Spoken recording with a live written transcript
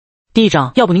第一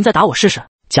章，要不您再打我试试？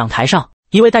讲台上，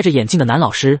一位戴着眼镜的男老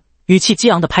师语气激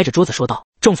昂地拍着桌子说道：“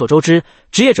众所周知，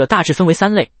职业者大致分为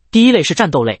3类，第一类是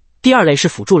战斗类，第2类是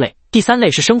辅助类，第3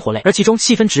类是生活类，而其中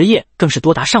细分职业更是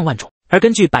多达上万种。而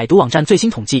根据百度网站最新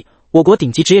统计，我国顶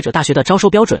级职业者大学的招收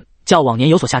标准较往年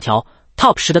有所下调。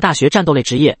Top 10的大学战斗类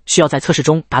职业需要在测试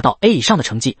中达到 A 以上的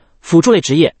成绩，辅助类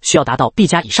职业需要达到 B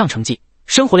加以上成绩，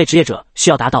生活类职业者需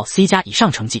要达到 C 加以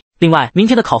上成绩。另外，明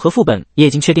天的考核副本也已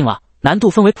经确定了，难度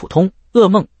分为普通、噩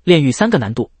梦、炼狱3个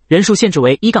难度，人数限制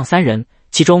为1-3人。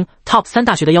其中 Top 3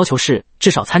大学的要求是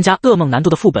至少参加噩梦难度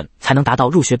的副本才能达到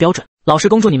入学标准。老师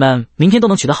恭祝你们明天都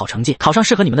能取得好成绩，考上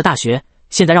适合你们的大学。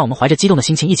现在让我们怀着激动的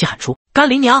心情一起喊出干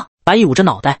林娘！白毅捂着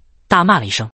脑袋大骂了一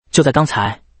声。就在刚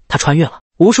才，他穿越了，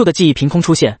无数的记忆凭空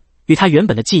出现，与他原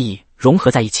本的记忆融合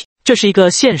在一起。这是一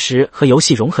个现实和游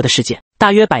戏融合的世界。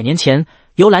大约100年前，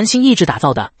由蓝星意志打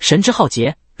造的神之浩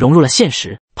劫融入了现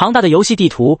实，庞大的游戏地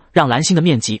图让蓝星的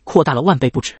面积扩大了万倍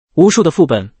不止，无数的副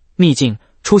本秘境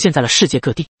出现在了世界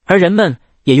各地，而人们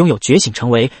也拥有觉醒成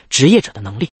为职业者的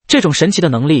能力。这种神奇的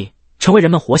能力成为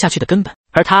人们活下去的根本。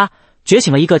而他觉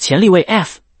醒了一个潜力为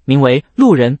F， 名为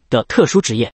路人的特殊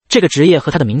职业。这个职业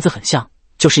和他的名字很像，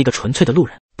就是一个纯粹的路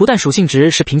人。不但属性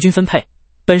值是平均分配，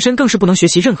本身更是不能学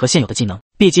习任何现有的技能。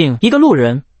毕竟一个路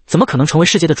人怎么可能成为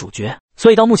世界的主角？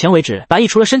所以到目前为止，白毅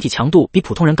除了身体强度比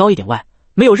普通人高一点外，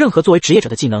没有任何作为职业者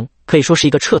的技能，可以说是一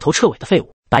个彻头彻尾的废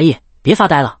物。白毅，别发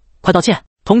呆了，快道歉！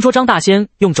同桌张大仙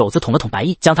用肘子捅了捅白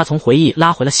毅，将他从回忆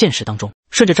拉回了现实当中。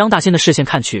顺着张大仙的视线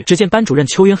看去，只见班主任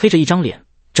邱渊黑着一张脸，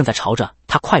正在朝着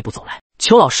他快步走来。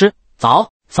邱老师，早。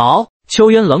邱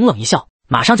渊冷冷一笑，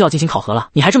马上就要进行考核了，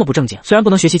你还这么不正经？虽然不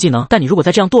能学习技能，但你如果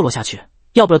再这样堕落下去，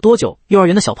要不了多久，幼儿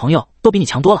园的小朋友都比你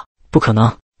强多了。不可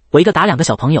能，我一个打2个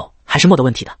小朋友还是没得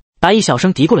问题的。白毅小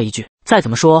声嘀咕了一句，再怎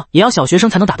么说也要小学生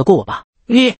才能打得过我吧？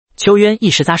你，邱渊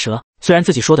一时咂舌，虽然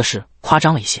自己说的是夸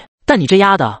张了一些，但你这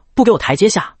丫的不给我台阶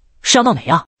下，是要闹哪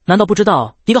样？难道不知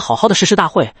道一个好好的誓师大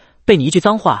会被你一句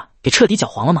脏话给彻底搅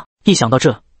黄了吗？一想到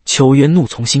这，邱渊怒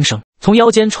从心生，从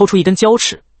腰间抽出一根胶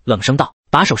尺，冷声道：“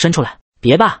把手伸出来。”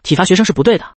别吧，体罚学生是不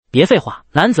对的。别废话，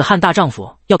男子汉大丈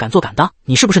夫要敢做敢当，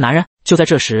你是不是男人？就在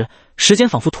这时，时间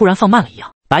仿佛突然放慢了一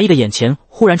样，白毅的眼前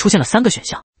忽然出现了3个选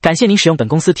项。感谢您使用本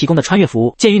公司提供的穿越服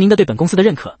务，鉴于您的对本公司的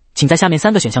认可，请在下面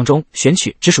3个选项中选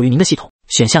取只属于您的系统。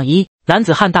选项1，男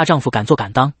子汉大丈夫敢做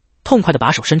敢当，痛快地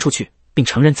把手伸出去并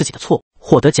承认自己的错误，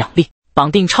获得奖励，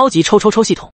绑定超级抽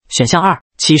系统。选项2，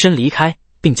起身离开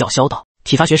并叫嚣道：“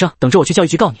体罚学生，等着我去教育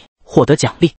局告你。”获得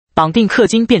奖励，绑定氪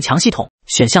金变强系统。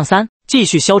选项3，继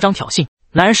续嚣张挑衅，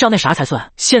男人是要那啥才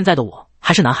算，现在的我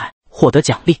还是男孩。获得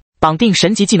奖励，绑定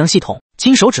神级技能系统。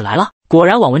金手指来了，果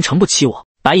然网文撑不起我。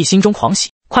白毅心中狂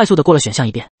喜，快速地过了选项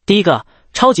一遍。第一个，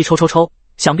超级抽，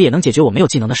想必也能解决我没有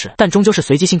技能的事，但终究是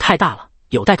随机性太大了，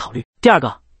有待考虑。第二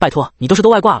个，拜托，你都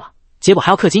外挂了，结果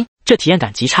还要氪金，这体验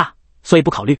感极差，所以不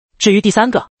考虑。至于第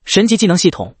3个，神级技能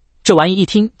系统，这玩意一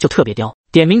听就特别刁，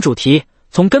点名主题，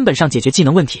从根本上解决技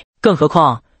能问题，更何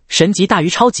况神级大于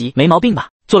超级，没毛病吧？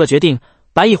做了决定，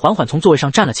白毅缓缓从座位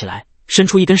上站了起来，伸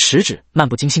出一根食指，漫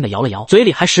不经心地摇了摇，嘴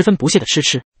里还十分不屑地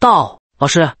吃道：“老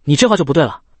师，你这话就不对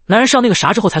了，男人是要那个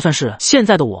啥之后才算是，现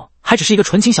在的我还只是一个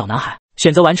纯情小男孩。”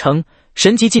选择完成，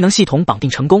神级技能系统绑定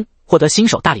成功，获得新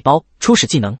手大礼包，初始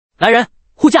技能来人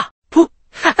护驾。噗，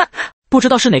不知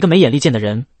道是哪个没眼力见的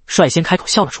人率先开口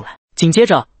笑了出来，紧接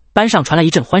着班上传来一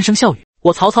阵欢声笑语。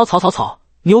我曹，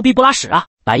牛逼不拉屎啊！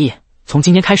白毅，从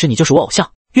今天开始你就是我偶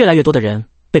像。越来越多的人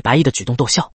被白毅的举动逗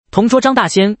笑，同桌张大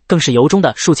仙更是由衷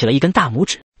的竖起了一根大拇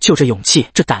指。就这勇气，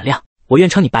这胆量，我愿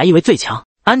称你白毅为最强。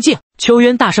安静！邱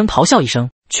渊大声咆哮一声，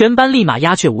全班立马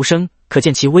鸦雀无声，可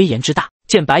见其威严之大。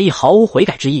见白毅毫无悔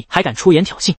改之意，还敢出言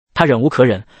挑衅，他忍无可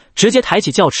忍，直接抬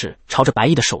起教尺朝着白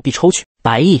毅的手臂抽去。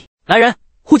白毅，来人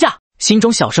护驾！心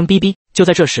中小声逼逼。就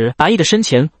在这时，白毅的身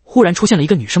前忽然出现了一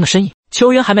个女生的身影，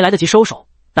邱渊还没来得及收手，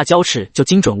那胶尺就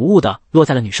精准无误地落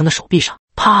在了女生的手臂上。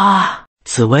啪！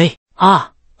紫薇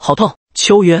啊，好痛！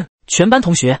邱渊，全班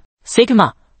同学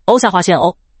Sigma 欧下划线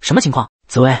哦，什么情况？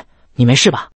紫薇，你没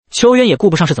事吧？邱渊也顾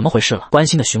不上是怎么回事了，关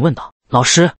心地询问道：“老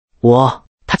师，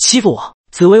他欺负我。”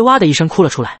紫薇哇的一声哭了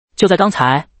出来。就在刚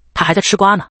才，他还在吃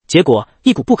瓜呢，结果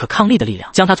一股不可抗力的力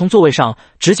量将他从座位上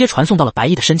直接传送到了白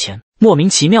毅的身前，莫名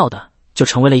其妙的就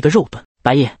成为了一个肉盾。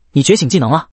白毅，你觉醒技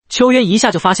能了？邱渊一下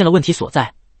就发现了问题所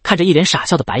在，看着一脸傻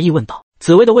笑的白毅问道。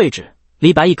紫薇的位置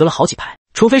离白毅隔了好几排，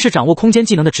除非是掌握空间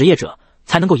技能的职业者，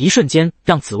才能够一瞬间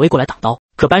让紫薇过来挡刀。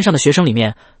可班上的学生里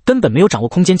面根本没有掌握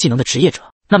空间技能的职业者，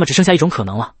那么只剩下一种可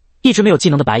能了。一直没有技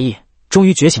能的白毅终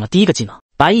于觉醒了第一个技能。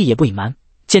白毅也不隐瞒，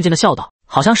渐渐地笑道：“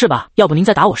好像是吧，要不您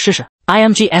再打我试试。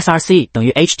IMGSRC 等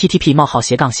于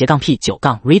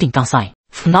http://p9-reading-sign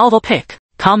novel pick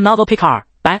com novel pick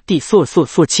白 D Sur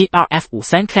 7 RF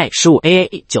 53 K 15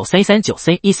 AAE 9C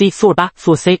 39C EC Sur 8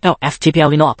 Sur C LF TPL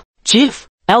Vinop GIF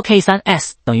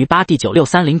LK3S 等于8 D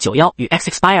 9630911与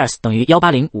X expires 等于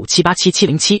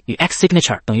18057877707与 X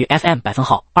signature 等于 FM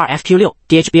 2FQ6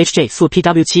 DHBHJ Sur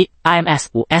PW7 IMS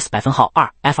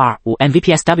 5S2 FR 5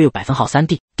 MVPSW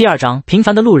 3D。第二章，平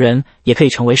凡的路人也可以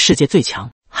成为世界最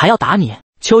强，还要打你。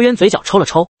秋渊嘴角抽了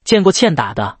抽，见过欠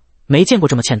打的，没见过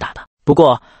这么欠打的。不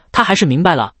过他还是明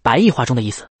白了白毅话中的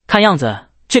意思，看样子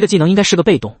这个技能应该是个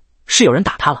被动，是有人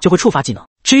打他了就会触发技能。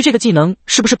至于这个技能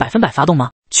是不是100%发动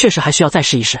吗？确实还需要再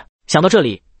试一试。想到这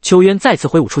里，秋渊再次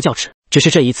挥舞出教尺，只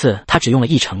是这一次他只用了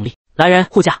1成力。来人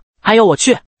护驾！哎呦我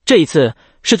去！这一次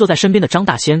是坐在身边的张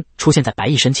大仙出现在白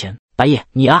毅身前。白毅，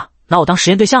你啊，拿我当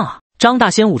实验对象啊！张大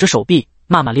仙捂着手臂，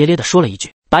骂骂咧咧地说了一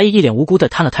句。白毅一脸无辜地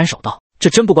摊了摊手道：这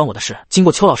真不关我的事。经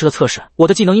过邱老师的测试，我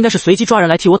的技能应该是随机抓人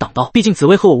来替我挡刀。毕竟紫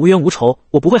薇和我无冤无仇，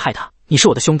我不会害他。你是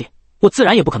我的兄弟，我自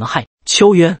然也不可能害你。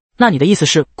秋渊，那你的意思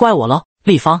是怪我了？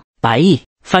立方，白毅，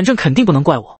反正肯定不能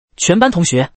怪我。全班同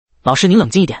学，老师您冷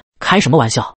静一点，开什么玩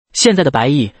笑？现在的白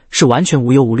毅是完全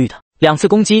无忧无虑的，2次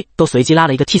攻击都随机拉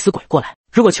了一个替死鬼过来。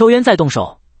如果秋渊再动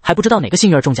手，还不知道哪个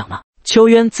幸运儿中奖呢。秋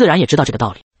渊自然也知道这个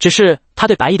道理，只是他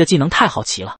对白毅的技能太好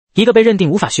奇了。一个被认定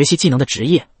无法学习技能的职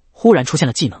业，忽然出现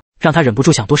了技能，让他忍不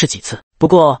住想多试几次。不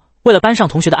过为了班上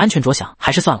同学的安全着想，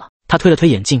还是算了。他推了推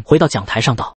眼镜，回到讲台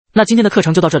上道：那今天的课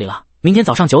程就到这里了，明天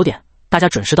早上9点，大家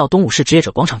准时到东武市职业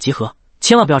者广场集合，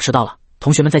千万不要迟到了。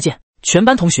同学们再见！全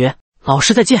班同学，老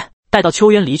师再见！待到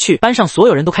秋渊离去，班上所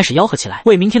有人都开始吆喝起来，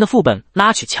为明天的副本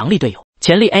拉取强力队友。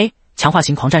潜力 A 强化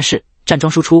型狂战士，站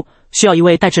桩输出，需要一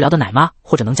位带治疗的奶妈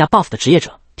或者能加 buff 的职业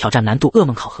者，挑战难度噩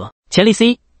梦考核。潜力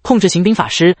C 控制型兵法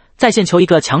师，在线求一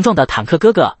个强壮的坦克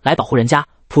哥哥来保护人家，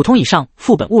普通以上，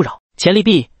副本勿扰。潜力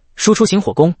B 输出型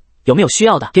火攻，有没有需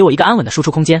要的？给我一个安稳的输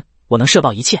出空间，我能射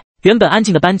爆一切。原本安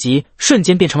静的班级瞬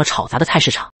间变成了吵杂的菜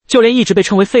市场，就连一直被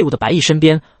称为废物的白毅身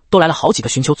边都来了好几个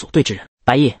寻求组队之人。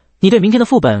白毅，你对明天的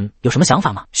副本有什么想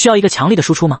法吗？需要一个强力的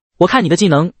输出吗？我看你的技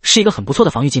能是一个很不错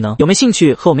的防御技能，有没兴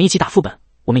趣和我们一起打副本？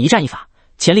我们一战一法，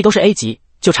潜力都是 A 级，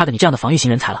就差个你这样的防御型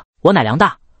人才了。我奶量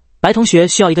大，白同学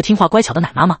需要一个听话乖巧的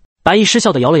奶妈吗？白毅失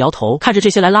笑地摇了摇头，看着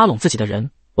这些来拉拢自己的人，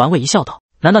玩味一笑道：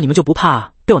难道你们就不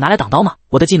怕被我拿来挡刀吗？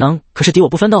我的技能可是敌我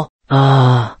不分的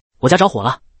哦。我家着火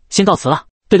了，先告辞了。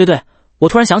对，我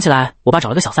突然想起来，我爸找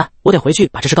了个小三，我得回去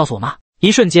把这事告诉我妈。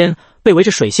一瞬间，被围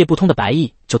着水泄不通的白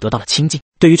毅就得到了清静。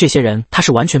对于这些人，他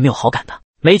是完全没有好感的。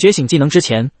没觉醒技能之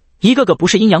前，一个个不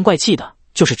是阴阳怪气的，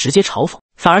就是直接嘲讽。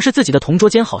反而是自己的同桌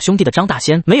兼好兄弟的张大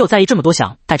仙没有在意这么多，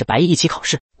想带着白毅一起考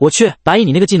试。我去，白毅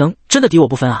你那个技能真的敌我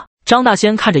不分啊！张大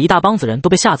仙看着一大帮子人都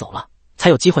被吓走了，才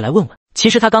有机会来问问。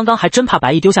其实他刚刚还真怕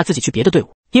白毅丢下自己去别的队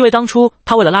伍，因为当初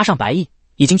他为了拉上白毅，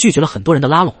已经拒绝了很多人的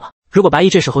拉拢了。如果白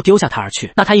毅这时候丢下他而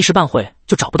去，那他一时半会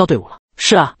就找不到队伍了。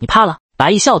是啊，你怕了？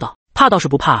白毅笑道。怕倒是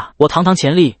不怕，我堂堂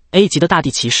潜力 A 级的大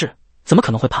地骑士，怎么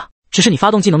可能会怕？只是你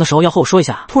发动技能的时候要和我说一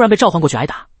下，突然被召唤过去挨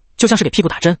打，就像是给屁股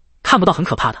打针，看不到很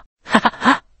可怕的。哈哈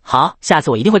哈，好，下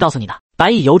次我一定会告诉你的。白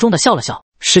毅由衷的笑了笑。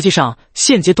实际上，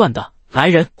现阶段的来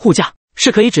人护驾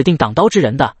是可以指定挡刀之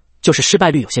人的，就是失败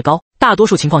率有些高，大多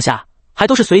数情况下还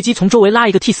都是随机从周围拉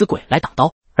一个替死鬼来挡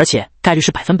刀，而且概率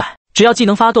是100%。只要技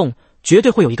能发动，绝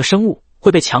对会有一个生物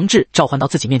会被强制召唤到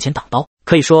自己面前挡刀。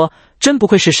可以说，真不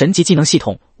愧是神级技能系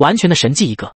统，完全的神技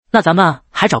一个。那咱们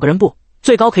还找个人不？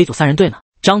最高可以组3人队呢。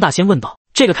张大仙问道。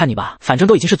这个看你吧，反正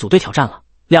都已经是组队挑战了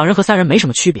，2人和3人没什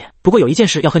么区别。不过有一件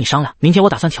事要和你商量，明天我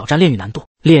打算挑战炼狱难度。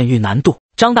炼狱难度？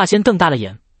张大仙瞪大了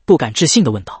眼，不敢置信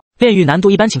地问道。炼狱难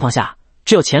度一般情况下，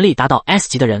只有潜力达到 S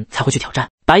级的人才会去挑战。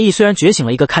白毅虽然觉醒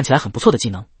了一个看起来很不错的技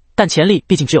能，但潜力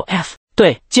毕竟只有 F。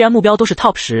对，既然目标都是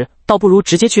Top 10，倒不如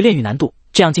直接去炼狱难度，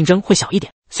这样竞争会小一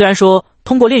点。虽然说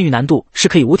通过炼狱难度是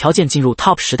可以无条件进入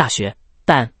Top 10大学，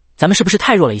但咱们是不是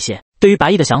太弱了一些？对于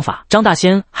白毅的想法，张大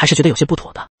仙还是觉得有些不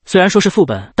妥的。虽然说是副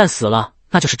本，但死了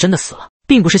那就是真的死了，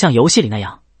并不是像游戏里那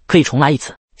样可以重来一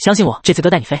次。相信我，这次哥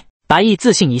带你飞。白毅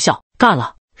自信一笑，干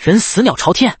了，人死鸟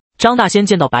朝天。张大仙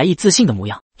见到白毅自信的模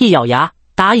样，一咬牙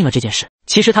答应了这件事。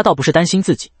其实他倒不是担心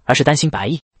自己，而是担心白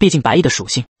毅，毕竟白毅的属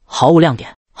性毫无亮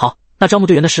点。好，那招募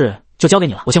队员的事就交给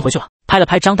你了，我先回去了。拍了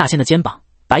拍张大仙的肩膀，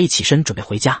白毅起身准备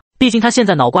回家，毕竟他现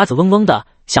在脑瓜子嗡嗡的，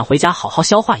想回家好好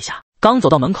消化一下。刚走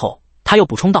到门口，他又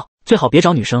补充道，最好别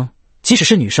找女生，即使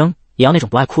是女生也要那种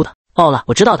不爱哭的。哦了，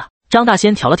我知道的。张大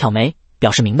仙挑了挑眉，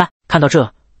表示明白。看到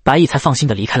这，白毅才放心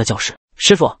的离开了教室。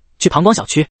师傅，去旁光小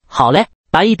区。好嘞。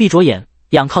白毅闭着眼，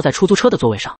仰靠在出租车的座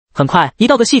位上。很快，一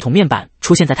道个系统面板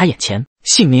出现在他眼前。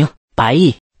姓名：白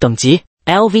毅，等级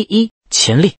LV1，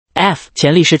潜力 F，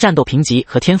 潜力是战斗评级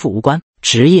和天赋无关。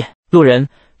职业：路人，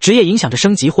职业影响着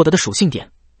升级获得的属性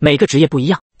点，每个职业不一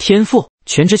样。天赋：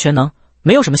全知全能，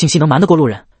没有什么信息能瞒得过路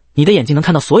人，你的眼睛能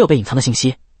看到所有被隐藏的信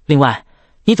息。另外，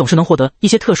你总是能获得一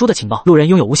些特殊的情报。路人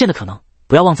拥有无限的可能，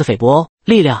不要妄自菲薄哦。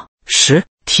力量10，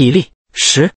体力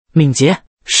10，敏捷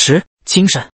10，精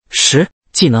神10。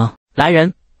技能来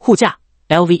人护驾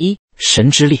LV1，神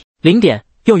之力0点，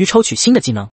用于抽取新的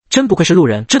技能。真不愧是路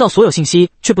人，知道所有信息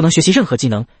却不能学习任何技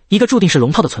能，一个注定是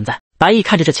龙套的存在。白毅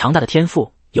看着这强大的天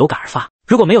赋，有感而发。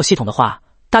如果没有系统的话，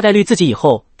大概率自己以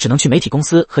后只能去媒体公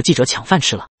司和记者抢饭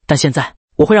吃了。但现在，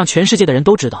我会让全世界的人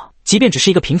都知道，即便只是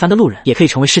一个平凡的路人，也可以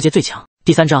成为世界最强。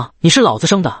第3章，你是老子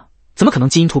生的，怎么可能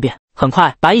基因突变？很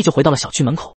快，白毅就回到了小区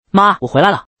门口。妈，我回来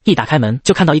了。一打开门，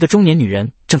就看到一个中年女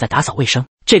人正在打扫卫生。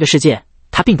这个世界，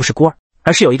她并不是孤儿，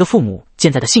而是有一个父母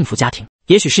健在的幸福家庭。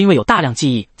也许是因为有大量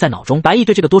记忆在脑中，白毅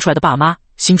对这个多出来的爸妈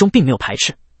心中并没有排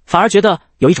斥，反而觉得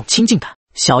有一种亲近感。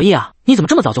小毅啊，你怎么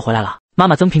这么早就回来了？妈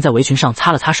妈曾平在围裙上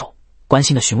擦了擦手，关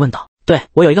心地询问道。对，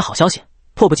我有一个好消息，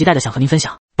迫不及待地想和您分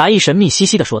享。白毅神秘兮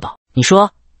兮地说道。你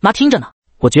说，妈听着呢。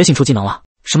我觉醒出技能了。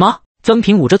什么？曾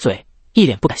平捂着嘴，一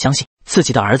脸不敢相信，自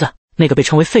己的儿子，那个被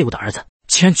称为废物的儿子，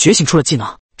竟然觉醒出了技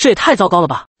能，这也太糟糕了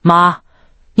吧！妈，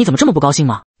你怎么这么不高兴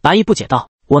吗？白毅不解道。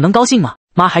我能高兴吗？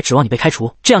妈还指望你被开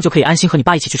除，这样就可以安心和你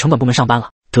爸一起去城管部门上班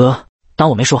了。得，当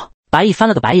我没说。白毅翻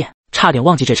了个白眼，差点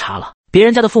忘记这茬了。别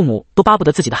人家的父母都巴不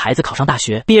得自己的孩子考上大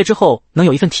学，毕业之后能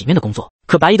有一份体面的工作，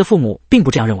可白毅的父母并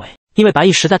不这样认为，因为白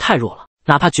毅实在太弱了，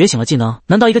哪怕觉醒了技能，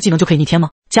难道一个技能就可以逆天吗？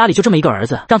家里就这么一个儿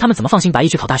子，让他们怎么放心白毅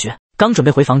去考大学？刚准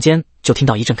备回房间，就听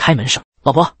到一阵开门声。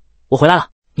老婆，我回来了。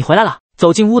你回来了。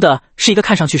走进屋的是一个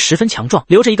看上去十分强壮，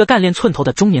留着一个干练寸头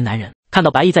的中年男人。看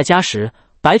到白毅在家时，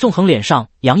白纵横脸上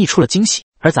洋溢出了惊喜。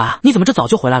儿子啊，你怎么这早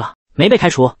就回来了？没被开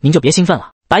除，您就别兴奋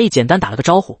了。白毅简单打了个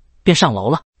招呼，便上楼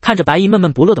了。看着白毅闷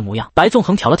闷不乐的模样，白纵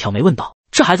横挑了挑眉问道：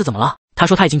这孩子怎么了？他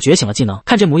说他已经觉醒了技能，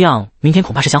看这模样，明天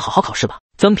恐怕是想好好考试吧。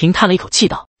曾平叹了一口气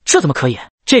道：这怎么可以？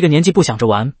这个年纪不想着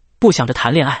玩，不想着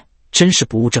谈恋爱，真是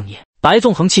不务正业。白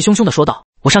纵横气汹汹地说道：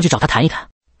我上去找他谈一谈。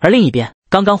而另一边，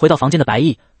刚刚回到房间的白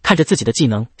毅看着自己的技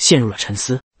能，陷入了沉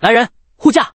思。来人，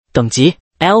护驾！等级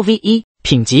LV1，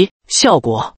品级效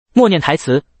果，默念台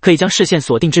词，可以将视线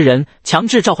锁定之人强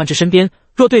制召唤至身边，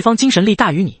若对方精神力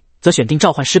大于你，则选定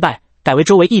召唤失败，改为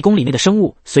周围1公里内的生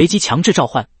物随机强制召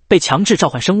唤，被强制召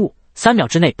唤生物3秒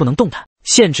之内不能动弹。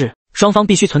限制：双方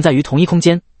必须存在于同一空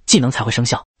间，技能才会生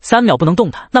效。3秒不能动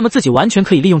弹，那么自己完全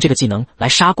可以利用这个技能来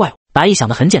杀怪物。白毅想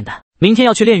得很简单，明天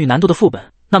要去炼狱难度的副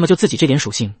本，那么就自己这点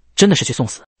属性真的是去送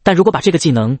死。但如果把这个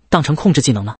技能当成控制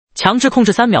技能呢？强制控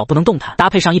制3秒不能动弹，搭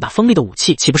配上一把锋利的武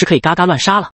器，岂不是可以嘎嘎乱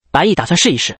杀了？白毅打算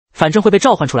试一试，反正会被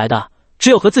召唤出来的只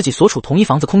有和自己所处同一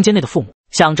房子空间内的父母。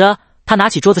想着，他拿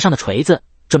起桌子上的锤子，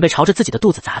准备朝着自己的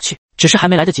肚子砸去。只是还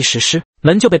没来得及实施，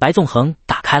门就被白纵横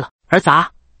打开了。儿子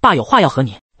啊，爸有话要和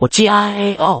你。我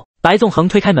GIAO。白纵横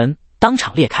推开门，当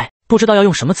场裂开，不知道要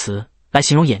用什么词来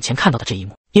形容眼前看到的这一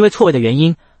幕。因为错位的原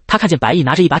因，他看见白毅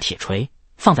拿着一把铁锤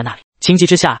放在那里，情急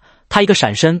之下，他一个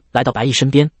闪身来到白毅身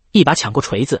边，一把抢过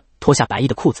锤子，脱下白毅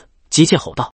的裤子，急切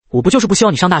吼道：我不就是不希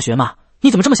望你上大学吗？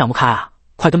你怎么这么想不开啊？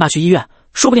快跟爸去医院，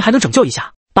说不定还能拯救一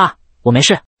下。爸，我没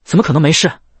事。怎么可能没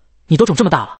事？你都肿这么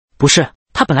大了。不是，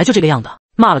他本来就这个样的。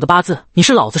骂了个8字，你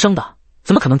是老子生的，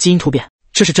怎么可能基因突变？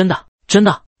这是真的，真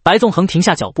的。白纵横停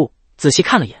下脚步，仔细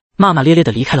看了眼，骂骂咧咧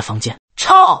地离开了房间。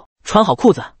操！穿好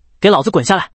裤子，给老子滚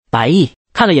下来！白毅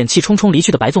看了眼气冲冲离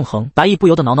去的白纵横，白毅不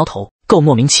由得挠挠头，够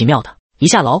莫名其妙的。一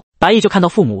下楼，白毅就看到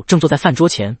父母正坐在饭桌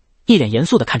前，一脸严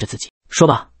肃地看着自己。说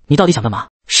吧，你到底想干嘛？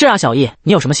是啊，小毅，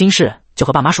你有什么心事就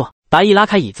和爸妈说。白毅拉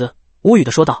开椅子，无语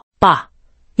地说道：爸，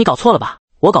你搞错了吧？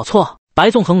我搞错？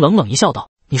白纵横冷冷一笑道：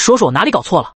你说说我哪里搞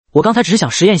错了？我刚才只是想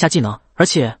实验一下技能，而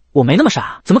且我没那么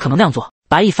傻，怎么可能那样做？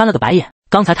白毅翻了个白眼，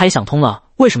刚才他也想通了，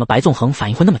为什么白纵横反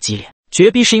应会那么激烈，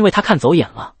绝逼是因为他看走眼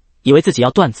了，以为自己要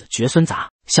断子绝孙杂。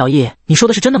小毅，你说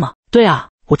的是真的吗？对啊，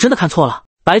我真的看错了。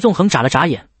白纵横眨了眨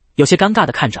眼，有些尴尬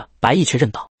地看着白毅，却认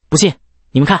道：不信，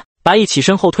你们看。白毅起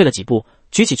身后退了几步，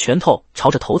举起拳头朝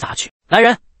着头砸去。来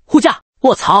人，护驾！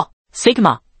卧槽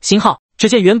Sigma 星号。只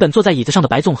见原本坐在椅子上的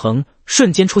白纵横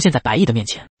瞬间出现在白毅的面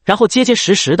前，然后结结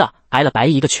实实的挨了白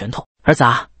毅一个拳头。儿子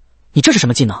啊，你这是什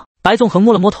么技能？白纵横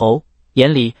摸了摸头，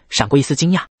眼里闪过一丝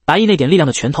惊讶。白毅那点力量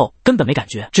的拳头根本没感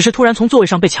觉，只是突然从座位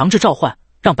上被强制召唤，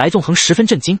让白纵横十分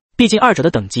震惊。毕竟二者的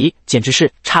等级简直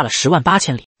是差了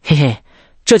108000里。嘿嘿，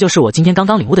这就是我今天刚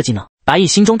刚领悟的技能。白毅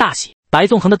心中大喜。白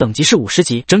纵横的等级是50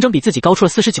级，整整比自己高出了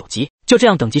49级。就这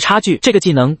样等级差距，这个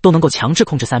技能都能够强制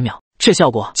控制3秒，这效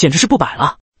果简直是不摆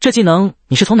了。这技能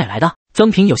你是从哪来的？曾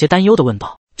平有些担忧地问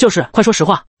道。就是，快说实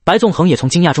话。白纵横也从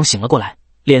惊讶中醒了过来，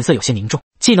脸色有些凝重。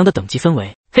技能的等级分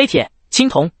为黑铁、青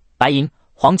铜、白银、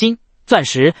黄金、钻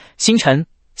石、星辰、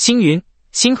星云、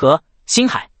星河、星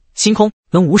海、星空。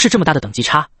能无视这么大的等级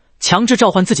差，强制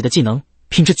召唤自己的技能，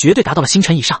品质绝对达到了星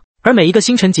辰以上。而每一个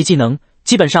星辰级技能，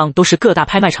基本上都是各大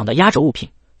拍卖场的压轴物品，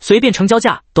随便成交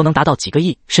价都能达到几个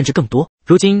亿，甚至更多。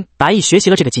如今白毅学习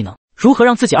了这个技能，如何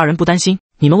让自己二人不担心？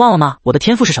你们忘了吗？我的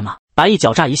天赋是什么？白毅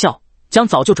狡诈一笑，将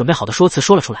早就准备好的说辞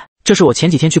说了出来。这是我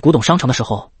前几天去古董商城的时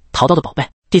候淘到的宝贝。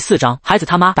第4章，孩子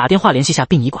他妈打电话联系下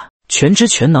殡仪馆。全知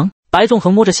全能。白纵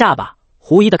横摸着下巴，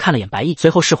狐疑的看了眼白毅，随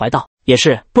后释怀道：也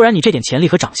是，不然你这点潜力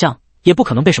和长相，也不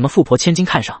可能被什么富婆千金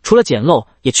看上。除了简陋，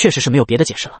也确实是没有别的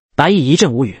解释了。白毅一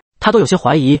阵无语，他都有些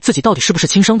怀疑自己到底是不是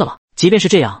亲生的了。即便是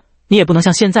这样，你也不能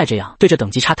像现在这样对着等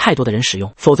级差太多的人使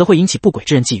用，否则会引起不轨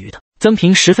之人觊觎的。曾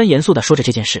平十分严肃地说着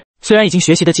这件事，虽然已经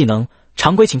学习的技能，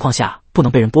常规情况下不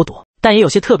能被人剥夺，但也有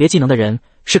些特别技能的人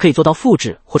是可以做到复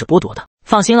制或者剥夺的。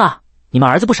放心啦，你们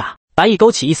儿子不傻。白毅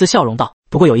勾起一丝笑容道：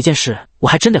不过有一件事，我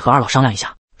还真得和二老商量一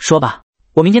下。说吧，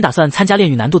我明天打算参加炼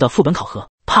狱难度的副本考核。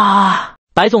啪！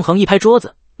白纵横一拍桌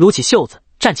子，撸起袖子，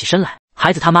站起身来。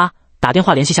孩子他妈，打电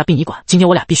话联系下殡仪馆，今天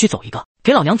我俩必须走一个，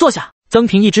给老娘坐下。曾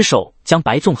平一只手将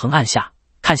白纵横按下，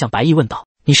看向白毅问道：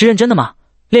你是认真的吗？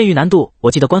炼狱难度，我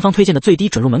记得官方推荐的最低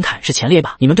准入门槛是前列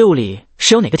吧？你们队伍里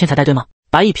是有哪个天才带队吗？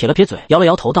白毅撇了撇嘴，摇了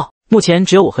摇头道：目前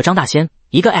只有我和张大仙，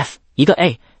一个 F， 一个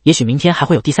A， 也许明天还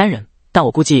会有第3人，但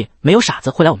我估计没有傻子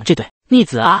会来我们这队。逆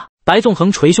子啊！白纵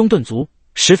横捶胸顿足，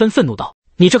十分愤怒道：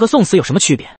你这和送死有什么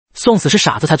区别？送死是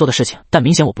傻子才做的事情，但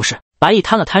明显我不是。白毅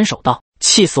摊了摊手道：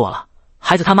气死我了！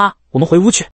孩子他妈，我们回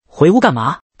屋去。回屋干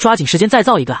嘛？抓紧时间再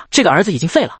造一个啊！这个儿子已经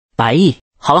废了。白毅，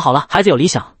好了好了，孩子有理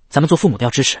想，咱们做父母的要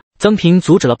支持。曾平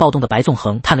阻止了暴动的白纵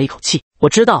横，叹了一口气：我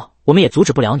知道我们也阻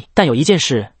止不了你，但有一件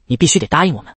事你必须得答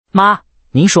应我们。妈，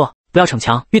您说，不要逞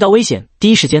强，遇到危险第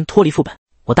一时间脱离副本。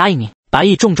我答应您。白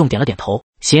毅重重点了点头。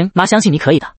行，妈相信你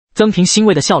可以的。曾平欣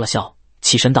慰地笑了笑，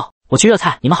起身道：我去热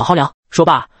菜，你们好好聊。说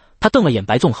罢，他瞪了眼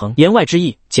白纵横，言外之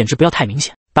意简直不要太明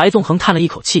显。白纵横叹了一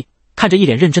口气，看着一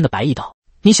脸认真的白毅道：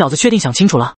你小子确定想清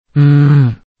楚了？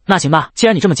那行吧，既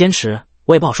然你这么坚持，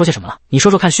我也不好说些什么了。你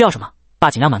说说看需要什么，爸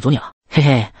尽量满足你了。嘿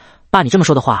嘿，爸你这么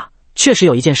说的话，确实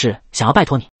有一件事想要拜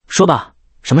托你。说吧，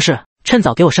什么事？趁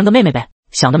早给我生个妹妹呗。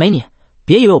想得美你，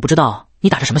别以为我不知道你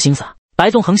打着什么心思啊。白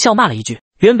纵横笑骂了一句，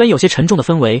原本有些沉重的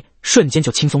氛围瞬间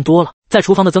就轻松多了。在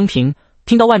厨房的曾平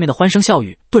听到外面的欢声笑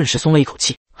语，顿时松了一口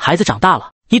气。孩子长大了。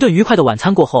一顿愉快的晚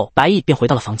餐过后，白毅便回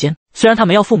到了房间。虽然他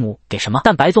没要父母给什么，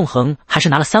但白纵横还是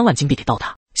拿了3万金币给到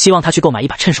他，希望他去购买一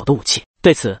把趁手的武器。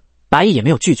对此，白毅也没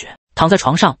有拒绝。躺在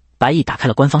床上，白毅打开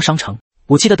了官方商城，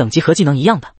武器的等级和技能一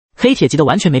样的，黑铁级的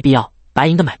完全没必要，白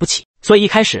银的买不起，所以一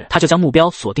开始他就将目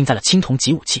标锁定在了青铜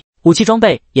级武器。武器装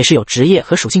备也是有职业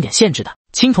和属性点限制的，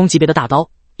青铜级别的大刀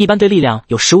一般对力量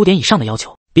有15点以上的要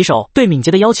求，匕首对敏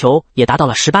捷的要求也达到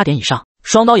了18点以上，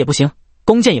双刀也不行，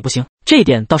弓箭也不行。这一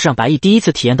点倒是让白毅第一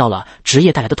次体验到了职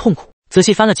业带来的痛苦。仔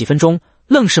细翻了几分钟，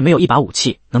愣是没有一把武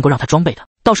器能够让他装备的。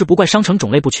倒是不怪商城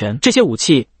种类不全，这些武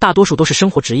器大多数都是生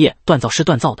活职业锻造师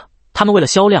锻造的，他们为了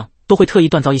销量都会特意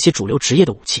锻造一些主流职业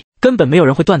的武器，根本没有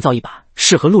人会锻造一把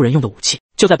适合路人用的武器。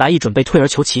就在白毅准备退而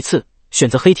求其次选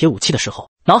择黑铁武器的时候，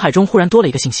脑海中忽然多了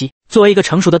一个信息：作为一个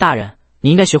成熟的大人，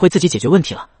你应该学会自己解决问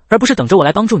题了，而不是等着我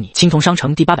来帮助你。青铜商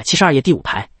城第872页第5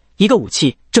排，一个武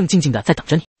器正静静的在等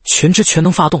着你。全知全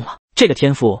能发动了。这个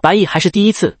天赋白毅还是第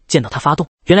一次见到他发动，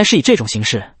原来是以这种形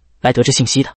式来得知信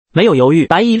息的。没有犹豫，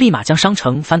白毅立马将商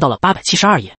城翻到了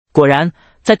872页，果然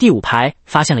在第5排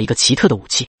发现了一个奇特的武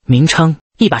器，名称：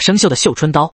一把生锈的绣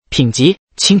春刀，品级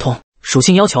青铜，属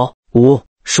性要求5，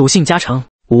属性加成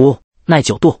5，耐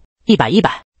久度100。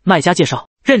卖家介绍：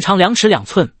刃长2尺2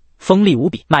寸，锋利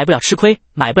无比，买不了吃亏，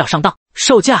买不了上当。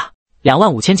售价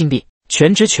25000金币。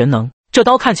全知全能，这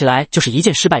刀看起来就是一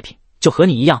件失败品，就和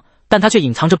你一样，但它却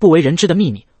隐藏着不为人知的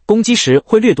秘密，攻击时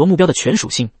会掠夺目标的全属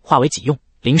性化为己用，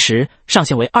临时上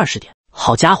限为20点。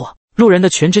好家伙，路人的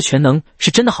全知全能是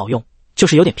真的好用，就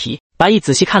是有点皮。白毅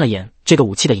仔细看了眼这个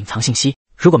武器的隐藏信息，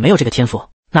如果没有这个天赋，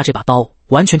那这把刀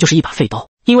完全就是一把废刀。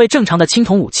因为正常的青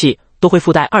铜武器都会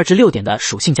附带2至6点的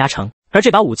属性加成，而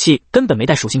这把武器根本没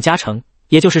带属性加成，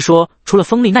也就是说除了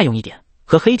锋利耐用一点，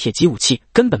和黑铁级武器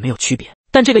根本没有区别。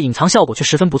但这个隐藏效果却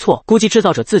十分不错，估计制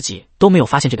造者自己都没有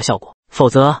发现这个效果，否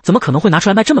则怎么可能会拿出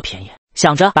来卖这么便宜？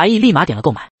想着，白毅立马点了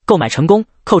购买，购买成功，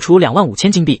扣除25000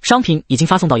金币，商品已经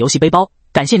发送到游戏背包，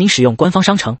感谢您使用官方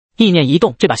商城。意念一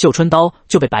动，这把绣春刀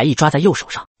就被白毅抓在右手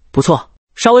上。不错，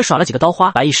稍微耍了几个刀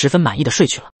花，白毅十分满意的睡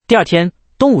去了。第二天，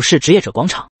东武市职业者广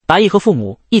场，白毅和父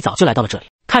母一早就来到了这里，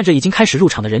看着已经开始入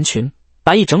场的人群，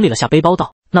白毅整理了下背包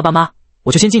道：那爸妈，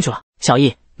我就先进去了。小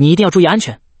毅，你一定要注意安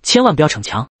全，千万不要逞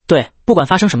强。对，不管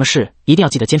发生什么事，一定要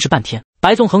记得坚持半天。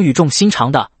白纵横语重心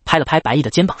长地拍了拍白毅的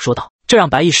肩膀说道，这让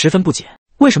白毅十分不解，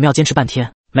为什么要坚持半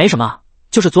天？没什么，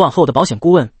就是昨晚和我的保险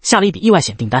顾问下了一笔意外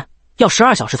险订单，要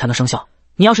12小时才能生效，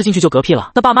你要是进去就嗝屁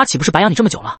了，那爸妈岂不是白养你这么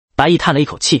久了？白毅叹了一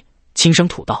口气，轻声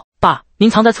吐道：爸，您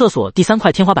藏在厕所第3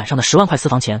块天花板上的10万块私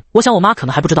房钱，我想我妈可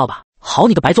能还不知道吧。好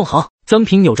你个白纵横！曾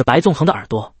平扭着白纵横的耳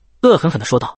朵，恶狠狠地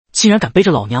说道：竟然敢背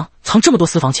着老娘藏这么多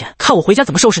私房钱，看我回家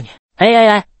怎么收拾你！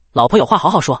哎，老婆有话好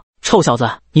好说，臭小子，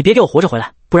你别给我活着回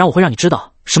来，不然我会让你知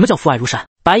道什么叫父爱如山。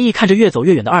白毅看着越走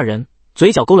越远的二人，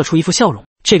嘴角勾勒出一副笑容，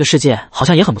这个世界好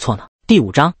像也很不错呢。第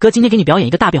5章，哥今天给你表演一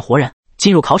个大变活人。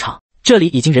进入考场，这里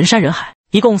已经人山人海，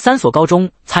一共3所高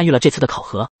中参与了这次的考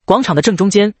核。广场的正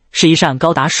中间是一扇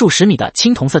高达数十米的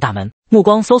青铜色大门，目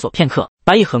光搜索片刻，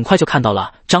白毅很快就看到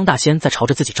了张大仙在朝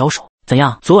着自己招手。怎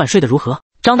样，昨晚睡得如何？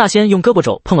张大仙用胳膊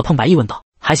肘碰了碰白毅问道。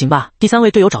还行吧，第3位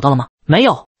队友找到了吗？没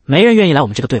有，没人愿意来我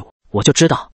们这个队伍。我就知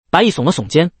道。白毅耸了耸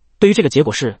肩，对于这个结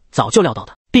果是早就料到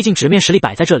的，毕竟纸面实力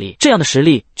摆在这里，这样的实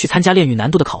力去参加炼狱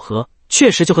难度的考核，确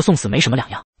实就和送死没什么两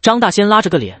样。张大仙拉着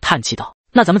个脸叹气道：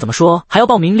那咱们怎么说，还要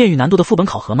报名炼狱难度的副本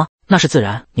考核吗？那是自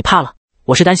然，你怕了，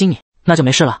我是担心你，那就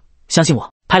没事了，相信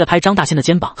我。拍了拍张大仙的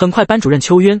肩膀，很快班主任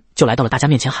邱渊就来到了大家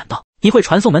面前喊道：一会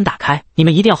传送门打开，你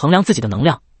们一定要衡量自己的能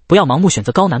量，不要盲目选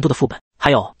择高难度的副本。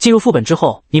还有，进入副本之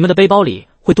后，你们的背包里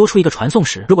会多出一个传送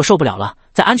石，如果受不了了，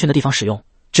在安全的地方使用，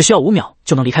只需要5秒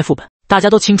就能离开副本。大家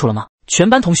都清楚了吗？全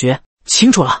班同学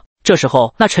清楚了。这时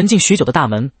候，那沉静许久的大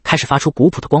门开始发出古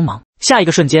朴的光芒，下一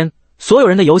个瞬间，所有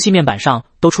人的游戏面板上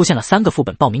都出现了3个副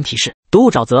本报名提示：毒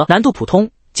物沼泽难度普通，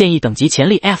建议等级潜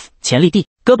力 F 潜力 D；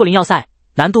 哥布林要塞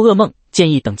难度噩梦，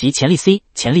建议等级潜力 C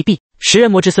潜力 B； 食人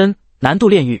魔之森难度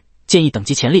炼狱，建议等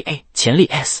级潜力 A 潜力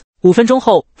S。5分钟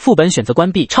后，副本选择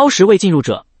关闭，超时未进入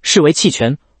者视为弃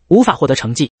权，无法获得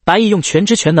成绩。白毅用全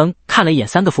知全能看了一眼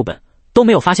3个副本，都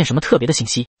没有发现什么特别的信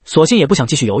息，索性也不想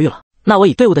继续犹豫了。那我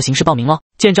以队伍的形式报名了。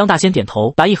见张大仙点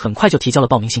头，白毅很快就提交了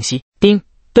报名信息。丁，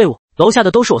队伍，楼下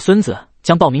的都是我孙子，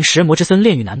将报名食人魔之森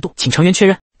炼狱难度，请成员确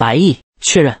认。白毅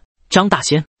确认，张大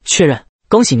仙确认，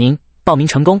恭喜您报名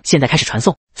成功，现在开始传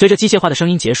送。随着机械化的声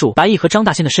音结束，白毅和张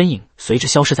大仙的身影随之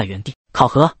消失在原地。考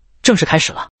核正式开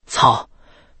始了。操，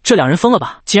这2人疯了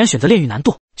吧，竟然选择炼狱难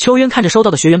度。秋渊看着收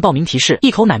到的学员报名提示，一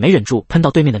口奶没忍住喷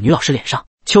到对面的女老师脸上。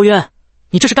秋渊，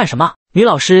你这是干什么？女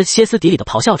老师歇斯底里的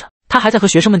咆哮着，她还在和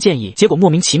学生们建议，结果莫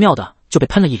名其妙的就被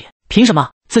喷了一脸。凭什么？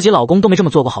自己老公都没这么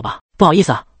做过好吧？不好意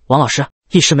思啊，王老师，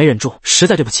一时没忍住，实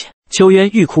在对不起。秋渊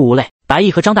欲哭无泪。白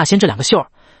毅和张大仙这2个秀儿，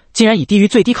竟然以低于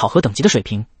最低考核等级的水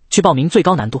平去报名最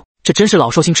高难度，这真是老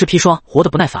寿星吃砒霜，活得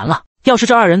不耐烦了。要是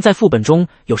这2人在副本中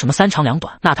有什么3长2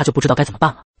短，那他就不知道该怎么办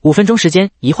了。5分钟时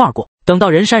间一会儿过，等到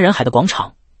人山人海的广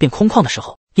场变空旷的时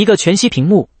候，一个全息屏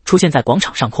幕出现在广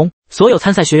场上空，所有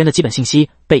参赛学员的基本信息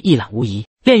被一览无遗。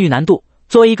炼狱难度，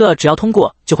作为一个只要通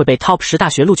过就会被 Top 10大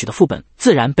学录取的副本，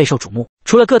自然备受瞩目。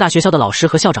除了各大学校的老师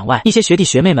和校长外，一些学弟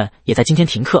学妹们也在今天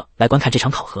停课来观看这场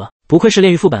考核。不愧是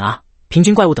炼狱副本啊，平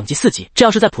均怪物等级4级，这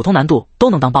要是在普通难度都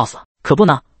能当 BOSS， 可不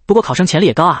呢。不过考生潜力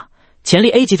也高啊，潜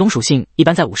力 A 级总属性一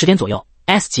般在50点左右，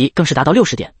 S 级更是达到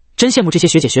60点。真羡慕这些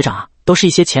学姐学长啊，都是一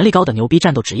些潜力高的牛逼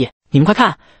战斗职业。你们快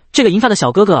看，这个银发的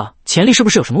小哥哥潜力是不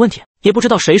是有什么问题？也不知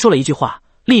道谁说了一句话，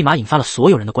立马引发了所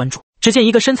有人的关注。只见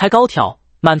一个身材高挑、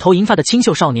满头银发的清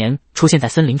秀少年出现在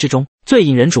森林之中，最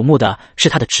引人瞩目的是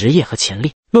他的职业和潜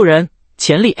力。路人，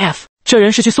潜力 F， 这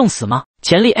人是去送死吗？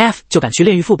潜力 F 就敢去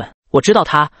炼狱副本？我知道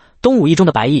他，东武一中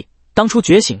的白毅，当初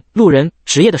觉醒路人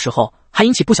职业的时候还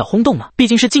引起不小轰动呢。毕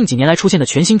竟是近几年来出现的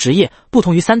全新职业，不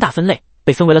同于3大分类，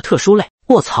被分为了特殊类。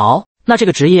卧槽，那这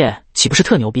个职业岂不是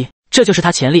特牛逼？这就是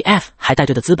他潜力 F 还带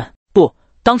队的资本。不，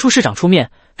当初市长出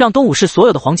面让东武市所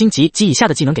有的黄金级及以下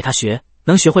的技能给他学，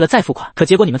能学会了再付款。可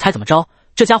结果你们猜怎么着？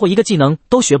这家伙一个技能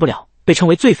都学不了，被称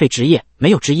为最废职业没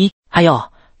有之一。哎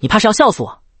呦，你怕是要笑死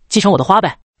我？继承我的花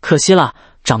呗？可惜了，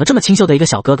长得这么清秀的一个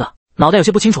小哥哥，脑袋有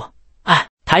些不清楚。哎，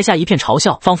台下一片嘲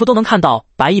笑，仿佛都能看到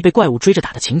白毅被怪物追着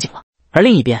打的情景了。而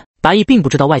另一边，白毅并不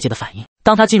知道外界的反应，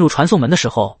当他进入传送门的时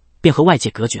候，便和外界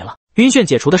隔绝了。晕眩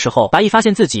解除的时候，白毅发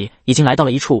现自己已经来到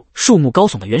了一处树木高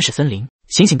耸的原始森林。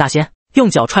醒醒大仙！用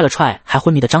脚踹了踹还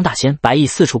昏迷的张大仙，白毅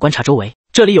四处观察周围，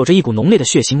这里有着一股浓烈的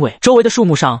血腥味，周围的树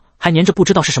木上还粘着不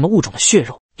知道是什么物种的血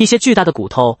肉，一些巨大的骨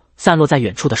头散落在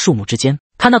远处的树木之间，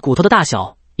看那骨头的大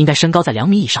小，应该身高在2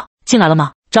米以上。进来了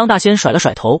吗？张大仙甩了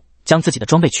甩头，将自己的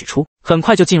装备取出，很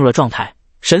快就进入了状态，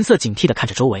神色警惕地看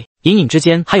着周围，隐隐之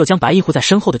间还有将白毅护在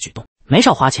身后的举动。没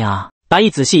少花钱啊！白毅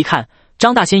仔细一看，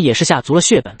张大仙也是下足了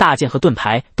血本，大剑和盾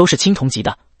牌都是青铜级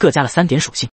的，各加了3点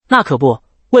属性。那可不，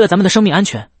为了咱们的生命安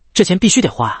全，这钱必须得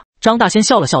花啊！张大仙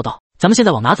笑了笑道：“咱们现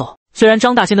在往哪走？”虽然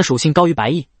张大仙的属性高于白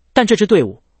毅，但这支队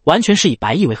伍完全是以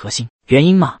白毅为核心。原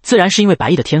因嘛，自然是因为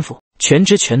白毅的天赋，全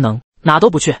知全能，哪都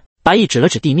不缺。白毅指了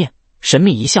指地面，神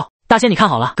秘一笑：“大仙，你看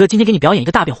好了，哥今天给你表演一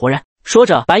个大变活人。”说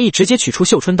着，白毅直接取出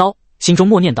绣春刀，心中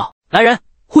默念道：“来人，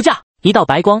护驾！”一道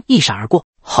白光一闪而过，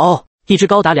好，一只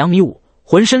高达2.5米，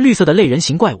浑身绿色的类人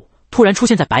形怪物突然出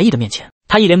现在白毅的面前，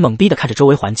他一脸懵逼地看着周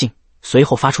围环境，随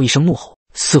后发出一声怒吼，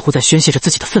似乎在宣泄着自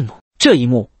己的愤怒。这一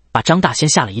幕把张大仙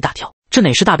吓了一大跳，这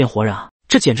哪是大变活人啊，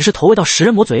这简直是投喂到食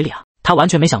人魔嘴里啊！他完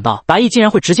全没想到白毅竟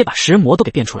然会直接把食人魔都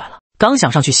给变出来了，刚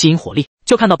想上去吸引火力，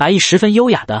就看到白毅十分优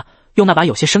雅的用那把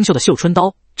有些生锈的绣春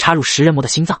刀插入食人魔的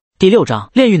心脏。第6章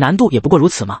炼狱难度也不过如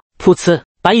此嘛！噗呲，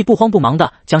白毅不慌不忙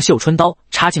的将绣春刀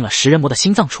插进了食人魔的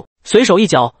心脏处，随手一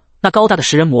脚，那高大的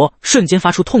食人魔瞬间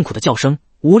发出痛苦的叫声，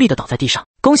无力的倒在地上。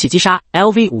恭喜击杀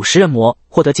LV5食人魔，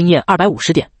获得经验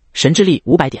250点，神智力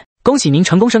500点。恭喜您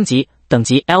成功升级，等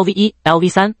级 LV1、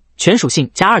LV3，全属性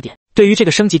加2点。对于这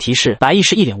个升级提示，白毅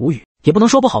是一脸无语，也不能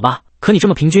说不好吧，可你这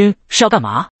么平均是要干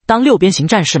嘛？当6边形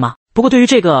战士吗？不过对于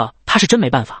这个他是真没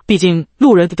办法，毕竟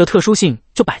路人的特殊性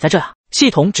就摆在这啊。系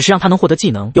统只是让他能获得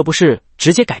技能，又不是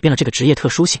直接改变了这个职业特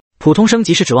殊性，普通升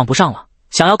级是指望不上了，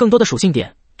想要更多的属性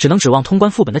点，只能指望通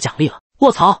关副本的奖励了。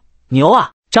卧槽，牛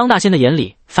啊！张大仙的眼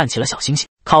里泛起了小星星。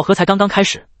考核才刚刚开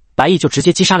始，白毅就直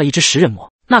接击杀了一只食人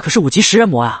魔，那可是5级食人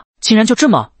魔啊，竟然就这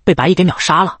么被白毅给秒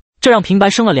杀了，这让平白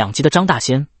升了2级的张大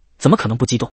仙怎么可能不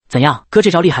激动？怎样，哥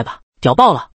这招厉害吧？屌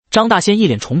爆了！张大仙一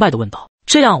脸崇拜地问道。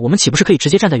这样我们岂不是可以直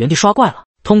接站在原地刷怪了？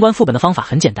通关副本的方法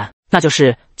很简单，那就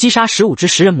是击杀15只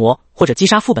食人魔，或者击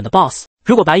杀副本的 BOSS。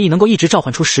如果白毅能够一直召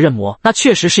唤出食人魔，那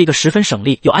确实是一个十分省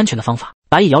力又安全的方法。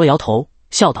白毅摇了摇头，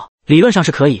笑道：理论上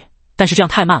是可以，但是这样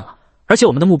太慢了，而且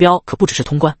我们的目标可不只是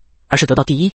通关，而是得到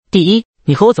第一。第一？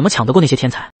你和我怎么抢得过那些天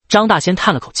才？张大仙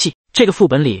叹了口气，这个副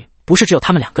本里不是只有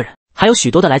他们2个人，还有许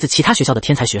多的来自其他学校的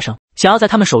天才学生，想要在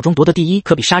他们手中夺得第一，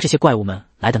可比杀这些怪物们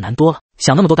来得难多了。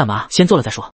想那么多干嘛？先做了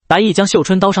再说。白毅将绣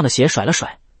春刀上的血甩了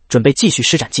甩，准备继续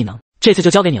施展技能。这次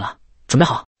就交给你了，准备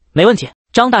好？没问题。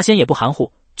张大仙也不含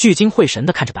糊，聚精会神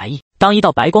地看着白毅。当一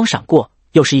道白光闪过，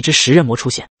又是一只食人魔出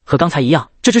现，和刚才一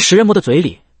样，这只食人魔的嘴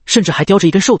里甚至还叼着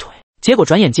一根兽腿，结果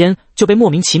转眼间就被莫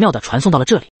名其妙地传送到了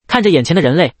这里。看着眼前的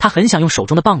人类，他很想用手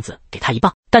中的棒子给他一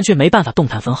棒，但却没办法动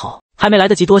弹分毫。还没来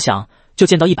得及多想，就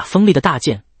见到一把锋利的大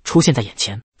剑出现在眼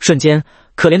前，瞬间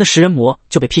可怜的食人魔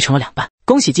就被劈成了2半。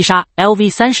恭喜击杀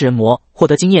LV3食人魔，获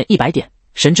得经验100点，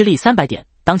神智力300点，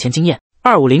当前经验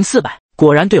250-400。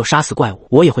果然队友杀死怪物，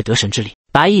我也会得神智力。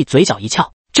白毅嘴角一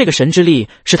翘，这个神智力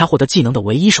是他获得技能的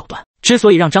唯一手段。之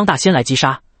所以让张大仙来击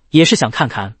杀，也是想看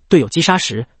看队友击杀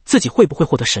时自己会不会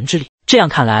获得神智力。这样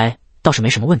看来倒是没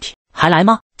什么问题。还来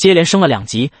吗？接连升了2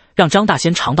级，让张大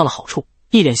仙尝到了好处，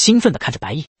一脸兴奋地看着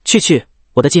白毅。去，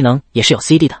我的技能也是有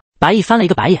CD 的。白毅翻了一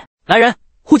个白眼。来人，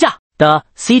护驾！的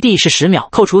CD 是10秒，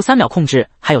扣除3秒控制，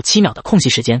还有7秒的空隙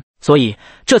时间，所以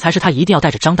这才是他一定要带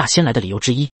着张大仙来的理由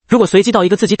之一。如果随机到一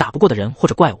个自己打不过的人或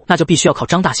者怪物，那就必须要靠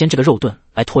张大仙这个肉盾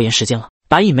来拖延时间了。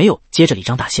白毅没有接着理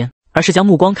张大仙，而是将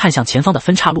目光看向前方的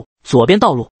分岔路。左边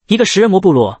道路，一个食人魔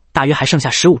部落大约还剩下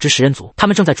15只食人族，他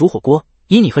们正在煮火锅，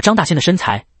以你和张大仙的身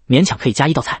材，勉强可以加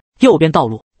1道菜。右边道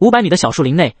路，500米的小树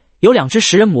林内，有2只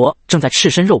食人魔正在赤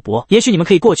身肉搏，也许你们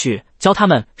可以过去教他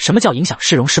们什么叫影响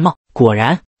市容市貌。果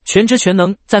然，全知全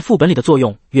能在副本里的作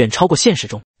用远超过现实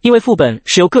中，因为副本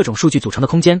是由各种数据组成的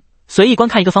空间，随意观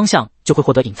看一个方向就会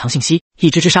获得隐藏信息。一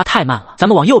只只杀太慢了，咱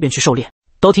们往右边去狩猎，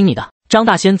都听你的。张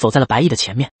大仙走在了白毅的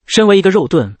前面，身为一个肉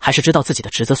盾，还是知道自己的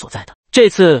职责所在的。这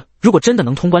次如果真的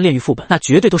能通关炼狱副本，那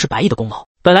绝对都是白毅的功劳。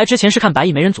本来之前是看白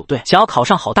毅没人组队，想要考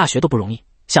上好大学都不容易，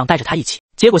想带着他一起，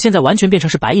结果现在完全变成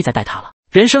是白毅在带他了。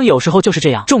人生有时候就是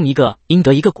这样，种一个因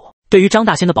得一个果。对于张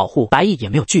大仙的保护，白毅也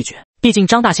没有拒绝，毕竟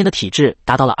张大仙的体质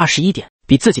达到了21点，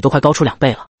比自己都快高出2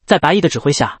倍了。在白毅的指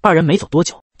挥下，2人没走多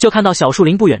久，就看到小树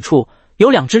林不远处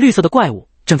有2只绿色的怪物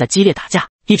正在激烈打架，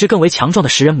一只更为强壮的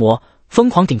食人魔疯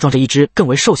狂顶撞着一只更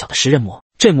为瘦小的食人魔，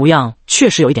这模样确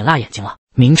实有一点辣眼睛了。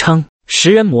名称：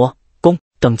食人魔，攻，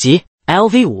等级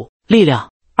LV5，力量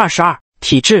22，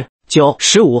体质9、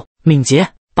15，敏捷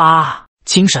8，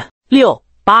精神6、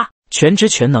8，全知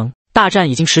全能。大战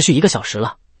已经持续1个小时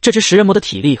了，这只食人魔的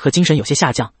体力和精神有些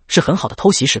下降，是很好的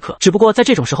偷袭时刻。只不过在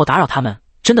这种时候打扰他们，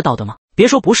真的道德吗？别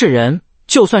说不是人，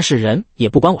就算是人也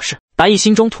不关我事。白毅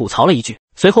心中吐槽了一句，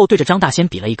随后对着张大仙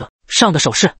比了一个上的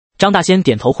手势。张大仙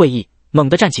点头会意，猛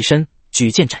地站起身，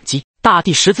举剑斩击。大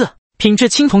地十字，品质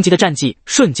青铜级的战技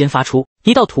瞬间发出，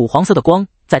一道土黄色的光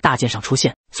在大剑上出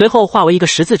现，随后化为一个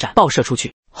十字斩爆射出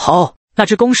去。好，那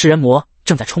只攻食人魔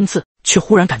正在冲刺，却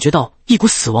忽然感觉到一股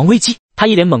死亡危机。他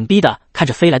一脸懵逼的看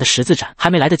着飞来的十字斩，还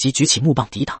没来得及举起木棒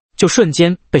抵挡，就瞬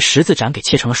间被十字斩给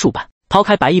切成了数半。抛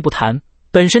开白毅不谈，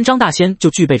本身张大仙就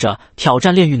具备着挑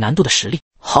战炼狱难度的实力。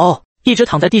好，一直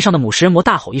躺在地上的母食人魔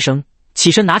大吼一声，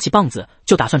起身拿起棒子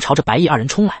就打算朝着白毅2人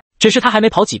冲来。只是他还没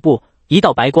跑几步，一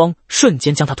道白光瞬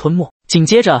间将他吞没，紧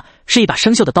接着是一把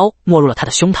生锈的刀没入了他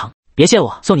的胸膛。别谢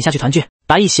我，送你下去团聚。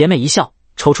白毅邪魅一笑，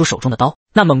抽出手中的刀，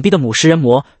那懵逼的母食人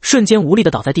魔瞬间无力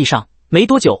地倒在地上，没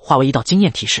多久化为一道经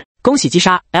验提示：恭喜击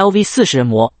杀 LV40 人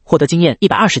魔，获得经验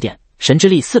120点，神之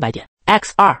力400点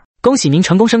 ，X2。恭喜您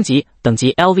成功升级，等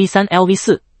级 LV3、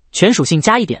LV4，全属性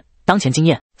加1点，当前经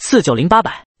验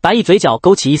490-800。白毅嘴角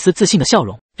勾起一丝自信的笑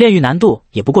容，炼狱难度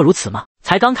也不过如此嘛，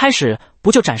才刚开始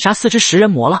不就斩杀4只食人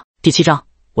魔了？第7章，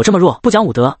我这么弱，不讲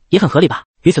武德也很合理吧？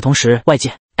与此同时，外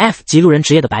界 F 级路人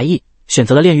职业的白毅选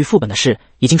择了炼狱副本的事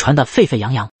已经传得沸沸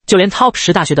扬扬，就连 Top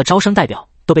 10大学的招生代表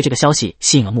都被这个消息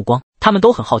吸引了目光，他们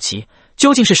都很好奇，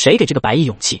究竟是谁给这个白毅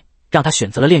勇气，让他选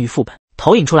择了炼狱副本？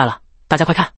投影出来了，大家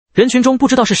快看！人群中不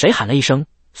知道是谁喊了一声，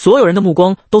所有人的目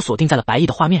光都锁定在了白毅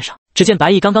的画面上。只见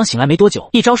白毅刚刚醒来没多久，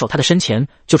一招手他的身前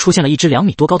就出现了一只2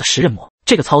米多高的食人魔，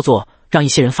这个操作让一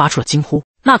些人发出了惊呼，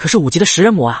那可是5级的食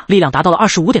人魔啊，力量达到了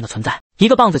25点的存在，一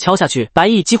个棒子敲下去，白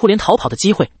毅几乎连逃跑的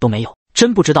机会都没有。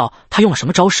真不知道他用了什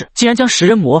么招式，竟然将食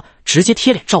人魔直接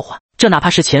贴脸召唤，这哪怕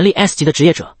是潜力 S 级的职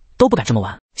业者都不敢这么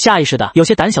玩。下意识的，有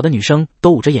些胆小的女生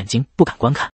都捂着眼睛不敢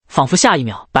观看，仿佛下一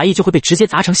秒白毅就会被直接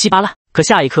砸成稀巴烂。可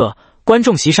下一刻，观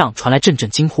众席上传来阵阵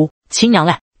惊呼：亲娘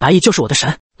嘞，白毅就是我的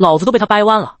神，老子都被他掰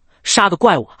弯了，杀个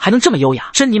怪物还能这么优雅，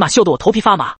真尼玛秀得我头皮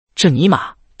发麻，这尼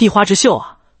玛地花之秀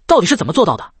啊，到底是怎么做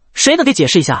到的？谁能给解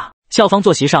释一下啊？校方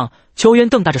坐席上，秋渊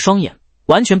瞪大着双眼，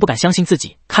完全不敢相信自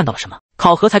己看到了什么。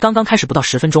考核才刚刚开始不到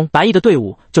10分钟，白毅的队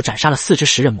伍就斩杀了4只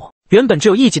食人魔，原本只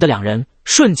有1级的2人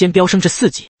瞬间飙升至4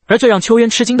级。而最让秋渊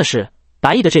吃惊的是，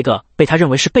白毅的这个被他认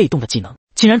为是被动的技能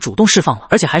竟然主动释放了，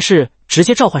而且还是直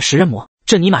接召唤食人魔，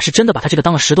这尼玛是真的把他这个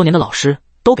当了10多年的老师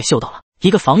都给秀到了。一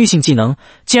个防御性技能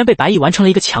竟然被白毅完成了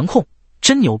一个强控，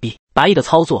真牛逼！白毅的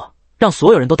操作让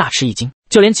所有人都大吃一惊，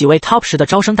就连几位 Top 10的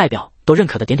招生代表都认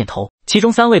可的点点头，其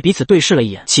中3位彼此对视了一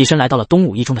眼，起身来到了东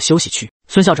武一中的休息区。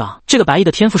孙校长，这个白毅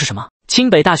的天赋是什么？清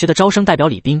北大学的招生代表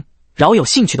李斌饶有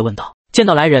兴趣地问道。见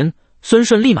到来人，孙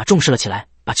顺立马重视了起来，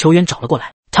把秋渊找了过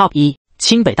来。Top 1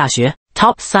清北大学，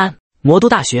 Top 3魔都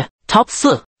大学， Top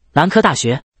 4南科大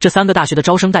学。这3个大学的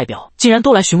招生代表竟然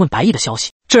都来询问白毅的消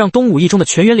息，这让东武一中的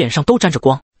全员脸上都沾着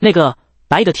光。那个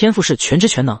白毅的天赋是全知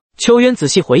全能。秋渊仔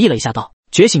细回忆了一下道，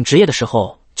觉醒职业的时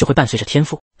候就会伴随着天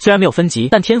赋，虽然没有分级，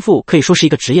但天赋可以说是一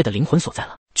个职业的灵魂所在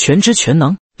了。全知全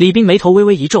能，李斌眉头微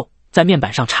微一皱，在面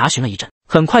板上查询了一阵，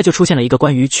很快就出现了一个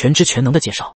关于全知全能的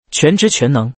介绍。全知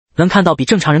全能能看到比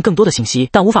正常人更多的信息，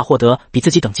但无法获得比自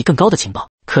己等级更高的情报，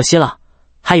可惜了，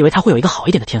还以为他会有一个好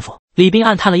一点的天赋。李斌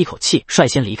暗叹了一口气，率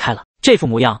先离开了。这副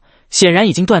模样显然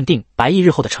已经断定白毅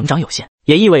日后的成长有限，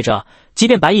也意味着即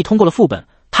便白毅通过了副本，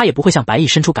他也不会向白毅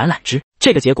伸出橄榄枝。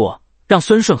这个结果让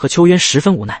孙顺和秋渊十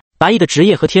分无奈。白毅的职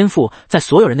业和天赋在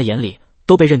所有人的眼里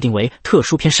都被认定为特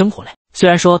殊偏生活类，虽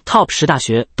然说 Top 10大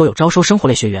学都有招收生活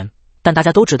类学员，但大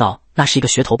家都知道那是一个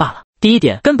噱头罢了。第一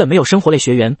点，根本没有生活类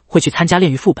学员会去参加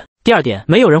炼狱副本；第二点，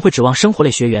没有人会指望生活类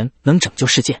学员能拯救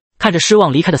世界。看着失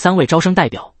望离开的3位招生代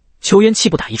表，秋渊气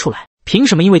不打一处来，凭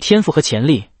什么因为天赋和潜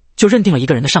力就认定了一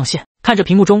个人的上限？看着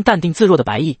屏幕中淡定自若的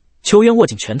白毅，秋渊握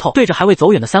紧拳头，对着还未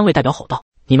走远的3位代表吼道：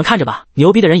你们看着吧，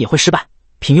牛逼的人也会失败，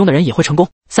平庸的人也会成功。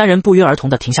3人不约而同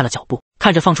地停下了脚步，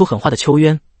看着放出狠话的秋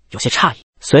渊有些诧异，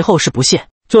随后是不屑。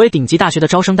作为顶级大学的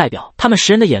招生代表，他们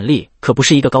10人的眼力可不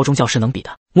是一个高中教师能比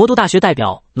的。魔都大学代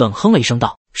表冷哼了一声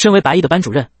道：身为白毅的班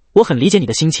主任，我很理解你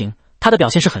的心情，他的表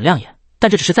现是很亮眼，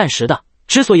但这只是暂时的，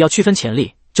之所以要区分潜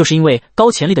力，就是因为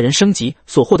高潜力的人升级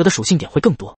所获得的属性点会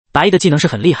更多。白毅的技能是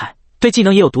很厉害，对技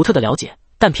能也有独特的了解，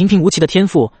但平平无奇的天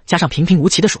赋加上平平无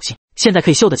奇的属性，现在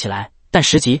可以秀得起来，但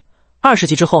10级、20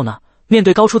级之后呢？面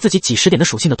对高出自己几十点的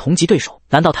属性的同级对手，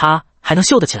难道他还能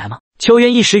秀得起来吗？秋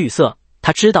渊一时语塞，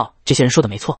他知道这些人说的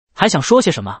没错，还想说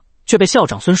些什么，却被校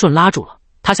长孙顺拉住了。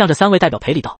他向着3位代表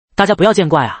赔礼道：大家不要见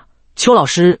怪啊，邱老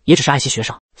师也只是爱惜学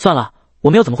生，算了，我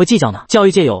们又怎么会计较呢？教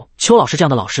育界有邱老师这样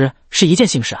的老师是一件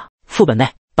幸事啊。副本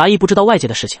内，白毅不知道外界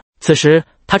的事情，此时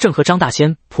他正和张大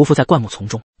仙匍匐在灌木丛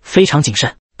中，非常谨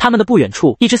慎。他们的不远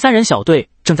处，一支3人小队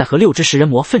正在和6只食人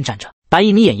魔奋战着。白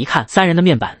毅眯眼一看，3人的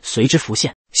面板随之浮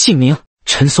现：姓名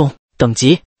陈松，等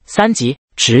级3级，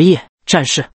职业战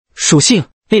士，属性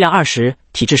力量20，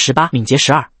体质18，敏捷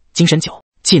12，精神9，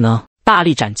技能大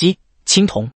力斩击，青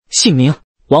铜，姓名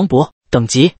王博，等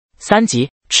级3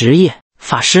级，职业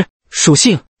法师，属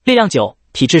性力量9，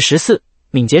体质14，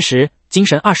敏捷10，精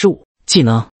神25，技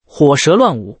能火蛇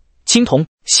乱舞，青铜，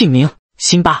姓名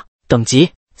辛巴，等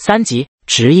级3级，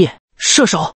职业射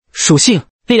手，属性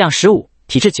力量15，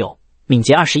体质9，敏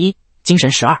捷21，精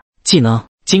神12，技能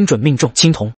精准命中，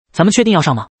青铜。咱们确定要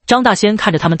上吗？张大仙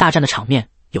看着他们大战的场面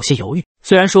有些犹豫，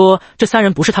虽然说这3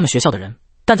人不是他们学校的人，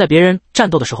但在别人战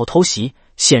斗的时候偷袭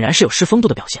显然是有失风度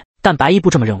的表现，但白毅不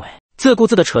这么认为，自顾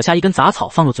自地扯下一根杂草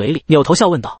放入嘴里，扭头笑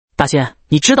问道：大仙，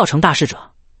你知道成大事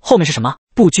者后面是什么？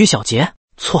不拘小节，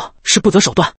错，是不择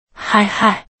手段。嗨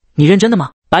嗨，你认真的吗？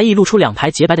白毅露出2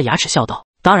排洁白的牙齿笑道。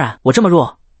当然，我这么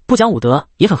弱，不讲武德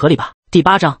也很合理吧。第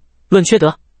8章，论缺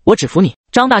德，我只服你。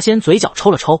张大仙嘴角抽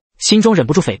了抽，心中忍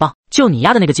不住诽谤：就你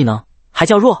丫的那个技能，还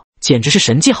叫弱？简直是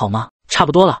神技好吗？差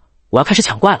不多了，我要开始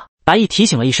抢怪了。白毅提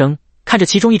醒了一声，看着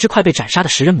其中一只快被斩杀的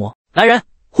食人魔，来人，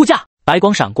护驾！白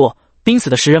光闪过，濒死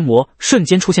的食人魔瞬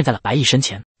间出现在了白毅身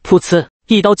前，噗呲，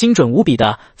一刀精准无比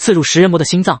的刺入食人魔的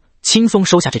心脏，轻松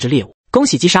收下这只猎物。恭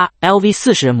喜击杀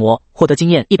LV4食人魔，获得经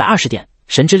验120点，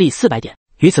神之力400点。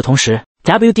与此同时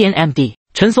 ，WDNMD，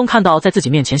 陈松看到在自己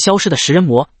面前消失的食人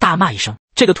魔，大骂一声。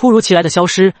这个突如其来的消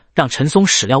失让陈松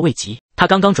始料未及，他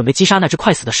刚刚准备击杀那只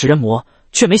快死的食人魔，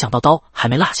却没想到刀还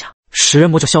没落下，食人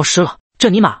魔就消失了。这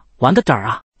尼玛玩的嘚儿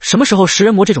啊！什么时候食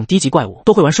人魔这种低级怪物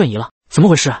都会玩瞬移了？怎么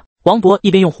回事？王博一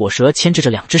边用火蛇牵制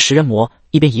着2只食人魔，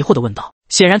一边疑惑地问道。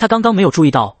显然他刚刚没有注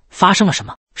意到发生了什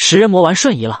么，食人魔玩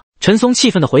瞬移了。陈松气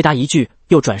愤地回答一句，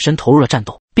又转身投入了战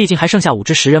斗。毕竟还剩下5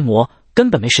只食人魔，根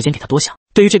本没时间给他多想。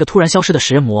对于这个突然消失的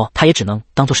食人魔，他也只能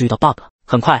当作是遇到 bug 了。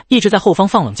很快，一直在后方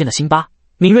放冷箭的辛巴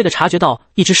敏锐地察觉到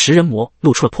一只食人魔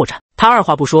露出了破绽，他二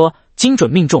话不说，精准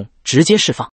命中，直接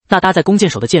释放。那搭在弓箭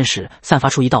手的箭矢散发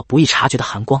出一道不易察觉的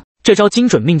寒光，这招精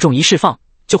准命中一释放，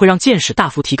就会让箭矢大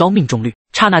幅提高命中率。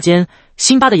刹那间，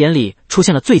辛巴的眼里出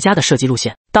现了最佳的射击路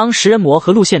线。当食人魔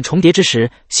和路线重叠之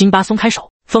时，辛巴松开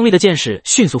手，锋利的箭矢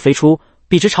迅速飞出，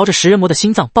笔直朝着食人魔的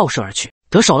心脏爆射而去。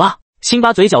得手了！辛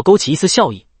巴嘴角勾起一丝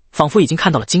笑意，仿佛已经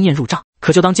看到了经验入账。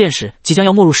可就当箭矢即将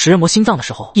要没入食人魔心脏的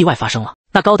时候，意外发生了。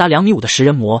那高达2.5米的食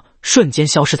人魔瞬间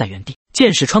消失在原地，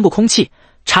箭矢穿过空气，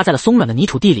插在了松软的泥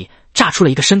土地里，炸出了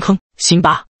一个深坑。辛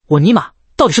巴，我尼玛，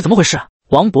到底是怎么回事？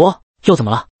王博，又怎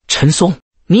么了？陈松，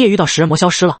你也遇到食人魔消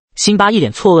失了？辛巴一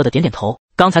脸错愕的点点头。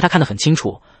刚才他看得很清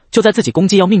楚，就在自己攻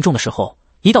击要命中的时候，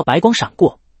一道白光闪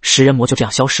过，食人魔就这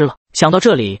样消失了。想到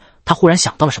这里，他忽然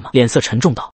想到了什么，脸色沉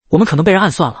重道：我们可能被人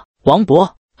暗算了。王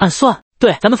博，暗算？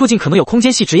对，咱们附近可能有空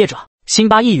间系职业者。辛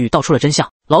巴一语道出了真相。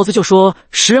老子就说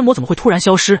食人魔怎么会突然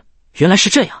消失，原来是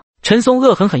这样。陈松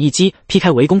恶狠狠一击劈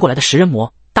开围攻过来的食人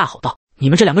魔，大吼道：你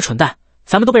们这2个蠢蛋，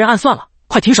咱们都被人暗算了，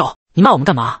快停手！你骂我们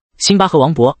干嘛？辛巴和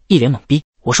王博一脸懵逼。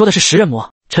我说的是食人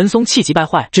魔。陈松气急败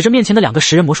坏，指着面前的2个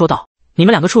食人魔说道：你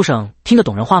们2个畜生听得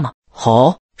懂人话吗？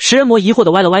吼！食人魔疑惑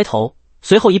地歪了歪头，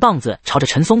随后一棒子朝着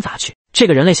陈松砸去。这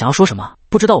个人类想要说什么？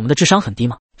不知道我们的智商很低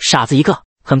吗？傻子一个！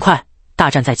很快，大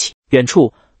战再起。远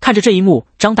处看着这一幕，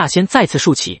张大仙再次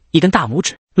竖起一根大拇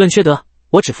指：论缺德，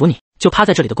我只服你。就趴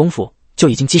在这里的功夫，就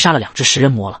已经击杀了2只食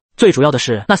人魔了。最主要的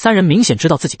是，那3人明显知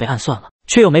道自己被暗算了，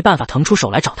却又没办法腾出手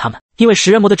来找他们，因为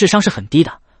食人魔的智商是很低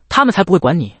的，他们才不会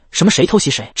管你什么谁偷袭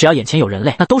谁，只要眼前有人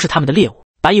类，那都是他们的猎物。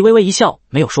白毅微微一笑，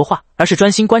没有说话，而是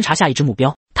专心观察下一只目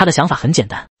标。他的想法很简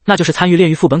单，那就是参与炼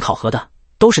狱副本考核的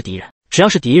都是敌人，只要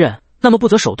是敌人，那么不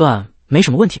择手段没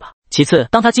什么问题吧。其次，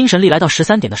当他精神力来到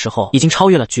13点的时候，已经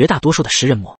超越了绝大多数的食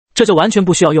人魔，这就完全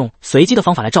不需要用随机的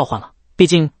方法来召唤了。毕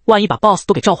竟万一把 BOSS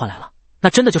都给召唤来了，那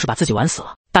真的就是把自己玩死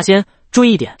了。大仙，注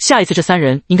意一点，下一次这3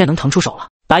人应该能腾出手了。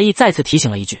白毅再次提醒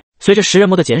了一句。随着食人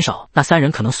魔的减少，那3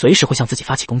人可能随时会向自己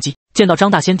发起攻击。见到张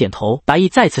大仙点头，白毅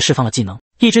再次释放了技能，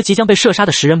一只即将被射杀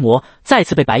的食人魔再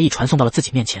次被白毅传送到了自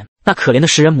己面前。那可怜的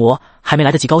食人魔还没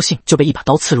来得及高兴，就被一把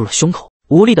刀刺入了胸口，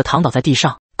无力地躺倒在地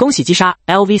上。恭喜击杀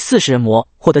LV4食人魔，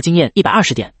获得经验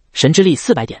120点，神之力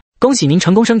400点。恭喜您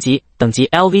成功升级，等级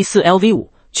LV4 LV5，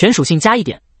全属性加1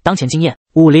点，当前经验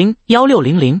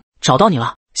501600。找到你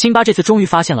了！辛巴这次终于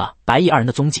发现了白毅2人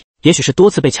的踪迹，也许是多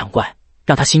次被抢怪，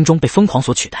让他心中被疯狂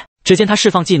所取代。只见他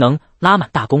释放技能，拉满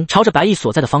大弓，朝着白毅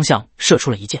所在的方向射出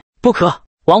了一箭。不可！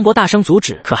王博大声阻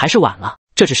止，可还是晚了。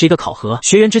这只是一个考核，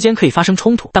学员之间可以发生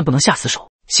冲突，但不能下死手。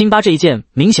辛巴这一箭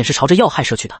明显是朝着要害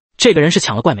射去的。这个人是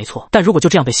抢了怪没错，但如果就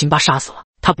这样被辛巴杀死了，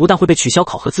他不但会被取消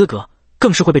考核资格，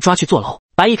更是会被抓去坐牢。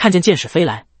白毅看见箭矢飞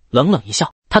来，冷冷一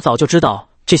笑，他早就知道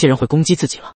这些人会攻击自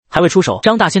己了，还未出手，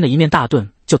张大仙的一面大盾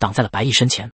就挡在了白毅身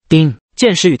前。叮！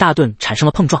箭矢与大盾产生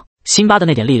了碰撞，辛巴的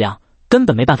那点力量根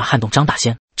本没办法撼动张大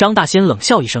仙。张大仙冷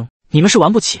笑一声：你们是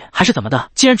玩不起还是怎么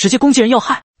的？既然直接攻击人要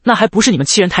害，那还不是你们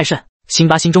欺人太甚？辛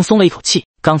巴心中松了一口气，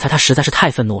刚才他实在是太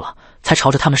愤怒了，才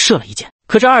朝着他们射了一箭。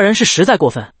可这2人是实在过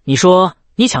分，你说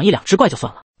你抢1-2只怪就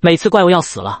算了，每次怪物要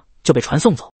死了就被传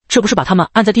送走，这不是把他们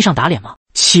按在地上打脸吗？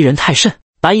欺人太甚！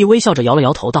白毅微笑着摇了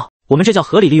摇头道：我们这叫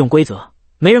合理利用规则，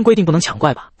没人规定不能抢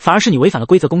怪吧？反而是你违反了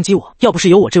规则攻击我，要不是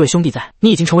有我这位兄弟在，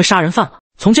你已经成为杀人犯了。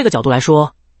从这个角度来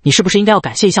说，你是不是应该要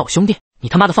感谢一下我兄弟？你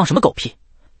他妈的放什么狗屁！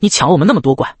你抢了我们那么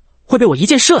多怪，会被我一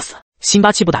箭射死！辛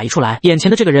巴气不打一处来，眼前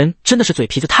的这个人真的是嘴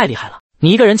皮子太厉害了。你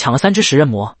一个人抢了3只食人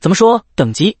魔，怎么说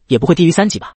等级也不会低于3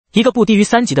级吧？一个不低于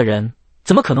3级的人，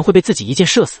怎么可能会被自己一箭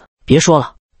射死？别说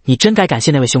了，你真该感谢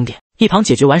那位兄弟，一旁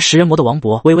解决完食人魔的王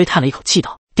博微微叹了一口气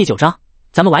道：“第9章，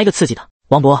咱们玩一个刺激的。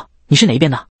王博，你是哪一边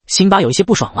的？”辛巴有一些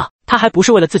不爽了，他还不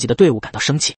是为了自己的队伍感到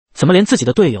生气，怎么连自己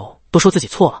的队友都说自己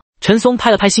错了？陈松拍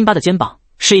了拍辛巴的肩膀，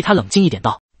示意他冷静一点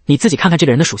道：“你自己看看这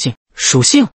个人的属性。”属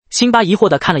性？辛巴疑惑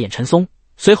地看了眼陈松，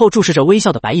随后注视着微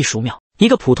笑的白翼数秒，一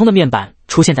个普通的面板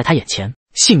出现在他眼前。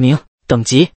姓名、等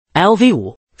级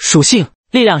LV5， 属性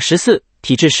力量14，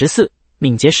体质14，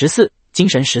敏捷14，精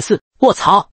神14。卧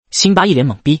槽！辛巴一脸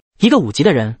懵逼，一个5级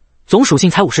的人，总属性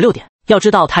才56点。要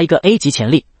知道他一个 A 级潜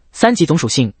力，3级总属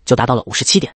性就达到了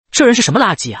57点。这人是什么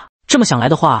垃圾啊？这么想来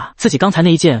的话，自己刚才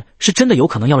那一剑是真的有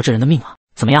可能要了这人的命啊！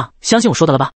怎么样，相信我说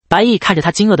的了吧？白毅看着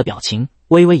他惊愕的表情，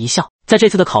微微一笑。在这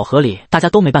次的考核里，大家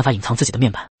都没办法隐藏自己的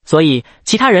面板，所以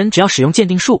其他人只要使用鉴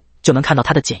定术就能看到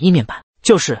他的简易面板。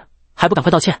就是还不赶快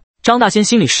道歉！张大仙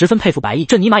心里十分佩服白毅，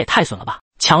这尼玛也太损了吧！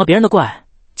抢了别人的怪，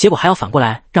结果还要反过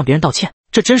来让别人道歉，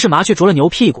这真是麻雀啄了牛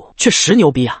屁股，确实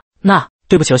牛逼啊！那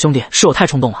对不起了兄弟，是我太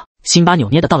冲动了。辛巴扭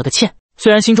捏的道了个歉，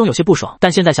虽然心中有些不爽，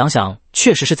但现在想想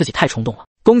确实是自己太冲动了。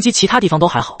攻击其他地方都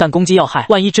还好，但攻击要害，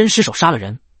万一真失手杀了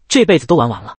人，这辈子都玩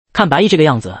完了。看白毅这个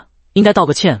样子，应该道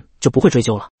个歉就不会追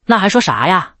究了。那还说啥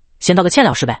呀？先道个歉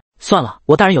了事呗。算了，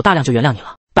我大人有大量就原谅你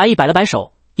了。白毅摆了摆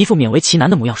手，一副勉为其难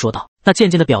的模样说道，那渐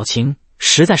渐的表情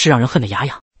实在是让人恨得牙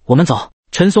痒。我们走。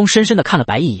陈松深深的看了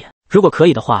白毅一眼，如果可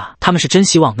以的话，他们是真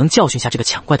希望能教训下这个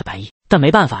抢怪的白毅，但没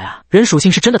办法呀，人属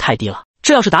性是真的太低了，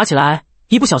这要是打起来，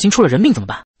一不小心出了人命怎么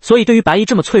办？所以对于白毅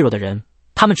这么脆弱的人，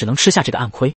他们只能吃下这个暗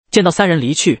亏。见到三人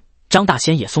离去，张大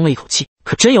仙也松了一口气，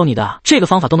可真有你的，这个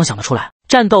方法都能想得出来。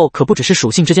战斗可不只是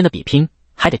属性之间的比拼，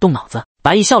还得动脑子。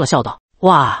白毅笑了笑道，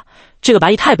哇，这个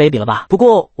白毅太卑鄙了吧，不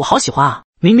过我好喜欢啊，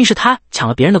明明是他抢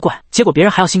了别人的怪，结果别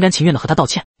人还要心甘情愿的和他道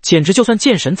歉，简直就算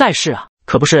剑神在世啊。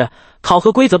可不是，考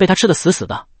核规则被他吃得死死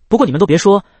的。不过你们都别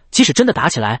说，即使真的打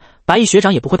起来，白毅学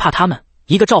长也不会怕他们，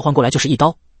一个召唤过来就是一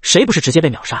刀，谁不是直接被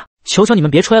秒杀？求求你们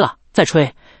别吹了，再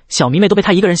吹小迷妹都被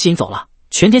他一个人吸引走了，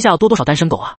全天下要多少单身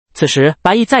狗啊！此时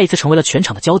白毅再一次成为了全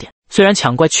场的焦点，虽然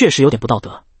抢怪确实有点不道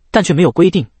德，但却没有规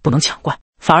定不能抢怪，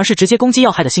反而是直接攻击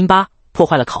要害的辛巴，破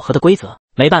坏了考核的规则。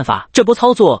没办法，这波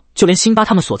操作就连辛巴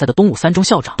他们所在的东武三中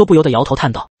校长都不由得摇头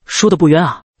叹道，输得不冤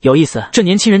啊，有意思，这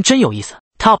年轻人真有意思。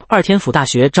Top 2天府大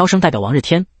学招生代表王日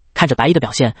天看着白毅的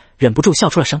表现，忍不住笑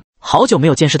出了声。好久没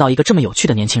有见识到一个这么有趣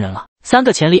的年轻人了。3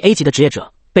个潜力 A 级的职业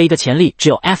者被一个潜力只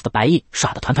有 F 的白毅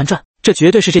耍得团团转，这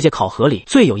绝对是这届考核里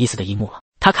最有意思的一幕了。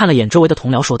他看了眼周围的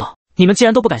同僚说道，你们既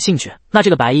然都不感兴趣，那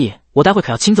这个白毅我待会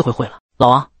可要亲自会了。老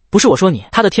王，不是我说你，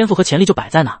他的天赋和潜力就摆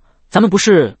在那，咱们不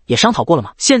是也商讨过了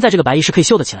吗？现在这个白毅是可以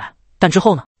秀得起来，但之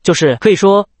后呢，就是可以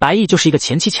说白毅就是一个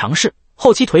前期强势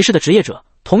后期颓势的职业者，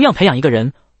同样培养一个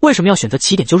人，为什么要选择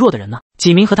起点就弱的人呢？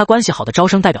几名和他关系好的招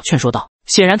生代表劝说道，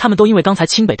显然他们都因为刚才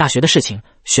清北大学的事情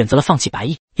选择了放弃白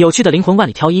毅。有趣的灵魂万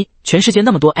里挑一，全世界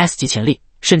那么多 S 级潜力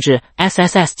甚至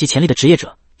SSS 级潜力的职业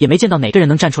者，也没见到哪个人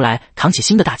能站出来扛起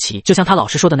新的大旗，就像他老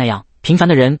师说的那样，平凡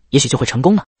的人也许就会成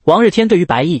功呢。王日天对于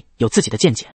白毅有自己的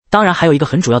见解，当然还有一个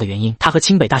很主要的原因，他和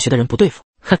清北大学的人不对付。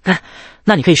呵呵，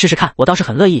那你可以试试看，我倒是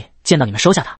很乐意见到你们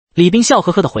收下他。李斌笑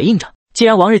呵呵地回应着，既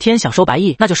然王日天想收白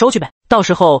毅，那就收去呗，到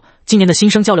时候今年的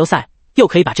新生交流赛又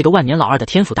可以把这个万年老二的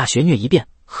天府大学虐一遍，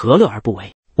何乐而不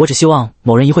为？我只希望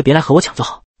某人一会别来和我抢就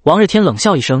好。王日天冷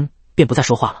笑一声，便不再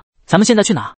说话了。咱们现在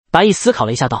去哪？白毅思考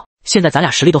了一下道，现在咱俩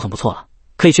实力都很不错了，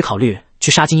可以去考虑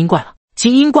去杀精英怪了。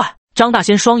精英怪？张大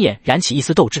仙双眼燃起一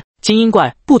丝斗志。精英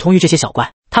怪不同于这些小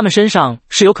怪，他们身上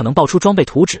是有可能爆出装备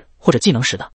图纸或者技能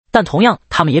石的，但同样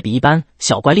他们也比一般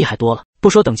小怪厉害多了，不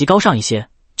说等级高上一些，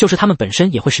就是他们本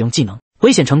身也会使用技能，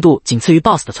危险程度仅次于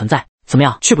BOSS 的存在。怎么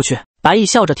样，去不去？白毅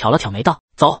笑着挑了挑眉道，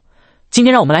走，今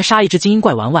天让我们来杀一只精英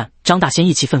怪玩玩。张大仙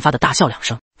意气奋发的大笑2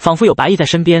声，仿佛有白毅在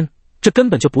身边，这根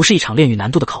本就不是一场炼狱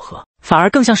难度的考核，反而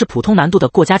更像是普通难度的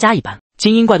过家家一般。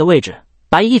精英怪的位置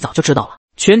白毅一早就知道了，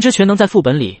全知全能在副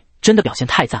本里真的表现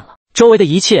太赞了，周围的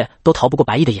一切都逃不过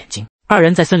白毅的眼睛。二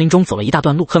人在森林中走了一大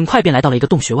段路，很快便来到了一个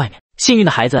洞穴外面。幸运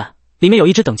的孩子，里面有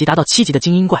一只等级达到7级的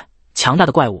精英怪，强大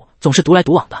的怪物总是独来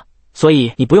独往的，所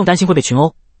以你不用担心会被群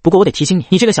殴。不过我得提醒你，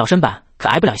你这个小身板可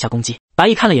挨不了一下攻击。白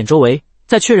毅看了眼周围，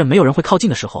在确认没有人会靠近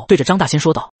的时候，对着张大仙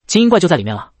说道，精英怪就在里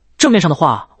面了，正面上的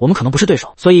话我们可能不是对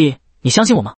手，所以你相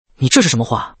信我吗？你这是什么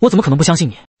话？我怎么可能不相信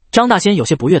你？张大仙有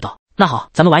些不悦道，那好，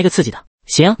咱们玩一个刺激的。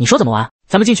行，你说怎么玩？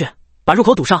咱们进去，把入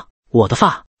口堵上。我的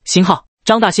发星号。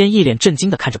张大仙一脸震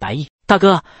惊地看着白毅，大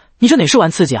哥，你这哪是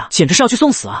玩刺激啊，简直是要去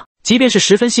送死啊！即便是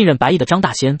十分信任白毅的张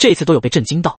大仙，这次都有被震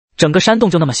惊到。整个山洞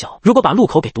就那么小，如果把路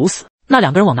口给堵死，那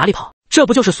两个人往哪里跑？这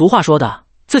不就是俗话说的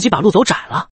自己把路走窄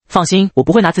了？放心，我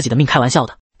不会拿自己的命开玩笑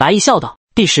的。白毅笑道。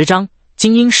第10章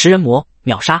精英食人魔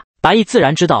秒杀。白毅自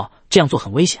然知道这样做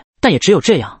很危险，但也只有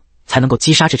这样才能够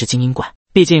击杀这只精英怪，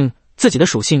毕竟自己的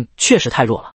属性确实太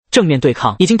弱了，正面对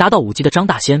抗已经达到5级的张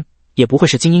大仙，也不会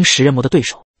是精英食人魔的对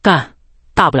手。干，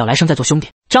大不了来生再做兄弟。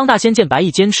张大仙见白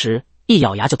毅坚持，一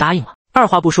咬牙就答应了，二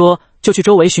话不说就去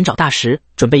周围寻找大石，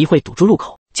准备一会堵住入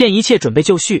口。见一切准备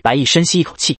就绪，白毅深吸一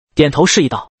口气，点头示意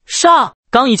道：上。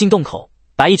刚一进洞口，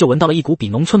白毅就闻到了一股比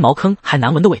农村茅坑还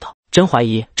难闻的味道，真怀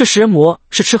疑这食人魔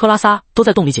是吃喝拉撒都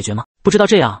在洞里解决吗？不知道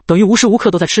这样等于无时无刻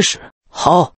都在吃屎。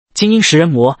好，精英食人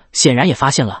魔显然也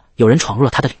发现了有人闯入了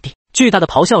他的领地，巨大的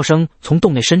咆哮声从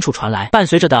洞内深处传来，伴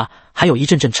随着的还有一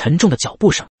阵阵沉重的脚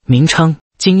步声。名称：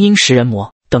精英食人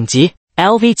魔，等级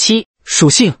LV7， 属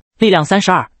性：力量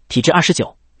32，体质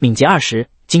29，敏捷20，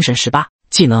精神18，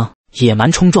技能：野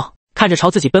蛮冲撞。看着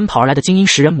朝自己奔跑而来的精英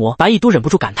食人魔，白毅都忍不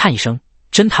住感叹一声：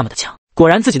真他妈的强！果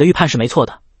然自己的预判是没错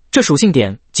的，这属性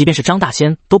点即便是张大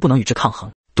仙都不能与之抗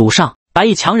衡。堵上！白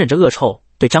毅强忍着恶臭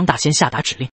对张大仙下达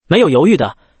指令，没有犹豫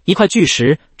的一块巨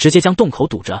石直接将洞口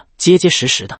堵着，结结实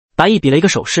实的。白毅比了一个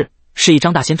手势，示意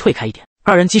张大仙退开一点。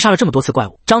二人击杀了这么多次怪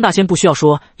物，张大仙不需要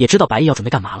说也知道白毅要准备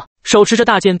干嘛了，手持着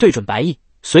大剑对准白毅，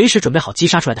随时准备好击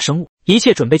杀出来的生物。一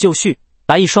切准备就绪，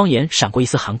白毅双眼闪过一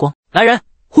丝寒光，来人，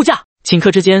护驾！顷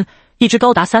刻之间，一只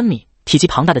高达3米、体积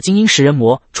庞大的精英食人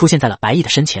魔出现在了白毅的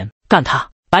身前。干他！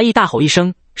白毅大吼一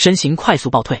声，身形快速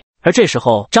暴退。而这时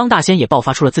候，张大仙也爆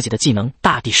发出了自己的技能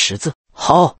大地十字。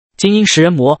好！精英食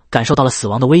人魔感受到了死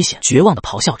亡的危险，绝望地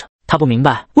咆哮着。他不明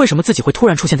白为什么自己会突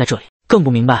然出现在这里，更不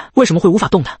明白为什么会无法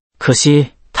动弹。可惜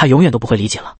他永远都不会理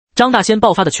解了。张大仙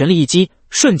爆发的全力一击，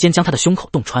瞬间将他的胸口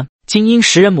洞穿。精英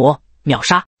食人魔秒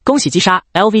杀！恭喜击杀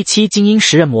LV7 精英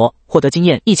食人魔，获得经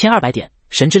验1200点，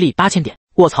神之力8000点。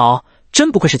卧槽，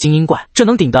真不愧是精英怪，这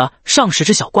能顶得上10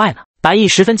只小怪呢。白毅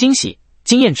十分惊喜，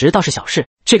经验值倒是小事，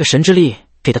这个神之力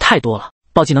给的太多了，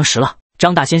爆技能10了！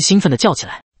张大仙兴奋地叫起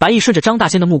来。白毅顺着张大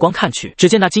仙的目光看去，只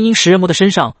见那精英食人魔的身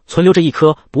上存留着一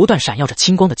颗不断闪耀着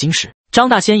青光的晶石。张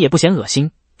大仙也不嫌恶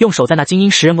心，用手在那精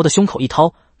英食人魔的胸口一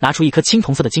掏，拿出一颗青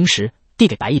铜色的晶石，递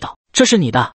给白毅道：这是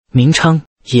你的。名称：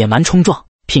野蛮冲撞，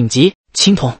品级：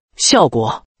青铜，效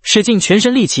果：使尽全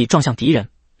身力气撞向敌人，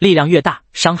力量越大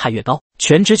伤害越高，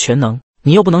全知全能。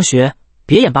你又不能学，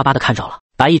别眼巴巴的看着了。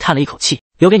白毅叹了一口气，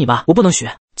留给你吧，我不能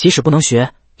学，即使不能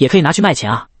学也可以拿去卖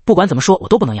钱啊，不管怎么说我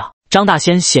都不能要。张大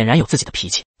仙显然有自己的脾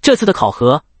气，这次的考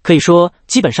核可以说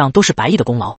基本上都是白毅的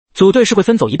功劳，组队是会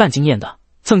分走1半经验的，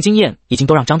蹭经验已经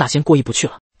都让张大仙过意不去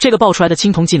了，这个爆出来的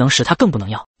青铜技能使他更不能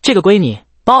要，这个归你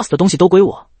 ，boss 的东西都归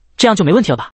我，这样就没问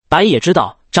题了吧？白毅也知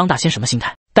道张大仙什么心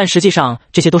态，但实际上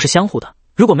这些都是相互的，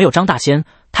如果没有张大仙，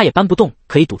他也搬不动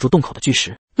可以堵住洞口的巨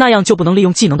石，那样就不能利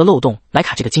用技能的漏洞来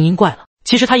卡这个精英怪了。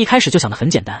其实他一开始就想得很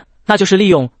简单，那就是利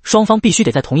用双方必须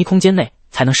得在同一空间内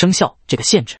才能生效这个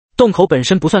限制，洞口本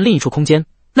身不算另一处空间，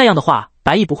那样的话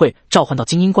白毅不会召唤到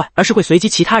精英怪，而是会随机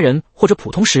其他人或者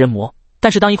普通食人魔，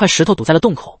但是当一块石头堵在了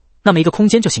洞口，那么一个空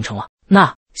间就形成了。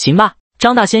那行吧，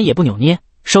张大仙也不扭捏，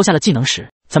收下了技能石，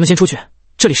咱们先出去，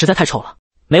这里实在太臭了。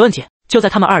没问题。就在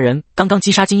他们二人刚刚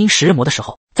击杀精英食人魔的时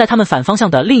候，在他们反方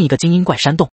向的另一个精英怪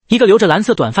山洞，一个留着蓝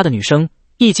色短发的女生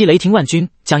一击雷霆万钧，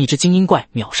将一只精英怪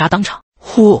秒杀当场。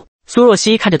呼！苏若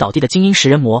曦看着倒地的精英食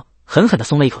人魔，狠狠地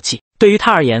松了一口气。对于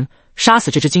他而言，杀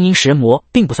死这只精英食人魔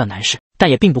并不算难事，但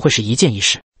也并不会是一件易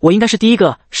事。我应该是第一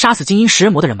个杀死精英食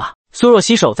人魔的人吧？苏若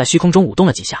曦手在虚空中舞动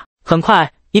了几下，很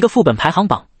快一个副本排行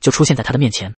榜就出现在他的面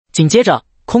前。紧接着，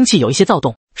空气有一些躁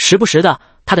动，时不时的，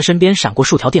他的身边闪过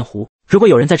数条电弧。如果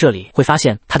有人在这里，会发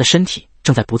现他的身体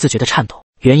正在不自觉的颤抖。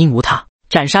原因无他，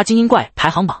斩杀精英怪排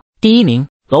行榜第1名，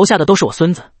楼下的都是我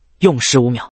孙子，用时5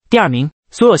秒。第2名，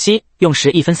苏若曦，用时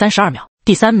1分32秒。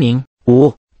第3名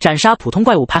，5，斩杀普通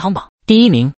怪物排行榜第1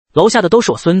名，楼下的都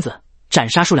是我孙子，斩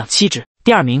杀数量7只。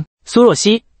第2名，苏若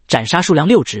曦，斩杀数量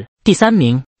6只。第3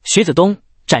名，徐子东，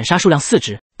斩杀数量4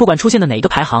只。不管出现的哪一个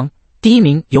排行，第1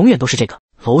名永远都是这个，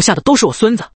楼下的都是我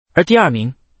孙子，而第2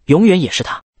名永远也是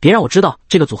他。别让我知道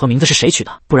这个组合名字是谁取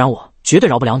的，不然我绝对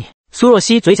饶不了你。苏若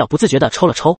曦嘴角不自觉地抽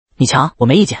了抽，你强我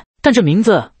没意见，但这名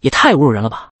字也太侮辱人了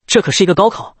吧，这可是一个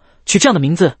高考，取这样的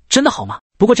名字真的好吗？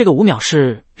不过这个5秒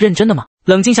是认真的吗？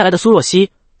冷静下来的苏若曦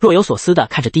若有所思地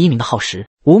看着第1名的耗时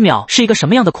，5秒是一个什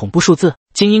么样的恐怖数字？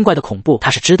精英怪的恐怖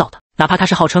他是知道的，哪怕他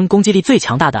是号称攻击力最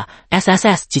强大的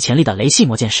SSS 级潜力的雷系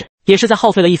魔剑士，也是在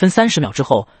耗费了1分30秒之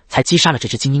后才击杀了这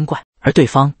只精英怪，而对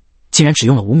方竟然只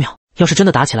用了5秒。要是真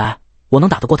的打起来，我能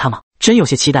打得过他吗？真有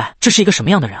些期待，这是一个什么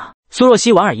样的人啊？苏若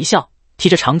曦莞尔一笑，提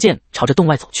着长剑朝着洞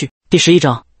外走去。第11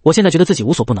章，我现在觉得自己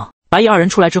无所不能。白毅二人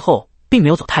出来之后，并没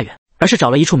有走太远，而是找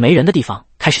了一处没人的地方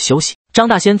开始休息。张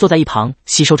大仙坐在一旁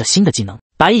吸收着新的技能，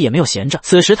白毅也没有闲着。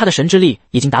此时他的神之力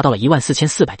已经达到了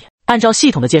14400点，按照系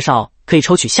统的介绍，可以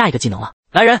抽取下一个技能了。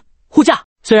来人，护驾！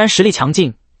虽然实力强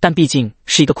劲，但毕竟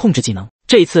是一个控制技能，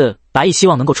这一次白毅希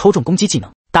望能够抽中攻击技能。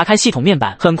打开系统面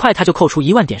板，很快他就扣出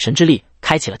1万点神之力，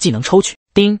开启了技能抽取。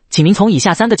叮，请您从以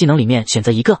下3个技能里面选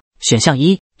择一个。选项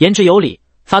1，颜值有理。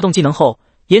发动技能后，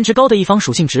颜值高的一方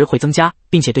属性值会增加，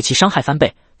并且对其伤害翻倍；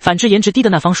反之，颜值低的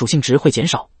那方属性值会减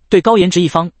少，对高颜值一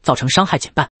方造成伤害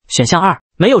减半。选项2，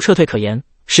没有撤退可言。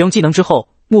使用技能之后，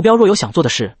目标若有想做的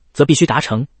事，则必须达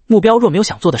成；目标若没有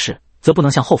想做的事，则不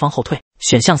能向后方后退。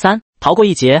选项3，逃过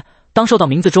一劫。当受到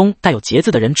名字中带有劫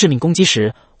字的人致命攻击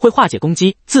时，会化解攻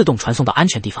击，自动传送到安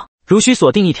全地方。如需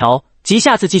锁定一条，即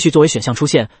下次继续作为选项出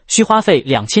现，需花费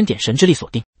2000点神之力锁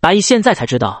定。白毅现在才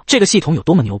知道这个系统有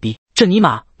多么牛逼，这尼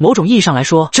玛某种意义上来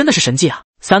说真的是神技啊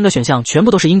！3个选项全部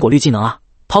都是因果律技能啊，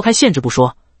抛开限制不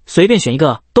说，随便选一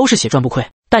个都是血赚不亏。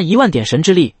但1万点神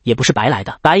之力也不是白来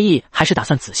的，白毅还是打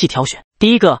算仔细挑选。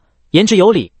第一个，颜值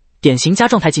有理，典型加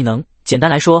状态技能。简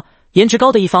单来说，颜值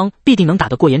高的一方必定能打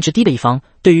得过颜值低的一方，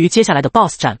对于接下来的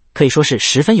BOSS 战可以说是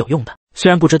十分有用的。虽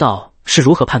然不知道是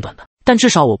如何判断的，但至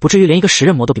少我不至于连一个10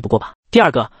人魔都比不过吧。第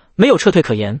二个，没有撤退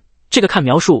可言。这个看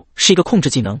描述是一个控制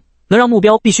技能，能让目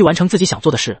标必须完成自己想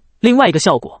做的事。另外一个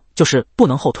效果就是不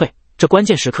能后退，这关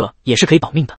键时刻也是可以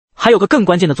保命的。还有个更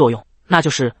关键的作用，那就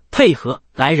是配合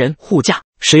来人护驾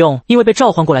使用，因为被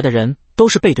召唤过来的人都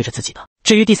是背对着自己的。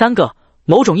至于第3个，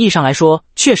某种意义上来说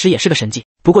确实也是个神技，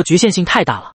不过局限性太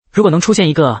大了，如果能出现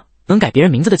一个能改别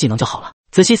人名字的技能就好了。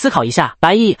仔细思考一下，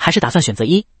白毅还是打算选择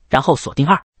1，然后锁定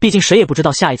2，毕竟谁也不知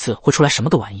道下一次会出来什么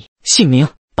个玩意。姓名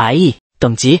白毅，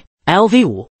等级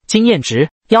LV5， 经验值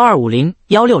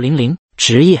125016000，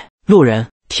职业路人，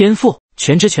天赋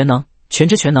全知全能。全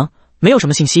知全能没有什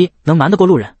么信息能瞒得过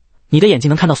路人，你的眼睛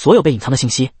能看到所有被隐藏的信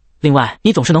息，另外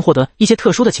你总是能获得一些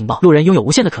特殊的情报，路人拥有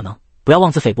无限的可能，不要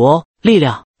妄自菲薄哦。力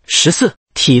量14，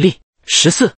体力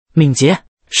14，敏捷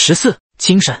14，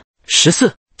精神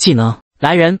14。技能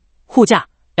来人护驾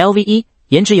LV1，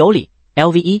 颜值有理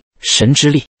LV1， 神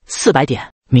之力400点。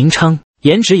名称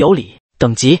颜值有理，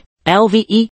等级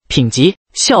LV1， 品级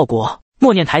效果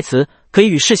默念台词，可以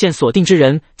与视线锁定之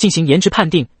人进行颜值判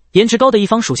定，颜值高的一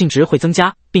方属性值会增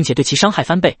加，并且对其伤害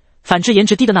翻倍，反之颜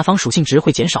值低的那方属性值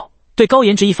会减少，对高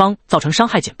颜值一方造成伤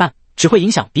害减半，只会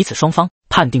影响彼此双方。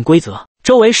判定规则：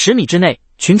周围10米之内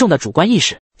群众的主观意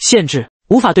识限制，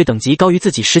无法对等级高于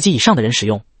自己10级以上的人使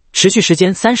用，持续时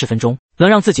间30分钟，能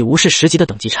让自己无视10级的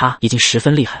等级差已经十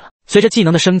分厉害了。随着技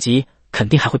能的升级，肯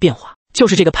定还会变化，就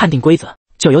是这个判定规则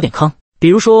就有点坑。比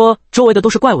如说周围的都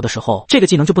是怪物的时候，这个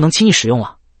技能就不能轻易使用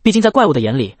了，毕竟在怪物的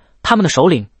眼里，他们的首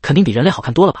领肯定比人类好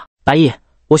看多了吧。白毅，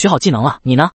我学好技能了，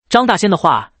你呢？张大仙的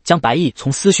话将白毅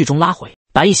从思绪中拉回。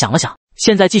白毅想了想，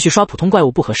现在继续刷普通怪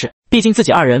物不合适，毕竟自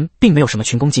己2人并没有什么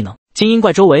群攻技能，精英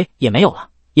怪周围也没有了，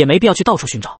也没必要去到处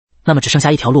寻找，那么只剩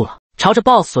下一条路了，朝着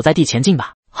BOSS 所在地前进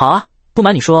吧。好啊，不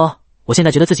瞒你说，我现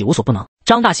在觉得自己无所不能。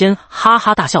张大仙哈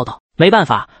哈大笑道，没办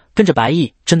法，跟着白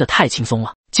毅真的太轻松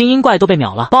了，精英怪都被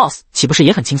秒了， BOSS 岂不是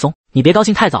也很轻松？你别高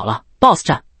兴太早了， BOSS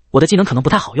战我的技能可能不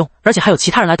太好用，而且还有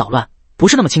其他人来捣乱，不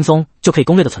是那么轻松就可以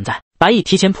攻略的存在。白毅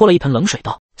提前泼了一盆冷水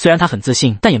道，虽然他很自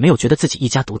信，但也没有觉得自己一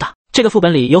家独大。这个副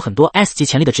本里有很多 S 级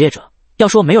潜力的职业者，要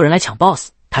说没有人来抢 BOSS，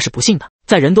 他是不信的。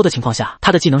在人多的情况下，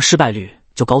他的技能失败率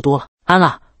就高多了。安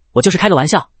了，我就是开个玩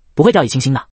笑，不会掉以轻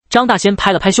心的。张大仙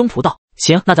拍了拍胸脯道，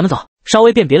行，那咱们走。稍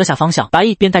微辨别了下方向，白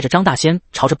毅便带着张大仙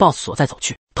朝着 BOSS 所在走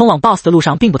去。通往 BOSS 的路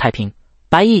上并不太平，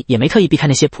白毅也没特意避开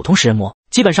那些普通食人魔，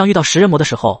基本上遇到食人魔的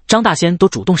时候，张大仙都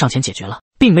主动上前解决了，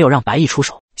并没有让白毅出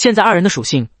手。现在2人的属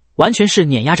性完全是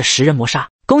碾压着食人魔杀。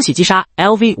恭喜击杀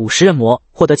LV5 食人魔，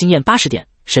获得经验80点，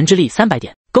神之力300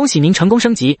点。恭喜您成功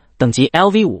升级，等级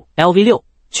LV5 LV6，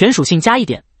 全属性加1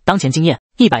点，当前经验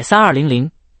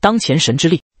13200，当前神之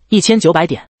力1900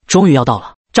点。终于要到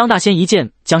了。张大仙一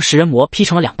剑将食人魔劈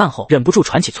成了2半后，忍不住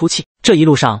喘起粗气。这一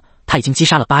路上他已经击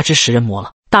杀了8只食人魔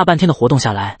了，大半天的活动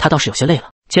下来，他倒是有些累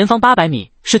了。前方800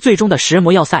米是最终的食人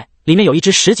魔要塞，里面有1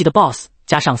只10级的 BOSS，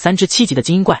 加上3只7级的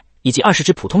精英怪，以及20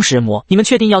只普通食人魔。你们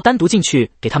确定要单独进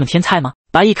去给他们添菜吗？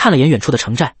白毅看了眼远处的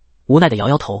城寨，无奈的摇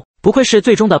摇头。不愧是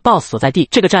最终的 BOSS 所在地，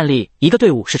这个战力一个队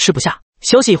伍是吃不下，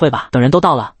休息一会吧，等人都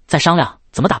到了再商量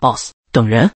怎么打 BOSS。等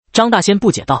人？张大仙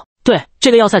不解道。对，这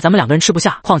个要塞咱们2个人吃不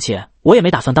下，况且我也没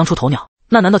打算当出头鸟，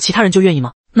那难道其他人就愿意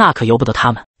吗？那可由不得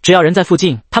他们，只要人在附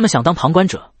近，他们想当旁观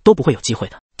者都不会有机会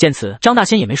的。见此，张大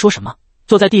仙也没说什么，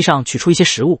坐在地上取出一些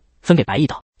食物分给白毅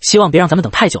道，希望别让咱们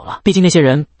等太久了，毕竟那些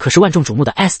人可是万众瞩目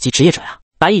的 S 级职业者呀。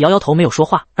白毅摇摇头没有说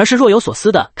话，而是若有所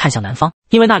思地看向南方，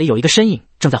因为那里有一个身影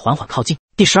正在缓缓靠近。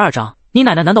第12章，你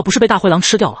奶奶难道不是被大灰狼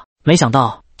吃掉了？没想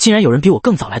到竟然有人比我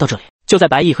更早来到这里。就在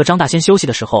白毅和张大仙休息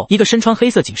的时候，一个身穿黑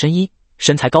色紧身衣、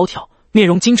身材高挑、面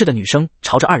容精致的女生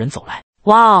朝着2人走来。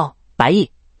哇哦，白毅，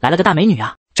来了个大美女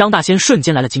啊！张大仙瞬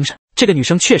间来了精神，这个女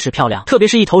生确实漂亮，特别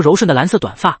是一头柔顺的蓝色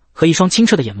短发和一双清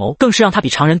澈的眼眸，更是让她比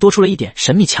常人多出了一点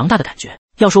神秘强大的感觉。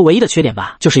要说唯一的缺点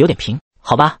吧，就是有点平，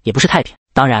好吧，也不是太平。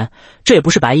当然，这也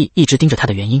不是白毅一直盯着她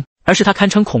的原因，而是她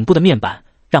堪称恐怖的面板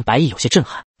让白毅有些震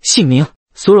撼。姓名：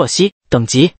苏若曦，等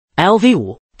级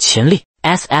LV5，潜力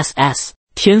SSS，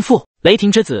 天赋：雷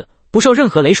霆之子，不受任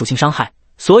何雷属性伤害，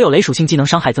所有雷属性技能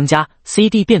伤害增加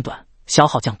 ，CD 变短，消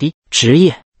耗降低。职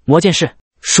业：魔剑士。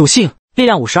属性：力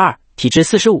量52，体质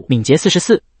45，敏捷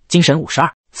44，精神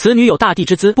52。此女有大地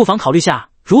之姿，不妨考虑下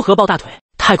如何抱大腿。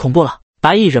太恐怖了！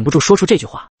白毅忍不住说出这句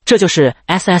话。这就是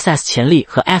SSS 潜力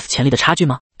和 F 潜力的差距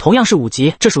吗？同样是5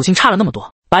级，这属性差了那么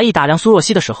多。白毅打量苏若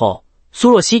曦的时候，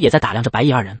苏若曦也在打量着白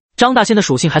毅二人。张大仙的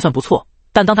属性还算不错，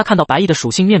但当他看到白毅的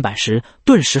属性面板时，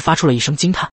顿时发出了一声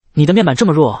惊叹：“你的面板这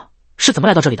么弱，是怎么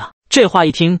来到这里的？”这话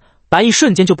一听，白毅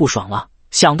瞬间就不爽了，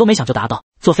想都没想就答道：“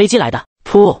坐飞机来的。”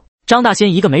噗！张大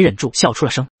仙一个没忍住笑出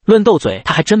了声。论斗嘴，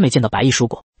他还真没见到白毅输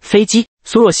过。飞机？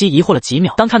苏若曦疑惑了几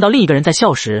秒，当看到另一个人在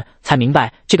笑时，才明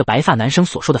白这个白发男生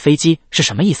所说的飞机是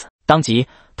什么意思。当即，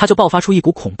他就爆发出一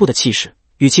股恐怖的气势，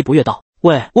语气不悦道：“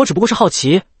喂，我只不过是好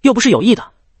奇，又不是有意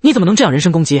的，你怎么能这样人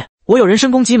身攻击？我有人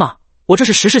身攻击吗？我这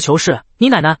是实事求是，你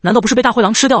奶奶难道不是被大灰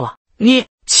狼吃掉了？你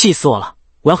气死我了！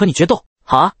我要和你决斗！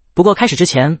好啊，不过开始之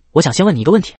前，我想先问你一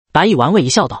个问题。”白毅玩味一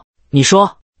笑道：“你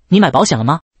说，你买保险了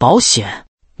吗？保险？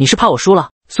你是怕我输了？”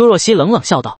苏若曦冷冷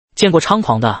笑道：“见过猖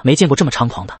狂的，没见过这么猖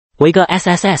狂的。我一个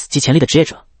SSS 级潜力的职业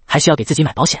者，还需要给自己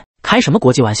买保险？开什么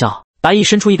国际玩笑？”白毅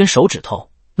伸出一根手指头，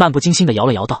漫不经心地摇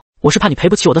了摇道：“我是怕你赔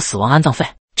不起我的死亡安葬费。”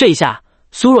这一下，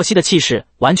苏若曦的气势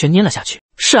完全蔫了下去。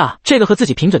是啊，这个和自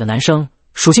己贫嘴的男生，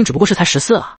属性只不过是才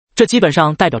14啊，这基本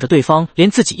上代表着对方连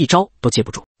自己一招都接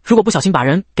不住。如果不小心把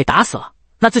人给打死了，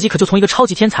那自己可就从一个超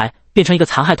级天才变成一个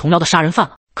残害同僚的杀人犯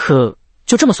了。可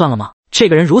就这么算了吗？这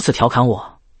个人如此调侃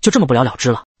我，就这么不了了之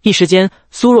了？一时间，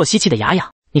苏若曦气得牙痒。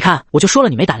你看，我就说了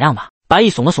你没胆量吧。白毅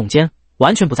耸了耸肩，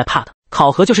完全不再怕的。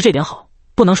考核就是这点好，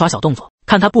不能耍小动作。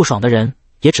看他不爽的人，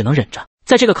也只能忍着。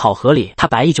在这个考核里，他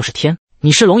白毅就是天。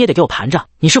你是龙也得给我盘着，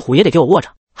你是虎也得给我卧着。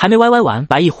还没歪完，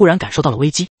白毅忽然感受到了危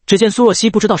机。只见苏若曦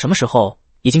不知道什么时候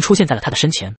已经出现在了他的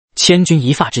身前。千钧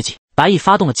一发之际，白毅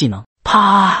发动了技能，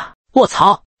啪！卧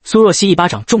槽！苏若曦一巴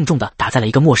掌重重地打在了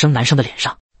一个陌生男生的脸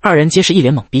上，二人皆是一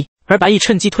脸懵逼。而白毅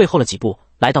趁机退后了几步，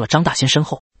来到了张大仙身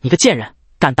后。你个贱人，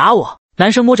敢打我！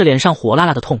男生摸着脸上火辣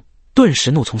辣的痛，顿时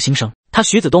怒从心生。他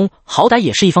徐子东好歹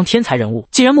也是一方天才人物，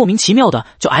竟然莫名其妙的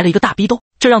就挨了一个大逼斗，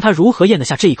这让他如何咽得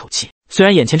下这一口气？虽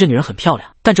然眼前这女人很漂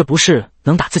亮，但这不是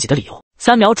能打自己的理由。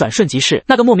3秒转瞬即逝，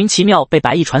那个莫名其妙被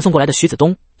白毅传送过来的徐子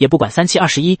东也不管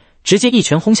3721，直接一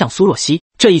拳轰向苏若曦。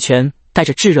这一拳带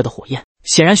着炙热的火焰，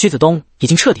显然徐子东已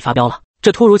经彻底发飙了。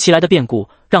这突如其来的变故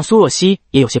让苏若曦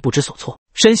也有些不知所措，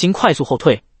身形快速后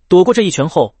退，躲过这一拳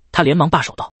后，他连忙罢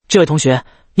手道：“这位同学，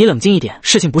你冷静一点，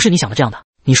事情不是你想的这样的。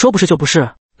你说不是就不是。”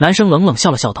男生冷冷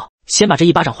笑了笑道：“先把这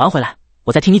一巴掌还回来，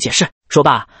我再听你解释。”说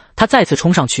罢，他再次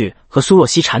冲上去和苏若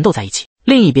曦缠斗在一起。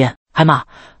另一边，还骂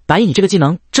白毅：“你这个技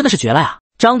能真的是绝了呀！”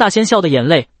张大仙笑的眼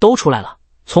泪都出来了，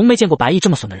从没见过白毅这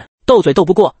么损的人。斗嘴斗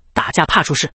不过，打架怕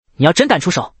出事。你要真敢出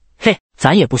手，嘿，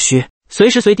咱也不虚，随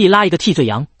时随地拉一个替罪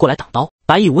羊过来挡刀。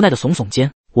白毅无奈的耸耸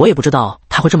肩，我也不知道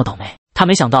他会这么倒霉。他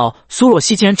没想到苏若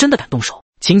曦竟然真的敢动手，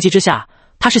情急之下，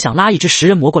他是想拉一只食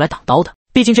人魔过来挡刀的。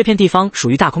毕竟这片地方属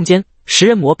于大空间，食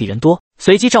人魔比人多，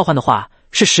随机召唤的话，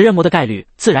是食人魔的概率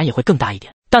自然也会更大一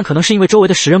点。但可能是因为周围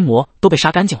的食人魔都被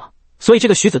杀干净了，所以这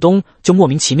个徐子东就莫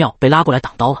名其妙被拉过来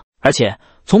挡刀了。而且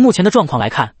从目前的状况来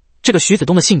看，这个徐子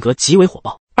东的性格极为火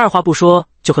爆，二话不说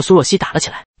就和苏若曦打了起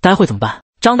来。待会怎么办？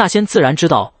张大仙自然知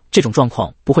道这种状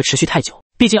况不会持续太久，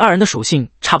毕竟二人的属性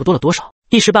差不多了多少，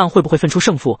一时半会不会分出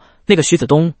胜负。那个徐子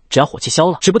东只要火气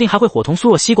消了，指不定还会伙同苏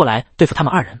若曦过来对付他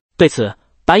们二人。对此，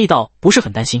白毅道不是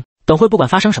很担心，等会不管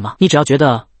发生什么，你只要觉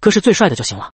得哥是最帅的就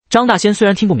行了。张大仙虽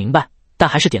然听不明白，但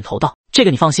还是点头道：“这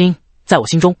个你放心，在我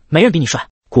心中没人比你帅。”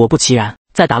果不其然，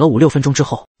在打了5-6分钟之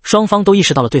后，双方都意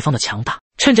识到了对方的强大。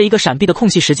趁着一个闪避的空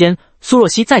隙时间，苏若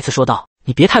曦再次说道：“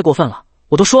你别太过分了，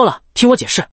我都说了，听我解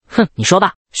释。”哼，你说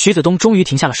吧。徐子东终于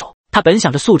停下了手，他本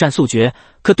想着速战速决，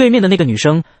可对面的那个女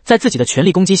生在自己的全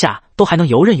力攻击下都还能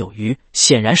游刃有余，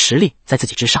显然实力在自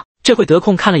己之上。这会得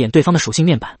空看了眼对方的属性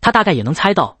面板，他大概也能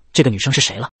猜到这个女生是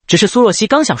谁了。只是苏若曦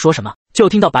刚想说什么，就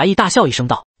听到白毅大笑一声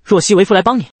道：“若曦为父来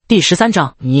帮你。”第13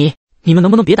章，你们能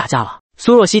不能别打架了？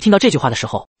苏若曦听到这句话的时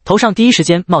候，头上第一时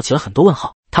间冒起了很多问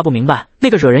号。她不明白那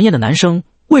个惹人厌的男生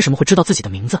为什么会知道自己的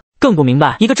名字，更不明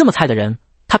白一个这么菜的人，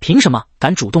他凭什么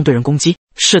敢主动对人攻击？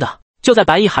是的，就在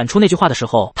白毅喊出那句话的时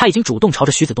候，他已经主动朝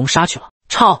着徐子东杀去了。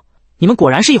操，你们果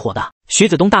然是一伙的！徐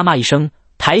子东大骂一声，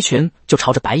抬拳就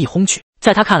朝着白毅轰去。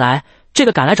在他看来，这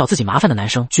个敢来找自己麻烦的男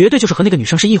生，绝对就是和那个女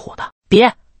生是一伙的。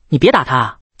别，你别打他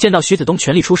啊！见到徐子东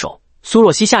全力出手，苏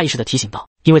若曦下意识地提醒道，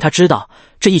因为他知道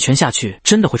这一拳下去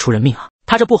真的会出人命啊。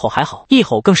他这不吼还好，一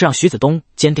吼更是让徐子东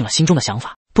坚定了心中的想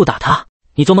法，不打他，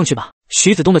你做梦去吧！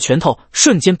徐子东的拳头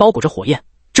瞬间包裹着火焰，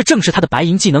这正是他的白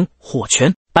银技能火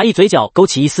拳。白毅嘴角勾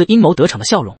起一丝阴谋得逞的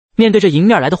笑容，面对这迎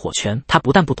面来的火拳，他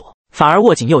不但不躲，反而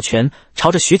握紧右拳，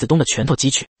朝着徐子东的拳头击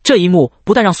去。这一幕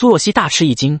不但让苏若曦大吃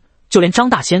一惊，就连张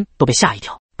大仙都被吓一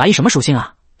跳。白毅什么属性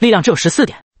啊？力量只有14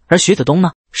点，而徐子东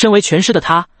呢？身为拳师的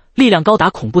他，力量高达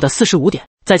恐怖的45点，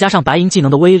再加上白银技能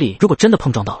的威力，如果真的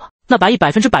碰撞到了，那白毅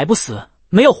100%不死，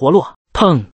没有活路啊！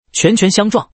砰！拳拳相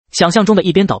撞，想象中的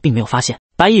一边倒并没有发现，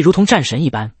白毅如同战神一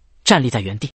般站立在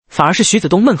原地，反而是徐子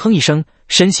东闷哼一声，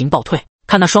身形暴退。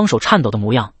看那双手颤抖的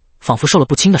模样，仿佛受了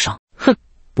不轻的伤。哼，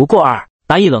不过尔。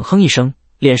白毅冷哼一声，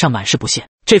脸上满是不屑。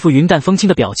这副云淡风轻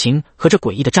的表情和这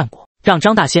诡异的战果，让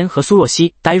张大仙和苏若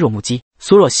曦呆若木鸡。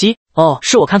苏若曦，哦，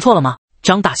是我看错了吗？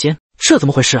张大仙，这怎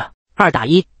么回事？2打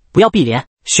1，不要闭脸！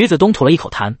徐子东吐了一口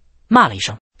痰，骂了一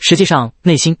声，实际上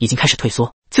内心已经开始退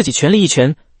缩，自己全力一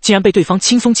拳，竟然被对方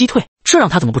轻松击退，这让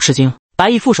他怎么不吃惊？白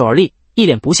毅负手而立，一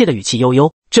脸不屑的语气悠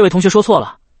悠：“这位同学说错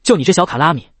了，就你这小卡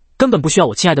拉米，根本不需要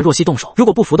我亲爱的若曦动手。如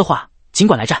果不服的话，尽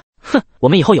管来战。哼，我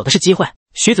们以后有的是机会。”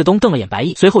徐子东瞪了眼白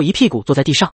毅，随后一屁股坐在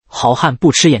地上。好汉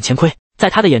不吃眼前亏，在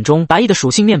他的眼中，白毅的属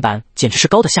性面板简直是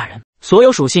高的吓人，所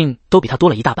有属性都比他多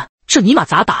了一大半。这尼玛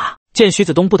咋打啊？见徐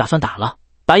子东不打算打了，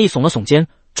白毅耸了耸肩，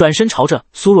转身朝着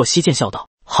苏若曦贱笑道：“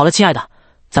好了，亲爱的，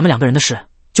咱们2个人的事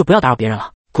就不要打扰别人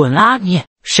了。滚啊你！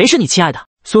谁是你亲爱的？”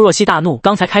苏若曦大怒，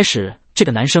刚才开始这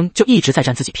个男生就一直在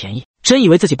占自己便宜，真以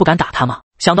为自己不敢打他吗？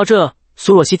想到这，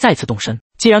苏若曦再次动身。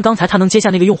既然刚才他能接下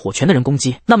那个用火拳的人攻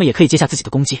击，那么也可以接下自己的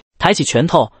攻击。抬起拳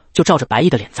头就照着白毅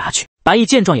的脸砸去。白毅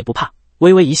见状也不怕，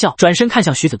微微一笑，转身看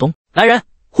向徐子东：“来人，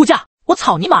护驾！我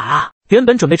操你妈啊！”原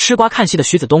本准备吃瓜看戏的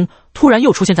徐子东，突然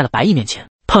又出现在了白毅面前。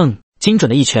砰！精准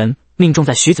的一拳命中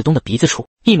在徐子东的鼻子处，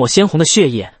一抹鲜红的血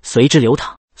液随之流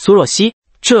淌。苏若曦，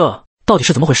这到底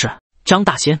是怎么回事？张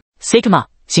大仙 Sigma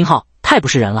星号太不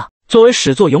是人了。作为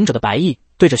始作俑者的白毅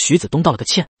对着徐子东道了个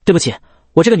歉：“对不起，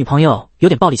我这个女朋友有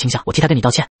点暴力倾向，我替她跟你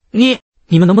道歉。”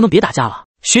你们能不能别打架了？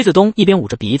徐子东一边捂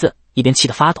着鼻子，一边气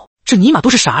得发抖。这尼玛都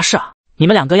是啥事啊？你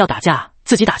们2个要打架，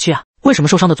自己打去啊！为什么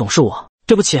受伤的总是我？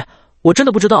对不起，我真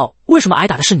的不知道为什么挨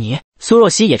打的是你。苏若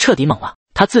曦也彻底懵了，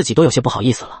她自己都有些不好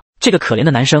意思了。这个可怜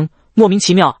的男生莫名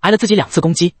其妙挨了自己2次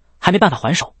攻击，还没办法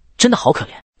还手，真的好可怜。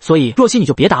所以若曦你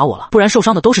就别打我了，不然受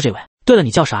伤的都是这位。对了，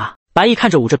你叫啥？白毅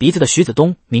看着捂着鼻子的徐子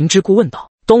东，明知故问道。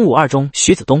东吴2中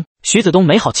徐子东。徐子东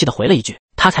没好气的回了一句：“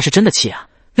他才是真的气啊！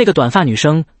那个短发女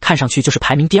生看上去就是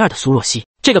排名第2的苏若曦，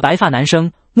这个白发男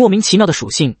生莫名其妙的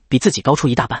属性比自己高出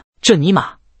一大半，这尼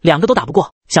玛2个都打不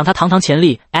过。想他堂堂潜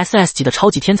力 SS 级的超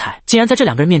级天才，竟然在这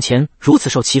2个人面前如此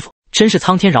受欺负，真是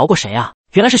苍天饶过谁啊！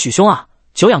原来是许兄啊，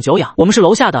久仰久仰，我们是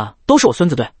楼下的，都是我孙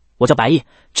子队，我叫白毅，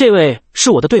这位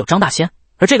是我的队友张大仙，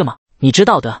而这个嘛，你知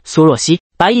道的，苏若曦。”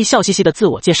白毅笑嘻嘻的自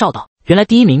我介绍道：“原来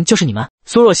第1名就是你们。”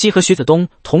苏若曦和徐子东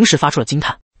同时发出了惊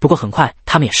叹，不过很快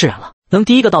他们也释然了，能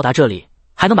第1个到达这里，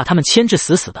还能把他们牵制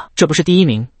死死的，这不是第1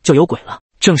名就有鬼了。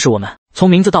正是我们，从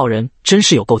名字到人，真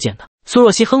是有够贱的。苏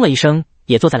若曦哼了一声，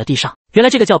也坐在了地上。原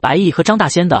来这个叫白毅和张大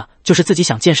仙的，就是自己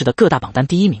想见识的各大榜单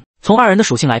第1名。从2人的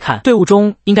属性来看，队伍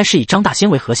中应该是以张大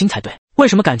仙为核心才对。为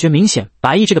什么感觉明显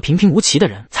白毅这个平平无奇的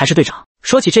人才是队长？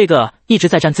说起这个一直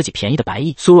在占自己便宜的白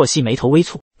毅，苏若曦眉头微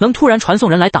蹙，能突然传送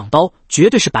人来挡刀，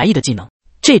绝对是白毅的技能，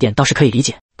这一点倒是可以理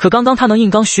解。可刚刚他能硬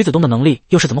刚徐子东的能力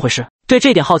又是怎么回事？对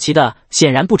这点好奇的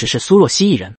显然不只是苏若曦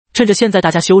一人。趁着现在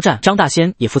大家休战，张大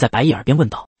仙也附在白毅耳边问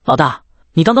道：“老大，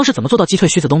你刚刚是怎么做到击退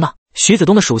徐子东的？”徐子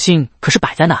东的属性可是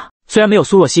摆在那，虽然没有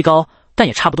苏若曦高，但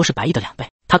也差不多是白毅的2倍。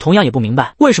他同样也不明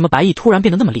白为什么白毅突然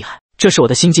变得那么厉害。这是我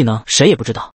的新技能，谁也不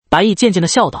知道。白毅渐渐地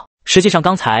笑道。实际上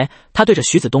刚才他对着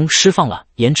徐子东释放了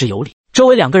颜值有理，周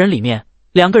围2个人里面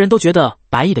2个人都觉得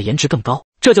白毅的颜值更高，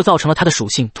这就造成了他的属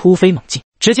性突飞猛进，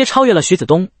直接超越了徐子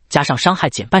东，加上伤害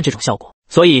减半这种效果。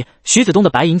所以徐子东的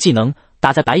白银技能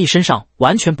打在白毅身上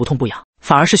完全不痛不痒，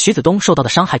反而是徐子东受到的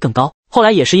伤害更高。后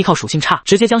来也是依靠属性差，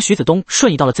直接将徐子东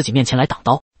瞬移到了自己面前来挡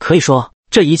刀。可以说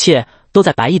这一切都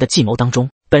在白毅的计谋当中。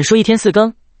本书1天4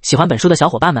更，喜欢本书的小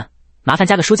伙伴们麻烦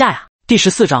加个书架呀。第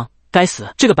14章，该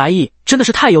死，这个白毅真的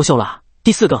是太优秀了啊！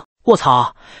第4更，卧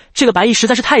槽，这个白毅实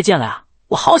在是太贱了呀，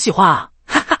我好喜欢啊！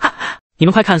哈哈哈哈！你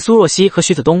们快看苏若曦和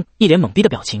徐子东一脸懵逼的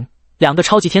表情，2个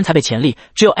超级天才被潜力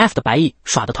只有 F 的白毅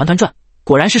耍得团团转，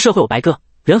果然是社会我白哥，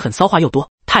人狠骚话又多，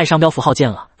太商标符号键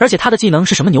了。而且他的技能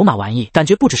是什么牛马玩意，感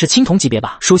觉不只是青铜级别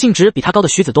吧，属性值比他高的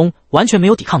徐子东完全没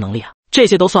有抵抗能力啊。这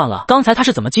些都算了，刚才他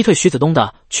是怎么击退徐子东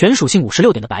的？全属性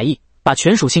56点的白毅把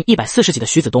全属性140几的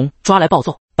徐子东抓来暴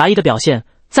揍，白毅的表现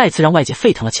再次让外界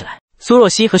沸腾了起来。苏若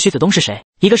曦和徐子东是谁？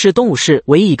一个是东武市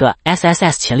唯一一个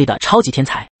SSS 潜力的超级天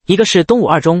才，一个是东武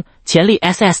2中潜力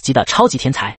SS 级的超级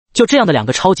天才。就这样的2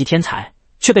个超级天才，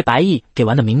却被白毅给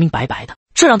玩得明明白白的，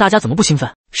这让大家怎么不兴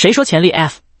奋？谁说潜力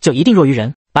F 就一定弱于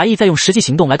人？白毅在用实际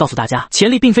行动来告诉大家，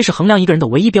潜力并非是衡量一个人的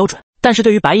唯一标准。但是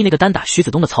对于白毅那个单打徐子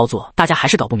东的操作，大家还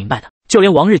是搞不明白的。就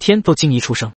连王日天都惊疑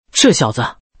出声，这小子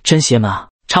真邪门啊！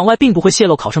场外并不会泄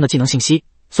露考生的技能信息，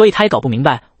所以他也搞不明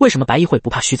白为什么白毅会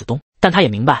不怕徐子东。但他也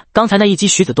明白，刚才那一击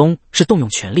徐子东是动用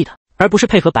全力的，而不是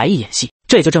配合白毅演戏。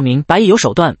这也就证明白毅有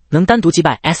手段，能单独击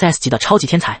败 SS 级的超级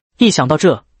天才。一想到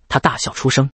这，他大笑出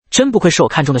声，真不愧是我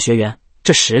看中的学员，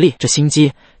这实力，这心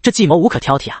机，这计谋无可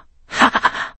挑剔啊！哈哈哈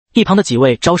哈！一旁的几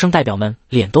位招生代表们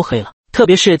脸都黑了，特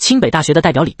别是清北大学的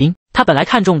代表李斌，他本来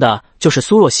看中的就是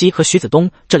苏若曦和徐子东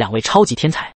这2位超级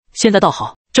天才，现在倒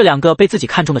好，这2个被自己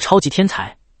看中的超级天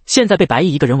才，现在被白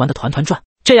毅一个人玩得团团转。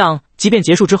这样，即便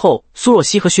结束之后，苏若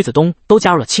曦和徐子东都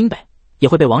加入了清北，也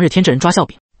会被王日天这人抓笑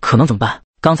柄。可能怎么办？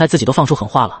刚才自己都放出狠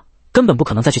话了，根本不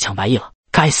可能再去抢白毅了。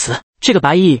该死，这个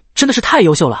白毅真的是太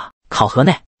优秀了！考核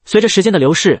内，随着时间的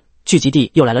流逝，聚集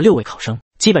地又来了6位考生，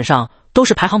基本上都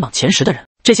是排行榜前10的人。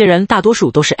这些人大多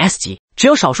数都是 S 级，只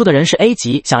有少数的人是 A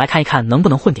级，想来看一看能不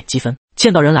能混点积分。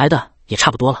见到人来的也差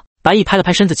不多了，白毅拍了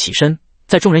拍身子起身，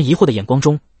在众人疑惑的眼光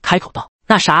中开口道：“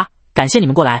那啥，感谢你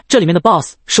们过来，这里面的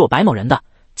BOSS 是我白某人的，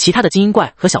其他的精英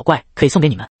怪和小怪可以送给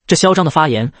你们。”这嚣张的发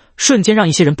言瞬间让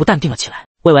一些人不淡定了起来。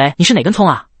喂，你是哪根葱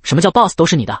啊？什么叫 BOSS 都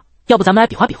是你的？要不咱们来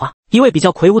比划比划？一位比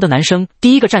较魁梧的男生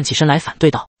第一个站起身来反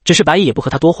对道。只是白毅也不和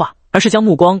他多话，而是将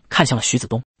目光看向了徐子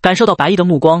东。感受到白毅的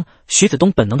目光，徐子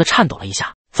东本能的颤抖了一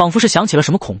下，仿佛是想起了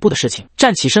什么恐怖的事情，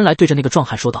站起身来对着那个壮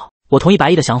汉说道：“我同意白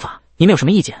毅的想法，你们有什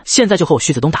么意见？现在就和我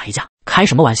徐子东打一架。”开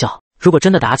什么玩笑？如果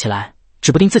真的打起来，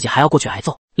指不定自己还要过去挨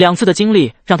揍。2次的经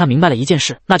历让他明白了一件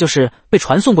事，那就是被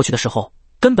传送过去的时候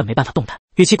根本没办法动弹，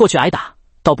与其过去挨打，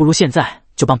倒不如现在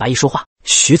就帮白毅说话。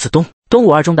徐子东，东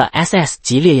武2中的 SS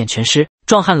级烈焰拳师。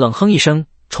壮汉冷哼一声，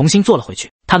重新坐了回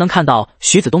去。他能看到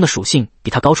徐子东的属性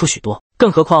比他高出许多，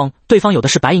更何况对方有的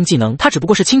是白银技能，他只不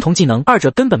过是青铜技能，二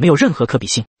者根本没有任何可比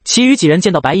性。其余几人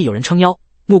见到白毅有人撑腰，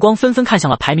目光纷纷看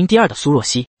向了排名第2的苏若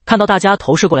曦。看到大家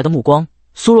投射过来的目光，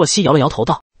苏若曦摇了摇头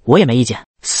道：“我也没意见。”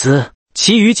死！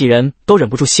其余几人都忍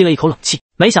不住吸了一口冷气。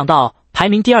没想到排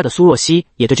名第2的苏若曦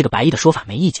也对这个白毅的说法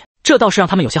没意见，这倒是让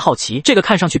他们有些好奇，这个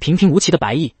看上去平平无奇的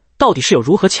白毅到底是有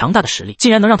如何强大的实力，竟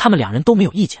然能让他们2人都没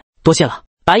有意见。多谢了。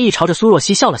白毅朝着苏若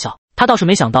曦笑了笑，他倒是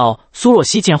没想到苏若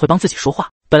曦竟然会帮自己说话。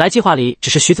本来计划里只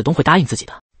是徐子东会答应自己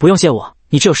的。不用谢我，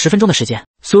你只有10分钟的时间。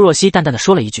苏若曦淡淡的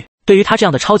说了一句。对于他这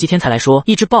样的超级天才来说，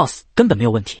一只 BOSS 根本没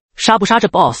有问题，杀不杀这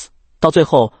BOSS， 到最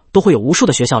后都会有无数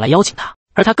的学校来邀请他。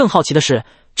而他更好奇的是，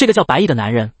这个叫白毅的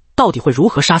男人到底会如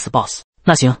何杀死 BOSS。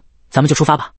那行，咱们就出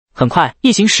发吧。很快，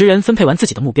一行10人分配完自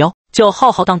己的目标，就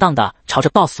浩浩荡荡的朝着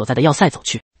BOSS 所在的要塞走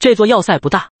去。这座要塞不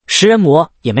大，10人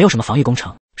魔也没有什么防御工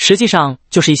程，实际上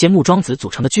就是一些木桩子组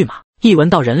成的巨马。一闻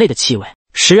到人类的气味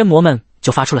，10人魔们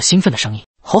就发出了兴奋的声音，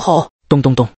吼吼，咚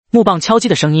咚咚，木棒敲击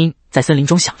的声音在森林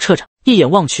中响彻着。一眼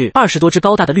望去，20多只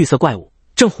高大的绿色怪物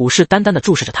正虎视眈眈地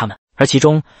注视着他们，而其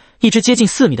中一只接近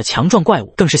4米的强壮怪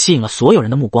物更是吸引了所有人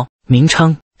的目光。名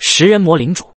称：10人魔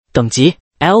领主，等级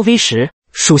LV10，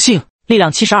属性力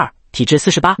量72，体质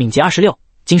48，敏捷26，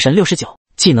精神69，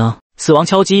技能死亡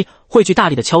敲击，汇聚大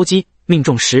力的敲击，命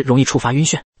中时容易触发晕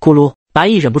眩。咕噜，白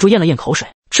毅忍不住咽了咽口水，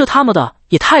这他妈的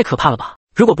也太可怕了吧！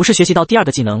如果不是学习到第2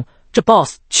个技能，这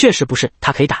BOSS 确实不是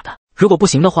他可以打的。如果不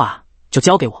行的话，就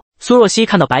交给我。苏若曦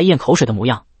看到白毅咽口水的模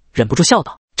样，忍不住笑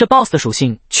道：“这 BOSS 的属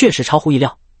性确实超乎意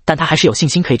料，但他还是有信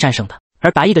心可以战胜的。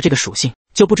而白毅的这个属性，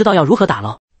就不知道要如何打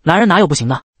了。男人哪有不行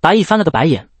的？”白毅翻了个白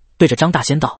眼，对着张大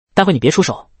仙道：“待会你别出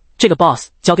手，这个 BOSS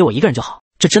交给我一个人就好。”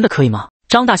这真的可以吗？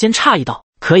张大仙诧异道：“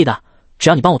可以的，只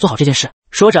要你帮我做好这件事。”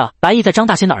说着，白毅在张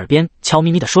大仙的耳边悄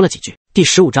咪咪地说了几句。第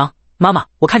15章，妈妈，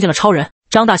我看见了超人。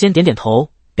张大仙点点头，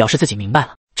表示自己明白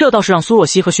了。这倒是让苏若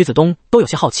曦和徐子东都有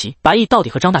些好奇，白毅到底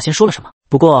和张大仙说了什么。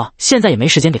不过现在也没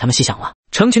时间给他们细想了。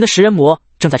成群的10人魔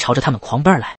正在朝着他们狂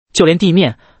奔而来，就连地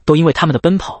面都因为他们的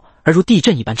奔跑而如地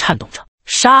震一般颤动着。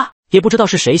杀！也不知道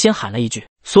是谁先喊了一句，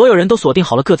所有人都锁定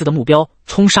好了各自的目标，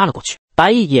冲杀了过去。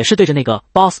白毅也是对着那个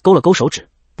BOSS 勾了勾手指，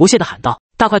不屑地喊道：“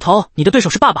大块头，你的对手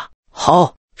是爸爸。”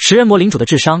好，10人魔领主的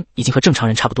智商已经和正常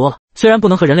人差不多了，虽然不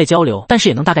能和人类交流，但是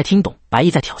也能大概听懂白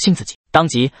毅在挑衅自己。当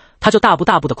即，他就大步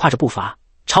地跨着步伐，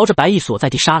朝着白毅所在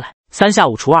地杀来。3下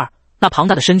5除2，那庞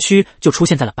大的身躯就出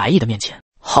现在了白毅的面前。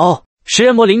好，10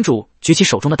人魔领主举起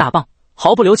手中的大棒，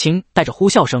毫不留情，带着呼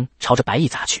啸声朝着白毅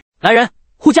砸去。来人，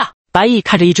护驾！白毅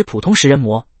看着一只普通10人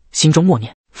魔，心中默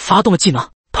念，发动了技能。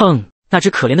砰！那只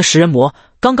可怜的10人魔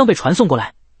刚刚被传送过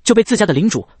来，就被自家的领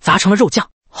主砸成了肉酱。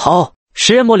好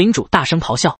！10人魔领主大声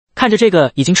咆哮，看着这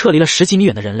个已经撤离了10几米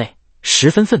远的人类，十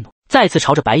分愤怒，再次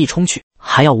朝着白奕冲去。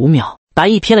还要5秒，白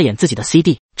奕瞥了眼自己的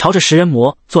CD， 朝着食人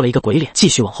魔做了一个鬼脸，继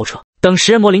续往后撤。等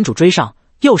食人魔领主追上，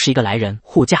又是一个来人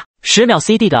护驾。10秒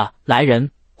CD 的来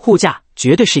人护驾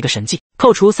绝对是一个神技，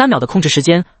扣除3秒的控制时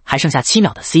间，还剩下7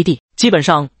秒的 CD， 基本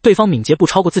上对方敏捷不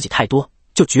超过自己太多，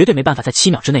就绝对没办法在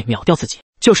7秒之内秒掉自己。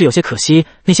就是有些可惜，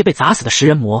那些被砸死的食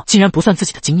人魔竟然不算自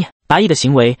己的经验。白奕的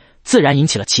行为自然引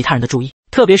起了其他人的注意，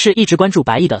特别是一直关注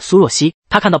白奕的苏若曦。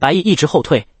他看到白奕一直后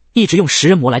退，一直用食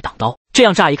人魔来挡刀，这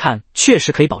样乍一看确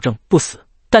实可以保证不死，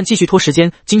但继续拖时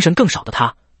间，精神更少的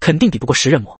他肯定比不过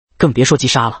食人魔，更别说击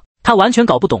杀了。他完全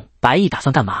搞不懂白奕打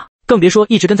算干嘛，更别说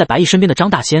一直跟在白奕身边的张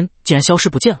大仙竟然消失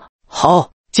不见了。好，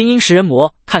精英食人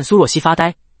魔看苏若曦发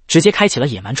呆，直接开启了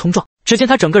野蛮冲撞。只见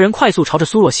他整个人快速朝着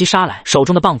苏若曦杀来，手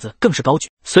中的棒子更是高举，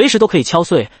随时都可以敲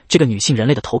碎这个女性人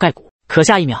类的头盖骨。可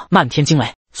下一秒，漫天惊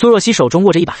雷，苏若曦手中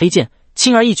握着一把黑剑，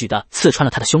轻而易举地刺穿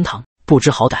了他的胸膛。不知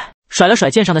好歹，甩了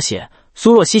甩剑上的血，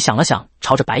苏若曦想了想，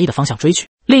朝着白奕的方向追去。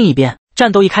另一边，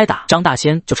战斗一开打，张大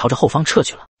仙就朝着后方撤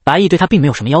去了。白奕对他并没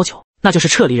有什么要求，那就是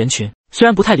撤离人群。虽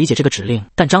然不太理解这个指令，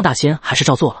但张大仙还是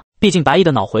照做了，毕竟白奕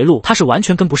的脑回路他是完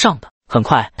全跟不上的。很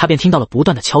快，他便听到了不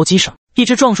断的敲击声，一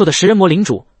只壮硕的食人魔领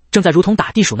主正在如同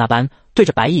打地鼠那般对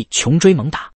着白奕穷追猛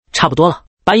打。差不多了，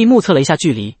白奕目测了一下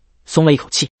距离，松了一口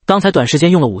气。刚才短时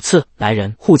间用了5次来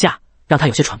人护驾，让他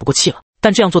有些喘不过气了。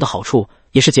但这样做的好处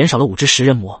也是减少了5只食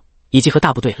人魔，以及和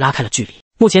大部队拉开了距离。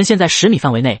目前现在10米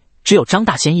范围内只有张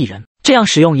大仙一人，这样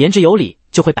使用言之有理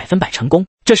就会100%成功。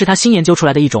这是他新研究出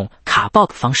来的一种卡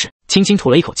bug 方式。轻轻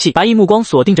吐了一口气，白奕目光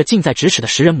锁定着近在咫尺的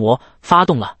食人魔，发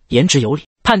动了言之有理，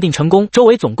判定成功。周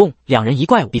围总共2人1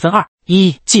怪物，比分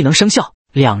2-1，技能生效。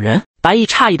2人，白奕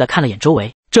诧异地看了眼周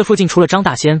围，这附近除了张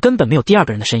大仙根本没有第2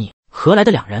个人的身影，何来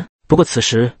的2人？不过此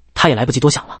时他也来不及多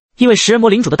想了，因为食人魔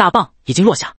领主的大棒已经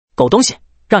落下。狗东西，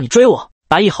让你追我！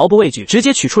白奕毫不畏惧，直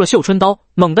接取出了绣春刀，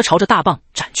猛地朝着大棒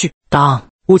斩去。当，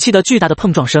武器的巨大的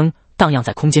碰撞声荡漾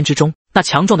在空间之中，那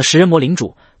强壮的食人魔领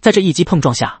主在这一击碰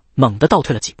撞下猛地倒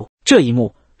退了几步。这一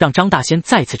幕让张大仙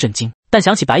再次震惊，但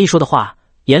想起白奕说的话，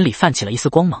眼里泛起了一丝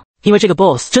光芒，因为这个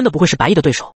BOSS 真的不会是白奕的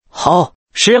对手。好！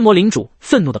食人魔领主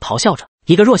愤怒地咆哮着，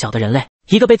一个弱小的人类，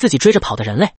一个被自己追着跑的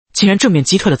人类，竟然正面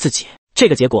击退了自己。这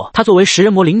个结果他作为食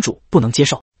人魔领主不能接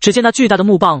受。只见那巨大的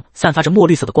木棒散发着墨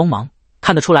绿色的光芒，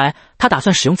看得出来他打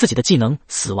算使用自己的技能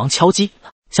死亡敲击了。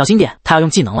小心点，他要用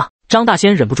技能了。张大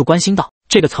仙忍不住关心道，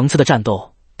这个层次的战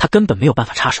斗他根本没有办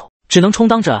法插手，只能充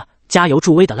当着加油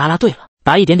助威的啦啦队了。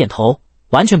白奕点点头，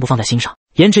完全不放在心上。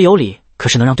言之有理，可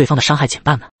是能让对方的伤害减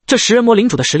半呢。这食人魔领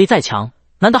主的实力再强，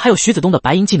难道还有徐子东的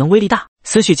白银技能威力大？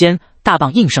思绪间，大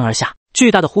棒应声而下，巨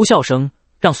大的呼啸声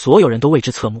让所有人都为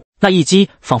之侧目。那一击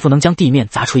仿佛能将地面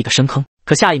砸出一个深坑。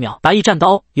可下一秒，白奕战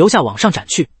刀由下往上斩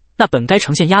去，那本该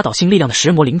呈现压倒性力量的食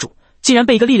人魔领主，竟然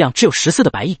被一个力量只有14的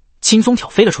白奕轻松挑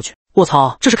飞了出去。卧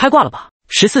槽，这是开挂了吧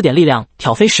？14点力量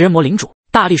挑飞食人魔领主，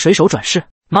大力水手转世。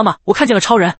妈妈，我看见了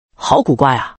超人，好古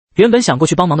怪啊！原本想过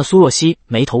去帮忙的苏若曦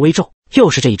眉头微皱，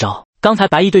又是这一招。刚才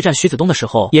白奕对战徐子东的时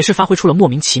候，也是发挥出了莫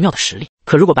名其妙的实力。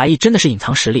可如果白奕真的是隐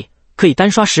藏实力，可以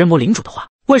单刷食人魔领主的话，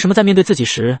为什么在面对自己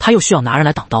时，他又需要拿人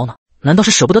来挡刀呢？难道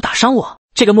是舍不得打伤我？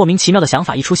这个莫名其妙的想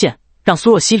法一出现，让苏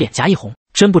若曦脸颊一红，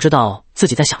真不知道自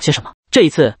己在想些什么。这一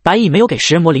次，白奕没有给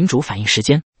食人魔领主反应时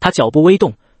间，他脚步微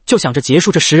动，就想着结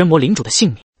束这食人魔领主的性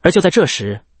命。而就在这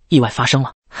时，意外发生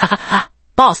了，哈哈哈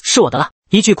 ，BOSS 是我的了！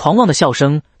一句狂妄的笑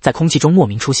声在空气中莫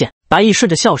名出现。白奕顺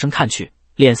着笑声看去，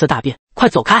脸色大变，快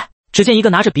走开！只见一个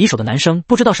拿着匕首的男生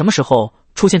不知道什么时候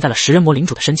出现在了食人魔领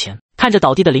主的身前，看着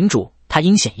倒地的领主，他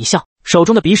阴险一笑，手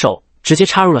中的匕首直接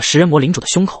插入了食人魔领主的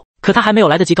胸口。可他还没有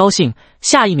来得及高兴，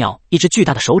下一秒，一只巨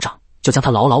大的手掌就将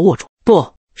他牢牢握住。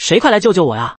不，谁快来救救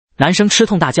我呀！男生吃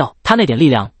痛大叫，他那点力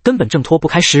量根本挣脱不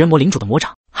开食人魔领主的魔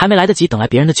掌，还没来得及等来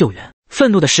别人的救援，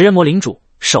愤怒的食人魔领主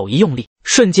手一用力，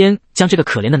瞬间将这个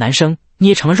可怜的男生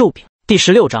捏成了肉饼。第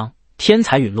16章，天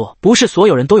才陨落。不是所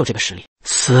有人都有这个实力。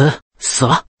死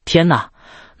了！天哪，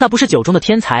那不是9中的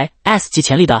天才 S 级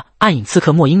潜力的暗影刺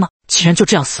客莫因吗？竟然就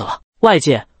这样死了！外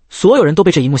界所有人都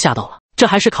被这一幕吓到了。这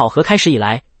还是考核开始以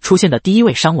来出现的第一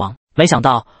位伤亡。没想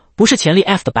到不是潜力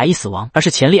F 的白蚁死亡，而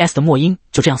是潜力 S 的莫因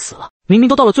就这样死了。明明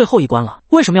都到了最后一关了，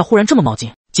为什么要忽然这么冒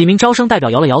进？几名招生代表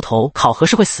摇了摇头，考核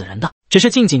是会死人的。只是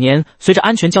近几年随着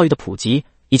安全教育的普及，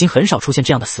已经很少出现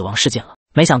这样的死亡事件了。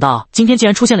没想到今天竟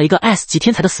然出现了一个 S 级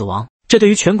天才的死亡，这对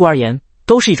于全国而言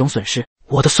都是一种损失。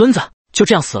我的孙子就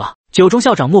这样死了。9中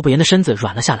校长莫不言的身子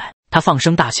软了下来，他放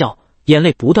声大笑，眼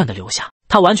泪不断的流下。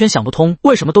他完全想不通，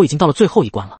为什么都已经到了最后一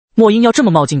关了，莫因要这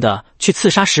么冒进的去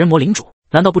刺杀食人魔领主？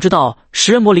难道不知道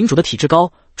食人魔领主的体质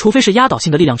高，除非是压倒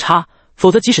性的力量差，否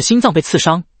则即使心脏被刺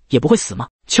伤也不会死吗？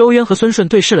秋渊和孙顺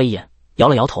对视了一眼，摇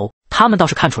了摇头。他们倒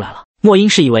是看出来了，莫因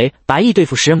是以为白毅对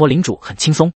付食人魔领主很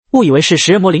轻松，误以为是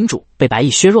食人魔领主被白毅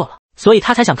削弱了，所以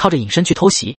他才想靠着隐身去偷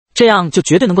袭，这样就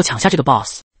绝对能够抢下这个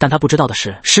boss。但他不知道的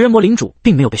是，食人魔领主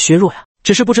并没有被削弱呀，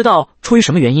只是不知道出于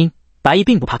什么原因，白毅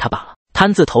并不怕他罢了。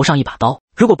摊字头上一把刀，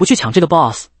如果不去抢这个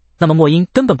boss， 那么莫因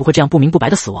根本不会这样不明不白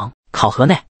的死亡。考核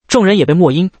内，众人也被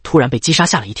莫因突然被击杀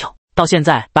吓了一跳。到现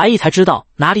在，白毅才知道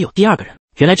哪里有第二个人，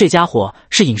原来这家伙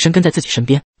是隐身跟在自己身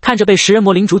边。看着被食人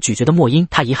魔领主咀嚼的莫因，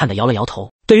他遗憾地摇了摇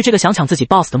头。对于这个想抢自己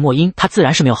boss 的莫因，他自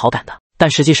然是没有好感的。但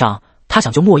实际上，他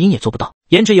想救莫因也做不到。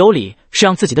言之有理，是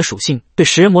让自己的属性对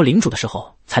食人魔领主的时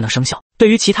候才能生效。对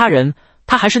于其他人，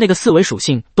他还是那个4维属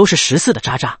性都是14的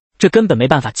渣渣，这根本没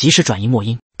办法及时转移莫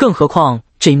因。更何况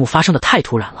这一幕发生的太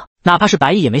突然了，哪怕是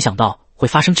白毅也没想到会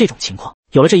发生这种情况。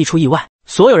有了这一出意外，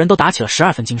所有人都打起了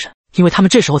12分精神，因为他们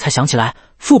这时候才想起来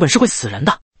副本是会死人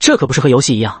的，这可不是和游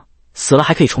戏一样，死了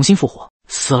还可以重新复活，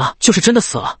死了就是真的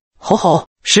死了。吼吼！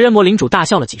食人魔领主大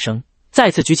笑了几声，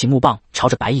再次举起木棒朝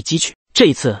着白毅击去。这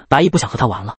一次白毅不想和他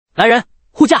玩了，来人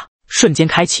护驾！瞬间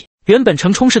开启，原本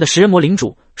呈冲式的食人魔领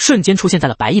主瞬间出现在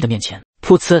了白毅的面前。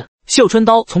噗呲！绣春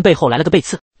刀从背后来了个背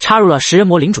刺，插入了食人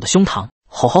魔领主的胸膛。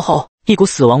吼吼吼！一股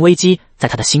死亡危机在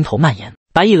他的心头蔓延。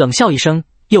白毅冷笑一声，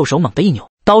右手猛地一扭，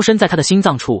刀身在他的心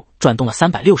脏处转动了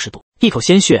360度，一口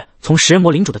鲜血从食人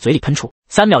魔领主的嘴里喷出。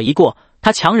3秒一过，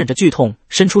他强忍着剧痛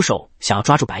伸出手想要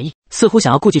抓住白毅，似乎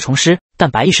想要故技重施。但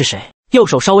白毅是谁？右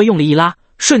手稍微用力一拉，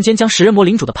瞬间将食人魔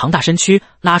领主的庞大身躯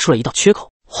拉出了一道缺口。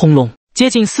轰隆！接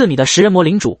近4米的食人魔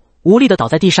领主无力地倒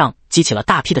在地上，激起了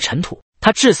大批的尘土。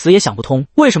他至死也想不通，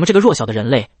为什么这个弱小的人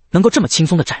类能够这么轻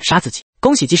松地斩杀自己。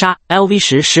恭喜击杀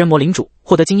LV10食人魔领主，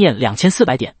获得经验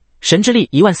2400点，神之力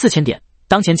14000点，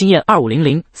当前经验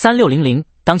25003600，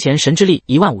当前神之力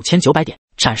15900点。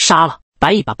斩杀了！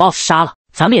白毅把 boss 杀了，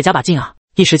咱们也加把劲啊！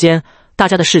一时间，大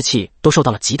家的士气都受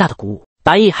到了极大的鼓舞。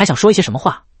白毅还想说一些什么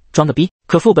话，装个逼，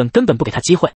可副本根本不给他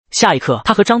机会。下一刻，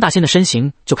他和张大仙的身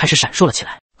形就开始闪烁了起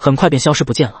来，很快便消失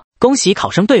不见了。恭喜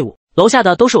考生队伍，楼下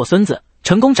的都是我孙子，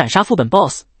成功斩杀副本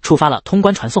boss， 触发了通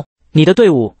关传送。你的队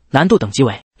伍难度等级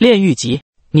为炼狱级，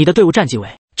你的队伍战绩为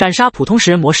斩杀普通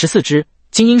食人魔14只，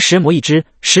精英食人魔1只，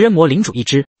食人魔领主1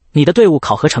只。你的队伍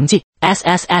考核成绩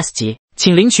SSS 级，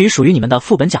请领取属于你们的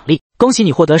副本奖励。恭喜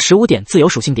你获得15点自由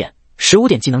属性点，15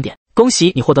点技能点。恭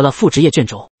喜你获得了副职业卷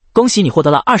轴，恭喜你获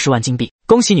得了20万金币，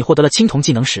恭喜你获得了青铜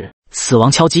技能石死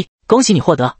亡敲击，恭喜你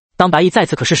获得。当白毅再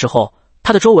次可视时候，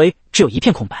他的周围只有一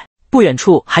片空白，不远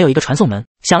处还有一个传送门，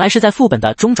想来是在副本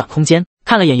的中转空间。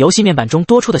看了眼游戏面板中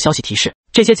多出的消息提示，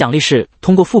这些奖励是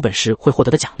通过副本时会获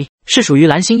得的奖励，是属于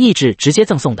蓝星意志直接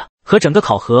赠送的，和整个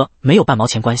考核没有半毛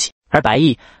钱关系。而白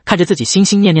毅看着自己心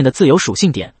心念念的自由属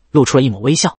性点，露出了一抹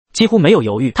微笑，几乎没有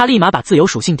犹豫，他立马把自由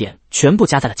属性点全部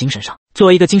加在了精神上。作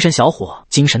为一个精神小伙，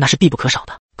精神那是必不可少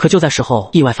的。可就在时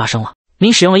候，意外发生了，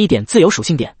您使用了1点自由属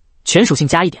性点，全属性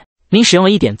加1点。您使用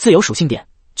了1点自由属性点，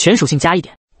全属性加1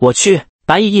点。我去！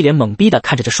白毅一脸懵逼地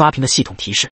看着这刷屏的系统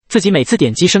提示，自己每次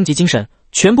点击升级精神，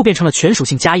全部变成了全属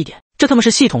性加1点，这他妈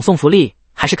是系统送福利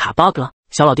还是卡 bug 了？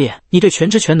小老弟，你对全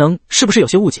知全能是不是有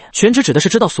些误解？全知指的是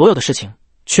知道所有的事情，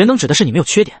全能指的是你没有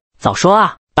缺点。早说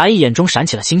啊！白毅眼中闪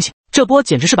起了星星，这波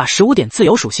简直是把15点自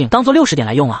由属性当做60点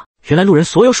来用啊！原来路人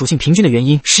所有属性平均的原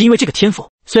因是因为这个天赋。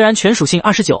虽然全属性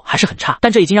29还是很差，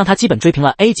但这已经让他基本追平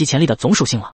了 A 级潜力的总属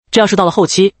性了。这要是到了后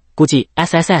期，估计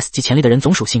SSS 级潜力的人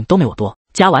总属性都没我多。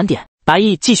加完点，白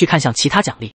毅继续看向其他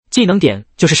奖励。技能点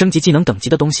就是升级技能等级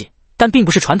的东西，但并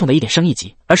不是传统的1点升1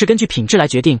级，而是根据品质来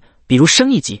决定。比如升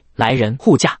1级，来人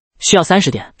护驾需要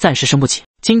30点，暂时升不起。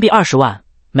金币20万，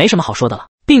没什么好说的了，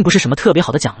并不是什么特别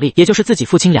好的奖励，也就是自己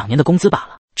父亲2年的工资罢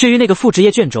了。至于那个副职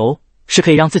业卷轴，是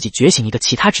可以让自己觉醒一个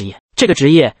其他职业，这个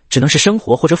职业只能是生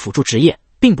活或者辅助职业，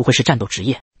并不会是战斗职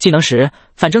业。技能时，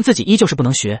反正自己依旧是不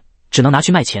能学，只能拿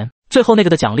去卖钱。最后那个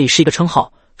的奖励是一个称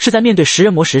号，是在面对食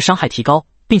人魔时伤害提高，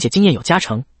并且经验有加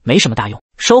成，没什么大用，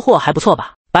收获还不错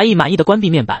吧？白毅满意的关闭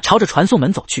面板，朝着传送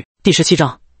门走去。第17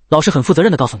章，老师很负责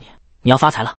任的告诉你，你要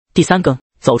发财了。第3更，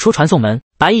走出传送门，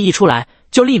白毅一出来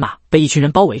就立马被一群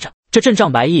人包围着。这阵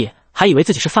仗白毅还以为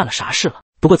自己是犯了啥事了，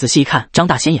不过仔细一看，张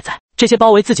大仙也在。这些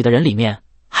包围自己的人里面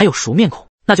还有熟面孔，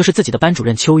那就是自己的班主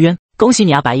任秋渊。恭喜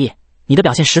你啊，白毅，你的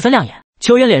表现十分亮眼。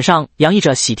秋渊脸上洋溢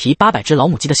着喜提800只老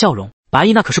母鸡的笑容。白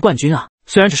毅那可是冠军啊，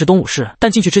虽然只是东武士，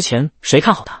但进去之前谁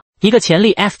看好他？一个潜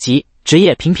力 F 级，职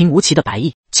业平平无奇的白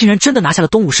毅，竟然真的拿下了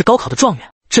东武士高考的状元，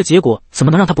这结果怎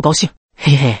么能让他不高兴？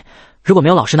嘿嘿，如果没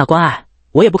有老师那关爱，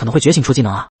我也不可能会觉醒出技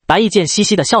能啊。白毅见嘻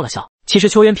嘻的笑了笑，其实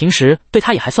秋渊平时对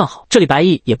他也还算好，这里白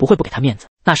毅也不会不给他面子。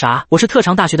那啥，我是特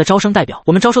长大学的招生代表，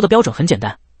我们招收的标准很简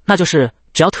单，那就是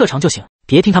只要特长就行，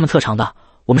别听他们特长的，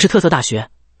我们是特色大学，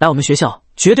来我们学校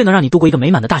绝对能让你度过一个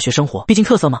美满的大学生活，毕竟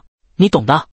特色嘛。你懂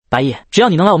的。白毅，只要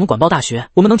你能来我们管报大学，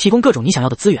我们能提供各种你想要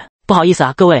的资源。不好意思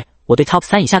啊，各位，我对 Top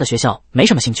 3以下的学校没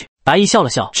什么兴趣。白毅笑了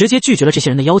笑，直接拒绝了这些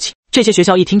人的邀请。这些学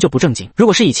校一听就不正经，如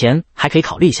果是以前还可以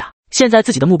考虑一下，现在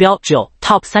自己的目标只有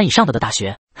Top 3以上的大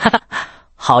学。哈哈，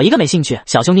好一个没兴趣，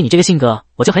小兄弟你这个性格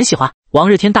我就很喜欢。王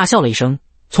日天大笑了一声，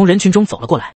从人群中走了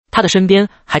过来，他的身边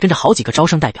还跟着好几个招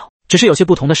生代表。只是有些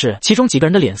不同的是，其中几个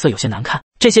人的脸色有些难看，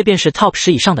这些便是 Top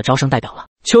 10以上的招生代表了。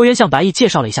秋渊向白毅介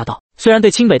绍了一下道，虽然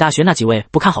对清北大学那几位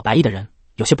不看好白毅的人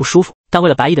有些不舒服，但为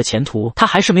了白毅的前途，他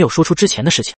还是没有说出之前的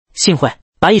事情。幸会。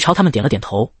白毅朝他们点了点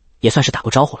头，也算是打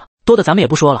过招呼了。多的咱们也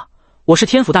不说了，我是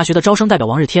天府大学的招生代表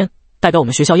王日天，代表我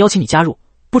们学校邀请你加入，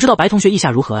不知道白同学意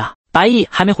下如何啊？白毅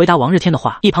还没回答王日天的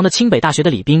话，一旁的清北大学的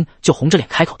李斌就红着脸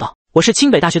开口道，我是清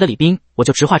北大学的李斌，我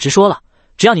就直话直说了，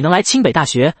只要你能来清北大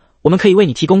学，我们可以为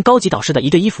你提供高级导师的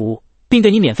1对1服务，并对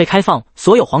你免费开放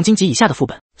所有黄金级以下的副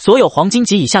本。所有黄金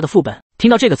级以下的副本，听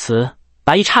到这个词，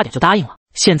白毅差点就答应了。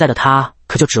现在的他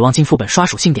可就指望进副本刷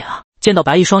属性点啊！见到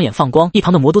白毅双眼放光，一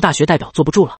旁的魔都大学代表坐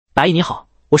不住了。白毅你好，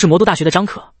我是魔都大学的张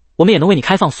可，我们也能为你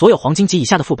开放所有黄金级以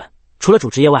下的副本。除了主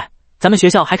职业外，咱们学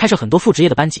校还开设很多副职业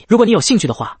的班级，如果你有兴趣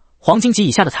的话，黄金级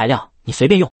以下的材料你随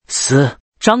便用。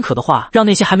张可的话让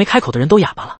那些还没开口的人都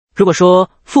哑巴了。如果说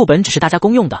副本只是大家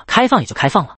公用的，开放也就开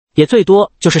放了，也最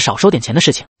多就是少收点钱的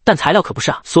事情，但材料可不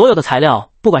是啊！所有的材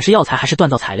料，不管是药材还是锻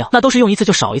造材料，那都是用一次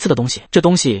就少一次的东西，这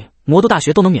东西魔都大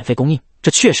学都能免费供应，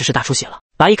这确实是大出血了。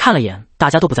白毅看了眼，大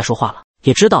家都不再说话了，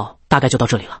也知道大概就到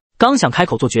这里了。刚想开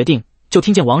口做决定，就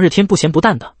听见王日天不咸不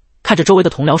淡的看着周围的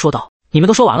同僚说道，你们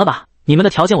都说完了吧？你们的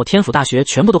条件我天府大学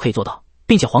全部都可以做到，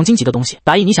并且黄金级的东西，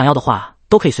白毅你想要的话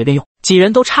都可以随便用。几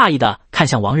人都诧异的看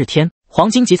向王日天，黄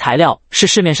金级材料是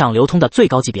市面上流通的最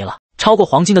高级别了，超过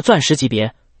黄金的钻石级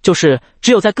别，就是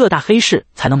只有在各大黑市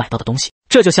才能买到的东西，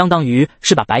这就相当于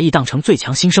是把白毅当成最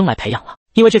强新生来培养了。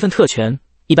因为这份特权，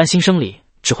一般新生里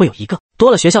只会有一个，多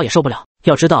了学校也受不了。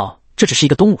要知道，这只是一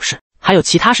个东武市，还有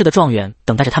其他市的状元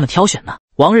等待着他们挑选呢。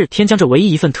王日天将这唯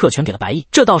一一份特权给了白毅，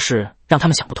这倒是让他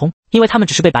们想不通，因为他们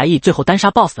只是被白毅最后单杀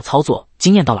BOSS 的操作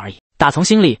惊艳到了而已，打从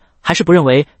心里还是不认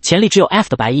为潜力只有 F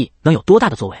的白毅能有多大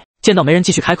的作为。见到没人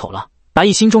继续开口了，白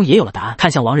毅心中也有了答案，看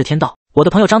向王日天道，我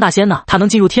的朋友张大仙呢？他能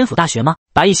进入天府大学吗？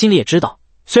白毅心里也知道，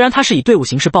虽然他是以队伍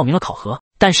形式报名了考核，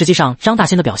但实际上张大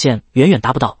仙的表现远远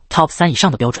达不到 Top 3以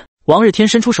上的标准。王日天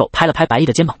伸出手拍了拍白毅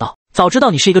的肩膀道，早知道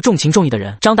你是一个重情重义的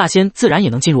人，张大仙自然也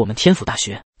能进入我们天府大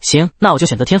学。行，那我就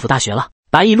选择天府大学了。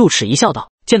白毅露齿一笑道。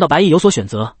见到白毅有所选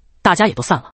择，大家也都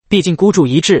散了，毕竟孤注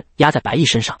一掷压在白毅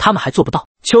身上，他们还做不到。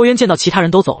秋渊见到其他人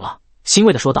都走了，欣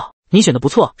慰地说道，你选的不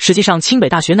错，实际上清北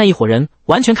大学那一伙人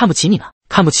完全看不起你呢。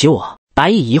看不起我？白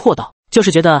毅疑惑道，就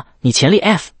是觉得你潜力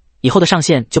F， 以后的上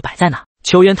限就摆在那。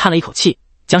秋渊叹了一口气，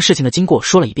将事情的经过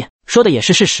说了一遍，说的也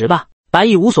是事实吧。白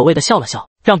毅无所谓的笑了笑，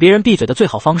让别人闭嘴的最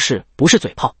好方式不是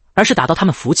嘴炮，而是打到他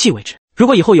们服气为止。如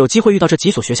果以后有机会遇到这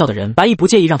几所学校的人，白毅不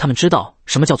介意让他们知道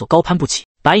什么叫做高攀不起。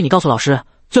白毅，你告诉老师，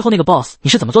最后那个 BOSS 你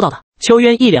是怎么做到的？秋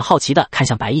渊一脸好奇的看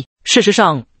向白毅。事实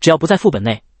上，只要不在副本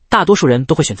内，大多数人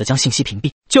都会选择将信息屏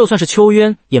蔽，就算是秋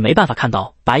渊也没办法看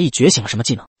到白毅觉醒了什么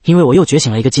技能，因为我又觉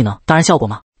醒了一个技能，当然效果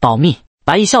吗？保密。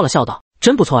白毅笑了笑道，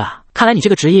真不错呀，看来你这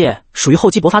个职业属于厚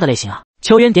积薄发的类型啊。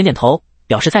秋渊点点头，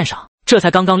表示赞赏。这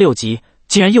才刚刚6级，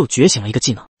竟然又觉醒了一个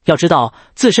技能。要知道，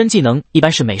自身技能一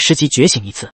般是每10级觉醒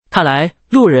一次，看来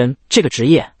路人这个职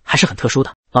业还是很特殊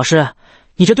的。老师，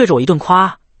你这对着我一顿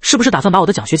夸，是不是打算把我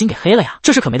的奖学金给黑了呀？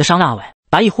这是可没得商量啊喂！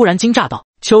白毅忽然惊乍道。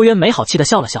秋渊没好气的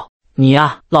笑了笑，你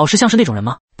呀，老师像是那种人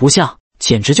吗？不像，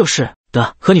简直就是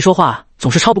的，和你说话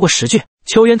总是超不过10句。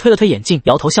秋渊推了推眼镜，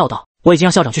摇头笑道，我已经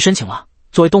让校长去申请了，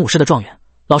作为东武市的状元，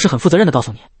老师很负责任的告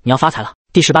诉你，你要发财了。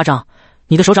第18章，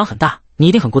你的手掌很大，你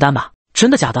一定很孤单吧？真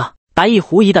的假的？白毅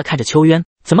狐疑的看着秋渊，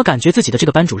怎么感觉自己的这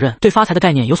个班主任对发财的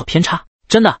概念有所偏差？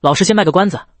真的，老师先卖个关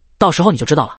子，到时候你就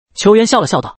知道了。秋渊笑了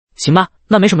笑道，行吧，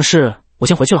那没什么事，我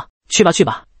先回去了。去吧去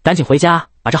吧，赶紧回家，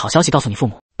把这好消息告诉你父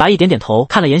母。白毅点点头，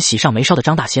看了眼喜上眉梢的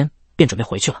张大仙，便准备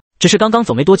回去了。只是刚刚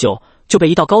走没多久，就被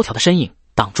一道高挑的身影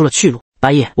挡住了去路。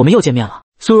白毅，我们又见面了。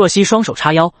苏若曦双手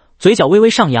叉腰，嘴角微微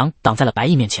上扬，挡在了白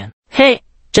毅面前。嘿，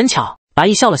真巧。白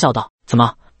毅笑了笑道，怎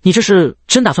么，你这是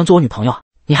真打算做我女朋友啊？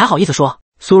你还好意思说？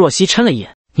苏若曦嗔了一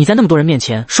眼，你在那么多人面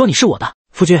前说你是我的，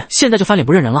夫君现在就翻脸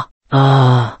不认人了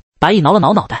啊！白毅挠了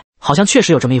挠脑袋，好像确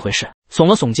实有这么一回事，耸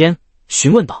了耸肩，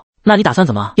询问道，那你打算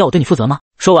怎么？要我对你负责吗？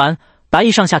说完，白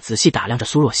毅上下仔细打量着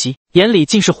苏若曦，眼里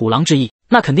尽是虎狼之意。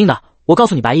那肯定的，我告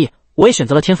诉你白毅，我也选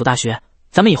择了天府大学，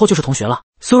咱们以后就是同学了。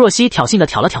苏若曦挑衅的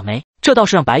挑了挑眉，这倒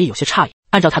是让白毅有些诧异。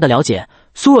按照他的了解，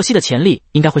苏若曦的潜力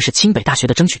应该会是清北大学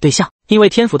的争取对象，因为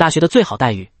天府大学的最好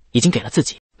待遇已经给了自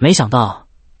己，没想到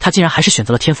他竟然还是选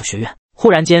择了天府学院。忽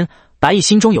然间，白毅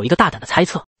心中有一个大胆的猜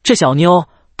测，这小妞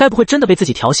该不会真的被自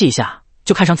己调戏一下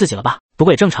就看上自己了吧？不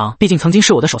过也正常，毕竟曾经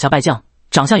是我的手下败将，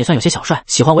长相也算有些小帅，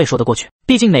喜欢我也说得过去。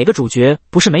毕竟哪个主角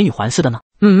不是美女环伺的呢？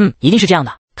一定是这样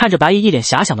的。看着白毅一脸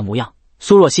遐想的模样，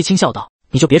苏若曦轻笑道：“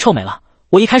你就别臭美了，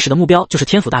我一开始的目标就是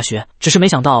天府大学，只是没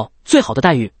想到最好的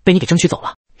待遇被你给争取走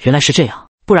了。原来是这样，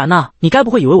不然呢？你该不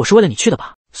会以为我是为了你去的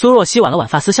吧？”苏若曦挽了挽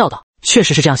发丝笑道：“确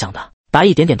实是这样想的。”白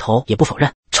毅点点头，也不否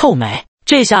认。臭美，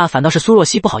这下反倒是苏若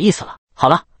曦不好意思了。好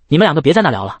了，你们两个别在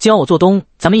那聊了，今晚我做东，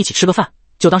咱们一起吃个饭，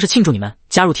就当是庆祝你们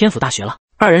加入天府大学了。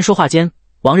二人说话间，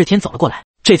王日天走了过来。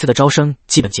这次的招生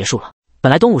基本结束了，本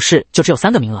来东武市就只有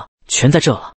3个名额，全在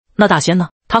这了。那大仙呢？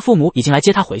他父母已经来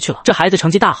接他回去了。这孩子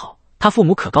成绩大好，他父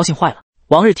母可高兴坏了。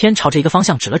王日天朝着一个方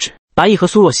向指了指，白毅和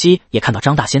苏若曦也看到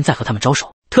张大仙在和他们招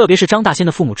手。特别是张大仙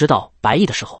的父母知道白毅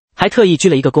的时候，还特意鞠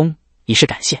了一个躬，以示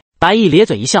感谢。白毅咧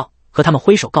嘴一笑，和他们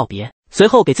挥手告别，随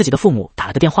后给自己的父母打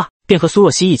了个电话，便和苏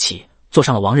若曦一起坐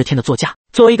上了王日天的座驾。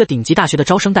作为一个顶级大学的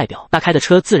招生代表，他开的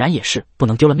车自然也是不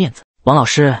能丢了面子。王老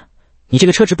师，你这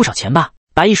个车值不少钱吧？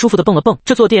白毅舒服的蹦了蹦，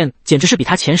这坐垫简直是比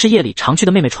他前世夜里常去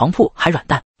的妹妹床铺还软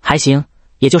蛋。还行，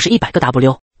也就是100个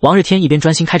W。王日天一边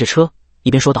专心开着车，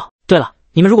一边说道：“对了，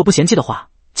你们如果不嫌弃的话，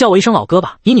叫我一声老哥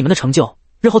吧，以你们的成就，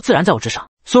日后自然在我之上。”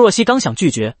苏若曦刚想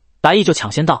拒绝，白毅就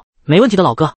抢先道：“没问题的，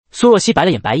老哥。”苏若曦白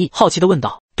了眼白毅，好奇的问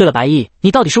道：“对了，白毅，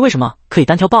你到底是为什么可以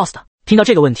单挑 BOSS 的？”听到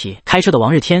这个问题，开车的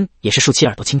王日天也是竖起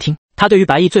耳朵倾听。他对于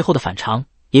白毅最后的反常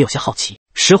也有些好奇。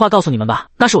实话告诉你们吧，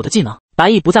那是我的技能。白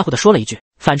毅不在乎的说了一句，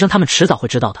反正他们迟早会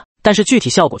知道的，但是具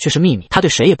体效果却是秘密，他对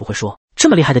谁也不会说。这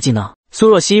么厉害的技能？苏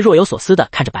若曦若有所思的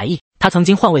看着白毅，他曾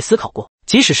经换位思考过，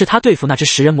即使是他对付那只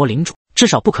食人魔领主，至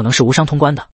少不可能是无伤通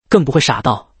关的，更不会傻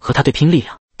到和他对拼力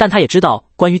量。但他也知道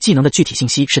关于技能的具体信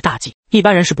息是大忌，一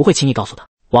般人是不会轻易告诉的。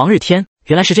王日天，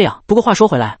原来是这样。不过话说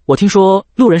回来，我听说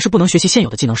路人是不能学习现有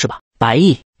的技能是吧？白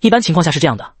毅，一般情况下是这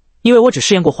样的，因为我只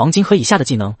试验过黄金和以下的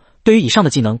技能，对于以上的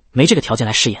技能没这个条件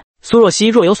来试验。苏若曦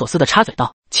若有所思的插嘴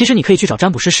道：“其实你可以去找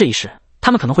占卜师试一试，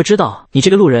他们可能会知道你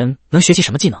这个路人能学习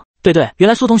什么技能。”对，原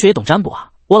来苏同学也懂占卜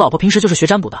啊！我老婆平时就是学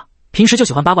占卜的，平时就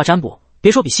喜欢八卦占卜，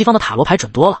别说比西方的塔罗牌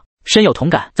准多了。深有同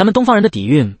感，咱们东方人的底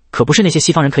蕴可不是那些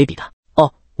西方人可以比的。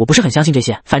哦，我不是很相信这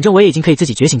些，反正我也已经可以自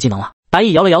己觉醒技能了。白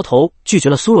毅摇了摇头，拒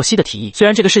绝了苏若曦的提议。虽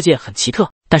然这个世界很奇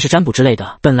特，但是占卜之类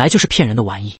的本来就是骗人的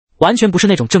玩意，完全不是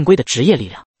那种正规的职业力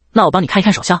量。那我帮你看一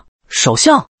看手相。手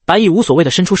相？白毅无所谓的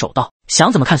伸出手道：“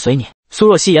想怎么看随你。”苏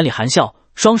若曦眼里含笑，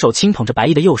双手轻捧着白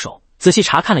毅的右手，仔细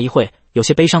查看了一会，有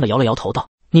些悲伤的摇了摇头道：“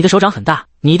你的手掌很大，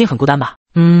你一定很孤单吧？”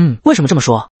为什么这么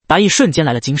说？白毅瞬间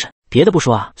来了精神。别的不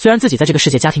说啊，虽然自己在这个世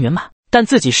界家庭圆满，但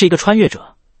自己是一个穿越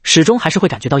者，始终还是会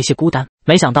感觉到一些孤单。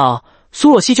没想到苏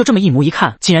若曦就这么一目一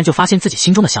看，竟然就发现自己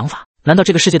心中的想法。难道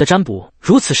这个世界的占卜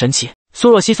如此神奇？苏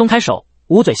若曦松开手，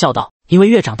捂嘴笑道：“因为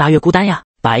越长大越孤单呀。”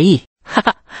白毅，哈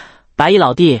哈，白毅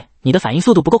老弟，你的反应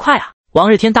速度不够快啊！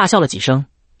王日天大笑了几声，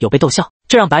有被逗笑，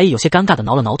这让白毅有些尴尬的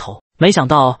挠了挠头。没想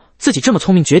到自己这么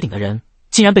聪明绝顶的人，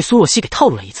竟然被苏若曦给套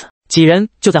路了一次。几人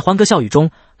就在欢歌笑语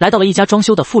中来到了一家装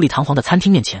修的富丽堂皇的餐厅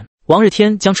面前。王日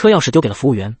天将车钥匙丢给了服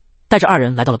务员，带着二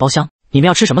人来到了包厢。你们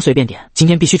要吃什么随便点，今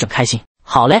天必须整开心。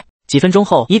好嘞。几分钟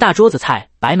后，一大桌子菜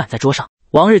摆满在桌上。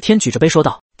王日天举着杯说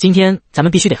道：“今天咱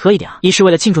们必须得喝一点啊！一是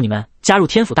为了庆祝你们加入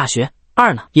天府大学，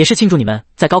二呢也是庆祝你们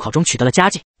在高考中取得了佳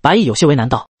绩。”白毅有些为难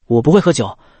道：“我不会喝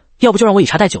酒，要不就让我以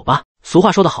茶代酒吧。俗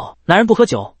话说得好，男人不喝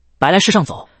酒，白来世上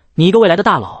走。你一个未来的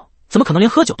大佬，怎么可能连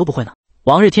喝酒都不会呢？”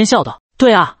王日天笑道：“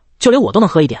对啊，就连我都能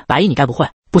喝一点。白毅你该不会？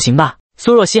不行吧？”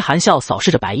苏若曦含笑扫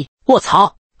视着白毅，卧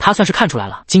槽，他算是看出来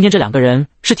了，今天这两个人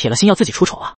是铁了心要自己出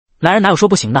丑啊！男人哪有说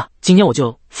不行的？今天我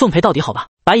就奉陪到底好吧！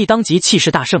白毅当即气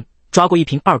势大盛，抓过一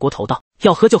瓶二锅头道：“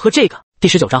要喝就喝这个。第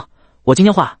19章，我今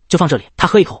天话就放这里，他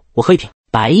喝一口，我喝一瓶。”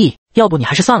白毅，要不你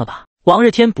还是算了吧。王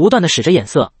日天不断的使着眼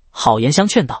色，好言相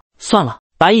劝道：“算了。”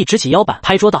白毅直起腰板，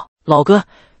拍桌道：“老哥，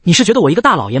你是觉得我一个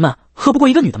大老爷们喝不过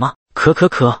一个女的吗？可，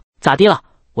咋的了？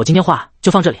我今天话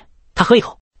就放这里，他喝一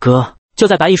口。”哥，就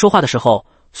在白毅说话的时候，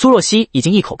苏若曦已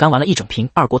经一口干完了一整瓶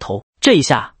二锅头，这一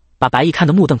下把白毅看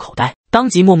得目瞪口呆，当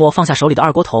即默默放下手里的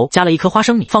二锅头，加了一颗花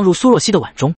生米放入苏若曦的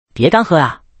碗中。别干喝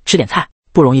啊，吃点菜，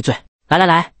不容易醉。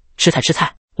来，吃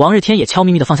菜。王日天也悄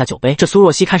咪咪地放下酒杯，这苏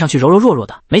若曦看上去柔柔弱弱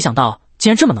的，没想到竟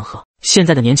然这么能喝。现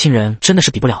在的年轻人真的是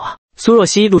比不了啊！苏若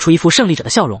曦露出一副胜利者的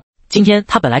笑容。今天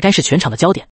她本来该是全场的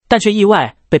焦点，但却意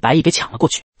外被白毅给抢了过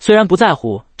去。虽然不在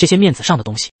乎这些面子上的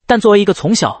东西，但作为一个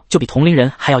从小就比同龄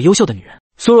人还要优秀的女人，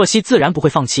苏若曦自然不会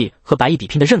放弃和白毅比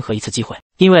拼的任何一次机会，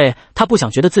因为她不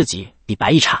想觉得自己比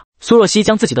白毅差。苏若曦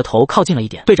将自己的头靠近了一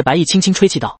点，对着白毅轻轻吹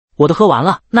气道：“我的喝完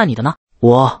了，那你的呢？”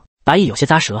白毅有些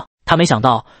咂舌，他没想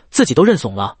到自己都认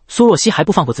怂了，苏若曦还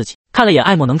不放过自己。看了眼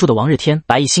爱莫能助的王日天，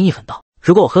白毅心一狠道：“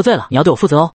如果我喝醉了，你要对我负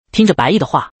责哦。”听着白毅的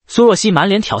话，苏若曦满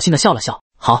脸挑衅的笑了笑：“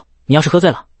好，你要是喝醉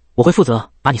了，我会负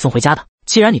责把你送回家的。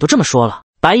既然你都这么说了，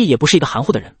白毅也不是一个含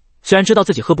糊的人，虽然知道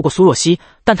自己喝不过苏若曦，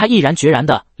但他毅然决然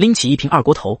地拎起一瓶二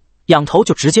锅头，仰头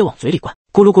就直接往嘴里灌，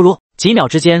咕噜咕噜，几秒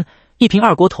之间，一瓶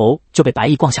二锅头就被白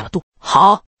毅灌下了肚。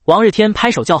好，王日天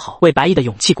拍手叫好，为白毅的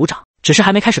勇气鼓掌。只是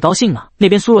还没开始高兴呢，那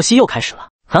边苏若曦又开始了。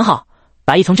很好，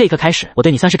白毅，从这一刻开始，我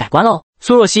对你算是改观了哦。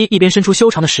苏若曦一边伸出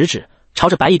修长的食指，朝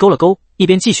着白毅勾了勾，一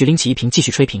边继续拎起一瓶继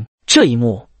续吹瓶。这一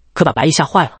幕可把白毅吓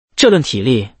坏了，这论体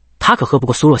力，他可喝不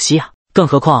过苏若曦啊。更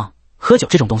何况喝酒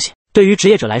这种东西，对于职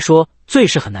业者来说，醉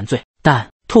是很难醉，但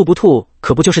吐不吐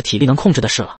可不就是体力能控制的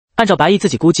事了。按照白毅自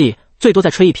己估计，最多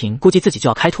再吹一瓶，估计自己就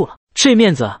要开吐了。这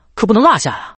面子可不能落下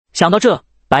呀。想到这，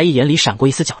白毅眼里闪过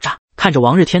一丝狡诈，看着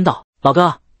王日天道：“老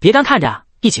哥，别干看着啊，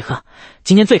一起喝。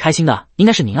今天最开心的应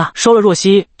该是您啊，收了若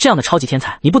曦这样的超级天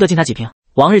才，你不得敬他几瓶？”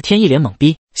王日天一脸懵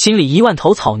逼，心里1万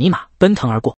头草泥马奔腾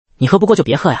而过。你喝不过就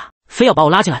别喝呀，非要把我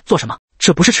拉进来做什么？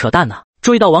这不是扯淡呢。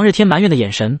注意到王日天埋怨的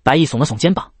眼神，白毅耸了耸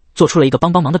肩膀，做出了一个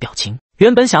帮忙的表情。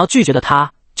原本想要拒绝的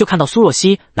他，就看到苏若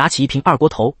曦拿起一瓶二锅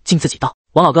头敬自己道：“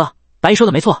王老哥，白毅说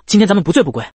的没错，今天咱们不醉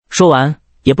不归。”说完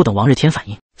也不等王日天反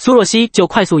应，苏若曦就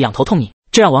快速仰头痛饮，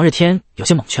这让王日天有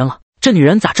些蒙圈了。这女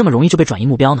人咋这么容易就被转移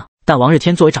目标呢？但王日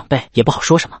天作为长辈也不好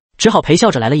说什么，只好陪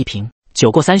笑着来了一瓶。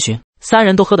酒过3巡，三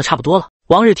人都喝得差不多了。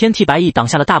王日天替白毅挡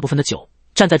下了大部分的酒，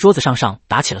站在桌子上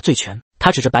打起了醉拳。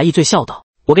他指着白毅醉笑道：“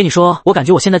我跟你说，我感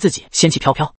觉我现在自己仙气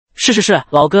飘飘。”是，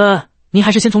老哥，您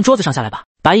还是先从桌子上下来吧。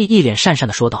白毅一脸讪讪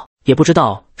地说道，也不知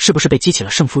道是不是被激起了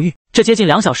胜负欲。这接近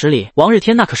2小时里，王日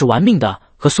天那可是玩命的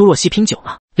和苏若曦拼酒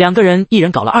呢。2个人一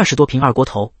人搞了20多瓶二锅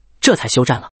头，这才休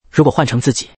战了。如果换成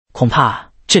自己，恐怕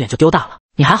这脸就丢大了。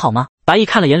你还好吗？白毅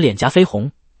看了眼脸颊绯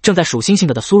红，正在数星星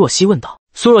的苏若曦问道。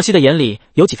苏若曦的眼里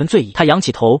有几分醉意，她仰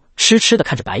起头，痴痴地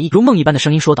看着白毅，如梦一般的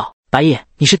声音说道：“白毅，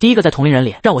你是第一个在同龄人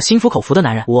里让我心服口服的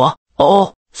男人。我……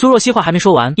哦。”苏若曦话还没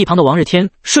说完，一旁的王日天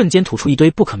瞬间吐出一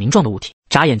堆不可名状的物体，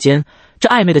眨眼间，这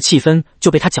暧昧的气氛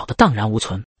就被他搅得荡然无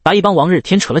存。白毅帮王日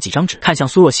天扯了几张纸，看向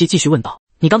苏若曦，继续问道：“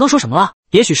你刚刚说什么了？”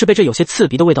也许是被这有些刺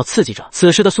鼻的味道刺激着，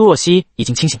此时的苏若曦已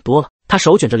经清醒多了，她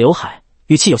手卷着刘海，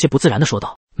语气有些不自然地说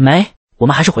道：“没，我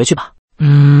们还是回去吧。”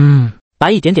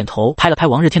白毅点点头，拍了拍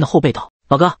王日天的后背道：“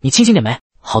老哥，你清醒点没？”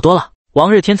好多了。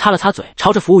王日天擦了擦嘴，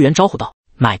朝着服务员招呼道：“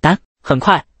买单。”很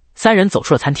快，3人走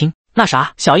出了餐厅。那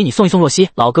啥，小姨你送一送若曦，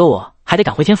老哥我还得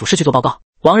赶回天府市去做报告。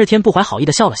王日天不怀好意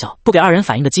的笑了笑，不给2人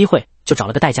反应的机会，就找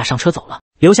了个代驾上车走了，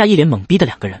留下一脸懵逼的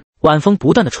2个人。晚风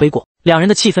不断的吹过，2人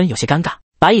的气氛有些尴尬。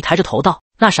白毅抬着头道：“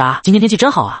那啥，今天天气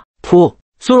真好啊。”噗！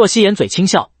苏若曦掩嘴轻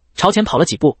笑，朝前跑了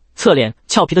几步，侧脸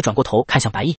俏皮的转过头看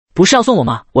向白毅：“不是要送我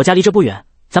吗？我家离这不远，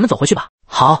咱们走回去吧。”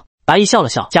好。白毅笑了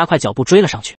笑，加快脚步追了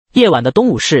上去。夜晚的东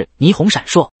武市霓虹闪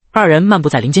烁，2人漫步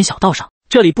在林间小道上。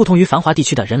这里不同于繁华地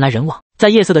区的人来人往，在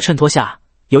夜色的衬托下，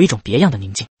有一种别样的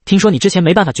宁静。听说你之前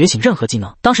没办法觉醒任何技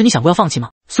能，当时你想过要放弃吗？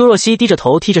苏若曦低着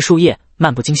头踢着树叶，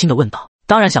漫不经心地问道。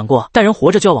当然想过，但人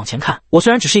活着就要往前看。我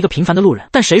虽然只是一个平凡的路人，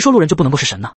但谁说路人就不能够是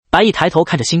神呢？白毅抬头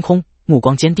看着星空，目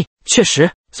光坚定。确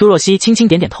实，苏若曦轻轻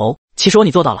点点头。其实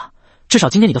你做到了，至少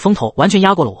今天你的风头完全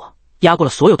压过了我，压过了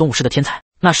所有东武市的天才。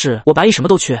那是我白毅什么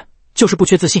都缺，就是不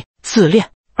缺自信、自恋。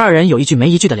2人有一句没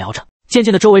一句的聊着，渐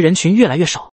渐的周围人群越来越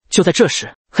少。就在这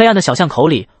时，黑暗的小巷口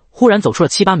里忽然走出了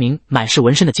7、8名满是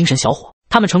纹身的精神小伙，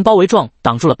他们呈包围状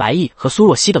挡住了白毅和苏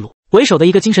若曦的路。为首的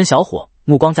一个精神小伙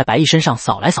目光在白毅身上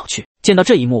扫来扫去，见到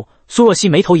这一幕，苏若曦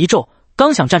眉头一皱，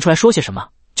刚想站出来说些什么，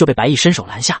就被白毅伸手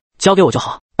拦下：“交给我就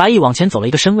好。”白毅往前走了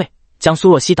一个身位，将苏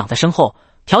若曦挡在身后，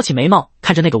挑起眉毛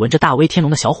看着那个纹着大威天龙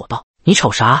的小伙道：“你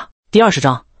瞅啥？第20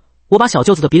章，我把小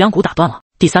舅子的鼻梁骨打断了。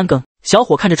第3更。”小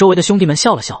伙看着周围的兄弟们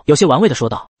笑了笑，有些玩味的说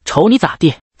道：“瞅你咋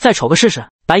地，再瞅个试试。”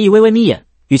白毅微微眯眼，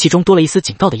语气中多了一丝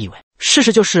警告的意味。试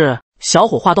试就是……小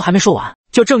伙话都还没说完，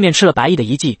就正面吃了白毅的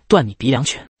一记断你鼻梁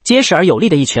拳，结实而有力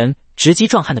的一拳直击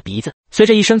壮汉的鼻子，随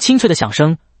着一声清脆的响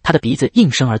声，他的鼻子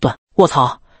应声而断。卧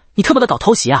槽，你特么的搞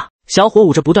偷袭啊！小伙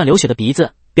捂着不断流血的鼻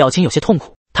子，表情有些痛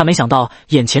苦。他没想到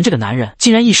眼前这个男人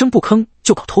竟然一声不吭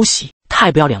就搞偷袭，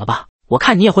太不要脸了吧！我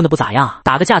看你也混得不咋样啊，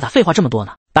打个架咋废话这么多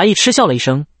呢？白毅嗤笑了一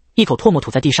声，一口唾沫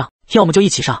吐在地上，要么就一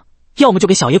起上，要么就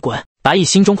给小爷滚！白毅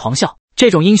心中狂笑，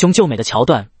这种英雄救美的桥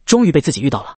段终于被自己遇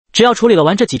到了。只要处理了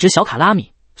完这几只小卡拉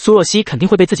米，苏若曦肯定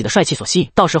会被自己的帅气所吸引，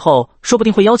到时候说不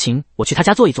定会邀请我去他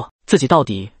家坐一坐。自己到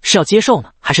底是要接受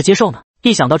呢，还是接受呢？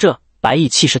一想到这，白毅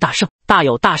气势大盛，大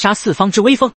有大杀四方之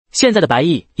威风。现在的白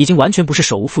毅已经完全不是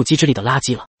手无缚鸡之力的垃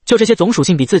圾了，就这些总属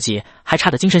性比自己还差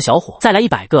的精神小伙，再来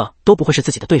100个都不会是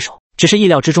自己的对手。只是意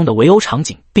料之中的围殴场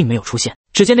景并没有出现。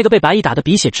只见那个被白毅打得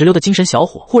鼻血直流的精神小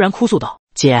伙忽然哭诉道：“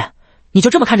姐，你就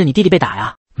这么看着你弟弟被打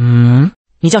呀？”“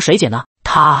你叫谁姐呢？”“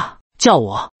他叫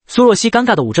我。”苏若曦尴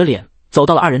尬的捂着脸走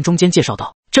到了2人中间，介绍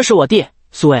道：“这是我弟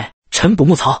苏伟，臣不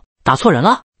慕曹，打错人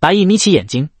了。白毅眯起眼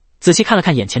睛，仔细看了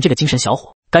看眼前这个精神小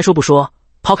伙。该说不说，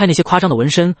抛开那些夸张的纹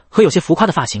身和有些浮夸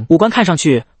的发型，五官看上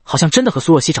去好像真的和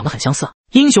苏若曦长得很相似。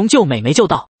英雄救美没救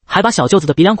到，还把小舅子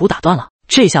的鼻梁骨打断了，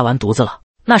这下完犊子了。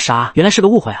那啥，原来是个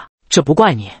误会啊，这不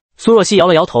怪你。苏若曦摇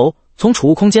了摇头，从储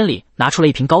物空间里拿出了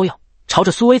一瓶膏药，朝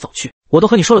着苏薇走去。我都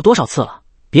和你说了多少次了，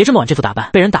别这么晚这副打扮，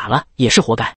被人打了也是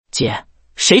活该。姐，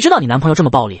谁知道你男朋友这么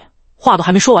暴力，话都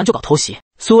还没说完就搞偷袭。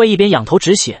苏薇一边仰头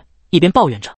止血，一边抱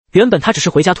怨着。原本她只是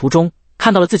回家途中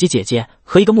看到了自己姐姐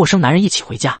和一个陌生男人一起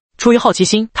回家，出于好奇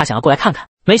心，她想要过来看看，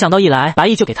没想到一来白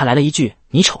毅就给她来了一句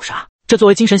你瞅啥。这作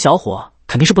为精神小伙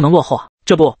肯定是不能落后啊，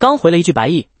这不刚回了一句白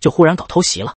毅就忽然搞偷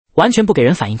袭了，完全不给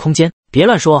人反应空间。别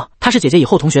乱说，他是姐姐以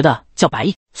后同学的，叫白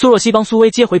毅。苏若曦帮苏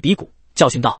薇接回鼻骨，教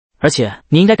训道，而且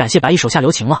你应该感谢白毅手下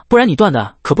留情了，不然你断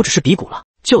的可不只是鼻骨了。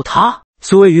就他？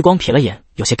苏薇余光瞥了眼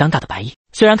有些尴尬的白毅，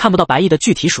虽然看不到白毅的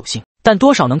具体属性，但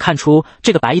多少能看出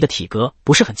这个白毅的体格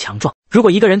不是很强壮。如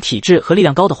果一个人体质和力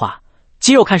量高的话，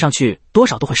肌肉看上去多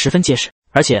少都会十分结实，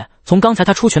而且从刚才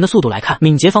他出拳的速度来看，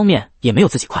敏捷方面也没有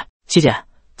自己快。希姐，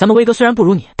咱们威哥虽然不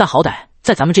如你，但好歹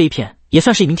在咱们这一片也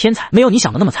算是一名天才，没有你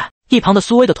想的那么惨。一旁的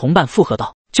苏薇的同伴附和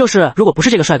道，就是如果不是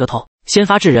这个帅哥头先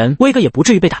发制人，威哥也不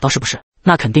至于被打到，是不是？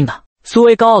那肯定的。苏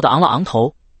薇高傲的昂了昂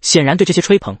头，显然对这些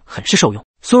吹捧很是受用。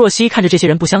苏若曦看着这些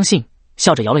人不相信，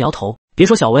笑着摇了摇头，别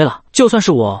说小薇了，就算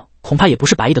是我恐怕也不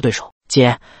是白毅的对手。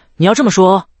姐，你要这么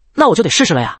说，那我就得试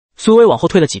试了呀。苏薇往后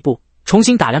退了几步，重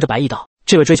新打量着白毅道，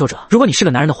这位追求者，如果你是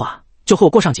个男人的话，就和我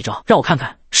过上几招，让我看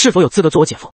看是否有资格做我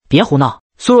姐夫。别胡闹。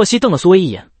苏若曦瞪了苏薇一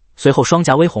眼，随后双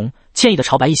颊微红，歉意的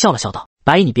朝白毅笑了笑道，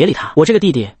白毅你别理他，我这个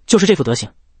弟弟就是这副德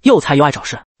行，又菜又爱找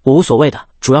事，我无所谓的，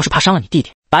主要是怕伤了你弟弟。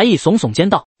白毅耸耸肩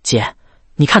道，姐，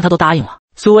你看他都答应了。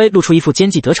苏薇露出一副奸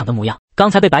计得逞的模样，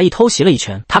刚才被白毅偷袭了一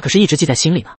拳，他可是一直记在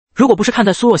心里呢，如果不是看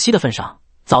在苏若曦的份上，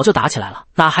早就打起来了，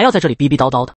哪还要在这里逼逼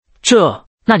叨叨的。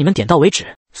那你们点到为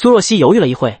止。苏若曦犹豫了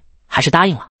一会，还是答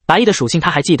应了。白毅的属性他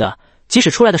还记得，即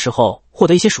使出来的时候获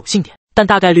得一些属性点，但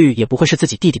大概率也不会是自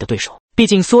己弟弟的对手，毕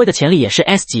竟苏薇的潜力也是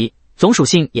S 级，总属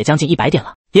性也将近100点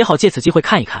了，也好借此机会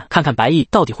看看白毅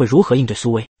到底会如何应对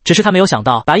苏薇。只是他没有想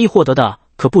到，白毅获得的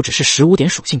可不只是15点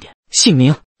属性点。姓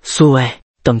名苏薇，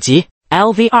等级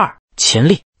LV2， 潜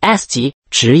力 S 级，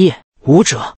职业武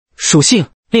者，属性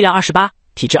力量28，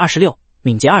体质26，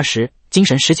敏捷20，精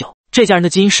神19。这家人的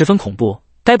基因十分恐怖，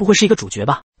该不会是一个主角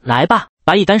吧？来吧。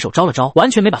白毅单手招了招，完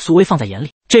全没把苏薇放在眼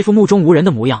里，这副目中无人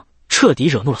的模样彻底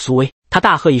惹怒了苏薇。他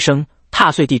大喝一声，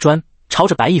踏碎地砖，朝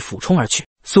着白毅俯冲而去。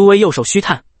苏薇右手虚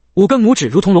探，5根拇指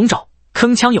如同龙爪，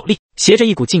铿锵有力，携着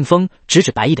一股劲风直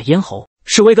指白毅的咽喉。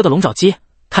是威哥的龙爪肌，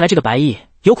看来这个白毅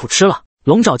有苦吃了。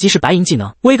龙爪肌是白银技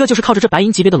能，威哥就是靠着这白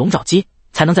银级别的龙爪肌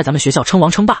才能在咱们学校称王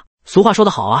称霸。俗话说得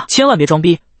好啊，千万别装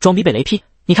逼，装逼被雷劈。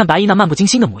你看白毅那漫不经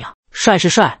心的模样，帅是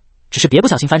帅，只是别不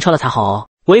小心翻车了才好哦。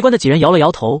围观的几人摇了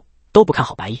摇头，都不看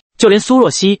好白毅，就连苏若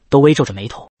曦都微皱着眉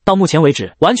头。到目前为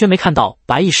止，完全没看到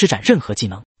白毅施展任何技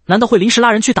能，难道会临时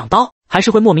拉人去挡刀，还是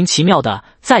会莫名其妙的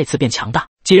再次变强大？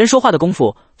几人说话的功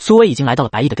夫，苏薇已经来到了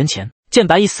白毅的跟前，见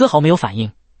白毅丝毫没有反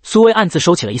应，苏薇暗自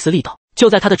收起了一丝力道。就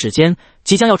在他的指尖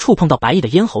即将要触碰到白毅的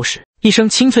咽喉时，一声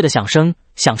清脆的响声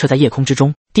响彻在夜空之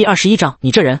中。第21章，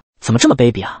你这人怎么这么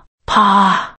卑鄙啊！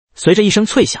啪！随着一声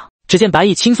脆响，只见白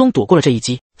毅轻松躲过了这一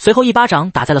击，随后一巴掌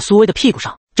打在了苏薇的屁股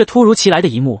上。这突如其来的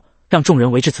一幕让众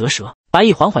人为之啧舌。白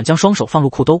毅缓缓将双手放入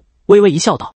裤兜，微微一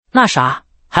笑道：“那啥，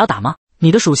还要打吗？你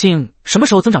的属性什么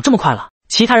时候增长这么快了？”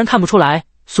其他人看不出来，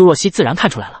苏若曦自然看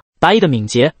出来了。白毅的敏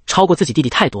捷超过自己弟弟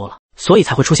太多了，所以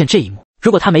才会出现这一幕。如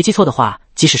果他没记错的话，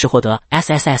即使是获得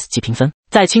SSS 级评分，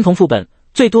在青铜副本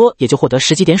最多也就获得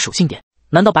10几点属性点。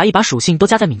难道白毅把属性都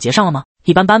加在敏捷上了吗？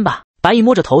一般般吧。白毅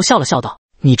摸着头笑了笑道：“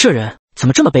你这人怎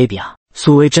么这么卑鄙啊？”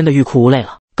苏薇真的欲哭无泪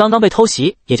了。刚刚被偷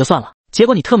袭也就算了，结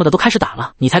果你特么的都开始打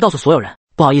了，你才告诉所有人，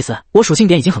不好意思，我属性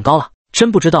点已经很高了。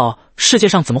真不知道世界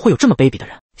上怎么会有这么卑鄙的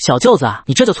人。小舅子啊，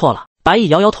你这就错了。白毅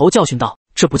摇摇头教训道：“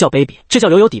这不叫卑鄙，这叫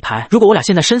留有底牌。如果我俩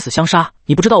现在生死相杀，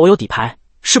你不知道我有底牌，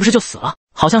是不是就死了？”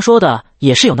好像说的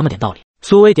也是有那么点道理。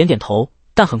苏薇点点头，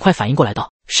但很快反应过来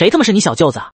道：“谁他妈是你小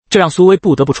舅子啊？”这让苏薇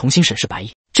不得不重新审视白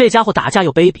毅。这家伙打架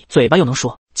又卑鄙，嘴巴又能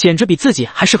说，简直比自己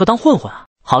还适合当混混啊！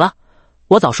好了，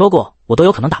我早说过，我都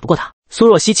有可能打不过他。苏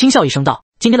若曦轻笑一声道：“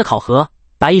今天的考核，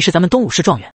白毅是咱们东武市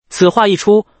状元。”此话一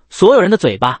出，所有人的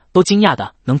嘴巴都惊讶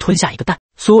的能吞下一个蛋。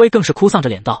苏薇更是哭丧着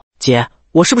脸道：“姐，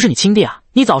我是不是你亲弟啊？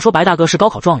你早说白大哥是高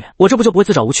考状元，我这不就不会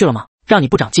自找无趣了吗？让你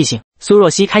不长记性。”苏若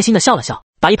曦开心的笑了笑，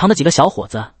把一旁的几个小伙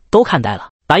子都看呆了。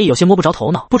白毅有些摸不着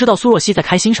头脑，不知道苏若曦在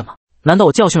开心什么。难道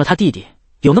我教训了他弟弟，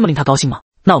有那么令他高兴吗？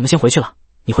那我们先回去了，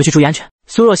你回去注意安全。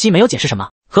苏若曦没有解释什么，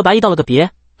和白毅道了个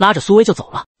别，拉着苏薇就走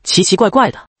了。奇奇怪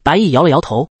怪的。白毅摇了摇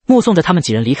头，目送着他们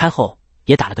几人离开后，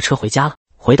也打了个车回家了。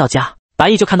回到家，白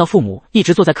毅就看到父母一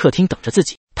直坐在客厅等着自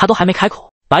己，他都还没开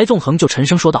口，白纵横就沉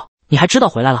声说道：“你还知道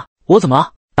回来了？我怎么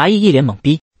了？”白毅一脸懵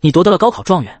逼：“你夺得了高考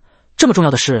状元，这么重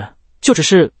要的事，就只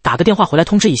是打个电话回来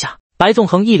通知一下。”白纵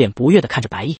横一脸不悦地看着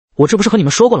白毅：“我这不是和你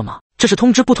们说过了吗？这是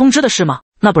通知不通知的事吗？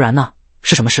那不然呢？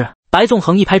是什么事？”白纵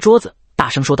横一拍桌子，大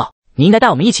声说道：“你应该带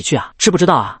我们一起去啊，知不知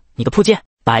道啊？你个扑街！”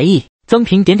白毅、曾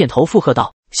平点点头附和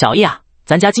道：“小毅啊，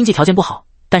咱家经济条件不好，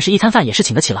但是一餐饭也是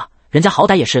请得起了，人家好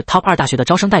歹也是 Top 2大学的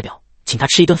招生代表，请他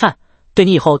吃一顿饭，对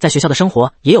你以后在学校的生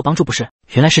活也有帮助不是？”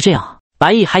原来是这样啊！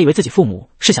白毅还以为自己父母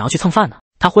是想要去蹭饭呢，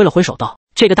他挥了挥手道：“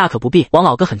这个大可不必，王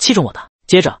老哥很器重我的。”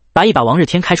接着，白毅把王日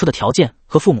天开出的条件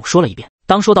和父母说了一遍。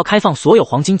当说到开放所有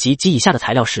黄金级及以下的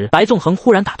材料时，白纵横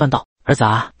忽然打断道：“儿子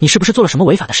啊，你是不是做了什么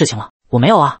违法的事情了？”“我没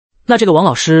有啊。”“那这个王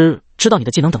老师知道你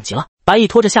的技能等级了？”白毅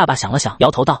拖着下巴想了想，摇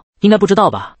头道：“应该不知道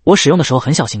吧，我使用的时候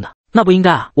很小心的。”“那不应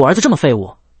该啊，我儿子这么废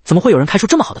物，怎么会有人开出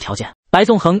这么好的条件？”白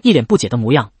纵横一脸不解的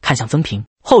模样看向曾平，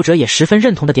后者也十分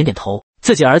认同的点点头，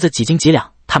自己儿子几斤几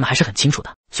两他们还是很清楚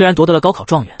的，虽然夺得了高考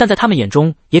状元，但在他们眼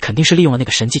中也肯定是利用了那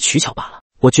个神技取巧罢了。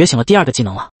“我觉醒了第2个技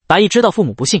能了。”白毅知道父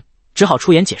母不信，只好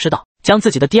出言解释道，将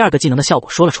自己的第2个技能的效果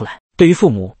说了出来。对于父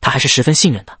母，他还是十分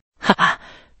信任的。“哈哈，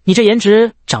你这颜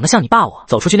值长得像你爸我，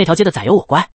走出去那条街的仔有我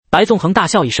乖。”白纵横大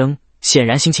笑一声，显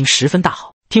然心情十分大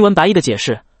好。听闻白毅的解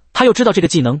释，他又知道这个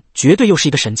技能绝对又是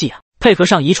一个神技啊，配合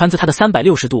上遗传自他的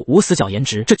360度无死角颜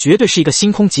值，这绝对是一个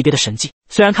星空级别的神技。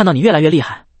虽然看到你越来越厉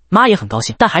害，妈也很高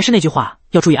兴，但还是那句话，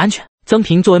要注意安全。曾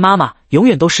平作为妈妈，永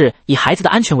远都是以孩子的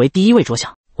安全为第一位着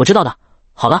想。“我知道的。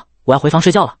好了，我要回房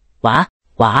睡觉了，晚安。”“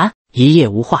晚安。”一夜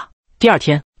无话。第2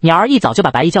天，鸟儿一早就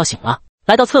把白毅叫醒了，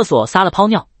来到厕所撒了泡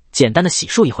尿，简单的洗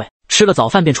漱一会，吃了早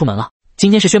饭便出门了。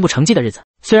今天是宣布成绩的日子，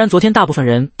虽然昨天大部分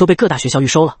人都被各大学校预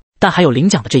收了，但还有领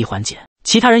奖的这一环节，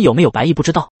其他人有没有白毅不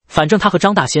知道，反正他和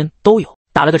张大仙都有。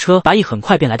打了个车，白毅很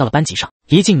快便来到了班级上，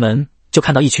一进门就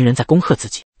看到一群人在恭贺自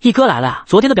己：“毅哥来了呀，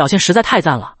昨天的表现实在太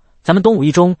赞了，咱们东武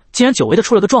一中竟然久违的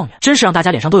出了个状元，真是让大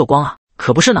家脸上都有光啊！”“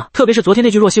可不是呢，特别是昨天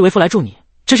那句若曦为父来助你，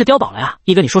真是碉堡了呀！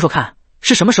毅哥你说说看，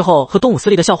是什么时候和东武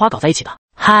私立的校花搞在一起的？”“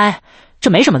嗨，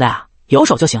这没什么的呀，有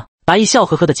手就行。”白毅笑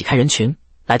呵呵的挤开人群，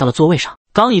来到了座位上，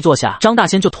刚一坐下，张大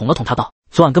仙就捅了捅他道：“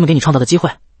昨晚哥们给你创造的机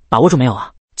会，把握住没有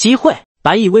啊？”“机会？”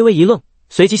白毅微微一愣，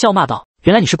随即笑骂道：“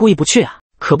原来你是故意不去啊？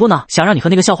可不呢，想让你和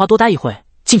那个校花多待一会，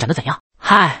进展的怎样？”“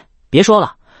嗨，别说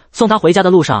了，送他回家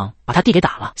的路上把他弟给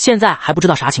打了，现在还不知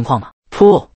道啥情况呢。”“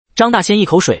噗！”张大仙一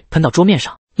口水喷到桌面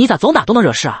上，“你咋走哪都能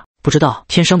惹事啊？不知道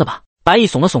天生的吧？”白毅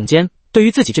耸了耸肩，对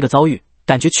于自己这个遭遇，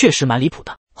感觉确实蛮离谱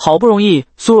的。好不容易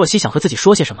苏若曦想和自己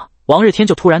说些什么，王日天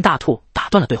就突然大吐，打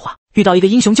断了对话。遇到一个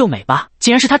英雄救美吧，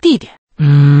竟然是他弟弟，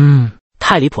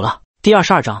太离谱了。第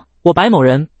22章，我白某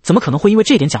人怎么可能会因为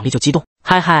这点奖励就激动？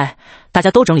嗨，大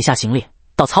家都整理下行李，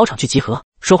到操场去集合。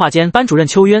说话间，班主任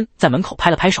邱渊在门口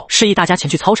拍了拍手，示意大家前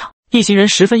去操场。一行人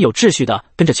十分有秩序地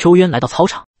跟着邱渊来到操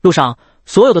场。路上，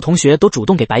所有的同学都主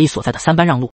动给白毅所在的3班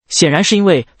让路，显然是因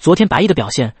为昨天白毅的表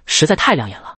现实在太亮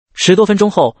眼了。10多分钟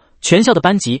后，全校的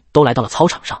班级都来到了操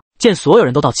场上，见所有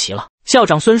人都到齐了，校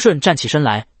长孙顺站起身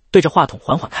来，对着话筒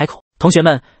缓缓开口：“同学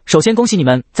们，首先恭喜你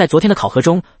们在昨天的考核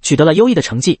中取得了优异的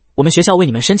成绩，我们学校为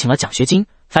你们申请了奖学金，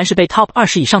凡是被 Top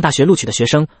 20以上大学录取的学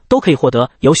生都可以获得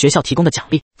由学校提供的奖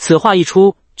励。”此话一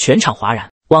出，全场哗然。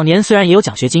往年虽然也有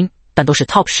奖学金，但都是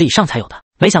Top 10以上才有的，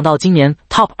没想到今年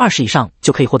Top 20以上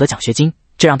就可以获得奖学金，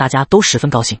这让大家都十分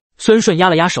高兴。孙顺压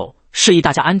了压手，示意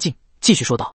大家安静，继续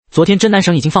说道：“昨天真南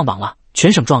省已经放榜了，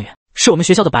全省状元是我们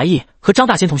学校的白毅和张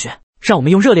大仙同学，让我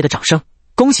们用热烈的掌声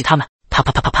恭喜他们！”啪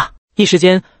啪啪啪啪，一时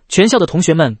间，全校的同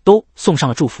学们都送上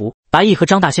了祝福。白毅和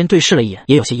张大仙对视了一眼，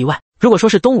也有些意外。如果说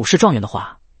是东武市状元的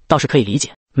话，倒是可以理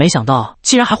解，没想到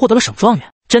竟然还获得了省状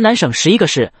元。真南省11个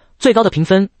市，最高的评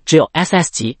分只有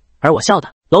SS 级，而我校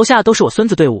的楼下都是我孙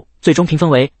子队伍，最终评分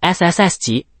为 SSS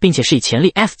级，并且是以潜力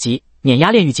F 级碾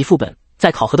压炼狱级副本。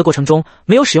在考核的过程中，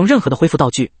没有使用任何的恢复道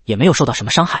具，也没有受到什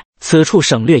么伤害。此处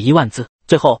省略1万字。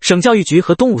最后，省教育局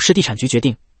和东武市地产局决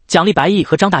定奖励白毅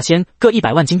和张大仙各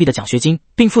100万金币的奖学金，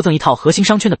并附赠一套核心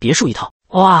商圈的别墅一套。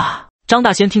哇！张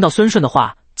大仙听到孙顺的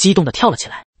话，激动地跳了起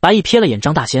来。白毅瞥了眼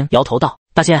张大仙，摇头道：“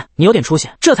大仙，你有点出息，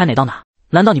这才哪到哪？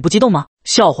难道你不激动吗？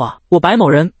笑话，我白某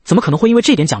人怎么可能会因为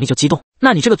这点奖励就激动？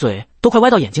那你这个嘴都快歪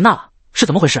到眼睛那了，是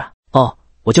怎么回事？”“哦，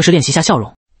我就是练习下笑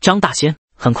容。”张大仙，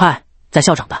很快在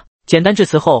校长的简单致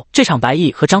辞后，这场白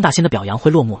毅和张大仙的表扬会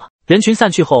落幕了。人群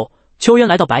散去后，邱渊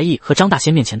来到白毅和张大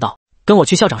仙面前道：“跟我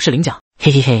去校长室领奖。”“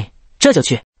嘿嘿嘿，这就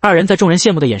去。”二人在众人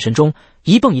羡慕的眼神中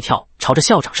一蹦一跳，朝着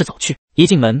校长室走去。一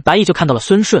进门，白毅就看到了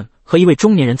孙顺和一位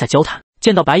中年人在交谈。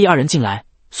见到白毅二人进来，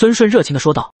孙顺热情地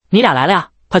说道：“你俩来了呀，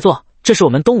快坐，这是我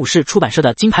们东武市出版社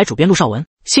的金牌主编陆少文。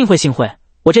幸会幸会，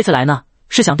我这次来呢，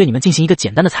是想对你们进行一个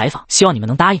简单的采访，希望你们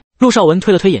能答应。陆少文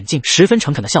推了推眼镜，十分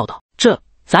诚恳地笑道：“这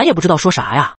咱也不知道说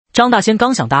啥呀。”张大仙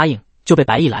刚想答应，就被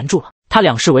白毅拦住了。他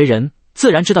两世为人，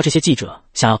自然知道这些记者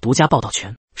想要独家报道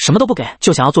权，什么都不给，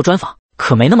就想要做专访，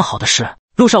可没那么好的事。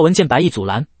陆少文见白毅阻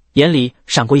拦，眼里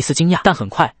闪过一丝惊讶，但很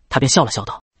快他便笑了笑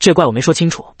道：“这怪我没说清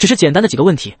楚，只是简单的几个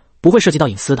问题，不会涉及到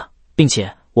隐私的，并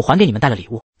且我还给你们带了礼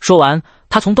物。”说完，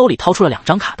他从兜里掏出了2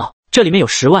张卡道：“这里面有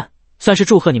10万，算是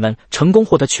祝贺你们成功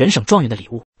获得全省状元的礼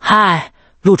物。”嗨，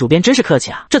陆主编真是客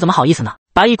气啊，这怎么好意思呢？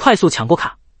白毅快速抢过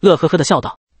卡，乐呵呵地笑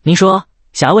道：“您说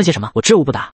想要问些什么？我知无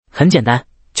不答。很简单，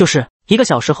就是1个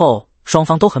小时后，双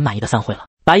方都很满意的散会了。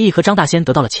白毅和张大仙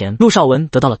得到了钱，陆少文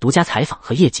得到了独家采访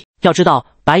和业绩。要知道，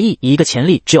白毅以一个潜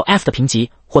力只有 F 的评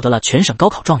级，获得了全省高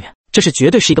考状元，这是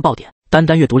绝对是一个爆点，单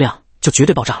阅读量就绝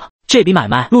对爆炸了。这笔买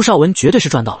卖，陆少文绝对是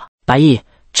赚到了。白毅，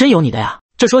真有你的呀！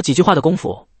这说几句话的功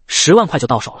夫，10万块就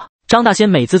到手了。张大仙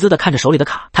美滋滋地看着手里的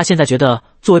卡，他现在觉得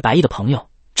作为白毅的朋友，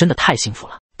真的太幸福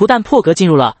了。不但破格进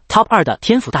入了 Top 2的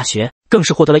天府大学，更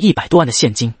是获得了100多万的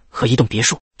现金和1栋别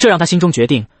墅，这让他心中决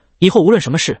定，以后无论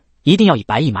什么事，一定要以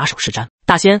白毅马首是瞻。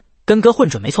大仙，跟哥混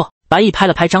准没错。白毅拍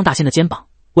了拍张大仙的肩膀，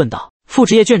问道：“副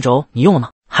职业卷轴你用了吗？”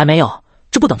还没有，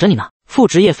这不等着你呢。副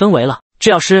职业分为了制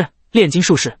药师、炼金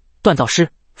术士、锻造师、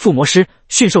附魔师、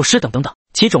驯兽师等等等，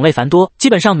其种类繁多，基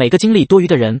本上每个精力多余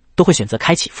的人都会选择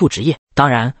开启副职业。当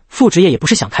然，副职业也不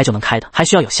是想开就能开的，还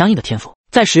需要有相应的天赋。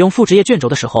在使用副职业卷轴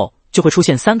的时候，就会出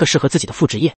现3个适合自己的副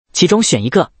职业，其中选一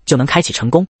个就能开启成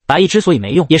功。白毅之所以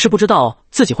没用，也是不知道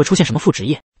自己会出现什么副职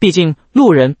业，毕竟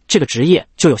路人这个职业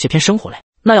就有些偏生活类。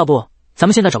那要不咱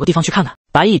们现在找个地方去看看？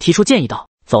白毅提出建议道：“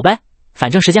走呗，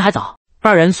反正时间还早。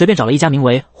”2人随便找了一家名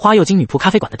为花右京女仆咖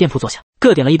啡馆的店铺坐下，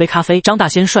各点了一杯咖啡。张大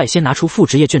仙率先拿出副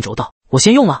职业卷轴道：“我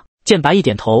先用了。”见白毅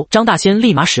点头，张大仙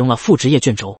立马使用了副职业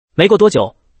卷轴。没过多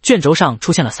久，卷轴上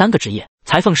出现了3个职业：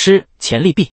裁缝师潜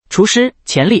力 B， 厨师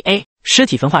潜力 A， 尸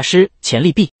体焚化师潜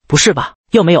力 B。不是吧，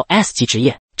又没有 S 级职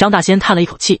业？张大仙叹了一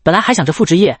口气，本来还想着副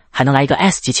职业还能来一个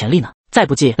S 级潜力呢，再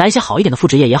不济来一些好一点的副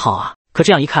职业也好啊。可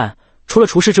这样一看，除了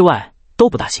厨师之外都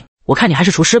不大行。我看你还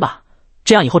是厨师吧，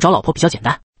这样以后找老婆比较简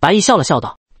单。白毅笑了笑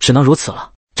道：“只能如此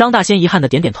了。”张大仙遗憾的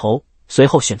点点头，随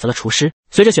后选择了厨师。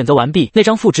随着选择完毕，那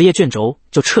张副职业卷轴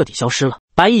就彻底消失了。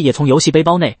白毅也从游戏背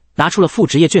包内拿出了副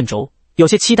职业卷轴，有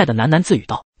些期待的喃喃自语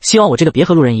道：“希望我这个别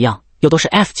和路人一样，又都是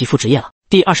F 级副职业了。”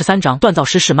第23章锻造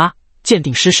师是妈，鉴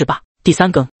定师是爸。第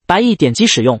3更，白毅点击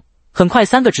使用，很快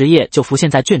3个职业就浮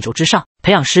现在卷轴之上：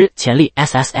培养师潜力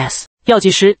SSS， 药剂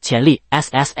师潜力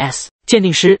SSS， 鉴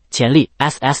定师潜力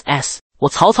SSS。我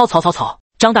曹！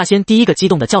张大仙第一个激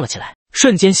动地叫了起来，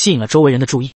瞬间吸引了周围人的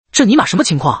注意。这尼玛什么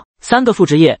情况？3个副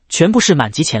职业全部是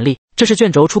满级潜力，这是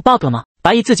卷轴出 bug 了吗？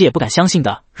白毅自己也不敢相信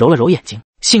的揉了揉眼睛，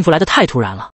幸福来得太突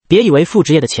然了。别以为副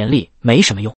职业的潜力没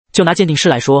什么用，就拿鉴定师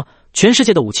来说，全世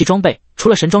界的武器装备除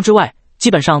了神装之外，基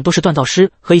本上都是锻造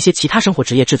师和一些其他生活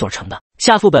职业制作而成的。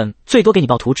下副本最多给你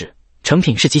报图纸，成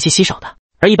品是极其稀少的，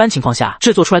而一般情况下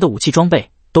制作出来的武器装备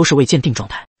都是未鉴定状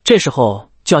态，这时候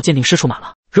就要鉴定师出马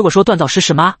了。如果说锻造师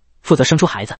是妈，负责生出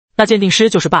孩子，那鉴定师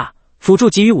就是爸，辅助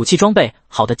给予武器装备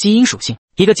好的基因属性。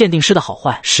一个鉴定师的好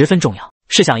坏十分重要。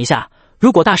试想一下，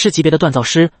如果大师级别的锻造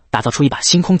师打造出一把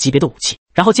星空级别的武器，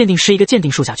然后鉴定师一个鉴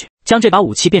定术下去，将这把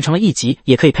武器变成了1级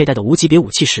也可以佩戴的无级别武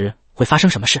器时，会发生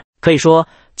什么事？可以说，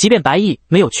即便白毅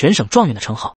没有全省状元的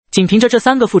称号，仅凭着这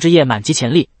3个副职业满级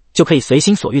潜力，就可以随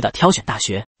心所欲的挑选大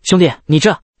学。兄弟，你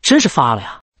这真是发了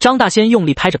呀！张大仙用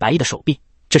力拍着白毅的手臂，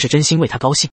这是真心为他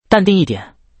高兴。淡定一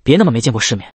点，别那么没见过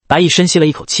世面。白毅深吸了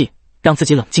一口气，让自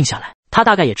己冷静下来。他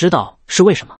大概也知道是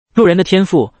为什么。路人的天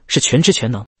赋是全知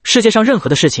全能，世界上任何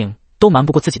的事情都瞒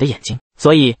不过自己的眼睛，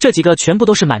所以这几个全部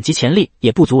都是满级潜力，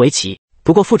也不足为奇。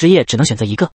不过副职业只能选择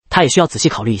一个，他也需要仔细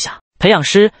考虑一下。培养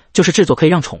师就是制作可以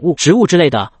让宠物、植物之类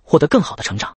的获得更好的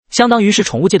成长，相当于是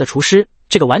宠物界的厨师，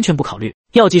这个完全不考虑。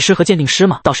药剂师和鉴定师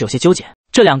嘛，倒是有些纠结。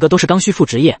这2个都是刚需副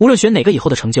职业，无论选哪个以后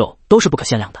的成就都是不可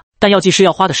限量的。但药剂师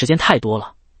要花的时间太多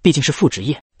了，毕竟是副职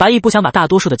业，白毅不想把大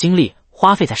多数的精力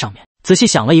花费在上面。仔细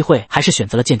想了一会，还是选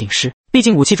择了鉴定师，毕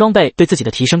竟武器装备对自己的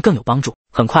提升更有帮助。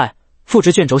很快，副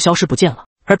职卷轴消失不见了，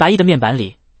而白毅的面板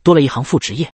里多了一行副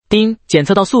职业。丁，检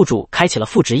测到宿主开启了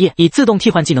副职业，以自动替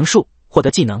换技能树，获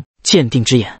得技能鉴定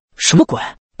之眼。什么鬼？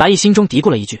白毅心中嘀咕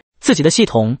了一句，自己的系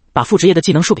统把副职业的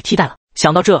技能树给替代了。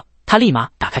想到这，他立马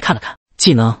打开看了看，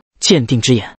技能鉴定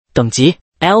之眼，等级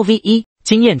LV1，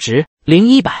 经验值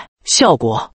0100，效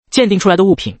果鉴定出来的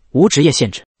物品无职业限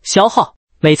制，消耗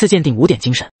每次鉴定5点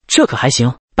精神。这可还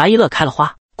行。白毅乐开了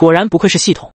花，果然不愧是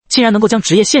系统，竟然能够将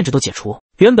职业限制都解除。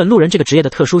原本路人这个职业的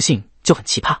特殊性就很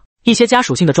奇葩，一些加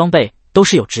属性的装备都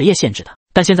是有职业限制的，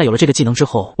但现在有了这个技能之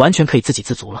后，完全可以自给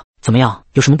自足了。怎么样，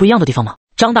有什么不一样的地方吗？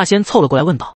张大仙凑了过来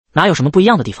问道。哪有什么不一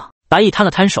样的地方？白毅摊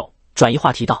了摊手，转移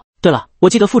话题道：对了，我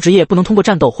记得副职业不能通过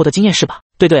战斗获得经验是吧？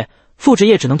对，副职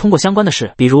业只能通过相关的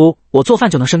事，比如我做饭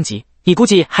就能升级，你估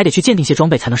计还得去鉴定些装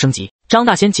备才能升级。张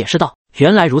大仙解释道。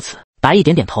原来如此，白毅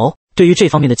点点头，对于这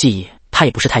方面的记忆他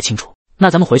也不是太清楚。那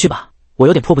咱们回去吧，我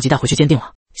有点迫不及待回去鉴定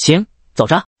了。行，走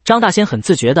着。张大仙很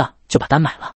自觉的就把单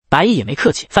买了，白毅也没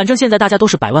客气，反正现在大家都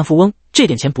是百万富翁，这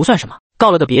点钱不算什么。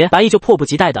告了个别，白毅就迫不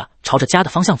及待的朝着家的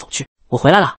方向走去。我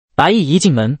回来了。白毅一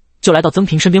进门就来到曾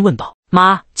平身边问道：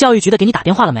妈，教育局的给你打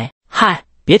电话了没？嗨，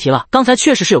别提了，刚才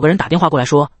确实是有个人打电话过来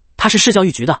说他是市教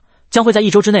育局的，将会在1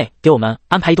周之内给我们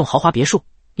安排一栋豪华别墅。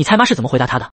你猜妈是怎么回答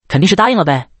他的？肯定是答应了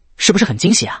呗，是不是很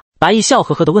惊喜啊？白毅笑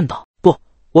呵呵的问道。不，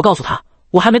我告诉他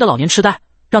我还没得老年痴呆，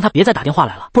让他别再打电话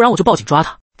来了，不然我就报警抓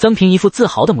他。曾平一副自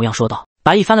豪的模样说道。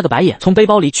白毅翻了个白眼，从背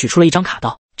包里取出了一张卡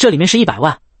道，这里面是100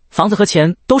万，房子和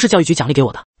钱都是教育局奖励给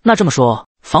我的。那这么说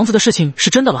房子的事情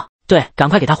是真的了？对，赶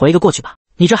快给他回一个过去吧。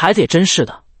你这孩子也真是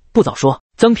的，不早说。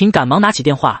曾平赶忙拿起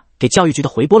电话给教育局的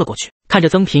回拨了过去。看着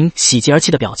曾平喜极而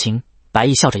泣的表情，白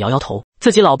毅笑着摇摇头，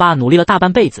自己老爸努力了大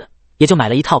半辈子也就买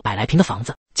了一套100来平的房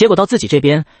子，结果到自己这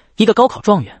边一个高考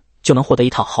状元就能获得一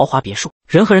套豪华别墅，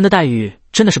人和人的待遇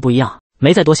真的是不一样。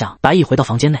没再多想，白毅回到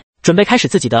房间内，准备开始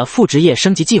自己的副职业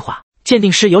升级计划。鉴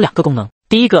定师有2个功能，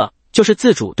第一个就是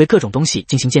自主对各种东西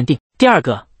进行鉴定，第二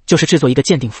个就是制作一个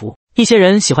鉴定符。一些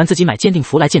人喜欢自己买鉴定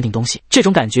符来鉴定东西，这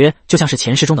种感觉就像是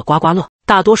前世中的刮刮乐。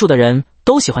大多数的人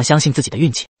都喜欢相信自己的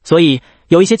运气，所以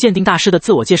有一些鉴定大师的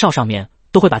自我介绍上面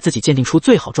都会把自己鉴定出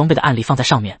最好装备的案例放在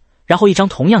上面，然后一张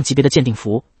同样级别的鉴定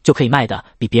符就可以卖的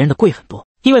比别人的贵很多。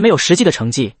因为没有实际的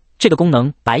成绩，这个功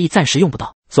能白毅暂时用不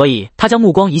到，所以他将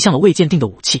目光移向了未鉴定的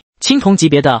武器。青铜级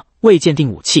别的未鉴定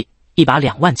武器一把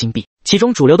2万金币，其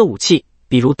中主流的武器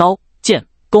比如刀、剑、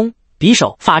弓、匕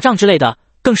首、法杖之类的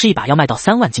更是一把要卖到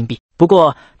3万金币。不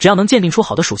过只要能鉴定出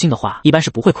好的属性的话，一般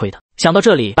是不会亏的。想到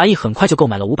这里，白毅很快就购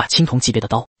买了5把青铜级别的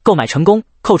刀。购买成功，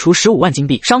扣除15万金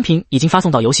币，商品已经发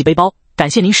送到游戏背包，感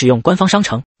谢您使用官方商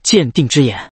城。鉴定之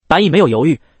眼，白毅没有犹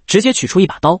豫，直接取出一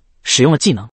把刀，使用了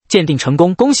技能，鉴定成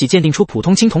功，恭喜鉴定出普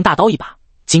通青铜大刀一把，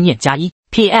经验加1。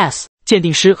PS 鉴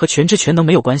定师和全知全能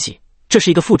没有关系，这是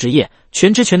一个副职业，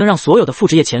全知全能让所有的副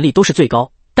职业潜力都是最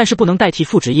高，但是不能代替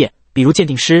副职业。比如鉴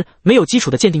定师没有基础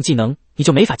的鉴定技能，你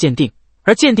就没法鉴定，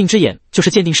而鉴定之眼就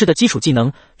是鉴定师的基础技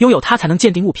能，拥有它才能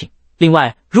鉴定物品。另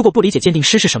外，如果不理解鉴定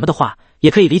师是什么的话，也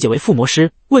可以理解为附魔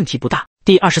师，问题不大。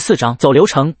第24章走流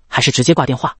程还是直接挂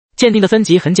电话？鉴定的分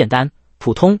级很简单，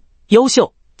普通、优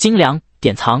秀、精良、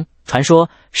典藏、传说、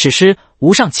史诗，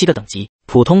无上7个等级。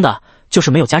普通的就是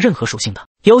没有加任何属性的，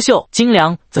优秀、精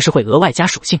良则是会额外加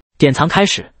属性，典藏开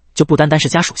始就不单单是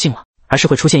加属性了，而是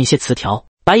会出现一些词条。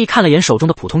白毅看了眼手中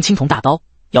的普通青铜大刀，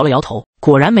摇了摇头，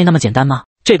果然没那么简单吗？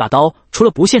这把刀除了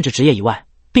不限制职业以外，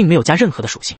并没有加任何的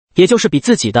属性，也就是比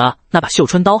自己的那把绣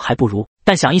春刀还不如。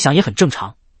但想一想也很正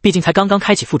常，毕竟才刚刚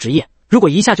开启副职业，如果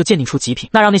一下就鉴定出极品，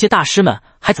那让那些大师们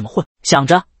还怎么混？想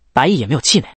着，白毅也没有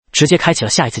气馁，直接开启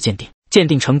了下一次鉴定。鉴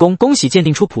定成功，恭喜鉴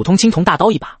定出普通青铜大刀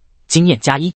一把，经验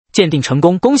加1。鉴定成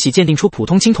功，恭喜鉴定出普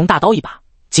通青铜大刀一把，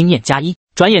经验加1。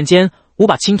转眼间5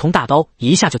把青铜大刀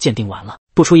一下就鉴定完了。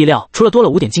不出意料，除了多了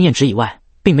5点经验值以外，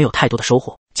并没有太多的收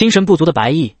获。精神不足的白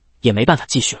毅也没办法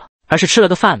继续了，而是吃了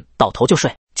个饭，倒头就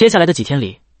睡。接下来的几天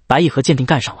里，白毅和鉴定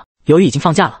干上了。由于已经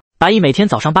放假了，白毅每天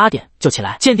早上8点就起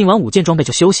来，鉴定完5件装备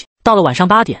就休息，到了晚上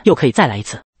8点又可以再来一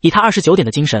次。以他29点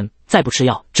的精神，再不吃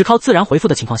药，只靠自然回复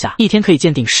的情况下，一天可以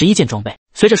鉴定11件装备。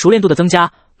随着熟练度的增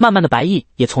加，慢慢的白毅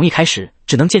也从一开始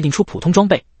只能鉴定出普通装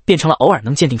备，变成了偶尔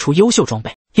能鉴定出优秀装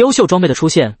备。优秀装备的出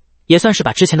现也算是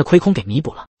把之前的亏空给弥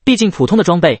补了，毕竟普通的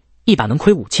装备一把能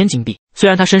亏5000金币，虽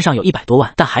然他身上有100多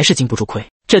万，但还是经不住亏。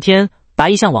这天，白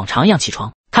毅像往常一样起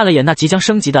床，看了眼那即将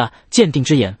升级的鉴定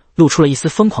之眼，露出了一丝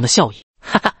疯狂的笑意。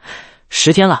哈哈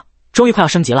，10天了，终于快要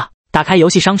升级了。打开游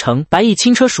戏商城，白毅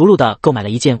轻车熟路地购买了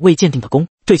一件未鉴定的弓，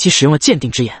对其使用了鉴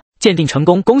定之眼。鉴定成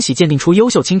功，恭喜鉴定出优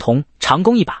秀青铜长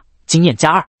弓一把，经验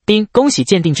加2。丁，恭喜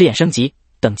鉴定之眼升级，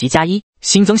等级加1。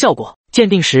新增效果，鉴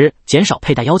定时减少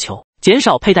佩戴要求。减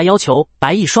少佩戴要求，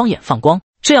白毅双眼放光，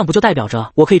这样不就代表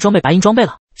着我可以装备白银装备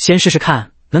了？先试试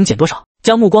看能减多少。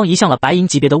将目光移向了白银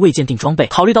级别的未鉴定装备，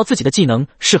考虑到自己的技能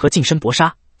适合近身搏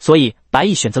杀，所以白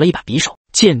毅选择了一把匕首。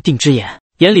鉴定之眼，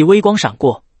眼里微光闪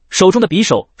过，手中的匕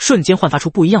首瞬间焕发出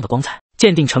不一样的光彩。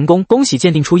鉴定成功，恭喜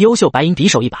鉴定出优秀白银匕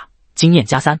首一把，经验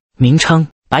加3。名称：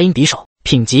白银匕首，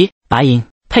品级：白银，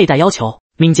佩戴要求：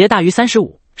敏捷大于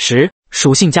35，10，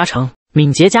属性加成：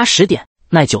敏捷加10点，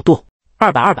耐久度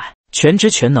200，全知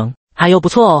全能。哎呦不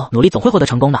错哦，努力总会获得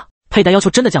成功的。佩戴要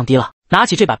求真的降低了。拿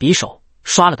起这把匕首，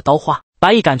刷了个刀花，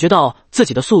白毅感觉到自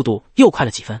己的速度又快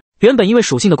了几分。原本因为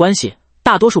属性的关系，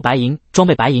大多数白银装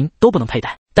备白银都不能佩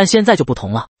戴，但现在就不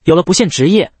同了，有了不限职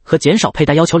业和减少佩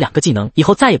戴要求2个技能，以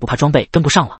后再也不怕装备跟不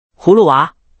上了。葫芦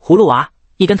娃，葫芦娃，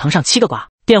一根藤上7个瓜。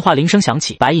电话铃声响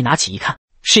起，白毅拿起一看，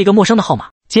是一个陌生的号码。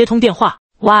接通电话，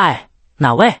喂，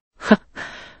哪位？哼，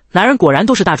男人果然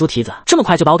都是大猪蹄子，这么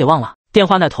快就把我给忘了。电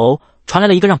话那头传来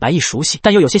了一个让白毅熟悉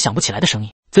但又有些想不起来的声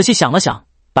音。仔细想了想，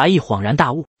白毅恍然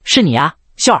大悟，是你啊，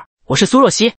秀儿，我是苏若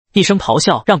曦。一声咆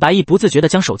哮让白毅不自觉地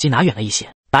将手机拿远了一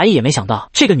些。白毅也没想到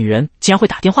这个女人竟然会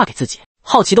打电话给自己，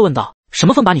好奇地问道，什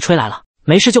么风把你吹来了？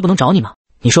没事就不能找你吗？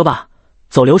你说吧，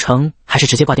走流程还是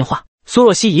直接挂电话？苏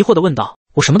若曦疑惑地问道，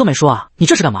我什么都没说啊，你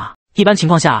这是干嘛？一般情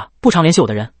况下不常联系我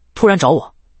的人突然找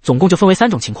我，总共就分为3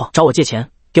种情况，找我借钱，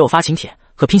给我发请帖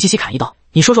和拼夕夕砍一刀，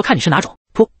你说说看你是哪种？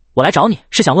噗，我来找你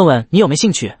是想问问你有没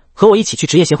兴趣和我一起去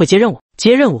职业协会接任务。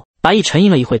接任务？白毅沉吟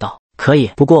了一会道，可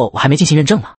以，不过我还没进行认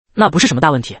证呢。那不是什么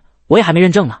大问题，我也还没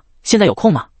认证呢，现在有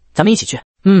空吗？咱们一起去。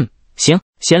行。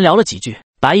闲聊了几句，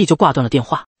白毅就挂断了电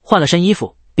话，换了身衣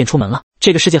服便出门了。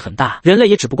这个世界很大，人类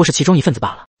也只不过是其中一份子罢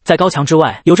了。在高墙之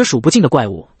外，有着数不尽的怪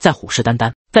物在虎视眈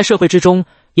眈，在社会之中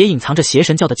也隐藏着邪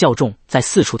神教的教众在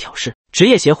四处挑事。职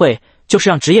业协会就是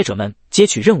让职业者们接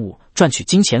取任务赚取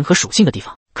金钱和属性的地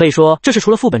方，可以说这是除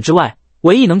了副本之外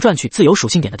唯一能赚取自由属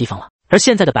性点的地方了。而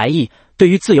现在的白毅对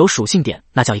于自由属性点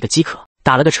那叫一个饥渴，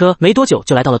打了个车没多久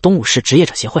就来到了东武市职业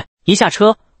者协会。一下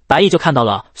车，白毅就看到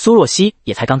了苏若曦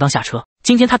也才刚刚下车，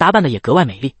今天她打扮的也格外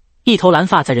美丽，一头蓝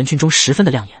发在人群中十分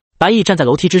的亮眼。白毅站在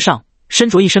楼梯之上，身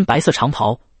着一身白色长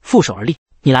袍，负手而立。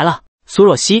你来了，苏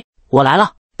若曦。我来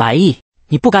了。白毅，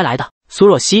你不该来的。苏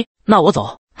若曦，那我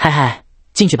走。嗨嗨，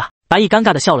进去吧。白毅尴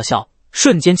尬的笑了笑，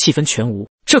瞬间气氛全无。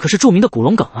这可是著名的古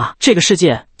龙梗啊，这个世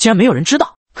界竟然没有人知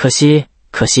道，可惜。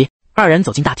二人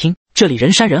走进大厅，这里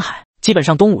人山人海，基本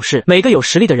上东武市每个有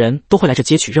实力的人都会来这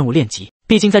接取任务练级，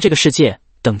毕竟在这个世界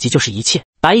等级就是一切。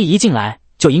白毅一进来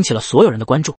就引起了所有人的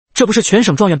关注，这不是全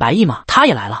省状元白毅吗？他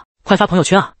也来了，快发朋友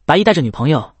圈啊！白毅带着女朋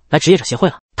友来职业者协会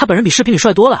了，他本人比视频里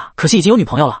帅多了啊，可惜已经有女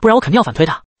朋友了，不然我肯定要反推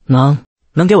他。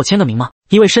能给我签个名吗？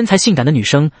一位身材性感的女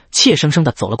生怯生生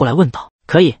地走了过来问道。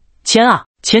可以，签啊，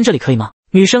签这里可以吗？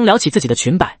女生撩起自己的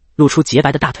裙摆，露出洁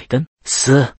白的大腿根。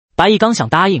死！白毅刚想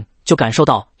答应，就感受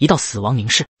到一道死亡凝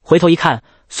视，回头一看，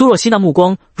苏若曦那目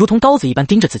光如同刀子一般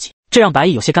盯着自己，这让白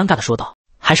毅有些尴尬地说道，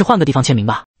还是换个地方签名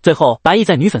吧。最后白毅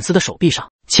在女粉丝的手臂上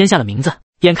签下了名字，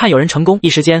眼看有人成功，一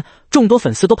时间众多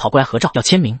粉丝都跑过来合照要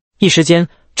签名，一时间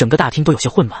整个大厅都有些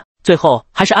混乱，最后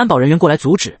还是安保人员过来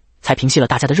阻止，才平息了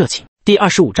大家的热情。第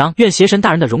25章，愿邪神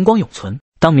大人的荣光永存。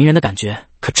当名人的感觉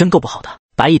可真够不好的。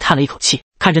白毅叹了一口气，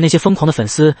看着那些疯狂的粉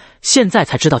丝，现在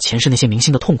才知道前世那些明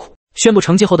星的痛苦。宣布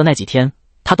成绩后的那几天，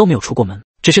他都没有出过门，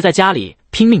只是在家里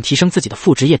拼命提升自己的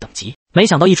副职业等级，没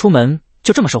想到一出门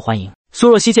就这么受欢迎。苏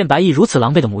若曦见白毅如此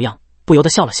狼狈的模样，不由得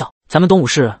笑了笑，咱们东武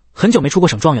市很久没出过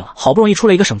省状元了，好不容易出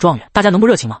了一个省状元，大家能不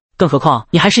热情吗？更何况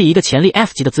你还是以一个潜力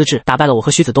F 级的资质打败了我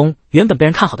和徐子东，原本被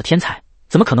人看好的天才，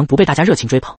怎么可能不被大家热情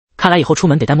追捧？看来以后出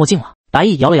门得戴墨镜了。白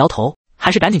毅摇了摇头，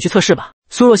还是赶紧去测试吧。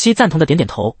苏若曦赞同的点点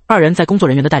头，二人在工作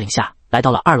人员的带领下来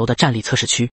到了2楼的站立测试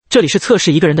区，这里是测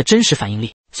试一个人的真实反应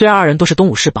力。虽然二人都是东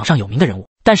武市榜上有名的人物，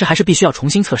但是还是必须要重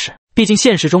新测试，毕竟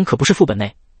现实中可不是副本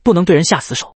内，不能对人下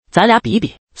死手。咱俩比一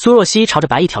比。苏若曦朝着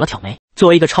白毅挑了挑眉，作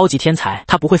为一个超级天才，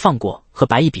他不会放过和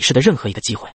白毅比试的任何一个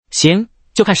机会。行，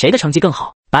就看谁的成绩更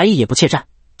好。白毅也不怯战，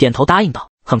点头答应道。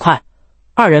很快，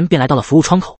二人便来到了服务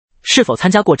窗口。是否参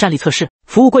加过站立测试？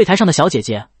服务柜台上的小姐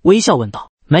姐微笑问道。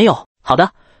没有。好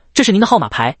的，这是您的号码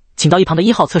牌，请到一旁的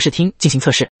1号测试厅进行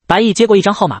测试。白毅接过一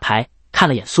张号码牌，看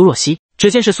了眼苏若曦，只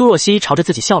见是苏若曦朝着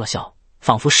自己笑了笑，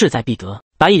仿佛势在必得。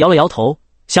白毅摇了摇头，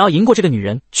想要赢过这个女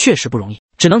人确实不容易，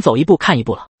只能走一步看一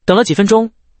步了。等了几分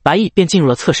钟，白毅便进入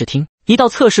了测试厅，一道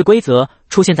测试规则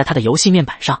出现在他的游戏面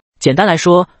板上，简单来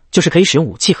说就是可以使用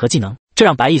武器和技能，这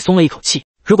让白毅松了一口气。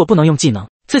如果不能用技能，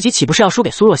自己岂不是要输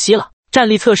给苏若曦了？站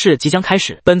立测试即将开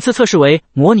始，本次测试为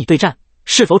模拟对战，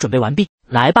是否准备完毕？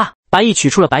来吧。白毅取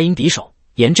出了白银匕首，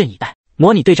严阵以待。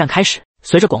模拟对战开始。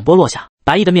随着广播落下，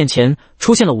白毅的面前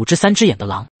出现了5只3只眼的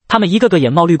狼，他们一个个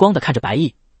眼冒绿光的看着白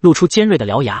毅，露出尖锐的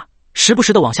獠牙，时不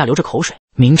时的往下流着口水。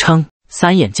名称：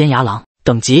三眼尖牙狼，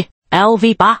等级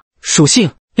LV8，属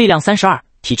性：力量32，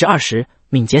体质20，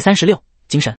敏捷36，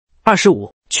精神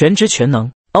25，全知全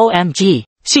能。OMG，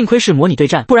 幸亏是模拟对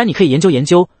战，不然你可以研究研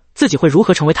究自己会如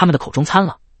何成为他们的口中餐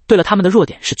了。对了，他们的弱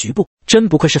点是局部，真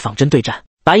不愧是仿真对战。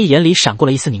白毅眼里闪过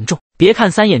了一丝凝重，别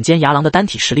看三眼尖牙狼的单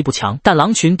体实力不强，但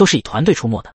狼群都是以团队出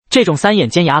没的，这种三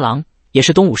眼尖牙狼也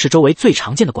是东武市周围最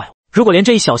常见的怪物，如果连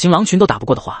这一小型狼群都打不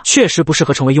过的话，确实不适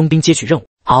合成为佣兵接取任务。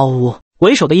嗷呜！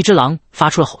为首的一只狼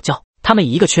发出了吼叫，他们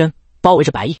以一个圈包围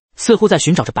着白毅，似乎在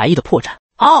寻找着白毅的破绽。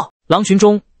狼群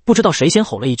中不知道谁先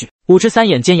吼了一句，5只三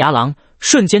眼尖牙狼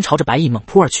瞬间朝着白毅猛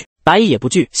扑而去。白毅也不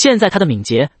惧，现在他的敏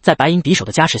捷在白银匕首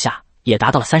的加持下也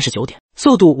达到了39点，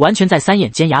速度完全在三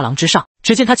眼尖牙狼之上。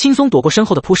只见他轻松躲过身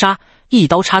后的扑杀，一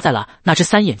刀插在了那只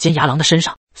三眼尖牙狼的身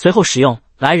上，随后使用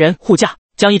来人护驾，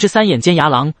将一只三眼尖牙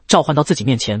狼召唤到自己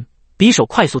面前，匕首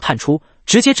快速探出，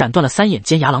直接斩断了三眼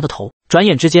尖牙狼的头。转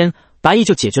眼之间，白毅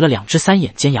就解决了2只三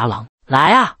眼尖牙狼。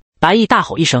来啊！白毅大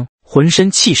吼一声，浑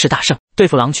身气势大盛，对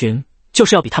付狼群就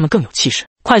是要比他们更有气势。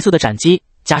快速的斩击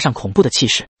加上恐怖的气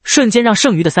势，瞬间让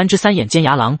剩余的3只三眼尖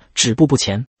牙狼止步不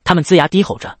前。他们龇牙低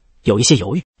吼着，有一些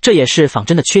犹豫，这也是仿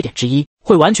真的缺点之一，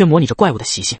会完全模拟着怪物的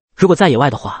习性。如果在野外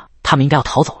的话，他们应该要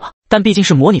逃走了，但毕竟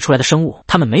是模拟出来的生物，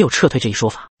他们没有撤退这一说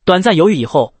法。短暂犹豫以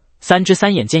后，3只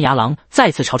三眼尖牙狼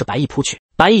再次朝着白毅扑去，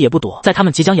白毅也不躲，在他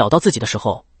们即将咬到自己的时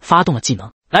候，发动了技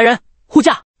能来人护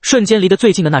驾，瞬间离得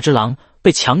最近的那只狼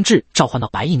被强制召唤到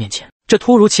白毅面前。这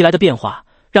突如其来的变化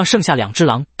让剩下2只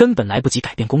狼根本来不及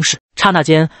改变攻势，刹那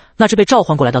间那只被召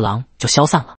唤过来的狼就消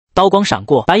散了。刀光闪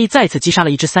过，白毅再次击杀了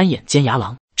1只三眼尖牙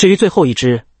狼，至于最后1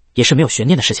只也是没有悬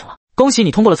念的事情了。恭喜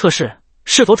你通过了测试，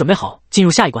是否准备好进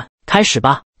入下一关？开始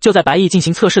吧。就在白毅进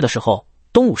行测试的时候，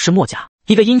东武市墨家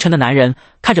一个阴沉的男人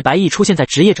看着白毅出现在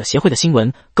职业者协会的新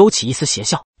闻，勾起一丝邪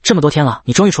笑。这么多天了，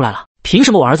你终于出来了，凭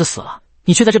什么我儿子死了，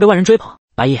你却在这被万人追捧？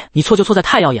白毅，你错就错在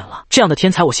太耀眼了，这样的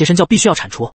天才我邪神教必须要铲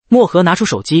除。墨河拿出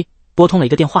手机拨通了一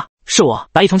个电话，是我，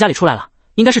白毅从家里出来了，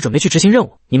应该是准备去执行任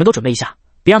务，你们都准备一下，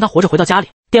别让他活着回到家里。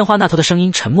电话那头的声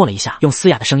音沉默了一下，用嘶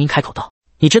哑的声音开口道：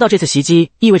你知道这次袭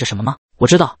击意味着什么吗？我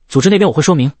知道，组织那边我会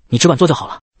说明，你只管做就好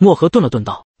了。墨河顿了顿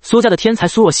道：苏家的天才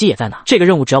苏若曦也在呢，这个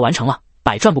任务只要完成了，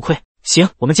百赚不亏。行，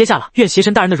我们接下了。愿邪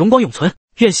神大人的荣光永存，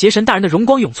愿邪神大人的荣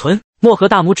光永存。墨河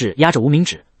大拇指压着无名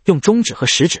指，用中指和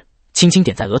食指轻轻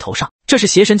点在额头上，这是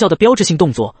邪神教的标志性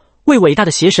动作，为伟大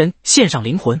的邪神献上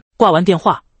灵魂。挂完电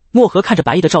话，墨河看着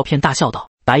白毅的照片大笑道：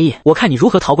白毅，我看你如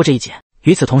何逃过这一劫。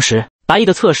与此同时，白毅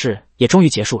的测试也终于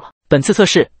结束了。本次测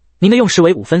试您的用时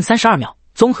为5分32秒，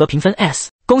综合评分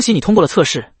S。 恭喜你通过了测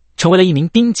试，成为了一名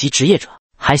丁级职业者。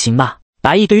还行吧，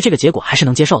白毅对于这个结果还是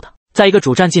能接受的，在一个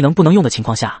主战技能不能用的情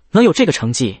况下，能有这个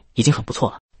成绩已经很不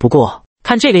错了。不过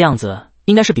看这个样子，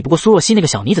应该是比不过苏若曦那个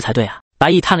小妮子才对啊。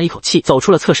白毅叹了一口气，走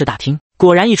出了测试大厅，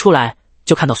果然一出来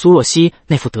就看到苏若曦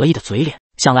那副得意的嘴脸，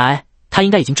想来他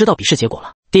应该已经知道笔试结果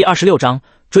了。第26章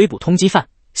追捕通缉犯，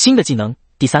新的技能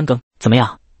第3更。怎么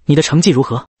样，你的成绩如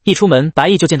何？一出门，白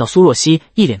毅就见到苏若曦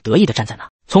一脸得意的站在那。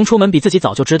从出门比自己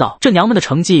早就知道这娘们的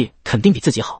成绩肯定比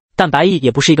自己好，但白毅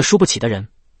也不是一个输不起的人，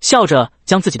笑着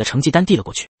将自己的成绩单递了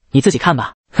过去。你自己看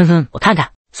吧。哼哼，我看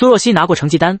看。苏若曦拿过成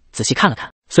绩单仔细看了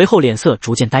看，随后脸色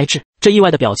逐渐呆滞，这意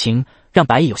外的表情让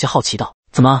白毅有些好奇道：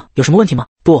怎么，有什么问题吗？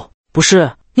不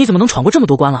是，你怎么能闯过这么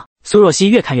多关了？苏若曦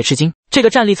越看越吃惊，这个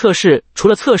战力测试除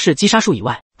了测试击杀数以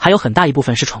外，还有很大一部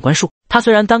分是闯关数。他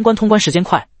虽然单关通关时间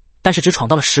快，但是只闯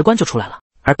到了10关就出来了，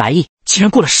而白毅竟然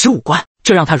过了15关，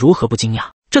这让他如何不惊讶？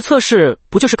这测试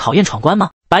不就是考验闯关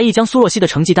吗？白毅将苏若曦的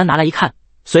成绩单拿来一看，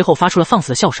随后发出了放肆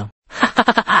的笑声，哈哈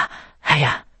哈哈哈！哎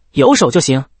呀，有手就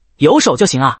行，有手就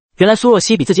行啊！原来苏若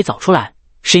曦比自己早出来，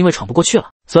是因为闯不过去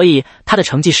了，所以他的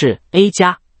成绩是 A+，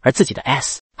而自己的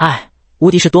S。哎，无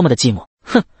敌是多么的寂寞。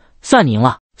哼，算你赢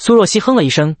了。苏若曦哼了一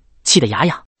声，气得牙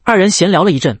痒。二人闲聊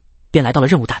了一阵，便来到了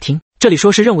任务大厅。这里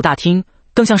说是任务大厅，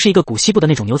更像是一个古西部的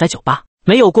那种牛仔酒吧，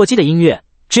没有过激的音乐，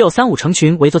只有3-5成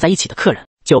群围坐在一起的客人。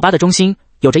酒吧的中心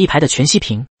有着一排的全息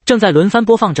屏，正在轮番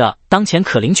播放着当前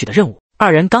可领取的任务。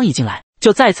二人刚一进来，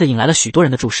就再次引来了许多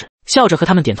人的注视。笑着和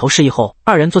他们点头示意后，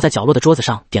二人坐在角落的桌子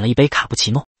上点了一杯卡布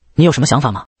奇诺。你有什么想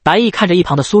法吗？白毅看着一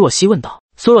旁的苏若曦问道。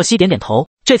苏若曦点点头，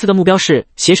这次的目标是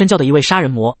邪神教的一位杀人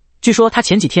魔，据说他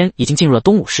前几天已经进入了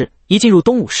东武市，一进入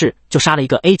东武市就杀了一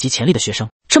个 A 级潜力的学生，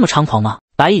这么猖狂吗？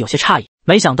白毅有些诧异，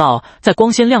没想到在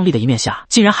光鲜亮丽的一面下，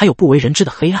竟然还有不为人知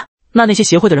的黑暗。那些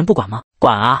协会的人不管吗？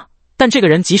管啊，但这个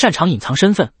人极擅长隐藏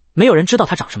身份，没有人知道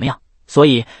他长什么样，所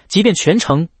以即便全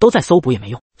程都在搜捕也没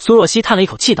用。苏若曦叹了一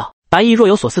口气道。白毅若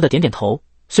有所思的点点头，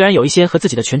虽然有一些和自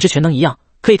己的全知全能一样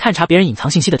可以探查别人隐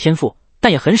藏信息的天赋，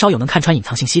但也很少有能看穿隐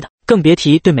藏信息的，更别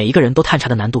提对每一个人都探查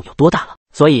的难度有多大了。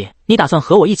所以你打算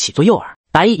和我一起做诱饵？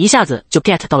白毅一下子就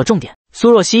get 到了重点。苏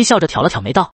若曦笑着挑了挑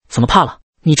眉道，怎么怕了？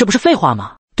你这不是废话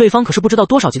吗？对方可是不知道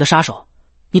多少级的杀手，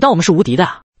你当我们是无敌的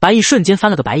啊？白毅瞬间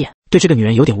翻了个白眼，对这个女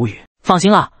人有点无语。放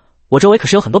心啦，我周围可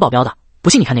是有很多保镖的，不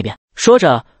信你看那边。说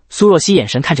着，苏若曦眼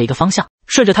神看着一个方向，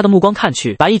顺着他的目光看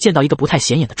去，白毅见到一个不太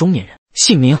显眼的中年人，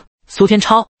姓名苏天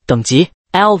超，等级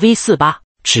LV48，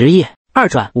 职业2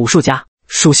转武术家，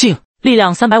属性力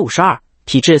量352，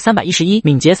体质311，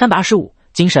敏捷325，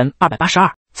精神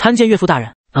282。参见岳父大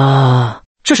人。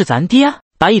这是咱爹？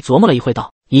白毅琢磨了一会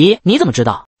道。咦，你怎么知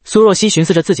道？苏若曦寻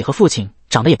思着自己和父亲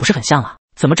长得也不是很像啊，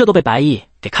怎么这都被白毅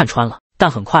给看穿了？但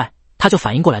很快他就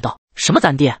反应过来道，什么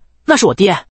咱爹？那是我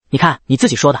爹，你看你自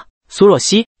己说的。苏若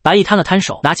曦，白毅摊了摊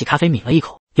手，拿起咖啡抿了一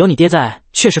口。有你爹在，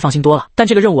确实放心多了。但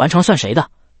这个任务完成了算谁的？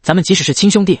咱们即使是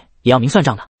亲兄弟，也要明算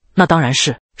账的。那当然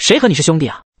是，谁和你是兄弟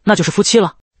啊？那就是夫妻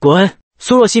了。滚！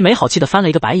苏若曦没好气地翻了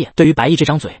一个白眼，对于白毅这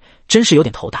张嘴，真是有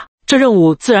点头大。这任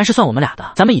务自然是算我们俩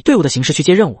的，咱们以队伍的形式去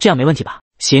接任务，这样没问题吧？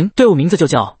行，队伍名字就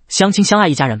叫相亲相爱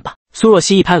一家人吧。苏若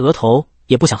曦一拍额头，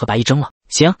也不想和白毅争了。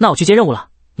行，那我去接任务了，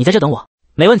你在这等我。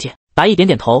没问题。白毅点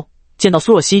点头，见到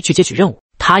苏若曦去接取任务，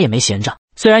他也没闲着。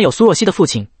虽然有苏若曦的父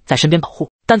亲在身边保护，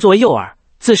但作为诱饵，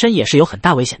自身也是有很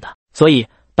大危险的。所以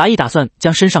白毅打算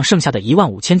将身上剩下的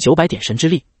15900点神之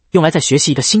力用来再学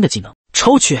习一个新的技能。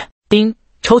抽取，叮，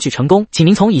抽取成功，请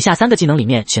您从以下3个技能里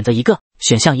面选择一个。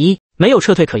选项1，没有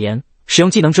撤退可言，使用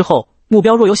技能之后，目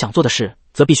标若有想做的事，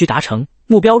则必须达成；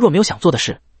目标若没有想做的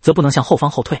事，则不能向后方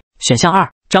后退。选项2，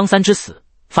张三之死，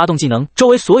发动技能，周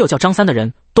围所有叫张三的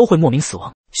人都会莫名死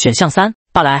亡。选项3，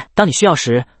爸来，当你需要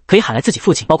时，可以喊来自己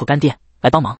父亲，包括干爹来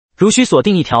帮忙。如需锁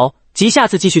定一条，即下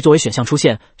次继续作为选项出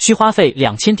现，需花费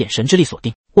2000点神之力锁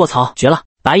定。卧槽，绝了！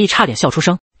白毅差点笑出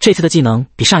声，这次的技能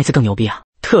比上一次更牛逼啊！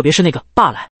特别是那个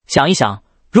爸来，想一想，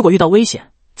如果遇到危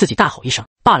险，自己大吼一声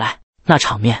爸来，那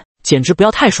场面简直不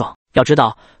要太爽。要知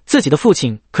道自己的父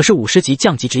亲可是50级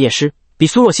降级职业师，比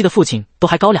苏若曦的父亲都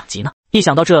还高2级呢。一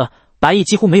想到这，白毅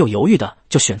几乎没有犹豫的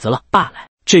就选择了爸来。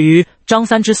至于张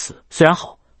三之死，虽然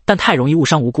好，但太容易误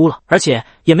伤无辜了，而且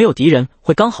也没有敌人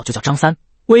会刚好就叫张三，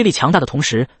威力强大的同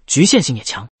时局限性也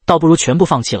强，倒不如全部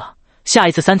放弃了。下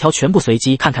一次3条全部随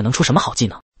机，看看能出什么好技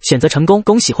能。选择成功，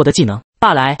恭喜获得技能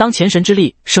爸来，当前神之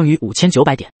力剩余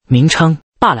5900点。名称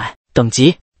爸来，等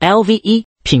级 LV1，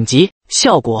品级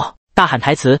效果大喊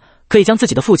台词，可以将自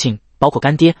己的父亲包括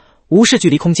干爹无视距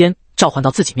离空间召唤到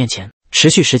自己面前。持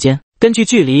续时间根据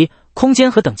距离、空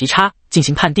间和等级差进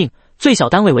行判定，最小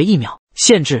单位为1秒，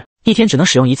限制1天只能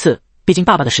使用1次，毕竟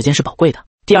爸爸的时间是宝贵的。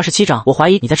第27章，我怀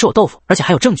疑你在吃我豆腐，而且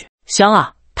还有证据。香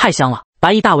啊，太香了！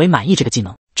白毅大为满意这个技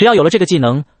能，只要有了这个技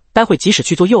能，待会即使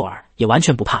去做诱饵也完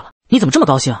全不怕了。你怎么这么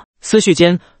高兴啊？思绪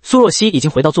间，苏若曦已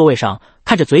经回到座位上，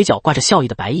看着嘴角挂着笑意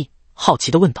的白毅，好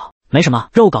奇地问道：没什么，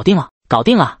任务搞定了？搞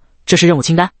定了，这是任务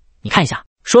清单，你看一下。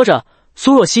说着，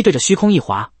苏若曦对着虚空一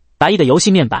划，白毅的游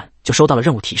戏面板就收到了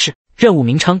任务提示。任务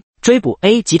名称：追捕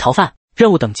A 级逃犯，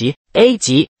任务等级 A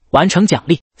级，完成奖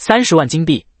励30万金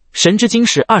币，神之晶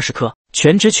石20颗，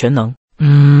全知全能。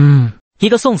一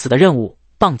个送死的任务，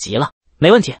棒极了。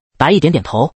没问题。白毅点点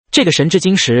头。这个神之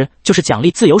晶石就是奖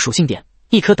励自由属性点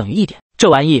，1颗等于1点。这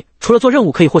玩意除了做任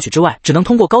务可以获取之外，只能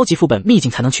通过高级副本秘境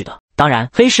才能取得。当然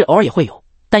黑市偶尔也会有，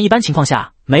但一般情况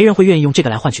下没人会愿意用这个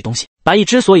来换取东西。白毅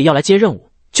之所以要来接任务，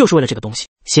就是为了这个东西。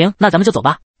行，那咱们就走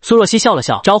吧。苏若曦笑了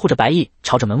笑，招呼着白毅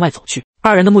朝着门外走去。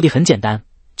二人的目的很简单，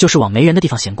就是往没人的地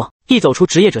方闲逛。一走出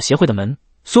职业者协会的门，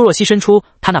苏若曦伸出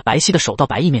她那白皙的手到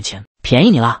白毅面前。便宜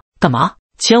你了，干嘛？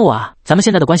牵我啊，咱们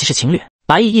现在的关系是情侣。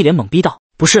白毅一脸懵逼道，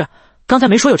不是，刚才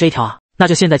没说有这一条啊，那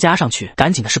就现在加上去，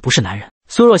赶紧的是不是男人？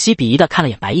苏若曦鄙夷的看了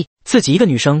眼白毅，自己一个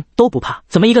女生都不怕，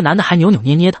怎么一个男的还扭扭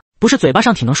捏捏的？不是嘴巴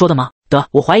上挺能说的吗？得，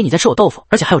我怀疑你在吃我豆腐，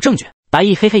而且还有证据。白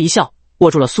毅嘿嘿一笑，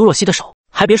握住了苏若曦的手，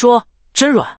还别说，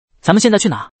真软。咱们现在去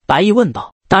哪？白毅问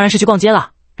道。当然是去逛街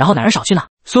了，然后哪人少去哪？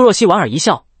苏若曦莞尔一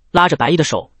笑，拉着白毅的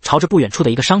手朝着不远处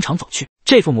的一个商场走去。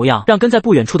这副模样让跟在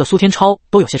不远处的苏天超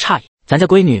都有些诧异，咱家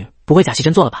闺女不会假戏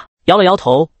真做了吧？摇了摇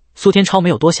头，苏天超没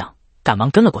有多想，赶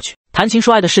忙跟了过去。谈情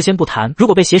说爱的事先不谈，如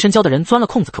果被邪神教的人钻了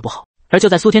空子可不好。而就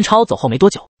在苏天超走后没多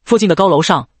久，附近的高楼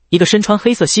上，一个身穿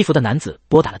黑色西服的男子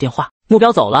拨打了电话。目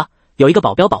标走了，有一个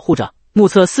保镖保护着，目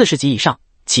测40级以上，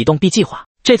启动 B 计划。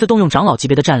这次动用长老级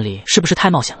别的战力是不是太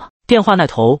冒险了？电话那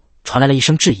头传来了一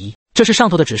声质疑。这是上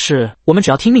头的指示，我们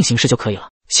只要听命行事就可以了。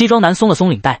西装男松了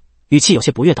松领带，语气有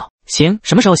些不悦道。行，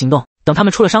什么时候行动？等他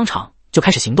们出了商场就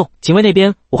开始行动，警卫那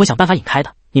边我会想办法引开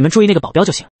的，你们注意那个保镖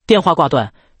就行。电话挂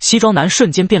断，西装男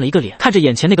瞬间变了一个脸，看着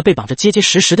眼前那个被绑着结结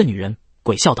实实的女人，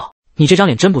鬼笑道：你这张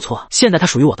脸真不错，现在她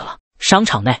属于我的了。商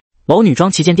场内某女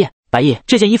装旗舰店，白毅，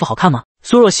这件衣服好看吗？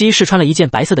苏若曦试穿了一件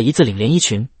白色的一字领连衣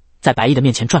裙，在白毅的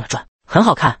面前转了转，很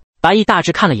好看。白毅大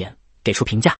致看了眼，给出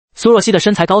评价。苏若曦的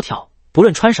身材高挑，不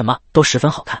论穿什么都十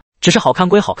分好看，只是好看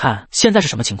归好看，现在是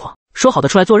什么情况？说好的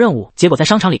出来做任务，结果在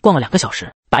商场里逛了2个小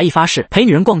时。白毅发誓，陪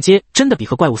女人逛街真的比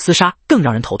和怪物厮杀更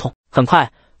让人头痛。很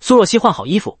快，苏若曦换好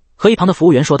衣服，和一旁的服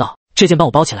务员说道：这件帮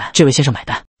我包起来，这位先生买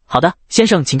单。好的，先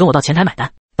生请跟我到前台买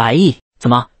单。白毅，怎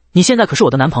么，你现在可是我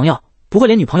的男朋友，不会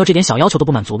连女朋友这点小要求都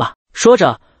不满足吧？说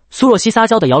着，苏若曦撒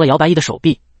娇地摇了摇白毅的手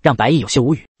臂，让白毅有些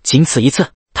无语。仅此一次，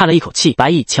叹了一口气，白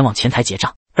毅前往前台结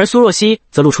账，而苏若曦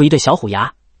则露出一对小虎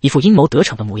牙，一副阴谋得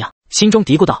逞的模样，心中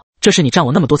嘀咕道：这是你占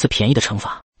我那么多次便宜的惩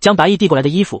罚。将白毅递过来的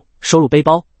衣服收入背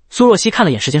包，苏若曦看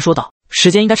了眼时间说道：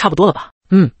时间应该差不多了吧？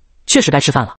确实该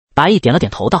吃饭了。白毅点了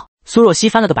点头道。苏若曦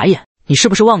翻了个白眼，你是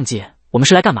不是忘记我们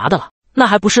是来干嘛的了？那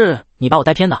还不是你把我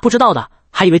带偏的，不知道的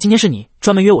还以为今天是你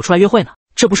专门约我出来约会呢，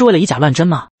这不是为了以假乱真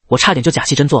吗？我差点就假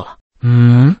戏真做了。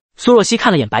苏若曦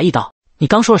看了眼白毅道，你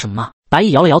刚说了什么吗？白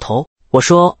毅摇了摇头，我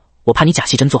说我怕你假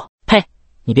戏真做。呸，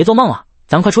你别做梦了，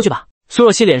咱们快出去吧。苏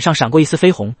若曦脸上闪过一丝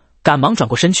绯红，赶忙转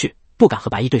过身去，不敢和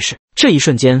白毅对视。这一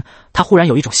瞬间，她忽然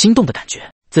有一种心动的感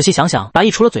觉。仔细想想，白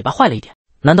毅除了嘴巴坏了一点，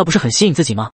难道不是很吸引自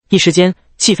己吗？一时间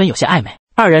气氛有些暧昧，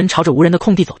二人朝着无人的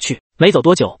空地走去。没走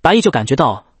多久，白毅就感觉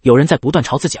到有人在不断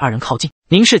朝自己二人靠近。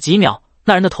凝视几秒，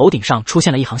那人的头顶上出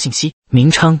现了一行信息，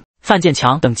名称范建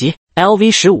强，等级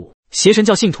LV15，邪神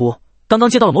教信徒，刚刚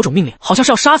接到了某种命令，好像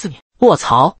是要杀死你。卧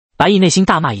槽！白毅内心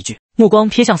大骂一句，目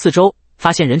光瞥向四周，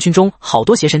发现人群中好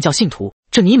多邪神教信徒，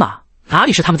这尼玛哪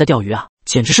里是他们在钓鱼啊，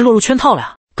简直是落入圈套了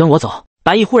呀！跟我走。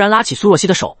白毅忽然拉起苏若曦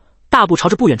的手，大步朝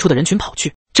着不远处的人群跑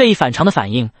去。这一反常的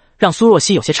反应让苏若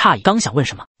曦有些诧异，刚想问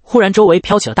什么，忽然周围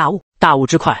飘起了大雾，大雾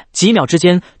之快，几秒之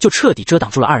间就彻底遮挡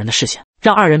住了二人的视线，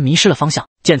让二人迷失了方向。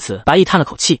见此，白毅叹了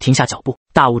口气，停下脚步。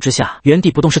大雾之下，原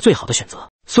地不动是最好的选择。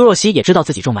苏若曦也知道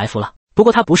自己中埋伏了，不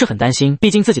过她不是很担心，毕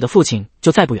竟自己的父亲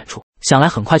就在不远处，想来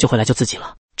很快就会来救自己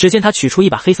了。只见他取出一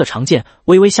把黑色长剑，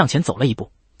微微向前走了一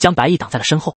步，将白毅挡在了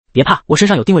身后。别怕，我身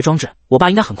上有定位装置，我爸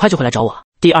应该很快就会来找我了。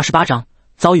第28章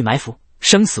遭遇埋伏，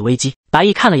生死危机。白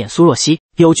毅看了眼苏若曦，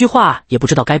有句话也不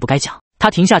知道该不该讲。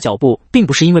他停下脚步，并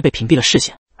不是因为被屏蔽了视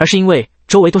线，而是因为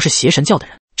周围都是邪神教的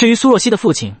人。至于苏若曦的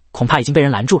父亲，恐怕已经被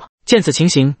人拦住了。见此情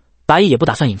形，白毅也不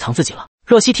打算隐藏自己了。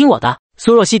若曦听我的。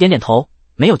苏若曦点点头，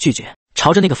没有拒绝，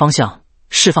朝着那个方向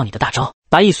释放你的大招。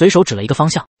白毅随手指了一个方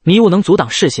向，迷雾能阻挡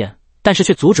视线，但是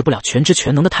却阻止不了全知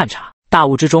全能的探查。大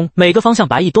雾之中，每个方向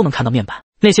白毅都能看到面板。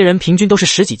那些人平均都是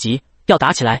10几级，要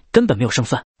打起来根本没有胜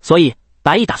算，所以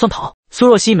白毅打算跑。苏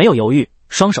若曦没有犹豫，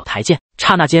双手抬剑，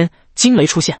刹那间惊雷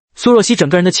出现。苏若曦整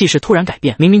个人的气势突然改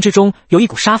变，冥冥之中有一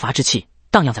股杀伐之气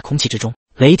荡漾在空气之中。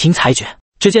雷霆裁决。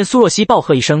只见苏若曦暴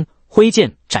喝一声，挥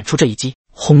剑斩出这一击。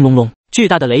轰隆隆，巨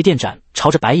大的雷电斩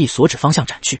朝着白毅所指方向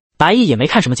斩去。白毅也没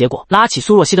看什么结果，拉起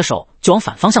苏若曦的手就往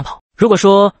反方向跑。如果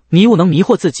说迷雾能迷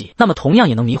惑自己，那么同样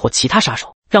也能迷惑其他杀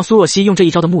手。让苏若曦用这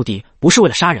一招的目的不是为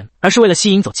了杀人，而是为了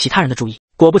吸引走其他人的注意。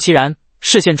果不其然，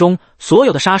视线中所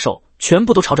有的杀手全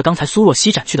部都朝着刚才苏若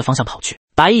曦斩去的方向跑去。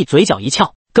白毅嘴角一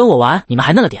翘，跟我玩，你们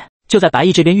还嫩了点。就在白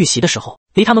毅这边遇袭的时候，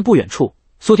离他们不远处，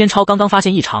苏天超刚刚发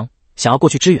现异常，想要过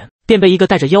去支援，便被一个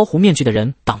戴着妖狐面具的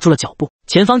人挡住了脚步。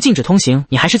前方禁止通行，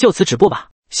你还是就此止步吧。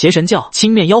邪神教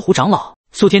青面妖狐长老。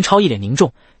苏天超一脸凝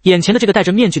重，眼前的这个戴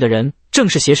着面具的人正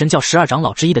是邪神教12长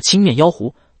老之一的青面妖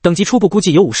狐，等级初步估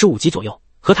计有55级左右，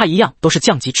和他一样都是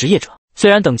降级职业者。虽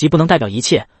然等级不能代表一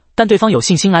切，但对方有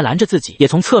信心来拦着自己，也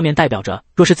从侧面代表着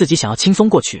若是自己想要轻松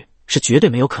过去，是绝对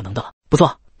没有可能的了。不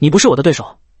错，你不是我的对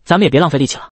手，咱们也别浪费力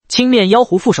气了。青面妖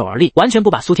狐负手而立，完全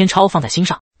不把苏天超放在心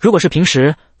上。如果是平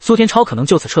时，苏天超可能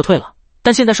就此撤退了，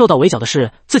但现在受到围剿的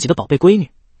是自己的宝贝闺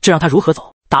女，这让他如何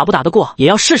走？打不打得过也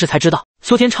要试试才知道。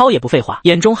苏天超也不废话，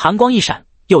眼中寒光一闪，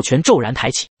右拳骤然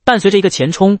抬起，伴随着一个前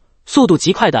冲，速度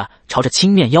极快的朝着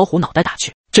青面妖狐脑袋打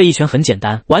去。这一拳很简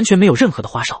单，完全没有任何的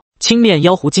花哨。青面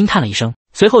妖狐惊叹了一声，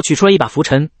随后取出了一把拂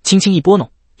尘，轻轻一拨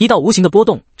弄，一道无形的波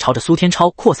动朝着苏天超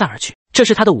扩散而去。这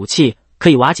是他的武器，可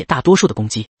以瓦解大多数的攻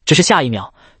击。只是下一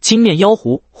秒，青面妖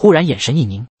狐忽然眼神一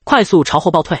凝，快速朝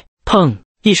后暴退。砰！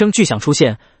一声巨响出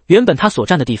现，原本他所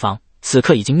站的地方此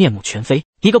刻已经面目全非，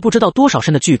一个不知道多少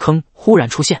深的巨坑忽然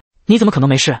出现。你怎么可能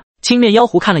没事？青面妖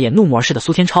狐看了眼怒目而视的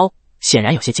苏天超，显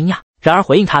然有些惊讶。然而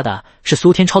回应他的是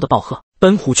苏天超的暴喝：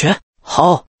奔虎拳！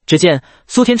好！只见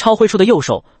苏天超挥出的右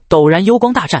手陡然幽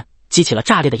光大战，激起了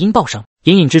炸裂的音爆声，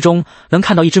隐隐之中能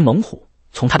看到一只猛虎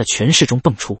从他的拳势中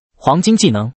蹦出。黄金技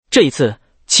能。这一次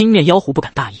青面妖狐不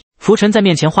敢大意，拂尘在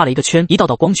面前画了一个圈，一道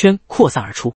道光圈扩散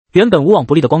而出。原本无往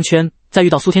不利的光圈，在遇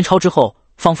到苏天超之后，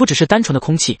仿佛只是单纯的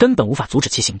空气，根本无法阻止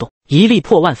其行动。一力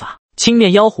破万法。青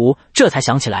面妖狐这才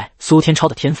想起来苏天超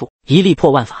的天赋，一力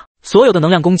破万法，所有的能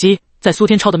量攻击在苏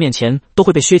天超的面前都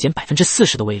会被削减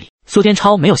 40% 的威力。苏天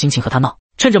超没有心情和他闹，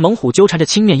趁着猛虎纠缠着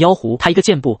青面妖狐，他一个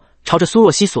箭步朝着苏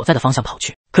若曦所在的方向跑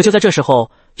去。可就在这时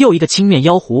候，又一个青面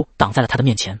妖狐挡在了他的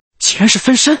面前，竟然是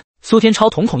分身。苏天超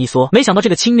瞳孔一缩，没想到这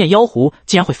个青面妖狐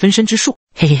竟然会分身之术。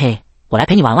嘿嘿嘿，我来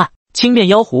陪你玩玩。青面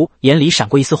妖狐眼里闪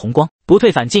过一丝红光，不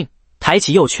退反进，抬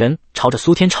起右拳朝着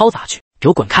苏天超砸去。给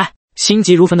我滚开！心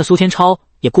急如焚的苏天超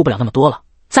也顾不了那么多了，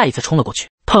再一次冲了过去。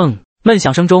砰！闷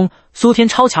响声中，苏天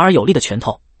超强而有力的拳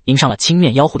头迎上了青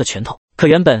面妖狐的拳头。可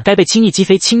原本该被轻易击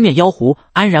飞青面妖狐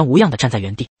安然无恙地站在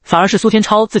原地，反而是苏天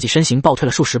超自己身形暴退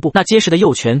了数十步，那结实的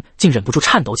右拳竟忍不住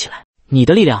颤抖起来。你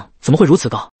的力量怎么会如此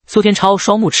高？苏天超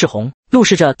双目赤红，怒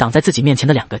视着挡在自己面前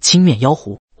的两个青面妖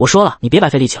狐。我说了，你别白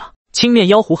费力气了。青面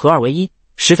妖狐合二为一，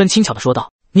十分轻巧地说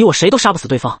道：“你我谁都杀不死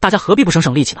对方，大家何必不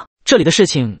省力气呢？这里的事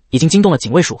情已经惊动了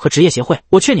警卫署和职业协会，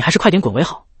我劝你还是快点滚为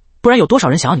好，不然有多少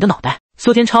人想要你的脑袋？”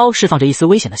苏天超释放着一丝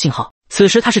危险的信号，此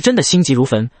时他是真的心急如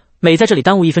焚，每在这里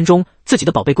耽误1分钟，自己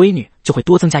的宝贝闺女就会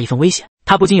多增加1分危险。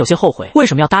他不禁有些后悔为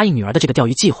什么要答应女儿的这个钓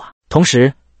鱼计划，同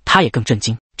时他也更震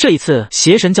惊，这一次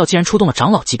邪神教竟然出动了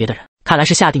长老级别的人，看来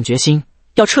是下定决心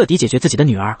要彻底解决自己的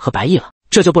女儿和白毅了。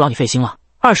这就不劳你费心了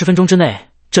，20分钟之内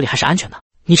这里还是安全的。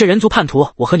你这人族叛徒，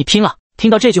我和你拼了！听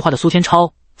到这句话的苏天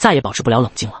超再也保持不了冷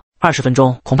静了。20分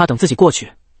钟恐怕等自己过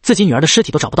去，自己女儿的尸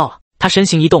体都找不到了。他身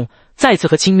形一动，再次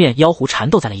和青面妖狐缠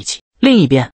斗在了一起。另一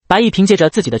边，白毅凭借着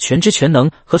自己的全知全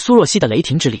能和苏若曦的雷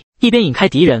霆之力，一边引开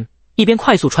敌人，一边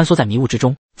快速穿梭在迷雾之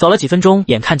中。走了几分钟，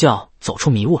眼看就要走出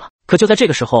迷雾了。可就在这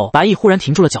个时候，白毅忽然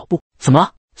停住了脚步。怎么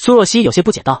了？苏若曦有些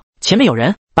不解道。前面有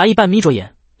人。白毅半眯着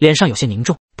眼，脸上有些凝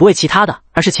重，不为其他的，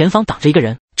而是前方挡着一个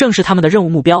人，正是他们的任务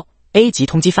目标 A 级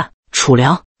通缉犯楚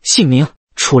良。姓名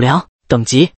楚良，等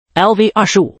级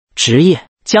LV25，职业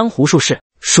江湖术士，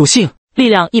属性力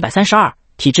量132，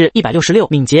体质166，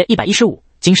敏捷115，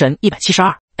精神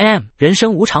172。人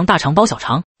生无常大肠包小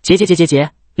肠。结，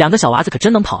两个小娃子可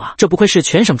真能跑啊！这不愧是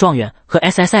全省状元和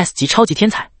SSS 级超级天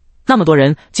才，那么多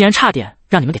人竟然差点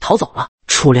让你们给逃走了。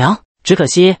楚良，只可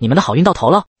惜你们的好运到头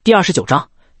了。第29章，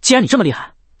既然你这么厉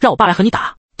害，让我爸来和你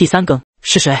打。第3更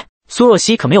是谁？苏若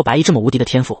曦可没有白毅这么无敌的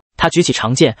天赋，他举起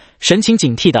长剑，神情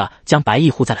警惕地将白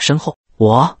毅护在了身后。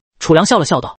我，楚良笑了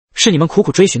笑道：“是你们苦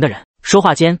苦追寻的人。”说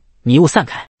话间，迷雾散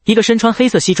开，一个身穿黑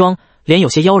色西装、脸有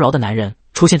些妖娆的男人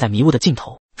出现在迷雾的尽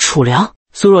头。楚良，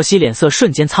苏若曦脸色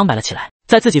瞬间苍白了起来。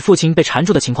在自己父亲被缠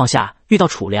住的情况下，遇到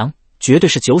楚良，绝对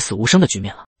是九死无生的局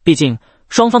面了。毕竟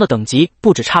双方的等级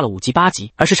不止差了5级8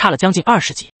级，而是差了将近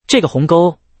20级。这个鸿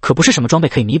沟可不是什么装备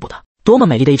可以弥补的。多么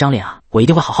美丽的一张脸啊！我一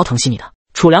定会好好疼惜你的。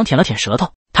楚良舔了舔舌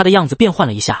头，他的样子变换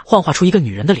了一下，幻化出一个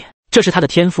女人的脸。这是他的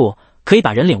天赋，可以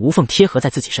把人脸无缝贴合在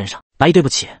自己身上。白毅，对不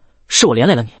起，是我连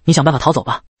累了你，你想办法逃走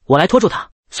吧，我来拖住他。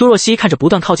苏若曦看着不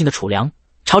断靠近的楚良，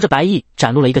朝着白毅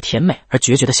展露了一个甜美而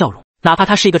决绝的笑容。哪怕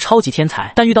他是一个超级天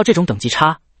才，但遇到这种等级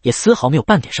差，也丝毫没有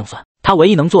半点胜算。他唯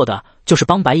一能做的就是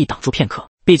帮白毅挡住片刻。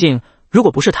毕竟，如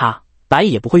果不是他，白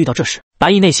毅也不会遇到这事。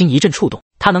白毅内心一阵触动，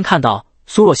他能看到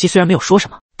苏若曦虽然没有说什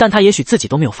么，但他也许自己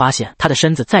都没有发现他的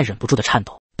身子在忍不住的颤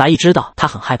抖。白毅知道他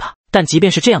很害怕，但即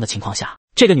便是这样的情况下，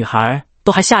这个女孩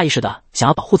都还下意识的想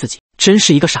要保护自己，真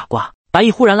是一个傻瓜。白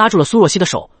毅忽然拉住了苏若曦的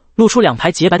手，露出2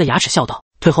排洁白的牙齿，笑道：“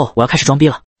退后，我要开始装逼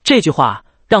了。”这句话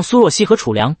让苏若曦和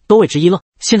楚良都为之一愣。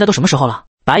现在都什么时候了，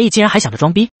白毅竟然还想着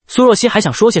装逼？苏若曦还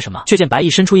想说些什么，却见白毅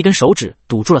伸出一根手指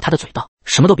堵住了他的嘴，道：“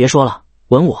什么都别说了，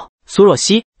吻我。”苏若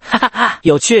曦，哈哈哈，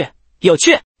有趣，有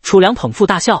趣。楚良捧腹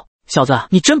大笑：“小子，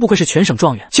你真不愧是全省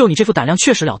状元，就你这副胆量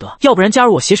确实了得，要不然加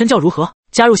入我邪神教如何？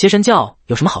加入邪神教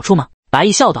有什么好处吗？”白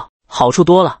毅笑道：“好处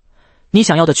多了，你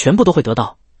想要的全部都会得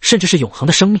到，甚至是永恒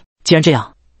的生命。既然这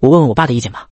样，我问问我爸的意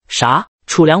见吧。”啥？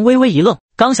楚良微微一愣，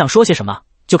刚想说些什么，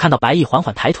就看到白毅缓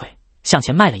缓抬腿向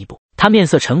前迈了一步，他面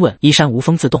色沉稳，衣衫无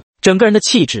风自动，整个人的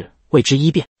气质为之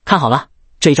一变。看好了，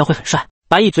这一招会很帅。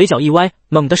白毅嘴角一歪，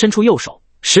猛地伸出右手，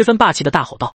十分霸气的大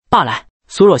吼道：“爸来！”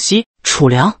苏若曦，楚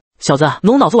良，小子，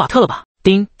侬脑子瓦特了吧？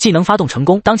丁，技能发动成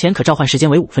功，当前可召唤时间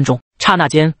为5分钟。刹那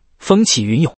间，风起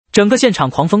云涌，整个现场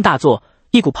狂风大作，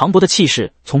一股磅礴的气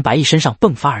势从白毅身上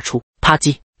迸发而出。啪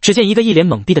叽！只见一个一脸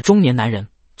懵逼的中年男人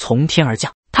从天而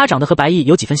降，他长得和白毅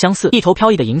有几分相似，一头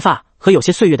飘逸的银发和有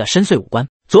些岁月的深邃五官，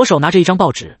左手拿着一张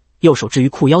报纸，右手置于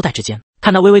裤腰带之间。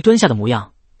看他微微蹲下的模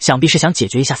样，想必是想解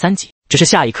决一下3级。只是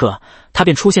下一刻，他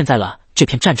便出现在了这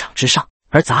片战场之上。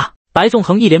而白纵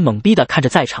横一脸懵逼的看着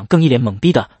在场更一脸懵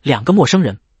逼的2个陌生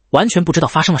人，完全不知道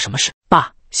发生了什么事。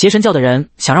爸，邪神教的人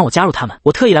想让我加入他们，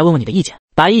我特意来问问你的意见。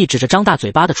白毅指着张大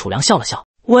嘴巴的楚良笑了笑。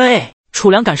喂！楚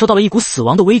良感受到了一股死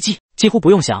亡的危机，几乎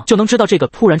不用想就能知道这个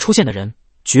突然出现的人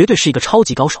绝对是一个超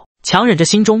级高手。强忍着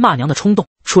心中骂娘的冲动，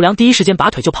楚良第一时间拔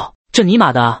腿就跑。这尼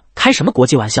玛的开什么国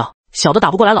际玩笑？小的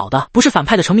打不过来老的，不是反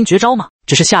派的成名绝招吗？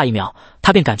只是下一秒，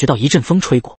他便感觉到一阵风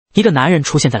吹过，一个男人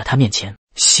出现在了他面前。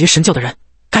邪神教的人，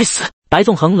该死！白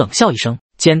纵横冷笑一声，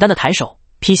简单的抬手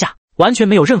劈下，完全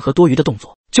没有任何多余的动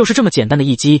作，就是这么简单的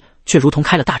一击，却如同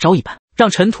开了大招一般，让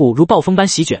尘土如暴风般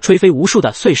席卷，吹飞无数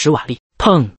的碎石瓦砾。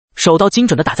砰！手刀精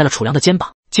准的打在了楚良的肩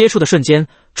膀，接触的瞬间，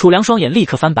楚良双眼立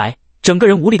刻翻白，整个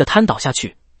人无力的瘫倒下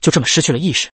去，就这么失去了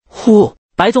意识。呼！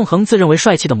白纵横自认为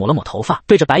帅气的抹了抹头发，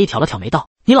对着白毅挑了挑眉道：“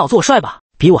你老子我帅吧？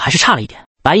比我还是差了一点。”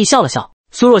白毅笑了笑，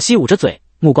苏若曦捂着嘴，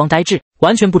目光呆滞，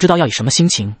完全不知道要以什么心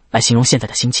情来形容现在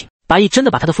的心情。白毅真的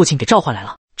把他的父亲给召唤来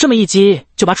了，这么一击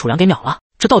就把楚良给秒了，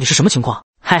这到底是什么情况？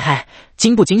嗨嗨，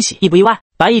惊不惊喜，意不意外？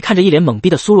白毅看着一脸懵逼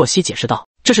的苏若曦解释道：“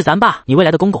这是咱爸，你未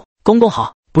来的公公。”公公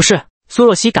好。不是，苏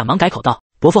若曦赶忙改口道：“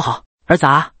伯父好。”儿子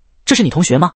啊，这是你同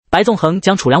学吗？白纵横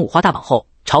将储粮五花大绑后，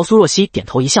朝苏若曦点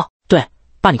头一笑。对，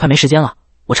爸，你快没时间了，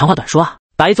我长话短说啊。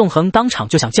白纵横当场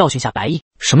就想教训下白毅，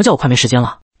什么叫我快没时间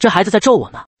了？这孩子在咒我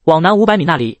呢。往南500米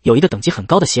那里有一个等级很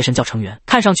高的邪神教成员，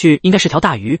看上去应该是条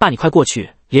大鱼。爸，你快过去，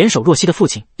联手若曦的父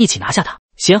亲一起拿下他。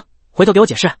行，回头给我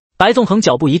解释。白纵横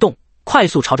脚步一动，快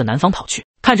速朝着南方跑去。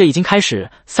看着已经开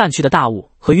始散去的大雾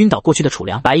和晕倒过去的储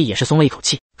粮，白毅也是松了一口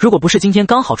气。如果不是今天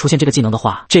刚好出现这个技能的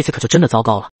话，这次可就真的糟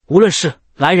糕了。无论是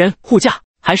来人护驾，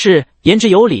还是言之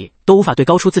有理，都无法对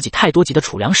高出自己太多级的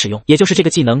储粮使用。也就是这个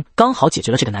技能刚好解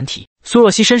决了这个难题。苏若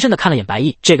曦深深地看了眼白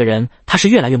毅，这个人他是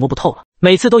越来越摸不透了。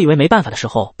每次都以为没办法的时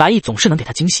候，白毅总是能给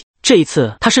他惊喜。这一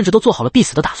次他甚至都做好了必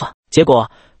死的打算，结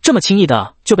果这么轻易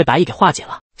的就被白毅给化解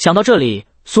了。想到这里，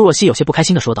苏若曦有些不开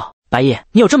心地说道：白毅，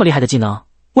你有这么厉害的技能，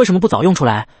为什么不早用出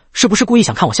来？是不是故意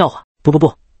想看我笑话？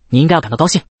不，你应该要感到高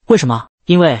兴。为什么？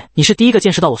因为你是第一个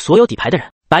见识到我所有底牌的人。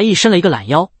白毅伸了一个懒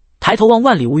腰，抬头望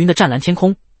万里无云的湛蓝天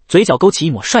空，嘴角勾起一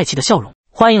抹帅气的笑容。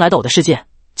欢迎来到我的世界，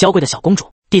娇贵的小公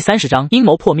主。第30章阴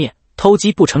谋破灭，偷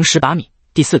鸡不成蚀把米。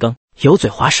第4更油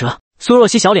嘴滑舌。苏若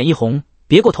曦小脸一红，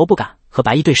别过头不敢和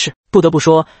白毅对视。不得不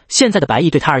说，现在的白毅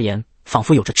对她而言仿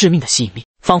佛有着致命的吸引力，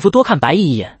仿佛多看白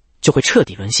毅一眼就会彻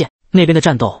底沦陷。那边的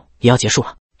战斗也要结束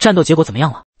了，战斗结果怎么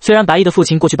样了？虽然白毅的父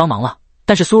亲过去帮忙了，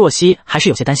但是苏若曦还是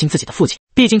有些担心自己的父亲，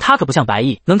毕竟他可不像白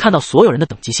毅能看到所有人的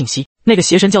等级信息。那个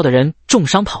邪神教的人重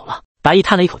伤跑了。白毅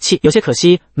叹了一口气，有些可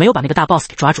惜没有把那个大 boss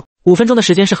给抓住。5分钟的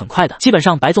时间是很快的，基本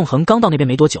上白纵横刚到那边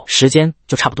没多久，时间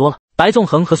就差不多了。白纵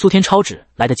横和苏天超只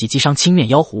来得及击伤青面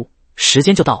妖狐，时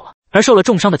间就到了。而受了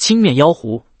重伤的青面妖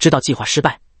狐知道计划失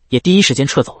败，也第一时间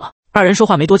撤走了。二人说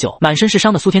话没多久，满身是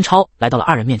伤的苏天超来到了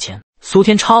二人面前。苏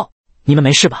天超，你们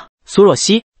没事吧？苏若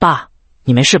曦，爸，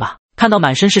你没事吧？看到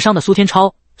满身是伤的苏天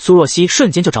超，苏若曦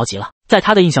瞬间就着急了。在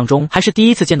他的印象中，还是第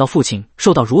一次见到父亲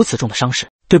受到如此重的伤势。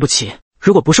对不起，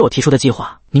如果不是我提出的计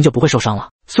划，您就不会受伤了。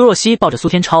苏若曦抱着苏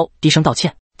天超低声道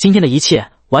歉，今天的一切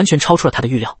完全超出了他的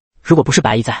预料。如果不是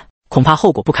白毅在，恐怕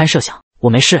后果不堪设想。我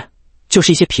没事，就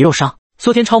是一些皮肉伤。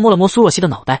苏天超摸了摸苏若曦的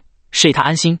脑袋，示意他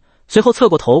安心，随后侧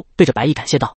过头对着白毅感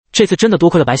谢道：这次真的多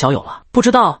亏了白小友了，不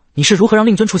知道你是如何让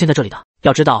令尊出现在这里的。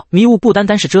要知道，迷雾不单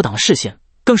单是遮挡了视线，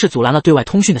更是阻拦了对外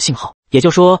通讯的信号，也就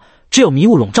是说，只有迷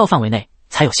雾笼罩范围内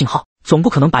才有信号，总不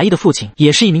可能白毅的父亲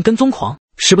也是一名跟踪狂。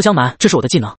实不相瞒，这是我的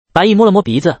技能。白毅摸了摸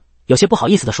鼻子，有些不好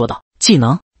意思地说道：技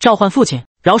能召唤父亲。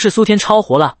饶是苏天超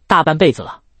活了大半辈子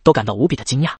了，都感到无比的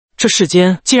惊讶，这世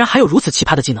间竟然还有如此奇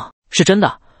葩的技能。是真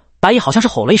的，白毅好像是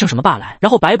吼了一声什么罢来，然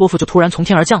后白伯父就突然从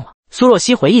天而降了。苏若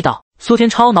曦回忆道。苏天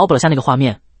超脑补了下那个画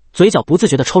面，嘴角不自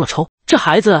觉地抽了抽，这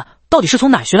孩子到底是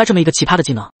从哪学来这么一个奇葩的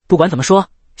技能？不管怎么说，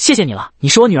谢谢你了，你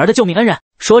是我女儿的救命恩人。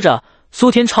说着，苏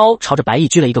天超朝着白毅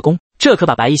鞠了一个躬，这可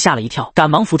把白毅吓了一跳，赶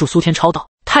忙扶住苏天超道：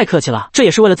太客气了，这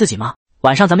也是为了自己吗？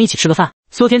晚上咱们一起吃个饭。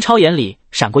苏天超眼里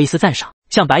闪过一丝赞赏，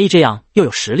像白毅这样又有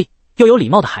实力又有礼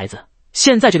貌的孩子，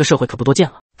现在这个社会可不多见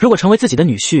了，如果成为自己的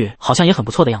女婿，好像也很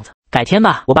不错的样子。改天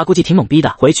吧，我爸估计挺懵逼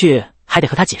的，回去还得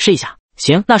和他解释一下。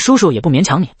行，那叔叔也不勉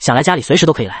强你，想来家里随时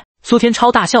都可以来。苏天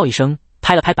超大笑一声，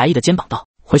拍了拍白毅的肩膀道：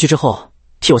回去之后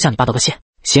替我向你爸道个谢。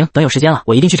行，等有时间了，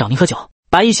我一定去找您喝酒。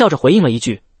白毅笑着回应了一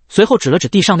句，随后指了指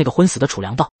地上那个昏死的储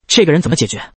粮道：这个人怎么解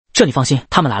决？这你放心，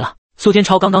他们来了。苏天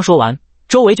超刚刚说完，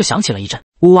周围就响起了一阵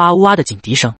呜哇呜哇的警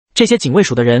笛声。这些警卫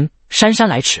署的人姗姗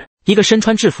来迟，一个身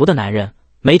穿制服的男人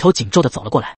眉头紧皱地走了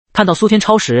过来，看到苏天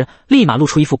超时，立马露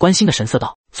出一副关心的神色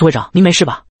道：苏会长，您没事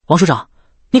吧？王署长，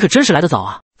你可真是来得早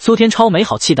啊。苏天超没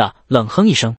好气的冷哼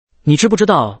一声：你知不知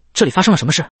道这里发生了什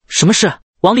么事？什么事？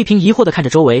王丽萍疑惑地看着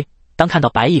周围，当看到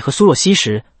白毅和苏若曦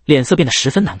时，脸色变得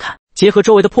十分难看。结合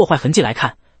周围的破坏痕迹来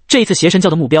看，这一次邪神教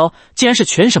的目标竟然是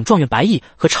全省状元白毅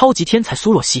和超级天才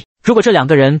苏若曦。如果这两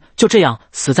个人就这样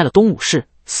死在了东武市，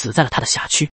死在了他的辖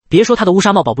区，别说他的乌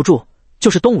纱帽保不住，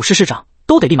就是东武市市长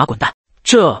都得立马滚蛋。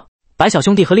这白小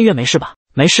兄弟和令月没事吧？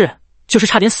没事，就是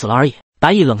差点死了而已。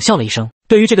白毅冷笑了一声，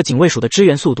对于这个警卫署的支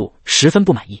援速度十分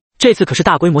不满意。这次可是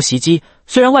大规模袭击，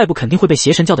虽然外部肯定会被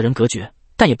邪神教的人隔绝，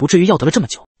但也不至于要得了这么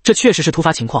久。这确实是突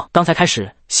发情况，刚才开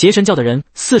始邪神教的人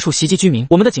四处袭击居民，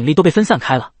我们的警力都被分散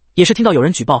开了，也是听到有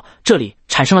人举报这里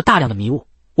产生了大量的迷雾，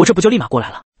我这不就立马过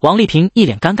来了。王丽萍一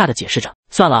脸尴尬地解释着。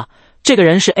算了，这个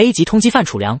人是 A 级通缉犯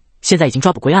储粮，现在已经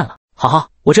抓捕归案了。好，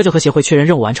我这就和协会确认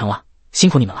任务完成了，辛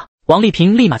苦你们了。王丽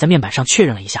萍立马在面板上确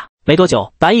认了一下。没多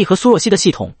久，白毅和苏若曦的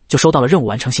系统就收到了任务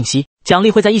完成信息，奖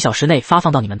励会在1小时内发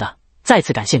放到你们的，再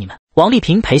次感谢你们。王丽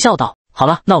萍陪笑道：好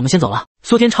了，那我们先走了。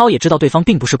苏天超也知道对方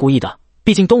并不是故意的，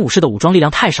毕竟东武市的武装力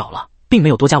量太少了，并没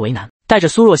有多加为难，带着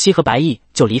苏若曦和白毅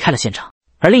就离开了现场。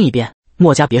而另一边，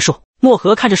墨家别墅，墨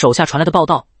河看着手下传来的报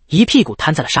道，一屁股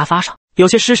瘫在了沙发上，有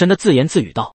些失神的自言自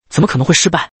语道：怎么可能会失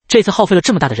败？这次耗费了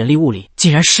这么大的人力物力，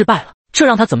竟然失败了。这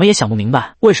让他怎么也想不明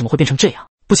白为什么会变成这样。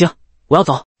不行，我要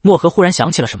走。漠河忽然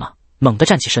想起了什么，猛地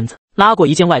站起身子，拉过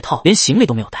一件外套，连行李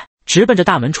都没有带，直奔着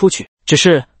大门出去。只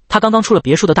是他刚刚出了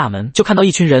别墅的大门，就看到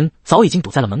一群人早已经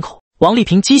堵在了门口。王丽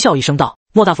萍讥笑一声道：“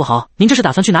莫大富豪，您这是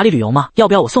打算去哪里旅游吗？要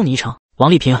不要我送你一程？”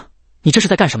王丽萍，你这是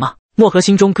在干什么？漠河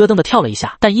心中咯噔的跳了一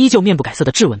下，但依旧面不改色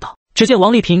的质问道。只见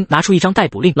王丽萍拿出一张逮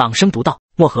捕令，朗声读道：“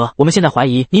漠河，我们现在怀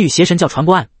疑你与邪神教传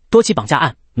播案、多起绑架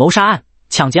案、谋杀案、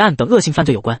抢劫案等恶性犯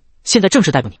罪有关，现在正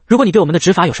式逮捕你。如果你对我们的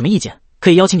执法有什么意见，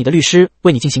可以邀请你的律师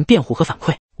为你进行辩护和反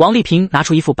馈。”王丽萍拿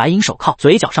出一副白银手铐，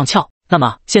嘴角上翘。那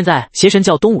么现在邪神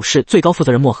教东武市最高负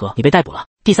责人漠河，你被逮捕了。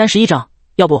第31章，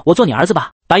要不我做你儿子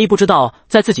吧？白毅不知道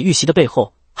在自己遇袭的背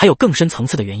后还有更深层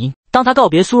次的原因。当他告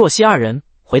别苏若曦二人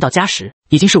回到家时，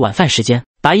已经是晚饭时间。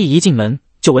白毅一进门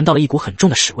就闻到了一股很重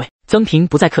的屎味。曾平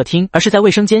不在客厅，而是在卫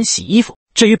生间洗衣服。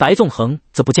至于白纵横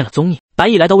则不见了踪影。白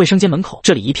毅来到卫生间门口，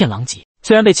这里一片狼藉，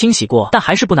虽然被清洗过，但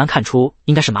还是不难看出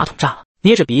应该是马桶炸了。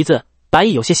捏着鼻子，白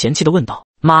毅有些嫌弃地问道：“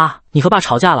妈，你和爸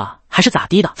吵架了还是咋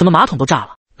地的？怎么马桶都炸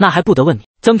了？”那还不得问你。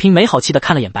曾平没好气地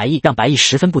看了眼白毅，让白毅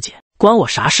十分不解。关我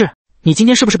啥事？你今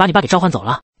天是不是把你爸给召唤走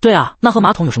了？对啊，那和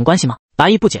马桶有什么关系吗？白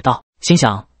毅不解道，心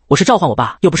想我是召唤我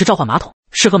爸，又不是召唤马桶，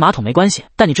是和马桶没关系。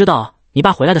但你知道你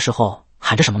爸回来的时候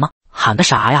喊着什么吗？喊的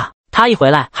啥呀？他一回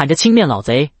来喊着青面老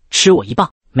贼吃我一棒。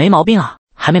没毛病啊，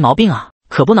还没毛病啊？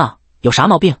可不呢，有啥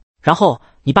毛病？然后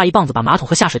你爸一棒子把马桶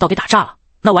和下水道给打炸了，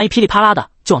那玩意噼里啪啦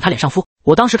的就往他脸上敷。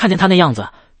我当时看见他那样子，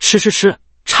吃，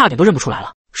差点都认不出来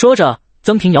了。说着，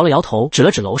曾平摇了摇头，指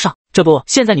了指楼上。这不，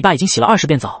现在你爸已经洗了20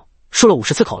遍澡，漱了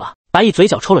50次口了。白毅嘴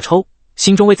角抽了抽，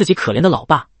心中为自己可怜的老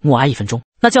爸默哀1分钟。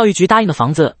那教育局答应的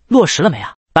房子落实了没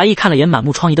啊？白毅看了眼满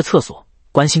目疮痍的厕所，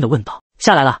关心地问道。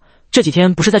下来了，这几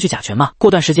天不是在去甲醛吗？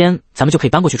过段时间咱们就可以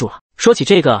搬过去住了。说起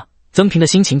这个，曾平的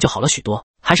心情就好了许多，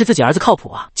还是自己儿子靠谱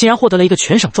啊，竟然获得了一个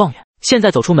全省状元。现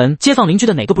在走出门，街坊邻居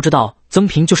的哪个不知道曾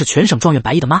平就是全省状元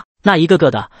白毅的妈？那一个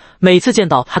个的，每次见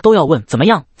到他都要问怎么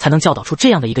样才能教导出这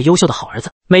样的一个优秀的好儿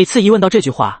子。每次一问到这句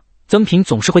话，曾平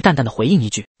总是会淡淡的回应一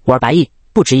句：“我儿白毅，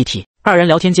不值一提。”二人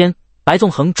聊天间，白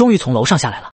纵横终于从楼上下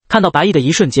来了。看到白毅的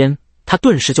一瞬间，他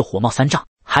顿时就火冒三丈。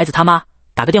孩子他妈，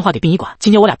打个电话给殡仪馆，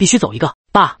今天我俩必须走一个。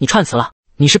爸，你串词了，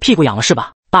你是屁股痒了是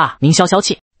吧？爸，您消消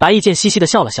气。白毅见嘻嘻的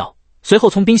笑了笑，随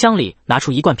后从冰箱里拿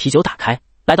出一罐啤酒打开，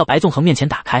来到白纵横面前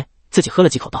打开，自己喝了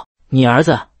几口道：“你儿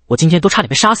子，我今天都差点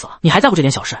被杀死了，你还在乎这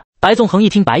点小事？”白纵横一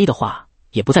听白毅的话，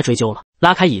也不再追究了，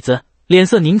拉开椅子，脸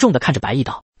色凝重地看着白毅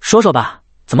道：“说说吧，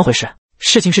怎么回事？”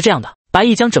事情是这样的，白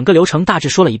毅将整个流程大致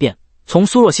说了一遍，从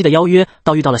苏若曦的邀约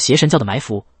到遇到了邪神教的埋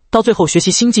伏，到最后学习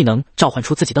新技能召唤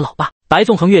出自己的老爸。白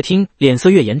纵横越听脸色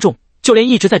越严重，就连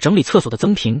一直在整理厕所的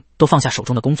曾平都放下手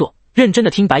中的工作，认真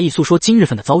地听白毅诉说今日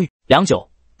份的遭遇。良久，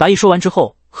白毅说完之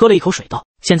后喝了一口水道：“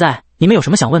现在你们有什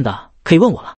么想问的可以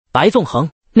问我了。”白纵横，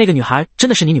那个女孩真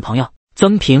的是你女朋友？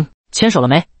曾平，牵手了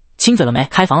没？亲嘴了没？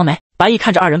开房了没？白毅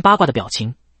看着二人八卦的表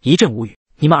情，一阵无语。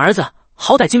你们儿子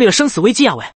好歹经历了生死危机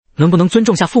啊，喂，能不能尊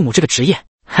重下父母这个职业？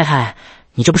嗨嗨，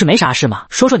你这不是没啥事吗？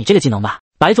说说你这个技能吧。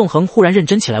白纵横忽然认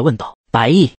真起来问道。白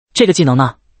毅，这个技能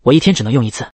呢，我一天只能用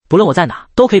1次，不论我在哪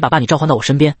都可以把你召唤到我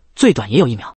身边，最短也有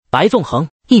1秒。白纵横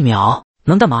，1秒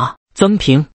能干嘛？曾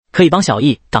平，可以帮小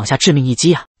易挡下致命一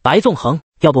击啊。白纵横，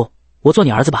要不我做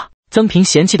你儿子吧？曾平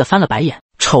嫌弃地翻了白眼，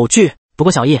丑剧。不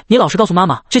过小易，你老实告诉妈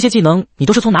妈，这些技能你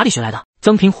都是从哪里学来的？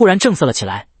曾平忽然正色了起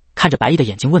来，看着白毅的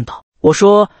眼睛问道。我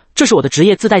说这是我的职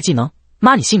业自带技能，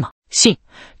妈你信吗？信，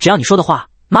只要你说的话，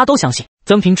妈都相信。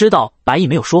曾平知道白毅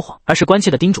没有说谎，而是关切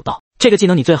地叮嘱道：“这个技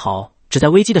能你最好只在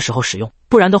危机的时候使用，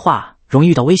不然的话容易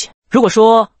遇到危险。如果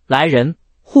说来人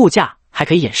护驾还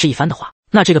可以掩饰一番的话，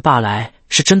那这个罢来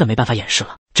是真的没办法掩饰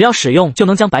了。只要使用就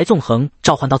能将白纵横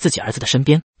召唤到自己儿子的身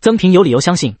边。”曾平有理由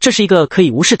相信这是一个可以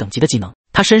无视等级的技能。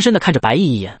他深深地看着白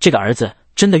毅一眼，这个儿子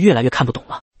真的越来越看不懂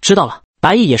了。知道了。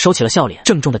白毅也收起了笑脸，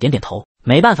郑重地点点头。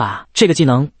没办法，这个技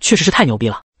能确实是太牛逼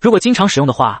了，如果经常使用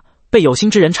的话，被有心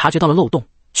之人察觉到了漏洞，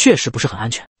确实不是很安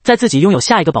全。在自己拥有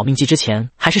下一个保命技之前，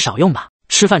还是少用吧。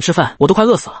吃饭，我都快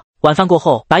饿死了。晚饭过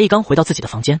后，白毅刚回到自己的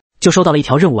房间，就收到了一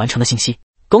条任务完成的信息：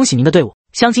恭喜您的队伍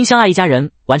相亲相爱一家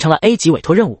人完成了 A 级委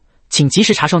托任务，请及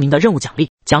时查收您的任务奖励。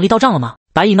奖励到账了吗？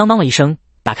白毅囔囔了一声，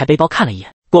打开背包看了一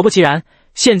眼，果不其然，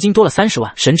现金多了30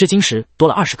万，神之晶石多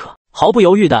了20颗。毫不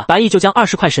犹豫的，白毅就将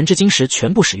20块神之晶石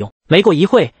全部使用。没过一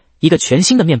会，一个全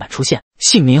新的面板出现，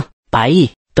姓名白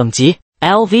毅，等级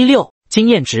LV6，经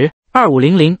验值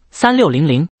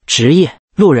25003600，职业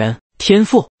路人，天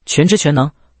赋全知全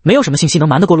能，没有什么信息能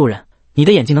瞒得过路人。你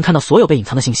的眼睛能看到所有被隐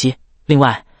藏的信息，另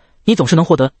外你总是能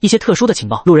获得一些特殊的情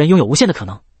报。路人拥有无限的可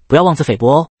能，不要妄自菲薄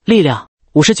哦。力量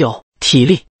59，体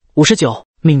力59，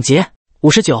敏捷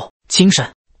59，精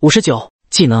神59，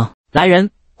技能来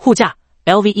人护驾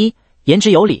LV1，言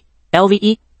之有理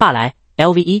 ，LV1 霸来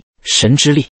 ，LV1 神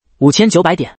之力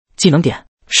，5900点，技能点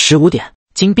15点，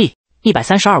金币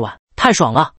132万，太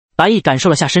爽了！白毅感受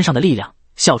了下身上的力量，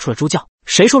笑出了猪叫。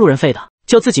谁说路人废的？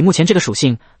就自己目前这个属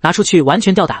性，拿出去完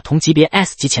全吊打同级别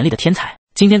S 级潜力的天才。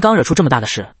今天刚惹出这么大的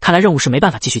事，看来任务是没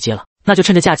办法继续接了。那就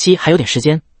趁着假期还有点时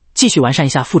间，继续完善一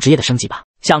下副职业的升级吧。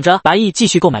想着，白毅继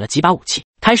续购买了几把武器，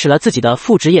开始了自己的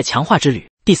副职业强化之旅。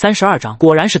第32章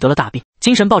果然是得了大病，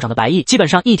精神暴涨的白毅基本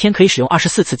上一天可以使用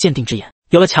24次鉴定之眼，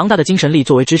有了强大的精神力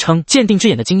作为支撑，鉴定之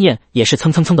眼的经验也是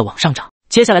蹭蹭蹭的往上涨。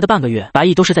接下来的半个月，白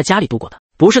毅都是在家里度过的，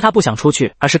不是他不想出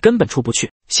去，而是根本出不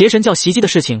去。邪神教袭击的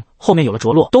事情后面有了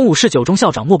着落，东武市9中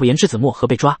校长莫不言之子莫和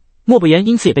被抓，莫不言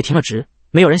因此也被停了职。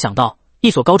没有人想到，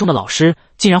一所高中的老师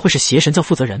竟然会是邪神教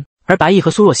负责人，而白毅和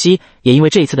苏若曦也因为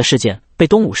这一次的事件被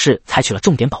东武市采取了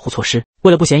重点保护措施。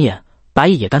为了不显眼，白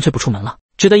毅也干脆不出门了。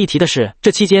值得一提的是，这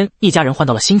期间一家人换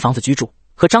到了新房子居住，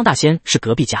和张大仙是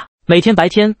隔壁家。每天白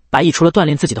天，白毅除了锻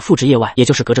炼自己的副职业外，也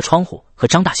就是隔着窗户和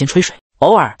张大仙吹水。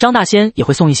偶尔，张大仙也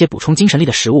会送一些补充精神力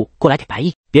的食物过来给白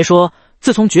毅。别说，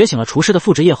自从觉醒了厨师的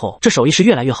副职业后，这手艺是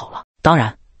越来越好了。当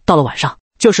然，到了晚上，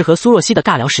就是和苏若曦的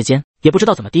尬聊时间。也不知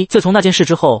道怎么的，自从那件事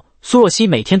之后，苏若曦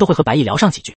每天都会和白毅聊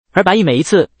上几句，而白毅每一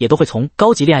次也都会从《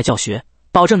高级恋爱教学》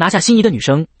保证拿下心仪的女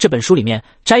生这本书里面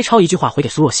摘抄一句话回给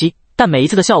苏若曦，但每一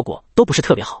次的效果都不是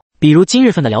特别好。比如今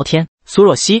日份的聊天，苏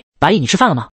若曦，白毅你吃饭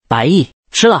了吗？白毅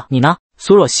吃了，你呢？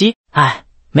苏若曦，哎，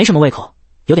没什么胃口，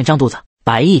有点胀肚子。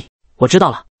白毅，我知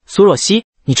道了。苏若曦，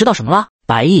你知道什么了？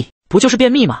白毅，不就是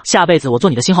便秘吗？下辈子我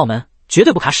做你的新号门，绝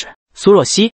对不卡屎。苏若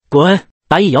曦，滚！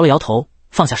白毅摇了摇头，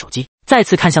放下手机，再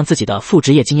次看向自己的副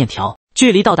职业经验条，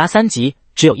距离到达3级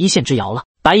只有1线之遥了。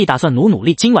白毅打算努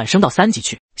力，今晚升到3级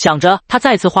去。想着，他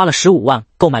再次花了15万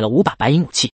购买了5把白银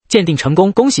武器，鉴定成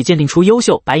功，恭喜鉴定出优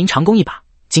秀白银长弓1把，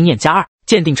经验+2；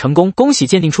鉴定成功，恭喜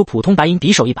鉴定出普通白银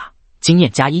匕首1把，经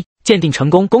验+1；鉴定成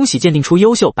功，恭喜鉴定出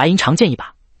优秀白银长剑1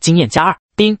把，经验+2。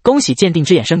丁，恭喜鉴定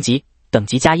之眼升级，等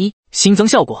级+1。新增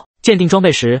效果：鉴定装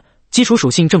备时，基础属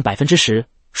性正10%，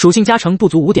属性加成不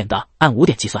足5点的，按5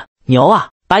点计算。牛啊！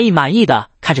白毅满意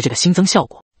的看着这个新增效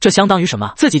果，这相当于什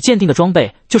么？自己鉴定的装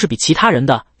备就是比其他人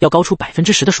的要高出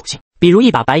10%的属性。比如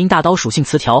一把白银大刀，属性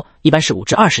词条一般是5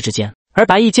至20之间，而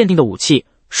白毅鉴定的武器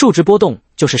数值波动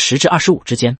就是10至25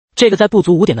之间。这个在不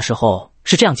足5点的时候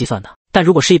是这样计算的，但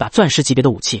如果是一把钻石级别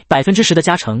的武器，10%的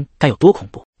加成该有多恐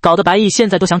怖？搞得白毅现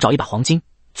在都想找一把黄金、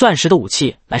钻石的武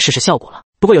器来试试效果了。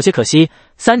不过有些可惜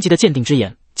，3级的鉴定之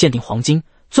眼鉴定黄金、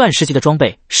钻石级的装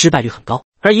备失败率很高，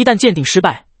而一旦鉴定失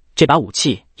败，这把武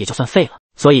器也就算废了。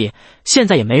所以现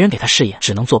在也没人给他试验，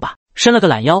只能作罢。伸了个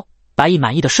懒腰，白毅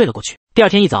满意的睡了过去。第二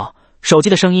天一早，手机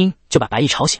的声音就把白毅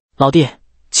吵醒。老弟，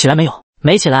起来没有？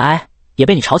没起来，也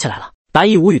被你吵起来了。白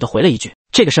毅无语的回了一句，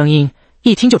这个声音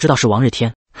一听就知道是王日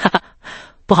天。哈哈，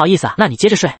不好意思啊，那你接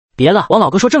着睡。别了，王老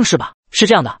哥说正事吧。是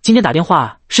这样的，今天打电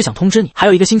话是想通知你，还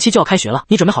有1个星期就要开学了，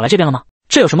你准备好来这边了吗？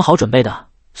这有什么好准备的？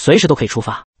随时都可以出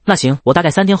发。那行，我大概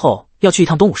3天后要去一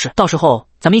趟东武市，到时候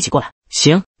咱们一起过来。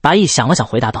行，白毅想了想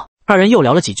回答道。二人又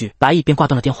聊了几句，白毅便挂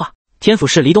断了电话。天府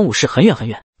市离东武市很远很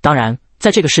远，当然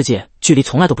在这个世界距离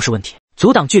从来都不是问题，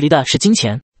阻挡距离的是金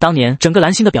钱。当年整个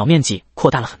蓝星的表面积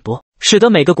扩大了很多，使得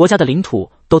每个国家的领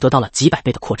土都得到了几百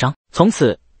倍的扩张。从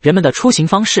此人们的出行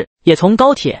方式也从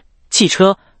高铁、汽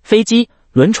车、飞机、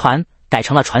轮船改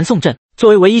成了传送阵。作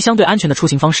为唯一相对安全的出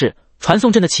行方式，传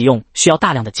送阵的启用需要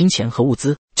大量的金钱和物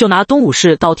资。就拿东武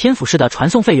市到天府市的传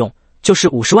送费用，就是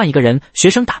50万一个人，学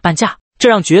生打半价，这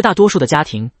让绝大多数的家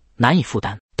庭难以负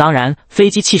担。当然，飞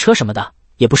机、汽车什么的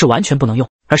也不是完全不能用，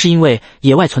而是因为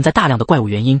野外存在大量的怪物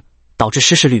原因，导致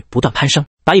失事率不断攀升。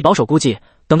白毅保守估计，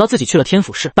等到自己去了天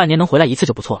府市，半年能回来1次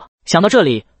就不错了。想到这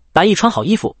里，白毅穿好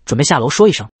衣服，准备下楼说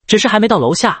一声，只是还没到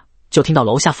楼下，就听到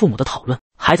楼下父母的讨论。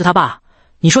孩子他爸，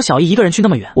你说小姨一个人去那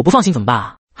么远，我不放心怎么办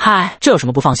啊？嗨，这有什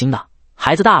么不放心的？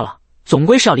孩子大了，总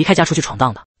归是要离开家出去闯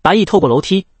荡的。白毅透过楼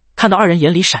梯，看到二人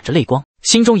眼里闪着泪光，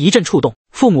心中一阵触动。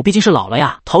父母毕竟是老了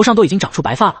呀，头上都已经长出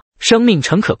白发了，生命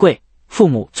诚可贵，父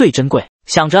母最珍贵。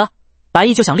想着，白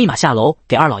毅就想立马下楼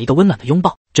给二老一个温暖的拥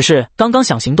抱。只是刚刚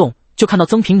想行动，就看到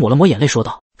曾平抹了抹眼泪说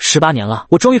道：18年了，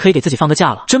我终于可以给自己放个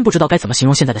假了，真不知道该怎么形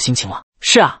容现在的心情了。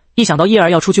是啊，一想到叶儿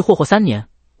要出去霍霍3年，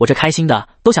我这开心的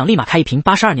都想立马开一瓶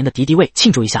82年的敌敌畏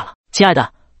庆祝一下了。亲爱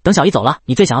的，等小姨走了，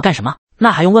你最想要干什么？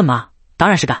那还用问吗？当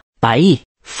然是干白毅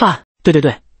饭。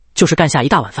对，就是干下一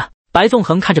大碗饭。白纵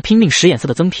横看着拼命使眼色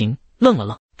的曾平，愣了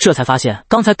愣，这才发现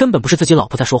刚才根本不是自己老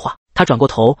婆在说话。他转过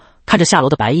头看着下楼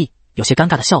的白毅，有些尴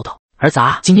尬的笑道：儿子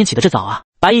啊，今天起得这早啊？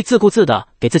白毅自顾自的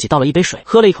给自己倒了一杯水，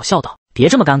喝了一口，笑道：别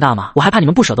这么尴尬嘛，我还怕你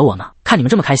们不舍得我呢，看你们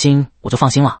这么开心，我就放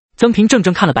心了。曾平怔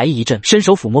怔看了白毅一阵，伸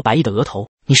手抚摸白毅的额头：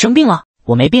你生病了？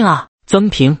我没病啊。曾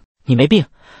平，你没病，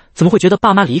怎么会觉得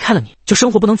爸妈离开了你就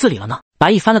生活不能自理了呢？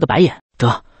白毅翻了个白眼，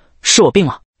得，是我病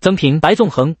了。曾平、白纵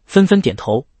横纷纷点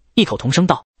头，异口同声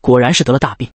道：果然是得了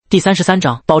大病。第33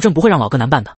章，保证不会让老哥难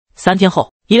办的。3天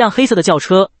后，一辆黑色的轿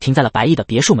车停在了白毅的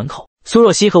别墅门口，苏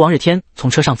若曦和王日天从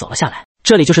车上走了下来。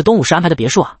这里就是东武市安排的别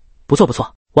墅啊，不错不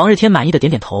错。王日天满意的点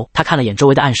点头，他看了眼周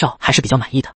围的暗哨，还是比较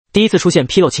满意的。第一次出现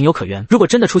纰漏情有可原，如果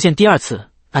真的出现第二次，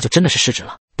那就真的是失职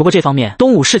了。不过这方面，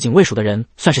东武市警卫署的人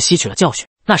算是吸取了教训。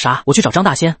那啥，我去找张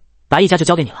大仙，白毅家就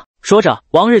交给你了。说着，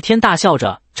王日天大笑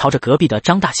着朝着隔壁的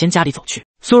张大仙家里走去。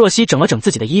苏若曦整了整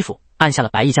自己的衣服，按下了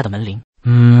白毅家的门铃。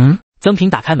曾平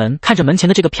打开门，看着门前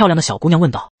的这个漂亮的小姑娘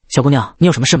问道：小姑娘，你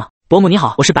有什么事吗？伯母你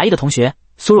好，我是白毅的同学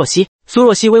苏若曦。苏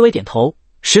若曦微微点头，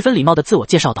十分礼貌地自我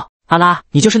介绍道：阿拉，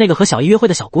你就是那个和小姨约会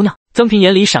的小姑娘。曾平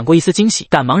眼里闪过一丝惊喜，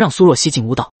赶忙让苏若曦进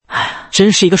屋道：哎呀，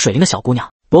真是一个水灵的小姑娘。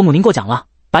伯母您过奖了，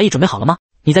白毅准备好了吗？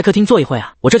你在客厅坐一会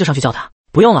啊，我这就上去叫她。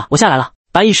不用了，我下来了。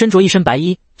白毅身着一身白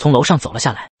衣，从楼上走了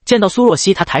下来，见到苏若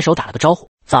曦，他抬手打了个招呼：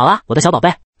早了，我的小宝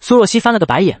贝。苏若曦翻了个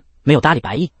白眼，没有搭理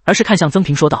白毅，而是看向曾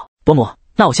平说道：伯母，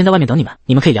那我先在外面等你们，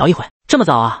你们可以聊一会。这么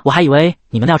早啊，我还以为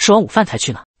你们要吃完午饭才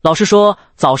去呢。老师说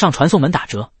早上传送门打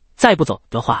折，再不走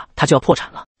的话他就要破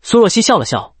产了。苏若曦笑了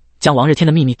笑，将王日天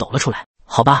的秘密抖了出来。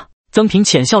好吧。曾平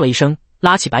浅笑了一声，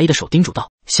拉起白毅的手叮嘱道：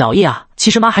小毅啊，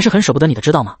其实妈还是很舍不得你的，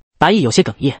知道吗？白毅有些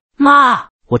哽咽：妈，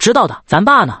我知道的，咱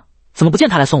爸呢？怎么不见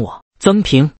他来送我？曾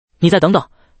平，你再等等，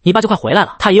你爸就快回来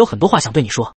了，他也有很多话想对你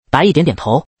说。白毅点点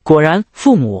头，果然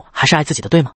父母还是爱自己的，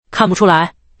对吗？看不出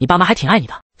来，你爸妈还挺爱你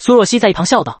的。苏若曦在一旁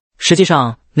笑道：实际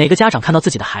上，哪个家长看到自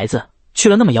己的孩子去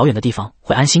了那么遥远的地方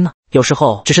会安心呢？有时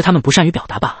候只是他们不善于表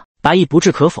达罢了。白毅不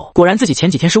置可否，果然自己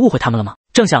前几天是误会他们了吗？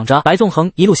正想着，白纵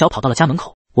横一路小跑到了家门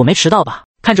口。我没迟到吧？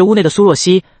看着屋内的苏若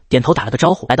曦，点头打了个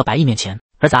招呼，来到白毅面前。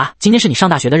儿子啊，今天是你上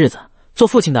大学的日子，做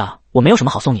父亲的我没有什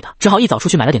么好送你的，只好一早出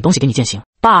去买了点东西给你饯行。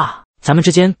爸，咱们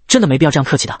之间真的没必要这样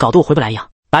客气的，搞得我回不来一样。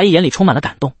白毅眼里充满了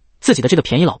感动，自己的这个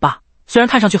便宜老爸虽然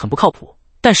看上去很不靠谱，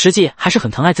但实际还是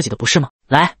很疼爱自己的，不是吗？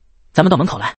来，咱们到门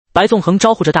口来。白纵横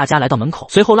招呼着大家来到门口，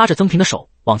随后拉着曾平的手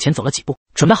往前走了几步。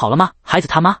准备好了吗？孩子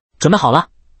他妈。准备好了，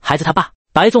孩子他爸。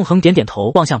白纵横点点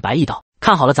头，望向白毅道：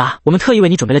看好了咋？我们特意为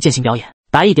你准备了践行表演。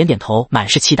白毅点点头，满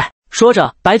是期待。说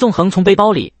着，白纵横从背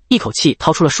包里一口气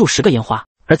掏出了数十个烟花，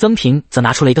而曾平则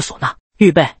拿出了一个唢呐。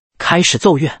预备，开始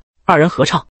奏乐。二人合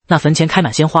唱，那坟前开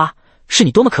满鲜花，是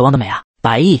你多么渴望的美啊！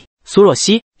白毅、苏若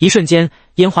曦，一瞬间，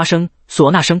烟花声、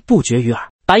唢呐声不绝于耳。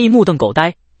白毅目瞪狗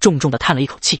呆，重重地叹了一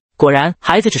口气。果然，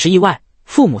孩子只是意外，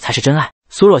父母才是真爱。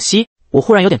苏若曦，我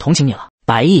忽然有点同情你了。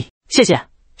白毅，谢谢，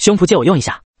胸脯借我用一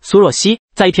下。苏若曦，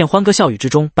在一片欢歌笑语之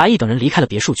中，白毅等人离开了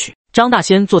别墅区。张大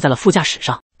仙坐在了副驾驶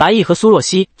上，白毅和苏若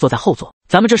曦坐在后座。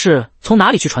咱们这是从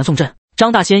哪里去传送阵？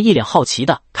张大仙一脸好奇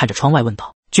地看着窗外问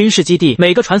道。军事基地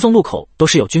每个传送路口都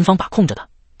是有军方把控着的，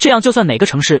这样就算哪个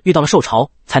城市遇到了受潮，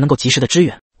才能够及时的支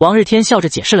援。王日天笑着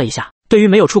解释了一下，对于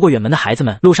没有出过远门的孩子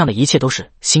们，路上的一切都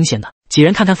是新鲜的。几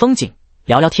人看看风景，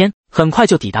聊聊天，很快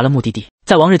就抵达了目的地。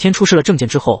在王日天出示了证件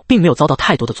之后，并没有遭到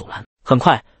太多的阻拦。很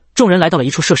快，众人来到了一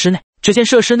处设施内，只见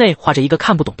设施内画着一个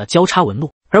看不懂的交叉纹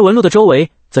路，而纹路的周围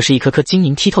则是一颗颗晶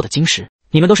莹剔透的晶石。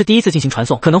你们都是第一次进行传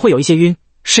送，可能会有一些晕，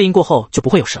适应过后就不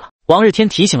会有事了。王日天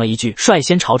提醒了一句，率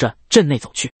先朝着阵内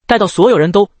走去。待到所有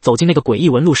人都走进那个诡异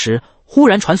纹路时，忽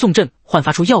然传送阵焕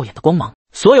发出耀眼的光芒，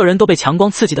所有人都被强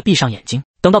光刺激的闭上眼睛。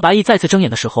等到白毅再次睁眼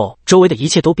的时候，周围的一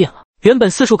切都变了，原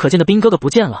本四处可见的兵哥哥不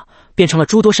见了，变成了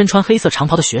诸多身穿黑色长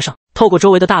袍的学生。透过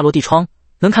周围的大落地窗，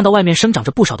能看到外面生长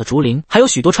着不少的竹林，还有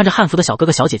许多穿着汉服的小哥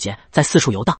哥小姐姐在四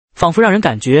处游荡，仿佛让人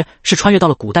感觉是穿越到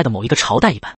了古代的某一个朝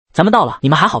代一般。咱们到了，你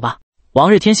们还好吧？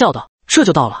王日天笑道。这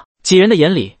就到了。几人的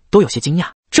眼里都有些惊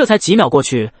讶，这才几秒过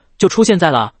去，就出现在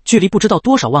了距离不知道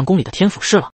多少万公里的天府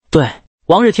市了。对，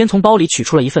王日天从包里取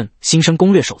出了一份新生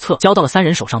攻略手册，交到了三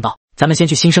人手上道：咱们先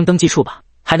去新生登记处吧，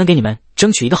还能给你们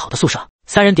争取一个好的宿舍。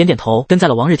三人点点头，跟在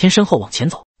了王日天身后往前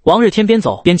走。王日天边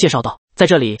走边介绍道：在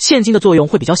这里现金的作用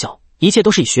会比较小，一切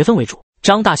都是以学分为主。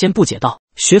张大仙不解道：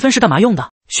学分是干嘛用的？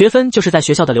学分就是在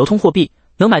学校的流通货币，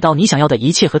能买到你想要的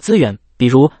一切和资源，比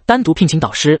如单独聘请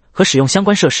导师和使用相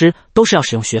关设施都是要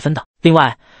使用学分的。另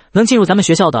外，能进入咱们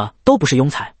学校的都不是庸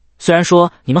才，虽然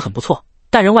说你们很不错，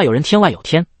但人外有人天外有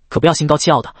天，可不要心高气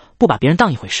傲的，不把别人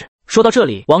当一回事。说到这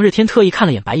里，王日天特意看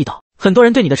了眼白毅道：很多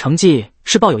人对你的成绩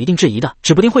是抱有一定质疑的，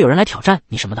指不定会有人来挑战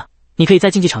你什么的，你可以在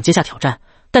竞技场接下挑战，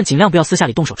但尽量不要私下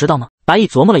里动手，知道吗？白毅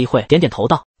琢磨了一会，点点头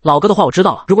道：老哥的话我知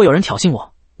道了，如果有人挑衅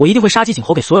我，我一定会杀鸡儆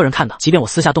猴给所有人看的，即便我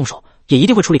私下动手也一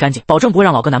定会处理干净，保证不会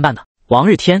让老哥难办的。王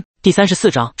日天，第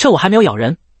34章，趁我还没有咬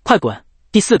人，快滚。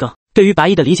第4个，对于白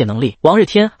毅的理解能力，王日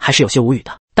天还是有些无语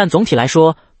的，但总体来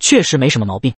说确实没什么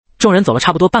毛病。众人走了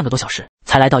差不多半个多小时，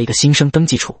才来到一个新生登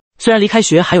记处。虽然离开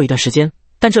学还有一段时间，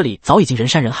但这里早已经人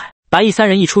山人海。白毅三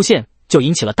人一出现，就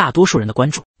引起了大多数人的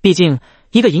关注。毕竟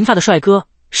一个银发的帅哥，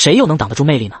谁又能挡得住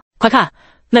魅力呢？快看，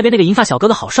那边那个银发小哥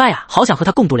哥好帅啊，好想和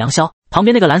他共度良宵。旁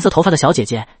边那个蓝色头发的小姐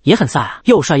姐也很飒啊，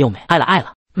又帅又美，爱了爱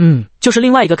了。就是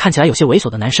另外一个看起来有些猥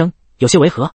琐的男生，有些违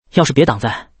和，要是别挡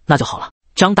在那就好了。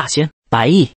张大仙、白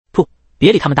毅，噗，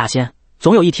别理他们大仙，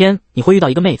总有一天你会遇到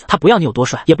一个妹子，她不要你有多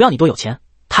帅，也不要你多有钱，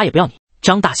她也不要你。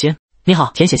张大仙，你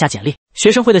好，填写下简历。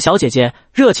学生会的小姐姐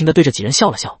热情地对着几人笑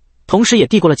了笑，同时也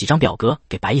递过了几张表格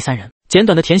给白毅三人。简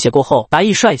短的填写过后，白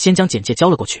毅率先将简介交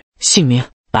了过去。姓名：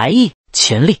白毅，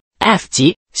潜力 F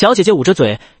级。小姐姐捂着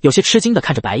嘴，有些吃惊地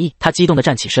看着白毅，她激动地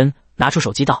站起身，拿出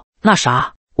手机道：那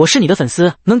啥，我是你的粉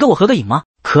丝，能跟我合个影吗？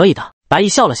可以的。白毅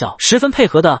笑了笑，十分配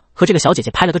合的和这个小姐姐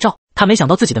拍了个照。他没想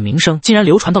到自己的名声竟然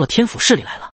流传到了天府市里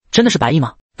来了。真的是白毅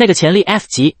吗？那个潜力 F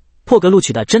级，破格录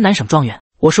取的真南省状元。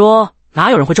我说哪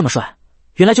有人会这么帅？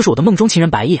原来就是我的梦中情人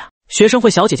白毅啊！学生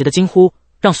会小姐姐的惊呼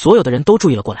让所有的人都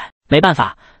注意了过来。没办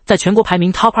法，在全国排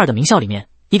名 Top 2的名校里面，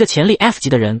一个潜力 F 级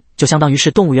的人就相当于是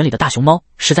动物园里的大熊猫，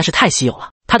实在是太稀有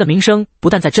了。他的名声不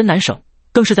但在真南省，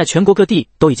更是在全国各地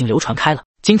都已经流传开了。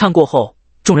惊叹过后，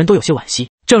众人都有些惋惜。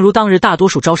正如当日大多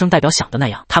数招生代表想的那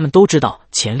样，他们都知道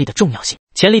潜力的重要性。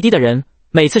潜力低的人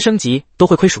每次升级都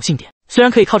会亏属性点，虽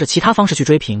然可以靠着其他方式去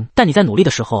追平，但你在努力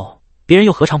的时候，别人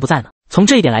又何尝不在呢？从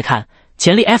这一点来看，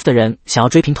潜力 F 的人想要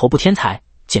追平头部天才，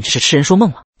简直是痴人说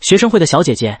梦了。学生会的小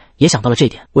姐姐也想到了这一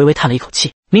点，微微叹了一口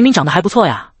气。明明长得还不错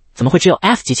呀，怎么会只有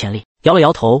F 级潜力？摇了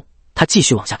摇头，她继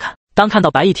续往下看。当看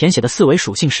到白毅填写的4维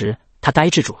属性时，她呆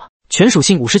滞住了。全属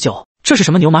性59，这是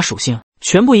什么牛马属性？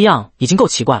全部一样已经够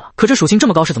奇怪了，可这属性这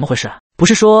么高是怎么回事啊？不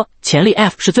是说潜力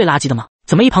F 是最垃圾的吗？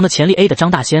怎么一旁的潜力 A 的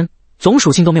张大仙总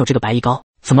属性都没有这个白毅高？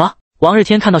怎么了？王日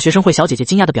天看到学生会小姐姐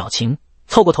惊讶的表情，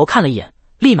凑过头看了一眼，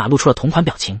立马露出了同款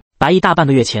表情。白毅大半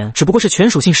个月前只不过是全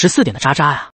属性14点的渣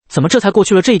渣呀，怎么这才过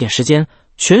去了这一点时间，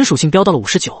全属性飙到了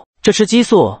59？这吃激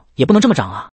素也不能这么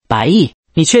涨啊！白毅，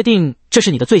你确定这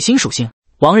是你的最新属性？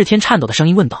王日天颤抖的声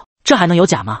音问道。这还能有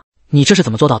假吗？你这是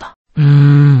怎么做到的？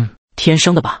天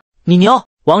生的吧。你牛！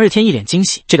王日天一脸惊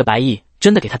喜，这个白毅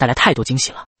真的给他带来太多惊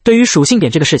喜了。对于属性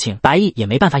点这个事情，白毅也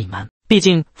没办法隐瞒，毕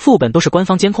竟副本都是官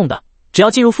方监控的，只要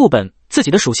进入副本，自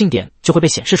己的属性点就会被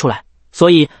显示出来，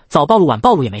所以早暴露晚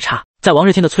暴露也没差。在王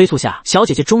日天的催促下，小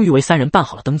姐姐终于为3人办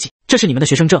好了登记。这是你们的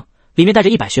学生证，里面带着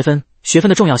100学分。学分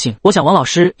的重要性，我想王老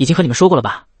师已经和你们说过了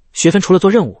吧？学分除了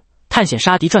做任务、探险、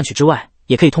杀敌赚取之外，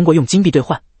也可以通过用金币兑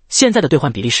换。现在的兑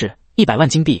换比例是100万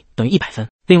金币等于100分。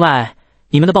另外，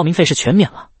你们的报名费是全免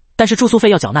了，但是住宿费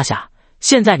要缴纳下。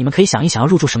现在你们可以想一想要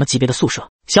入住什么级别的宿舍。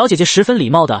小姐姐十分礼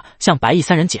貌地向白毅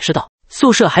3人解释道。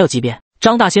宿舍还有级别？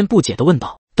张大仙不解地问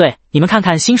道。对，你们看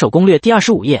看新手攻略第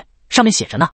25页，上面写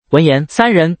着呢。闻言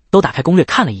，3人都打开攻略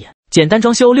看了一眼。简单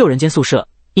装修6人间宿舍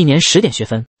，1年10点学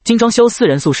分；精装修4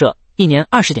人宿舍，1年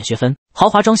20点学分；豪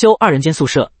华装修2人间宿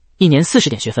舍，1年40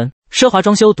点学分；奢华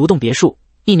装修独栋别墅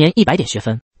，1年100点学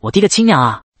分。我的个亲娘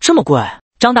啊，这么贵！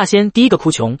张大仙第一个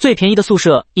哭穷，最便宜的宿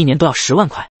舍1年都要10万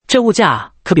块，这物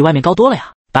价可比外面高多了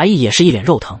呀。白毅也是一脸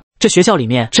肉疼，这学校里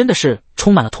面真的是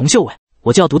充满了铜锈味，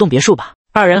我就要独栋别墅吧。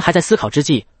2人还在思考之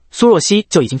际，苏若曦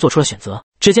就已经做出了选择。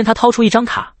只见她掏出一张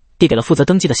卡，递给了负责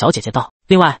登记的小姐姐道：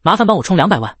另外麻烦帮我充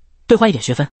200万，兑换1点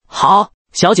学分。好。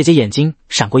小姐姐眼睛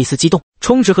闪过一丝激动，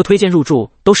充值和推荐入住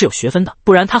都是有学分的，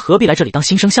不然她何必来这里当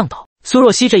新生向导？苏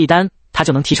若曦这一单她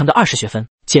就能提成个20学分，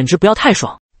简直不要太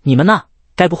爽。你们呢？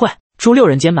该不会住6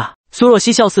人间吧？苏若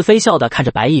曦笑似非笑地看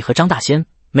着白毅和张大仙，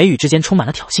眉宇之间充满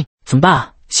了挑衅。怎么办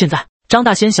啊？现在张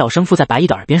大仙小声附在白毅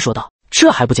的耳边说道。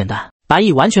这还不简单？白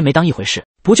毅完全没当一回事，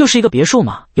不就是一个别墅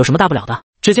吗？有什么大不了的？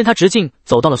只见他直径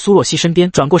走到了苏若曦身边，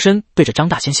转过身对着张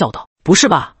大仙笑道：不是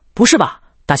吧，不是吧，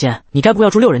大仙，你该不会要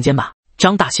住6人间吧？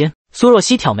张大仙，苏若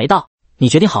曦挑眉道：你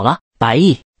决定好了？白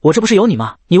毅，我这不是有你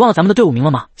吗？你忘了咱们的队伍名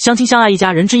了吗？相亲相爱一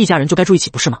家人，知一家人就该住一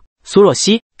起，不是吗？苏若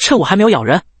曦，趁我还没有咬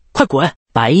人，快滚！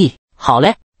白毅，好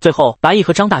嘞。最后，白毅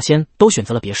和张大仙都选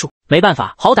择了别墅。没办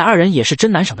法，好歹2人也是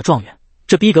真南省的状元，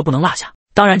这逼格不能落下。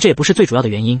当然，这也不是最主要的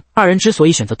原因。2人之所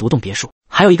以选择独栋别墅，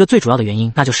还有一个最主要的原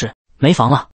因，那就是没房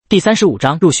了。第35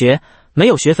章入学，没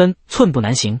有学分，寸步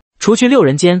难行。除去6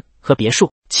人间和别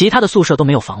墅，其他的宿舍都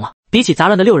没有房了。比起杂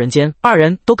乱的6人间，2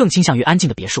人都更倾向于安静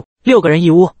的别墅。6个人一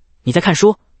屋，你在看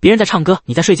书，别人在唱歌，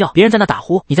你在睡觉，别人在那打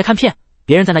呼，你在看片，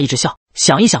别人在那一直笑，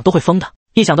想一想都会疯的。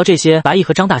一想到这些，白毅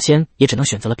和张大仙也只能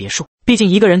选择了别墅。毕竟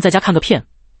一个人在家看个片，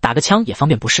打个枪也方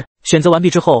便不是？选择完毕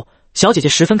之后，小姐姐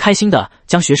十分开心的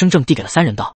将学生证递给了3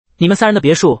人道：你们3人的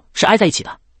别墅是挨在一起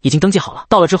的，已经登记好了，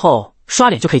到了之后刷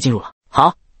脸就可以进入了。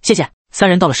好，谢谢。3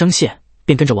人道了声谢，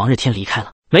便跟着王日天离开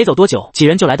了。没走多久，几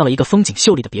人就来到了一个风景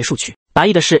秀丽的别墅区。白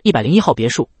毅的是101号别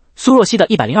墅，苏若曦的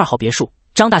102号别墅，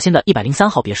张大仙的103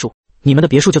号别墅。你们的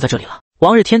别墅就在这里了。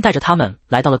王日天带着他们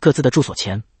来到了各自的住所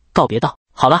前，告别道：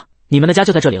好了，你们的家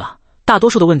就在这里了，大多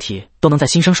数的问题都能在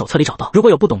新生手册里找到，如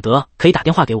果有不懂得可以打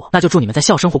电话给我，那就祝你们在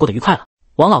校生活过得愉快了。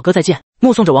王老哥再见。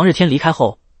目送着王日天离开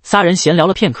后，仨人闲聊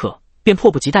了片刻，便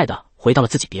迫不及待地回到了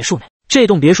自己别墅内。这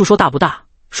栋别墅说大不大，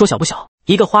说小不小，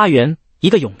一个花园，一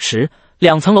个泳池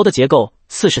，2层楼的结构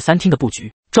，4室3厅的布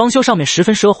局，装修上面十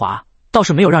分奢华，倒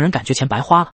是没有让人感觉钱白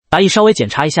花了。白毅稍微检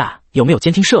查一下有没有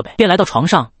监听设备，便来到床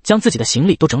上将自己的行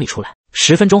李都整理出来。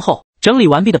10分钟后，整理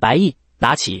完毕的白毅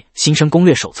拿起新生攻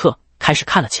略手册开始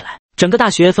看了起来。整个大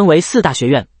学分为4大学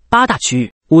院，8大区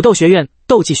域：武斗学院、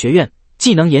斗技学院、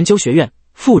技能研究学院、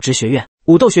复职学院。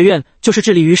武斗学院就是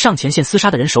致力于上前线厮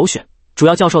杀的人首选，主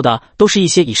要教授的都是一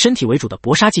些以身体为主的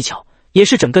搏杀技巧，也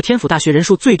是整个天府大学人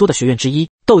数最多的学院之一。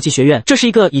斗技学院这是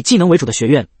一个以技能为主的学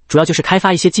院，主要就是开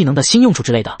发一些技能的新用处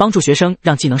之类的，帮助学生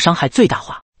让技能伤害最大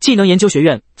化。技能研究学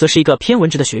院则是一个偏文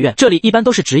职的学院，这里一般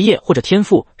都是职业或者天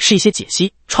赋，是一些解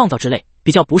析、创造之类，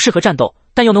比较不适合战斗，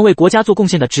但又能为国家做贡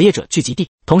献的职业者聚集地。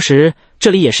同时，这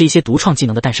里也是一些独创技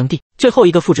能的诞生地。最后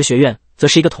一个复职学院则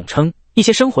是一个统称，一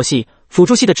些生活系、辅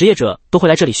助系的职业者都会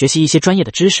来这里学习一些专业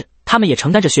的知识，他们也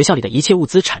承担着学校里的一切物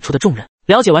资产出的重任。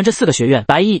了解完这4个学院，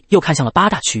白毅又看向了8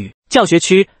大区域：教学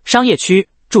区、商业区、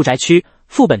住宅区、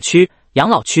副本区、养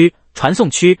老区、传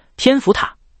送区、天府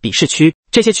塔、比试区。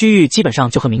这些区域基本上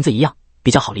就和名字一样，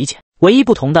比较好理解。唯一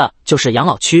不同的就是养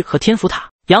老区和天府塔。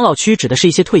养老区指的是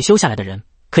一些退休下来的人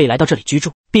可以来到这里居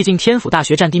住，毕竟天府大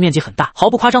学占地面积很大，毫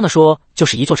不夸张地说就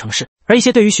是一座城市。而一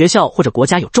些对于学校或者国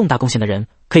家有重大贡献的人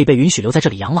可以被允许留在这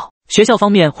里养老，学校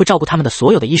方面会照顾他们的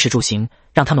所有的衣食住行，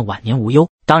让他们晚年无忧。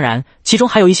当然其中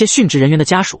还有一些殉职人员的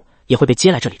家属也会被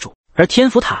接来这里住。而天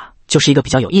府塔就是一个比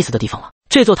较有意思的地方了，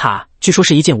这座塔据说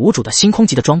是一件无主的星空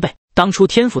级的装备，当初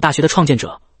天府大学的创建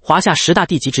者华夏10大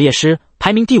地级职业师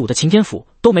排名第5的秦天府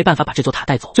都没办法把这座塔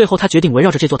带走，最后他决定围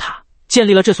绕着这座塔建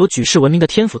立了这所举世闻名的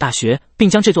天府大学，并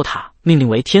将这座塔命名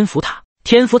为天府塔。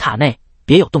天府塔内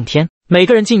别有洞天，每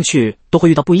个人进去都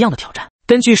会遇到不一样的挑战。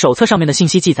根据手册上面的信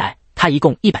息记载，它一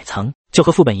共100层，就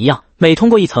和副本一样，每通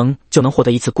过1层就能获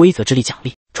得1次规则之力奖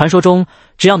励。传说中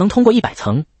只要能通过100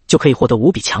层就可以获得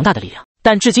无比强大的力量，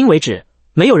但至今为止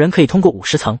没有人可以通过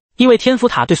50层，因为天府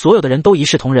塔对所有的人都一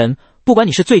视同仁，不管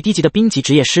你是最低级的兵级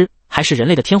职业师，还是人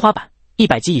类的天花板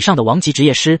100级以上的王级职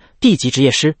业师、地级职业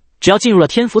师，只要进入了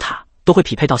天府塔都会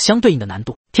匹配到相对应的难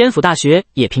度。天府大学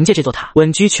也凭借这座塔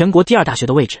稳居全国第2大学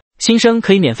的位置，新生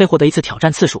可以免费获得1次挑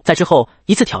战次数，在之后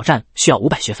1次挑战需要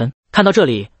500学分。看到这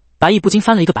里，白毅不禁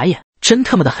翻了一个白眼，真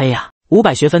他妈的黑啊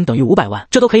！500学分等于500万，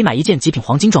这都可以买一件极品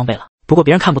黄金装备了。不过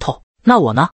别人看不透，那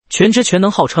我呢？全知全能，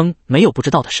号称没有不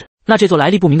知道的事。那这座来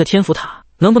历不明的天府塔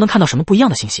能不能看到什么不一样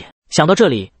的信息？想到这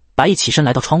里，白毅起身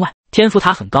来到窗外。天府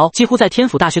塔很高，几乎在天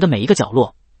府大学的每一个角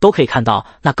落都可以看到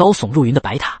那高耸入云的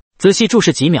白塔。仔细注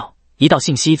视几秒，一道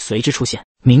信息随之出现：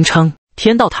名称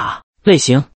天道塔，类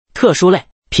型特殊类，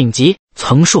品级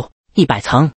层数100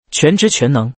层，全知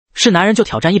全能，是男人就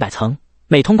挑战100层，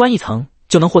每通关1层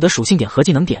就能获得属性点和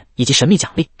技能点以及神秘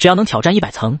奖励，只要能挑战100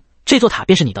层，这座塔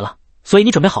便是你的了。所以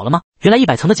你准备好了吗？原来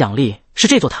100层的奖励是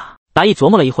这座塔。白毅琢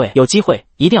磨了一会，有机会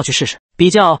一定要去试试。比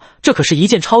较，这可是一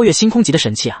件超越星空级的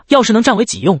神器啊！要是能占为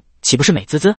己用，岂不是美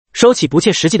滋滋？收起不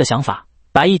切实际的想法，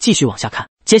白毅继续往下看。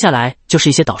接下来就是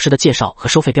一些导师的介绍和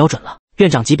收费标准了。院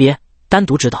长级别单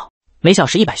独指导，每小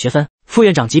时100学分；副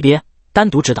院长级别单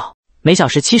独指导，每小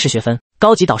时70学分；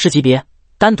高级导师级别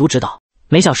单独指导，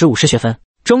每小时50学分；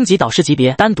中级导师级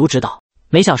别单独指导，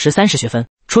每小时30学分；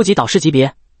初级导师级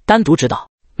别单独指导，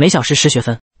每小时10学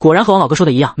分。果然和王老哥说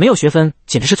的一样，没有学分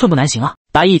简直是寸步难行啊！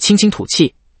白毅轻轻吐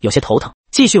气，有些头疼。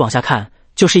继续往下看，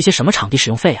就是一些什么场地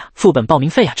使用费啊、副本报名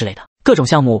费啊之类的，各种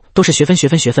项目都是学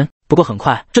分。不过很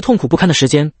快，这痛苦不堪的时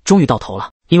间终于到头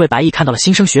了，因为白毅看到了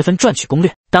新生学分赚取攻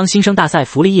略。当新生大赛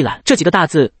福利一览这几个大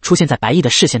字出现在白毅的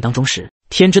视线当中时，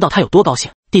天知道他有多高兴。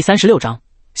第36章，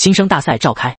新生大赛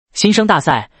召开。新生大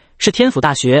赛是天府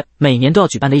大学每年都要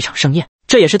举办的一场盛宴，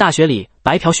这也是大学里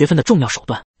白嫖学分的重要手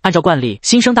段。按照惯例，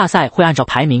新生大赛会按照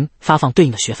排名发放对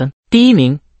应的学分。第1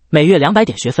名每月200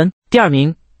点学分，第2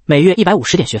名每月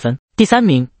150点学分，第3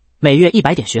名每月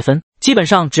100点学分。基本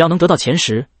上只要能得到前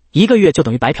10，一个月就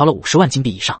等于白嫖了50万金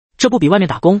币以上，这不比外面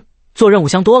打工做任务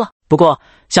香多了？不过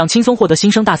想轻松获得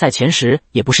新生大赛前10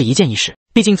也不是一件易事，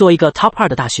毕竟作为一个 Top 2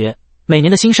的大学，每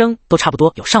年的新生都差不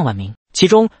多有上万名，其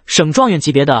中省状元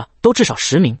级别的都至少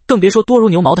10名，更别说多如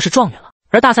牛毛的是状元了。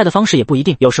而大赛的方式也不一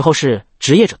定，有时候是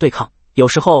职业者对抗，有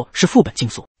时候是副本竞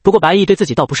速。不过白毅对自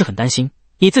己倒不是很担心，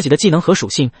以自己的技能和属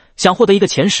性，想获得一个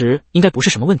前10应该不是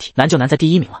什么问题，难就难在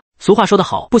第1名了。俗话说得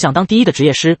好，不想当第一的职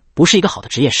业师不是一个好的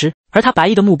职业师，而他白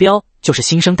毅的目标就是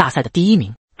新生大赛的第1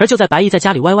名。而就在白毅在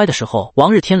家里歪歪的时候，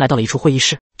王日天来到了一处会议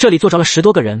室。这里坐着了10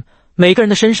多个人，每个人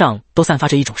的身上都散发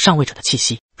着一种上位者的气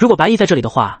息。如果白毅在这里的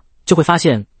话，就会发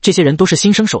现这些人都是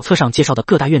新生手册上介绍的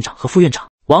各大院长和副院长。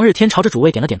王日天朝着主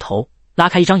位点了点头，拉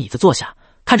开一张椅子坐下，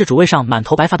看着主位上满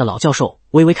头白发的老教授，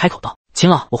微微开口道：“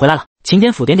秦老，我回来了。”秦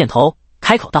天府点点头，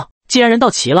开口道：“既然人到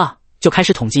齐了，就开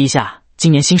始统计一下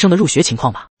今年新生的入学情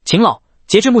况吧。”秦老，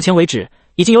截至目前为止，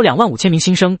已经有25000名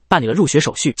新生办理了入学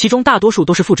手续，其中大多数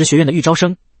都是副职学院的预招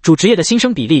生，主职业的新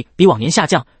生比例比往年下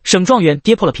降，省状元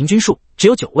跌破了平均数，只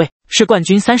有9位，是冠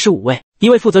军35位。一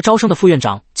位负责招生的副院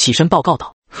长起身报告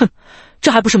道：“哼，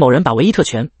这还不是某人把唯一特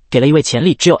权给了一位潜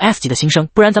力只有 F 级的新生，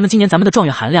不然今年咱们的状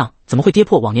元含量怎么会跌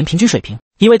破往年平均水平？”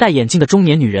一位戴眼镜的中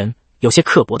年女人有些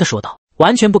刻薄地说道，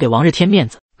完全不给王日天面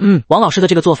子。王老师的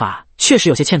这个做法确实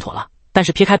有些欠妥了，但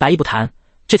是撇开白毅不谈，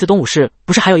这次东武市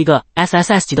不是还有一个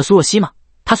SSS 级的苏若曦吗？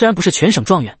他虽然不是全省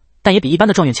状元，但也比一般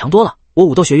的状元强多了，我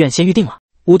武斗学院先预定了。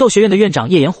武斗学院的院长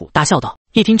叶延虎大笑道。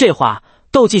一听这话，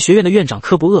斗技学院的院长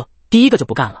柯不恶第一个就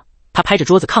不干了，他拍着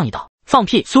桌子抗议道：“放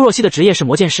屁！苏若曦的职业是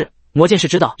魔剑士，魔剑士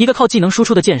知道一个靠技能输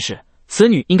出的剑士，此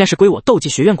女应该是归我斗技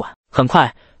学院管。”很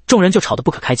快众人就吵得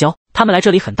不可开交，他们来这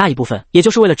里很大一部分也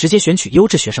就是为了直接选取优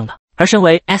质学生的，而身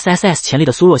为 SSS 潜力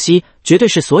的苏若曦绝对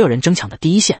是所有人争抢的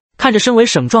第一线。看着身为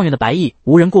省状元的白毅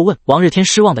无人过问，王日天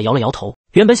失望地摇了摇头。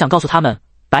原本想告诉他们，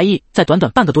白毅在短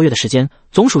短半个多月的时间，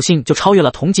总属性就超越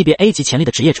了同级别 A 级潜力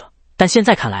的职业者，但现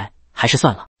在看来还是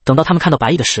算了，等到他们看到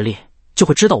白毅的实力，就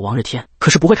会知道王日天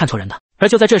可是不会看错人的。而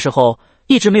就在这时候，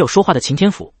一直没有说话的秦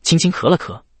天府轻轻咳了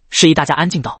咳，示意大家安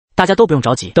静道：“大家都不用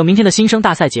着急，等明天的新生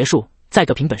大赛结束，再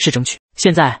各凭本事争取。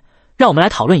现在让我们来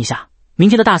讨论一下，明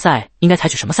天的大赛应该采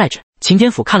取什么赛制？”秦天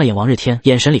府看了眼王日天，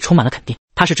眼神里充满了肯定。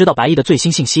他是知道白毅的最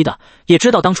新信息的，也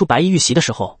知道当初白毅遇袭的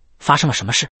时候发生了什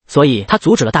么事，所以他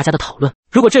阻止了大家的讨论。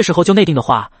如果这时候就内定的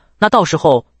话，那到时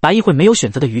候白毅会没有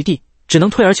选择的余地，只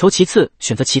能退而求其次，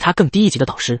选择其他更低一级的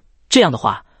导师。这样的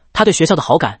话，他对学校的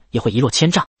好感也会一落千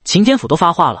丈。秦天府都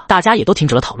发话了，大家也都停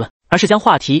止了讨论，而是将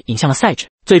话题引向了赛制。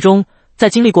最终在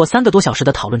经历过3个多小时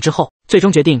的讨论之后，最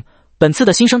终决定本次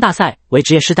的新生大赛为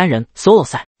职业师单人 solo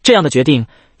赛。这样的决定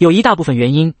有一大部分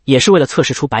原因也是为了测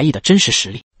试出白毅的真实实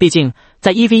力，毕竟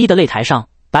在 1v1 的擂台上，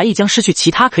白毅将失去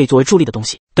其他可以作为助力的东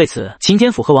西。对此，秦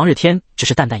天府和王日天只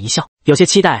是淡淡一笑，有些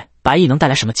期待白毅能带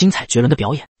来什么精彩绝伦的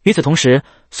表演。与此同时，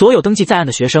所有登记在案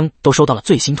的学生都收到了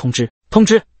最新通知。通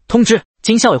知！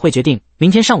经校委会决定，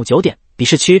明天上午9点，比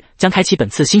试区将开启本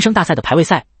次新生大赛的排位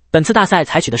赛。本次大赛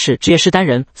采取的是职业师单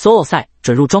人 solo 赛，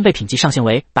准入装备品级上限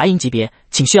为白银级别，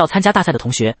请需要参加大赛的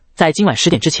同学在今晚10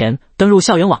点之前登入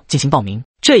校园网进行报名。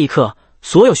这一刻，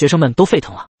所有学生们都沸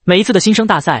腾了。每一次的新生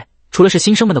大赛，除了是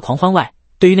新生们的狂欢外，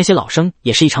对于那些老生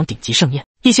也是一场顶级盛宴。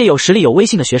一些有实力有威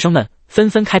信的学生们纷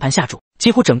纷开盘下注，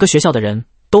几乎整个学校的人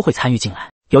都会参与进来。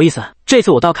有意思，这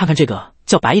次我倒要看看这个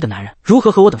叫白毅的男人如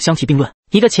何和我等相提并论。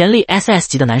一个潜力 SS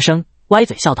级的男生歪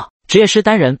嘴笑道：“职业师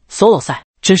单人 solo 赛，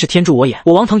真是天助我也！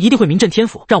我王腾一定会名震天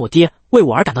府，让我爹为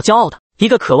我而感到骄傲的。”一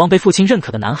个渴望被父亲认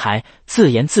可的男孩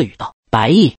自言自语道：“白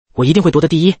毅，我一定会夺得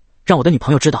第一，让我的女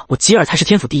朋友知道我吉尔才是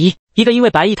天府第一。”一个因为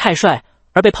白毅太帅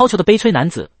而被抛球的悲催男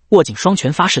子握紧双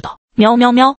拳发誓道：“喵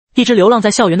喵喵！”一只流浪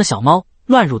在校园的小猫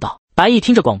乱入道。白毅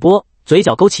听着广播，嘴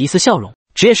角勾起一丝笑容。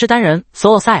职业师单人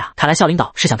solo 赛啊，看来校领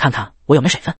导是想看看我有没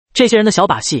水分。这些人的小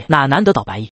把戏哪难得倒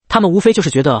白毅？他们无非就是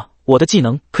觉得我的技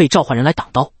能可以召唤人来挡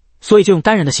刀，所以就用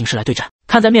单人的形式来对战。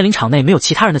看在面临场内没有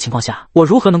其他人的情况下，我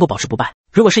如何能够保持不败？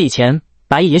如果是以前，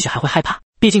白毅也许还会害怕，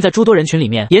毕竟在诸多人群里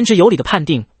面，言之有理的判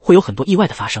定会有很多意外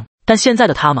的发生。但现在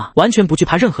的他嘛，完全不惧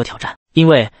怕任何挑战，因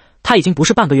为他已经不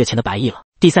是半个月前的白毅了。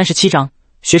第37章，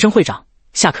学生会长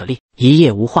夏可丽。一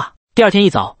夜无话。第二天一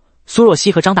早，苏若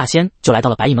曦和张大仙就来到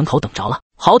了白毅门口等着了。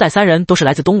好歹3人都是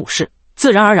来自东武市，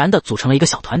自然而然地组成了一个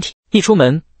小团体。一出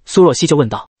门，苏若曦就问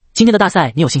道：“今天的大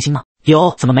赛你有信心吗？”“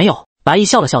有，怎么没有？”白毅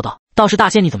笑了笑道：“倒是大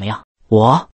仙你怎么样？”“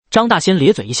我。”张大仙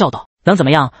咧嘴一笑道：“能怎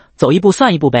么样？走一步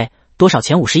算一步呗，多少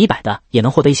钱50、100的也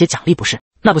能获得一些奖励不是？”“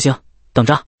那不行，等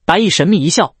着。”白毅神秘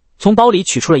一笑，从包里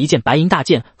取出了一件白银大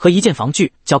剑和一件防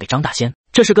具，交给张大仙：“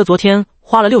这是哥昨天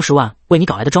花了60万为你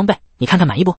搞来的装备，你看看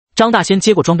满意不？”张大仙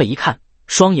接过装备一看，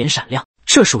双眼闪亮，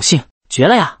这属性绝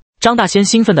了呀！张大仙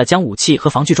兴奋地将武器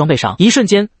和防具装备上，一瞬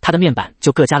间他的面板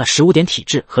就各加了15点体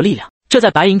质和力量，这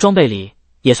在白银装备里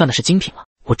也算的是精品了。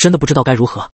我真的不知道该如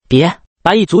何。别！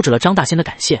白毅阻止了张大仙的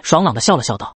感谢，爽朗地笑了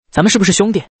笑道：“咱们是不是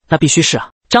兄弟？”“那必须是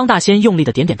啊。”张大仙用力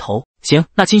地点点头：“行，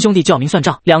那亲兄弟就要明算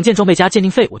账，2件装备加鉴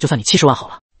定费，我就算你70万好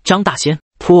了。”张大仙，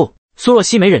噗！苏若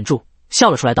曦没忍住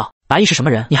笑了出来道：“白毅是什么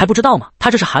人？你还不知道吗？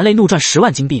他这是含泪怒赚10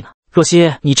万金币呢。”“若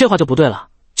曦，你这话就不对了，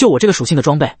就我这个属性的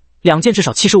装备，2件至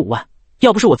少75万。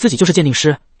要不是我自己就是鉴定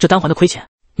师，这单还的亏钱。”“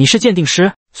你是鉴定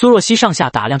师？”苏若曦上下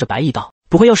打量着白毅道：“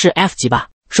不会又是 F 级吧？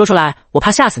说出来我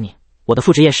怕吓死你。我的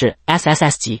副职业是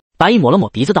SSS 级。白毅抹了抹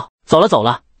鼻子道：走了走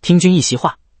了，听君一席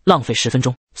话，浪费10分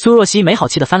钟。苏若曦没好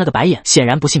气地翻了个白眼，显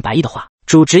然不信白毅的话。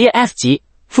主职业 S 级，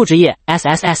副职业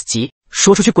SSS 级，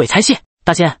说出去鬼才信。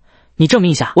大仙，你证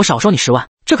明一下，我少收你10万，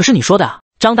这可是你说的啊！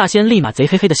张大仙立马贼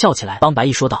嘿嘿地笑起来，帮白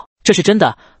毅说道：这是真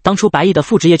的，当初白毅的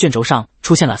副职业卷轴上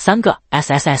出现了3个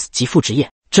SSS 级副职业，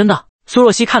真的。苏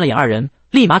若曦看了眼二人，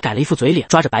立马改了一副嘴脸，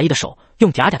抓着白毅的手，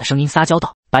用嗲嗲的声音撒娇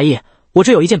道：白毅，我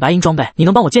这有一件白银装备，你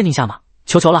能帮我鉴定下吗？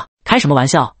求求了！开什么玩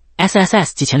笑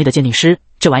 ，SSS 级潜力的鉴定师，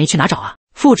这玩意去哪找啊？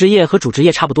副职业和主职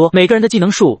业差不多，每个人的技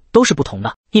能数都是不同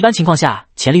的，一般情况下，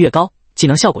潜力越高，技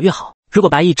能效果越好。如果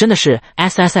白毅真的是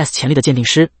SSS 潜力的鉴定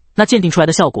师，那鉴定出来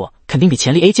的效果肯定比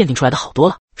潜力 A 鉴定出来的好多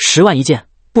了。10万一件，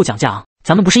不讲价啊！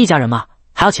咱们不是一家人吗？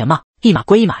还要钱吗？一码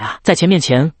归一码呀！在钱面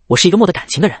前，我是一个没得感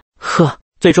情的人。呵，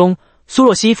最终苏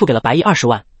若曦付给了白毅20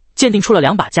万，鉴定出了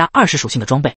2把加20属性的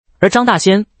装备，而张大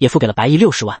仙也付给了白毅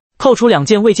60万，扣除2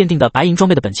件未鉴定的白银装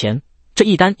备的本钱，这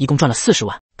一单一共赚了40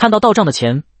万。看到到账的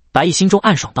钱，白毅心中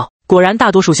暗爽道：果然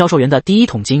大多数销售员的第一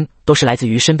桶金都是来自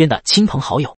于身边的亲朋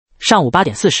好友。上午8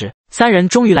点40，三人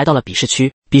终于来到了比试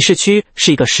区。比试区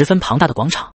是一个十分庞大的广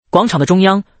场，广场的中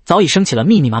央早已升起了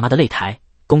密密麻麻的擂台，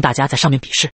供大家在上面比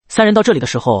试。三人到这里的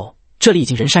时候，这里已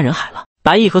经人山人海了。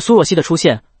白毅和苏若曦的出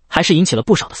现还是引起了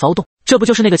不少的骚动。这不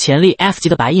就是那个潜力 F 级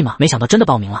的白毅吗？没想到真的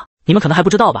报名了。你们可能还不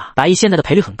知道吧，白毅现在的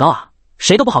赔率很高啊，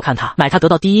谁都不好看他，买他得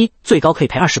到第一，最高可以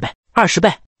赔20倍。20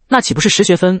倍，那岂不是10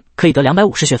学分可以得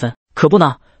250学分？可不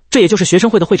呢，这也就是学生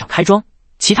会的会长开庄，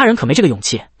其他人可没这个勇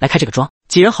气来开这个庄。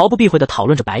几人毫不避讳地讨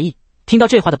论着白毅，听到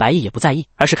这话的白毅也不在意，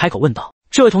而是开口问道：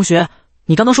这位同学，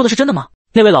你刚刚说的是真的吗？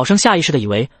那位老生下意识地以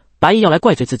为白毅要来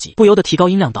怪罪自己，不由得提高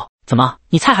音量道：怎么，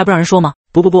你菜还不让人说吗？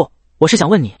不，我是想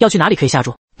问你要去哪里可以下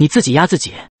注，你自己压自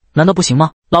己，难道不行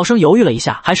吗？老生犹豫了一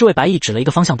下，还是为白毅指了一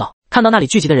个方向道：看到那里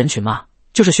聚集的人群吗？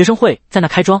就是学生会在那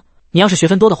开庄，你要是学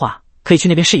分多的话，可以去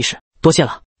那边试一试。多谢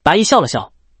了。白毅笑了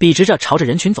笑，笔直着朝着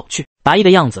人群走去。白毅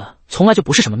的样子从来就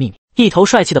不是什么秘密，一头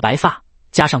帅气的白发，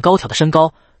加上高挑的身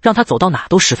高，让他走到哪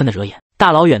都十分的惹眼。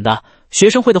大老远的，学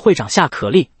生会的会长夏可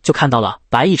丽就看到了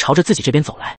白毅朝着自己这边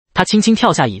走来，他轻轻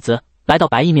跳下椅子，来到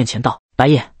白毅面前道：白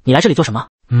毅，你来这里做什么？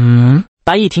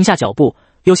白毅停下脚步，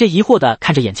有些疑惑地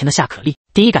看着眼前的夏可丽。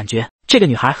第一感觉，这个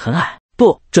女孩很矮，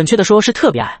不，准确的说是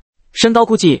特别矮，身高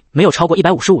估计没有超过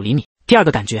155厘米。第二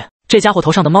个感觉，这家伙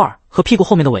头上的帽儿和屁股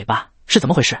后面的尾巴是怎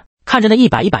么回事？看着那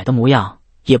100的模样，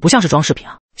也不像是装饰品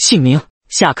啊。姓名：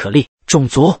夏可丽，种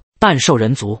族：半兽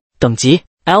人族，等级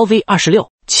LV26，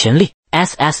潜力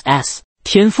SSS，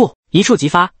 天赋：一触即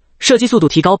发，射击速度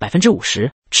提高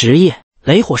 50%， 职业：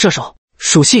雷火射手，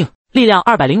属性：力量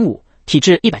205，体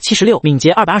质176，敏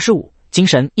捷225，精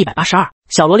神182。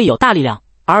小萝莉有大力量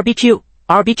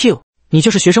RBQ， 你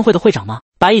就是学生会的会长吗？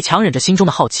白毅强忍着心中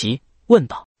的好奇问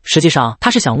道。实际上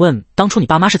他是想问当初你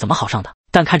爸妈是怎么好上的，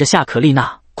但看着夏可丽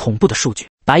那恐怖的数据，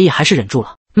白毅还是忍住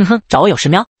了。找我有事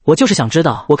喵？我就是想知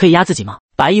道我可以压自己吗？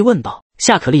白毅问道。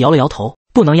夏可丽摇了摇头，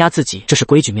不能压自己，这是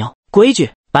规矩喵。规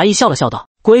矩？白毅笑了笑道，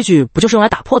规矩不就是用来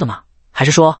打破的吗？还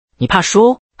是说你怕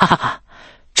输？哈哈哈，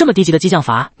这么低级的激将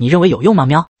法你认为有用吗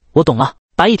喵？我懂了。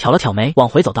白毅挑了挑眉往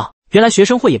回走道，原来学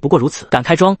生会也不过如此，敢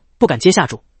开庄不敢接下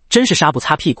注，真是纱布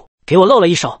擦屁股，给我露了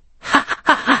一手，哈哈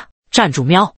哈哈！站住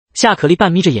喵！夏可丽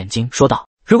半眯着眼睛说道，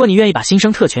如果你愿意把新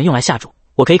生特权用来下注，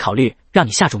我可以考虑让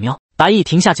你下注喵。白毅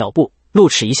停下脚步，露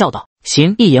齿一笑道，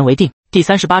行，一言为定。第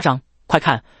38章，快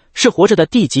看，是活着的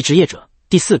地级职业者，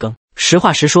第4更。实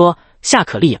话实说，夏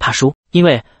可丽也怕输，因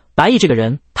为白毅这个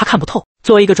人他看不透。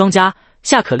作为一个庄家，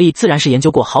夏可丽自然是研究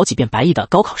过好几遍白毅的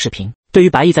高考视频，对于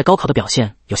白毅在高考的表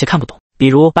现有些看不懂。比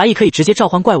如白毅可以直接召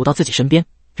唤怪物到自己身边，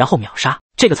然后秒杀，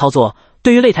这个操作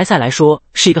对于擂台赛来说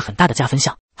是一个很大的加分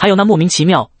项。还有那莫名其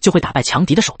妙就会打败强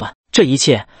敌的手段，这一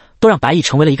切都让白毅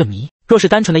成为了一个谜。若是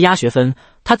单纯的压学分，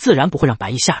他自然不会让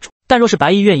白毅下注，但若是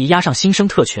白毅愿意压上新生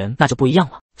特权，那就不一样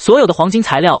了。所有的黄金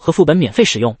材料和副本免费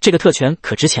使用，这个特权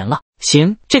可值钱了。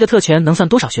行，这个特权能算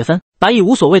多少学分？白毅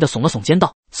无所谓的耸了耸肩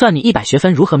道，算你100学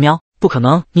分如何喵？不可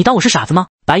能，你当我是傻子吗？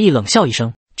白毅冷笑一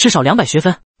声，至少200学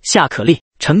分。夏可丽，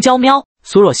成交喵！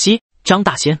苏若曦，张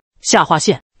大仙，下划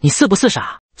线，你是不是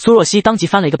傻？苏若曦当即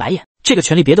翻了一个白眼，这个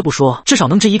权利别的不说，至少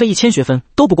能值一个1000学分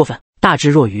都不过分。大智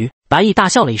若愚。白毅大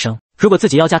笑了一声，如果自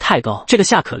己要价太高，这个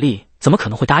夏可丽怎么可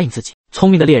能会答应自己？聪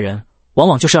明的猎人往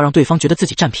往就是要让对方觉得自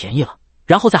己占便宜了，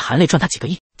然后再含泪赚他几个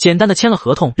亿。简单的签了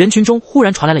合同，人群中忽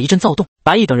然传来了一阵躁动。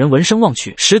白毅等人闻声望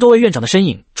去，10多位院长的身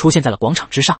影出现在了广场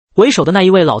之上，为首的那一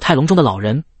位老态龙钟的老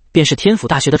人便是天府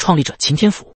大学的创立者秦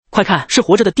天府。快看，是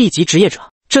活着的地级职业者，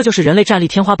这就是人类战力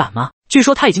天花板吗？据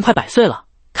说他已经快100岁了，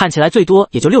看起来最多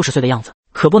也就60岁的样子。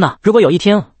可不呢，如果有一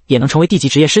天也能成为地级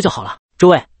职业师就好了。诸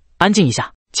位安静一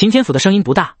下。秦天府的声音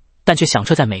不大，但却响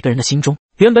彻在每个人的心中。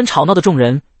原本吵闹的众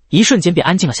人一瞬间便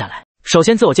安静了下来。首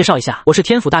先自我介绍一下，我是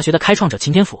天府大学的开创者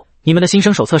擎天府，你们的新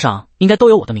生手册上应该都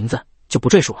有我的名字，就不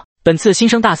赘述了。本次新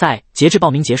生大赛截至报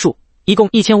名结束，一共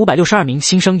1562名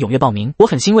新生踊跃报名，我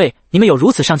很欣慰你们有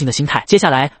如此上进的心态。接下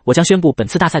来我将宣布本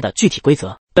次大赛的具体规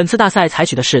则。本次大赛采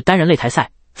取的是单人擂台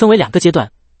赛，分为2个阶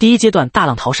段，第一阶段大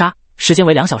浪淘沙，时间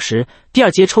为2小时，第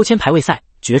二阶抽签排位赛，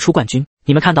决出冠军。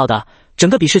你们看到的整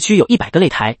个比试区有100个擂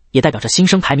台，也代表着新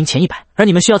生排名前100，而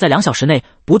你们需要在2小时内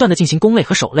不断的进行攻擂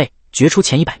和守擂，决出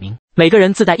前100名。每个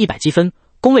人自带100积分，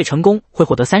攻擂成功会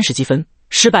获得30积分，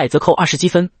失败则扣20积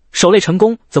分，守擂成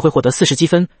功则会获得40积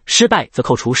分，失败则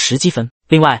扣除10积分。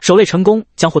另外，守擂成功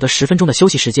将获得10分钟的休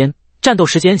息时间，战斗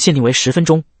时间限定为10分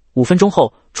钟，5分钟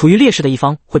后处于劣势的一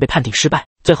方会被判定失败。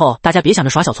最后，大家别想着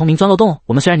耍小聪明钻漏洞，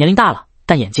我们虽然年龄大了，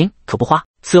但眼睛可不花。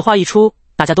此话一出，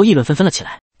大家都议论纷纷了起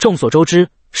来。众所周知，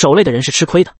守擂的人是吃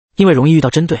亏的，因为容易遇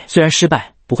到针对，虽然失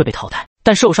败不会被淘汰，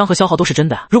但受伤和消耗都是真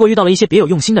的啊。如果遇到了一些别有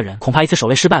用心的人，恐怕一次守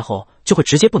擂失败后就会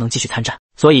直接不能继续参战。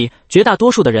所以绝大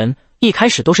多数的人一开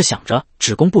始都是想着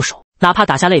只攻不守，哪怕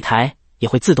打下擂台也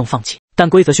会自动放弃。但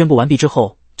规则宣布完毕之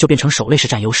后，就变成守擂是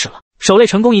占优势了。守擂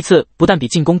成功一次，不但比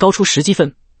进攻高出10积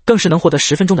分，更是能获得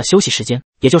10分钟的休息时间。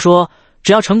也就是说，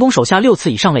只要成功守下6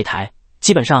次以上擂台，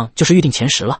基本上就是预定前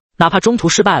10了。哪怕中途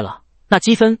失败了，那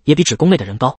积分也比只攻擂的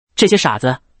人高。这些傻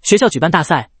子，学校举办大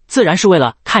赛自然是为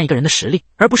了看一个人的实力，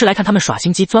而不是来看他们耍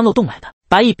心机钻漏洞来的。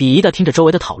白毅鄙夷地听着周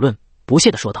围的讨论，不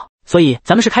屑地说道：所以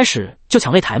咱们是开始就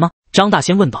抢擂台吗？张大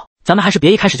仙问道。咱们还是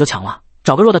别一开始就抢了，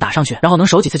找个弱的打上去，然后能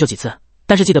守几次就几次，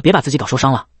但是记得别把自己搞受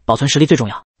伤了，保存实力最重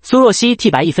要。苏若曦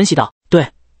替白毅分析道。对，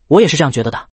我也是这样觉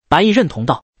得的。白毅认同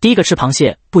道。第一个吃螃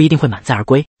蟹不一定会满载而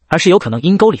归，而是有可能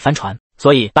阴沟里翻船，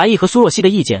所以白毅和苏若曦的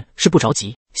意见是不着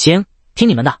急。行，听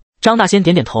你们的。张大仙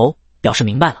点点头，表示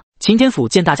明白了。擎天府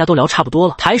见大家都聊差不多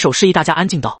了，抬手示意大家安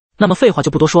静道：那么废话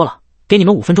就不多说了，给你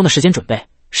们5分钟的时间准备，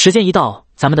时间一到，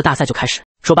咱们的大赛就开始。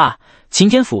说罢，擎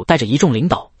天府带着一众领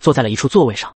导坐在了一处座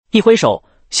位上，一挥手，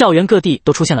校园各地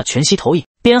都出现了全息投影，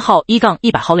编号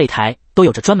1-100号擂台都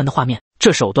有着专门的画面。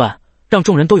这手段让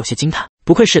众人都有些惊叹，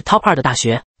不愧是 Top 2的大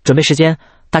学。准备时间，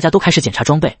大家都开始检查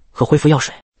装备和恢复药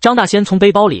水。张大仙从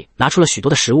背包里拿出了许多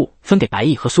的食物，分给白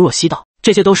毅和苏若曦道：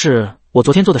这些都是我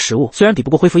昨天做的食物，虽然比不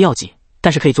过恢复药剂，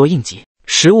但是可以做应急。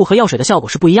食物和药水的效果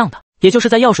是不一样的，也就是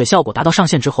在药水效果达到上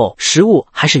限之后，食物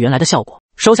还是原来的效果。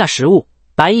收下食物，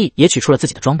白毅也取出了自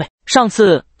己的装备。上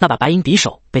次那把白银匕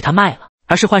首被他卖了，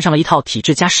而是换上了一套体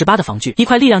质加18的防具，一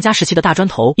块力量加17的大砖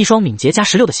头，一双敏捷加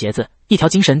16的鞋子，一条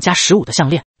精神加15的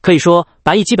项链。可以说，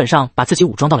白毅基本上把自己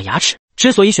武装到了牙齿。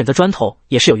之所以选择砖头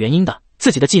也是有原因的，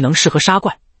自己的技能适合杀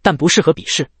怪，但不适合比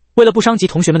试。为了不伤及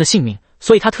同学们的性命，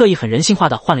所以他特意很人性化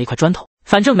的换了一块砖头。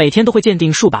反正每天都会鉴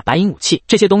定数把白银武器，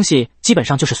这些东西基本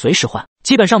上就是随时换，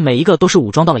基本上每一个都是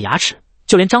武装到了牙齿，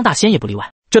就连张大仙也不例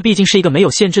外。这毕竟是一个没有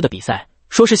限制的比赛，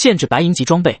说是限制白银级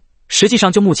装备，实际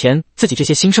上就目前自己这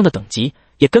些新生的等级，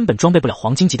也根本装备不了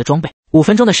黄金级的装备。5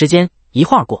分钟的时间一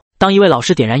会儿过，当一位老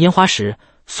师点燃烟花时，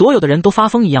所有的人都发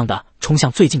疯一样的冲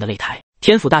向最近的擂台。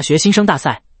天府大学新生大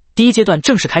赛第一阶段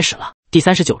正式开始了。第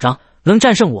39章，能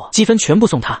战胜我，积分全部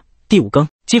送他。第5更，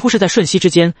几乎是在瞬息之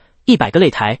间，100个擂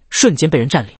台瞬间被人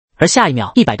占领，而下一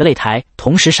秒100个擂台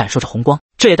同时闪烁着红光，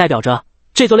这也代表着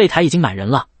这座擂台已经满人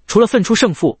了，除了分出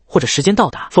胜负或者时间到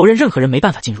达，否认任何人没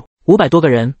办法进入。500多个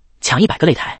人抢100个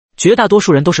擂台，绝大多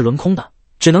数人都是轮空的，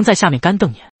只能在下面干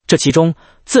瞪眼。这其中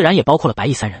自然也包括了白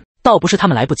毅3人，倒不是他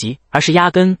们来不及，而是压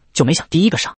根就没想第一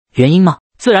个上。原因吗？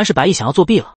自然是白毅想要作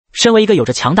弊了。身为一个有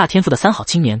着强大天赋的3好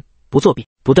青年，不作弊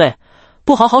不对，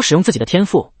不好好使用自己的天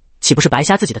赋，岂不是白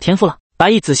瞎自己的天赋了？白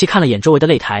毅仔细看了眼周围的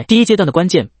擂台，第一阶段的关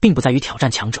键并不在于挑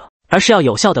战强者，而是要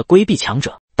有效的规避强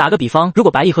者。打个比方，如果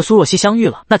白毅和苏若曦相遇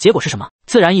了，那结果是什么？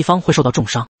自然一方会受到重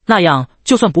伤，那样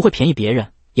就算不会便宜别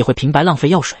人，也会平白浪费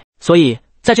药水。所以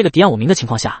在这个敌暗我明的情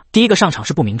况下，第一个上场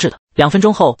是不明智的。2分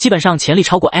钟后，基本上潜力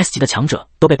超过 S 级的强者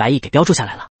都被白毅给标注下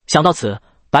来了。想到此，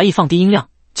白毅放低音量，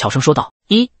悄声说道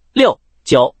：1、6、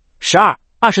9、12、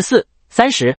24、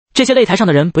30，这些擂台上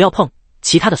的人不要碰，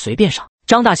其他的随便上。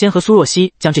张大仙和苏若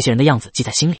曦将这些人的样子记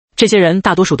在心里，这些人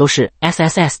大多数都是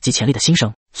SSS 级潜力的新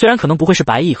生，虽然可能不会是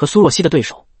白毅和苏若曦的对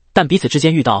手，但彼此之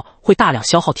间遇到会大量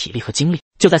消耗体力和精力。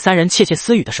就在3人窃窃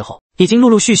私语的时候，已经陆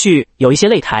陆续续有一些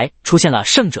擂台出现了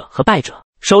胜者和败者。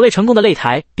守擂成功的擂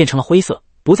台变成了灰色，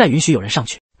不再允许有人上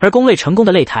去，而攻擂成功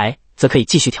的擂台则可以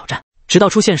继续挑战，直到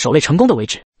出现守擂成功的为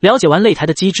止。了解完擂台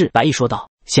的机制，白毅说道：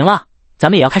行了，咱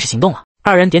们也要开始行动了。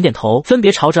2人点点头，分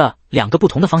别朝着2个不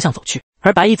同的方向走去，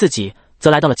而白毅自己则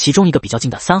来到了其中一个比较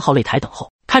近的3号擂台等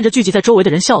候，看着聚集在周围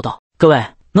的人笑道：各位，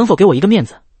能否给我一个面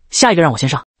子，下一个让我先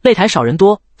上。擂台少人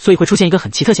多，所以会出现一个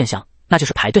很奇特现象，那就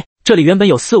是排队。这里原本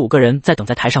有4、5个人在等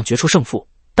在台上决出胜负，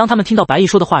当他们听到白毅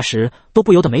说的话时，都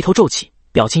不由得眉头皱起，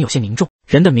表情有些凝重。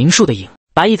人的名数的影，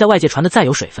白毅在外界传的再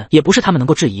有水分，也不是他们能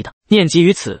够质疑的。念及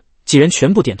于此，几人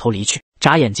全部点头离去。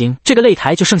眨眼睛，这个擂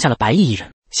台就剩下了白毅一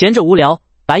人。闲着无聊，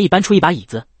白毅搬出一把椅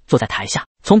子，坐在台下，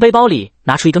从背包里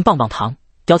拿出一根棒棒糖，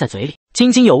叼在嘴里，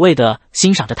津津有味地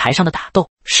欣赏着台上的打斗。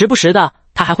时不时的，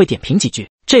他还会点评几句，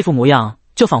这副模样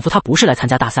就仿佛他不是来参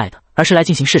加大赛的，而是来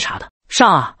进行视察的。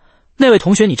上啊，那位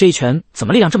同学，你这一拳怎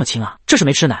么力量这么轻啊？这是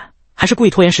没吃奶，还是故意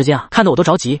拖延时间啊？看得我都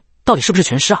着急，到底是不是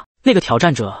拳师啊？那个挑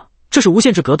战者，这是无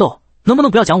限制格斗，能不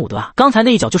能不要讲武德啊？刚才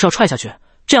那一脚就是要踹下去，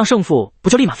这样胜负不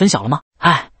就立马分晓了吗？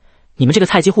哎，你们这个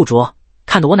菜鸡互啄，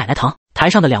看得我奶奶疼。台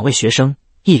上的2位学生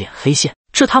一脸黑线，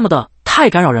这他妈的太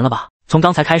干扰人了吧！从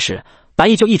刚才开始，白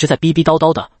毅就一直在逼逼叨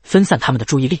叨的分散他们的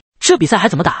注意力。这比赛还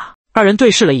怎么打啊？2人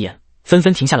对视了一眼，纷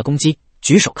纷停下了攻击，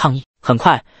举手抗议。很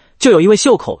快，就有一位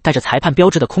袖口带着裁判标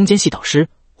志的空间系导师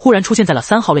忽然出现在了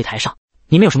3号擂台上。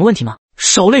你们有什么问题吗？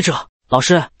守擂者，老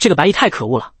师，这个白毅太可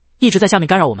恶了，一直在下面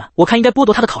干扰我们，我看应该剥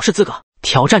夺他的考试资格。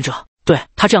挑战者，对，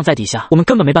他这样在底下，我们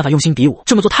根本没办法用心比武，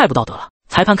这么做太不道德了。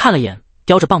裁判看了眼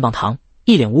叼着棒棒糖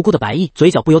一脸无辜的白毅，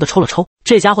嘴角不由得抽了抽，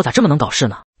这家伙咋这么能搞事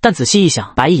呢？但仔细一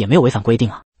想，白毅也没有违反规定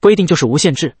啊，规定就是无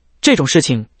限制，这种事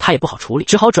情他也不好处理，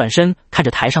只好转身看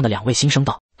着台上的2位新生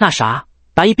道：那啥，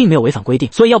白毅并没有违反规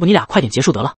定，所以要不你俩快点结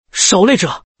束得了。守擂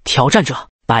者，挑战者，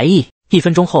白毅。1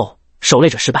分钟后，守擂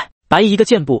者失败，白毅一个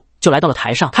箭步就来到了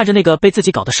台上，看着那个被自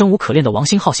己搞得生无可恋的王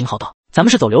星浩星浩道：咱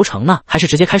们是走流程呢，还是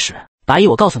直接开始？白毅，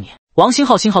我告诉你。王星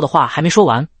浩星浩的话还没说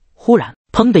完，忽然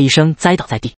砰的一声栽倒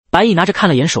在地。白毅拿着看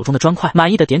了眼手中的砖块，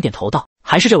满意的点点头道：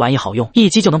还是这玩意好用，一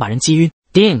击就能把人击晕。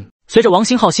叮！随着王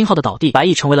星浩星浩的倒地，白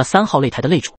毅成为了3号擂台的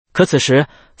擂主。可此时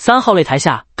3号擂台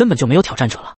下根本就没有挑战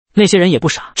者了，那些人也不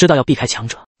傻，知道要避开强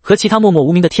者。和其他默默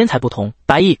无名的天才不同，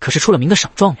白毅可是出了名的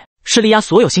省状元，是力压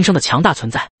所有新生的强大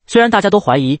存在。虽然大家都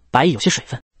怀疑白毅有些水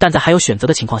分，但在还有选择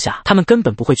的情况下，他们根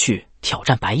本不会去挑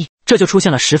战白毅，这就出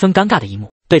现了十分尴尬的一幕。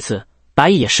对此，白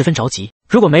毅也十分着急，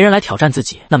如果没人来挑战自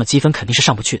己，那么积分肯定是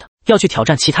上不去的，要去挑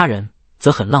战其他人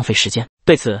则很浪费时间。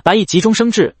对此，白毅急中生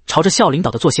智，朝着校领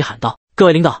导的坐席喊道：各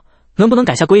位领导，能不能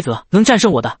改下规则，能战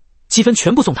胜我的积分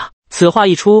全部送他。此话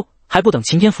一出，还不等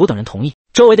秦天福等人同意，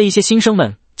周围的一些新生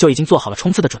们就已经做好了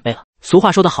冲刺的准备了。俗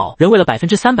话说得好，人为了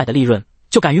300%的利润，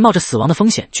就敢于冒着死亡的风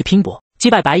险去拼搏。击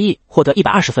败白毅获得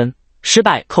120分，失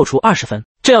败扣除20分，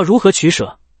这要如何取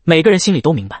舍？每个人心里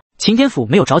都明白。秦天府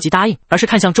没有着急答应，而是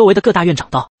看向周围的各大院长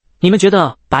道：你们觉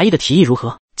得白毅的提议如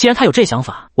何？既然他有这想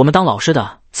法，我们当老师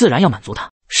的自然要满足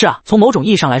他。是啊，从某种意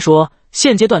义上来说，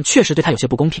现阶段确实对他有些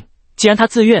不公平。既然他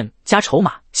自愿加筹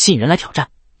码吸引人来挑战，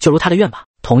就如他的愿吧。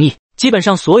同意。基本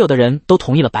上所有的人都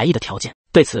同意了白毅的条件。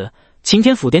对此，秦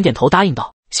天府点点头答应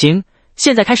道：行，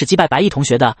现在开始击败白毅同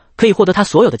学的，可以获得他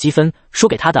所有的积分，输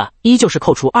给他的依旧是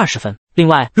扣除20分。另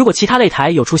外，如果其他擂台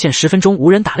有出现10分钟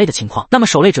无人打擂的情况，那么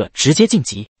守擂者直接晋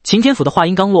级。秦天府的话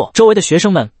音刚落，周围的学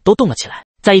生们都动了起来。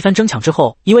在一番争抢之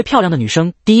后，一位漂亮的女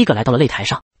生第一个来到了擂台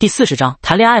上。第40章，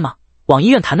谈恋爱吗？往医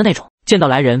院谈的那种。见到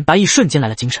来人，白毅瞬间来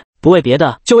了精神，不为别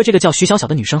的，就为这个叫徐小小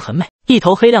的女生很美，一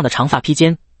头黑亮的长发披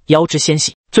肩，腰肢纤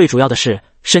细，最主要的是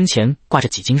身前挂着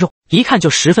几斤肉，一看就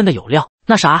十分的有料。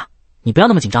那啥，你不要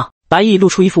那么紧张。白毅露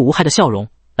出一副无害的笑容，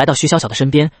来到徐小小的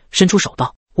身边，伸出手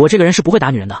道：我这个人是不会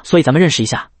打女人的，所以咱们认识一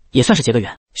下，也算是结个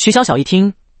缘。徐小小一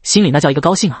听，心里那叫一个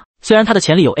高兴啊。虽然他的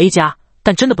钱里有 A 加，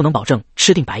但真的不能保证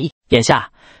吃定白毅。眼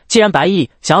下既然白毅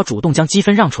想要主动将积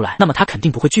分让出来，那么他肯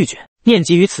定不会拒绝。念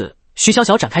及于此，徐小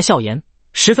小展开笑颜，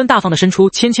十分大方地伸出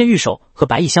纤纤玉手和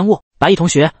白毅相握。白毅同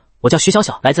学，我叫徐小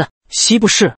小，来自西部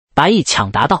市。白毅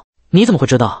抢答道：你怎么会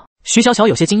知道？徐小小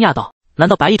有些惊讶道：难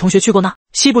道白毅同学去过呢？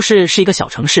西部市是一个小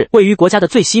城市，位于国家的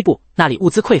最西部，那里物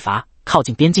资匮乏，靠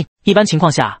近边境，一般情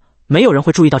况下没有人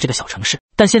会注意到这个小城市。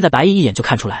但现在白毅一眼就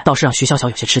看出来，倒是让徐小小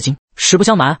有些吃惊。实不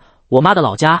相瞒，我妈的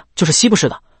老家就是西部市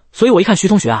的，所以我一看徐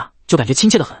同学啊，就感觉亲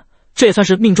切得很，这也算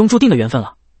是命中注定的缘分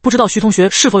了。不知道徐同学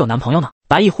是否有男朋友呢？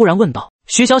白毅忽然问道。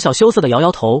徐小小羞涩地摇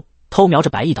摇头，偷瞄着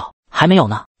白毅道：还没有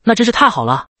呢。那真是太好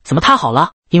了。怎么太好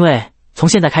了？因为从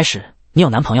现在开始你有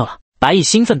男朋友了。白毅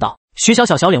兴奋道。徐小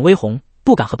小小脸微红，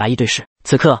不敢和白毅对视。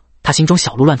此刻他心中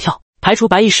小鹿乱跳，排除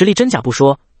白毅实力真假不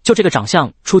说，就这个长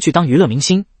相出去当娱乐明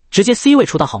星，直接 C 位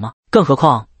出道好吗？更何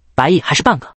况白毅还是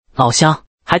半个老乡，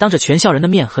还当着全校人的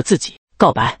面和自己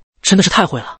告白，真的是太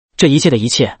会了。这一切的一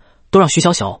切都让徐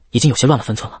小小已经有些乱了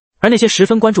分寸了。而那些十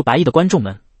分关注白毅的观众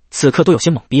们此刻都有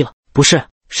些懵逼了。不是，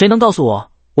谁能告诉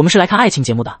我们是来看爱情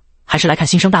节目的，还是来看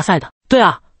新生大赛的？对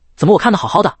啊，怎么我看的好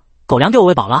好的，狗粮给我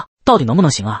喂饱了，到底能不能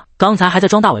行啊？刚才还在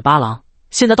装大尾巴狼，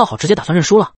现在倒好，直接打算认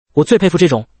输了。我最佩服这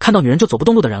种看到女人就走不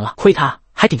动路的人了，亏他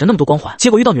还顶着那么多光环，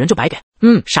结果遇到女人就白给。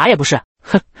啥也不是。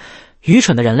哼，愚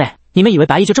蠢的人类，你们以为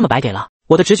白毅就这么白给了？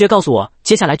我的直觉告诉我，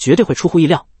接下来绝对会出乎意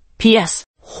料。PS，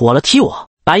 火了踢我！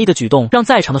白毅的举动让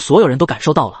在场的所有人都感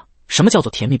受到了什么叫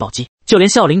做甜蜜暴击，就连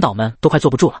校领导们都快坐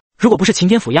不住了。如果不是擎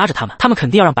天府压着他们肯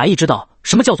定要让白毅知道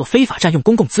什么叫做非法占用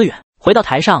公共资源。回到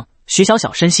台上，徐小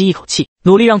小深吸一口气，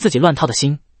努力让自己乱套的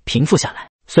心平复下来。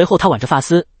随后他挽着发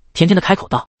丝，甜甜的开口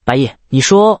道：“白毅，你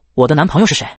说我的男朋友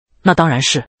是谁？那当然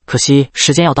是，可惜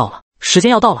时间要到了，时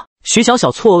间要到了。”徐小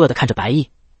小错愕地看着白毅，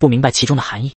不明白其中的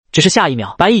含义。只是下一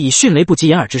秒，白毅以迅雷不及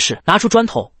掩耳之势拿出砖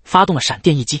头，发动了闪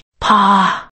电一击。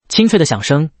啪！清脆的响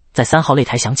声在3号擂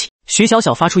台响起。徐小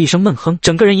小发出一声闷哼，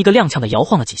整个人一个踉跄的摇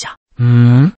晃了几下。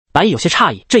白毅有些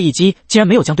诧异，这一击竟然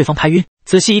没有将对方拍晕。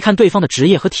仔细一看对方的职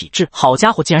业和体质，好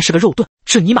家伙，竟然是个肉盾！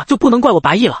这尼玛就不能怪我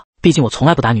白毅了，毕竟我从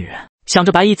来不打女人。想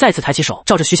着，白毅再次抬起手，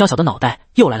照着徐小小的脑袋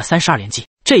又来了32连击。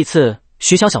这一次，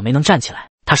徐小小没能站起来，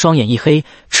她双眼一黑，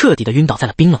彻底的晕倒在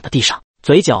了冰冷的地上，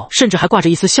嘴角甚至还挂着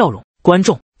一丝笑容。观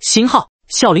众、星号、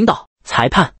校领导、裁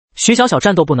判，徐小小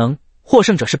战斗不能，获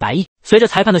胜者是白毅。随着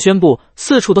裁判的宣布，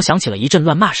四处都响起了一阵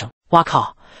乱骂声。哇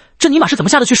靠，这尼玛是怎么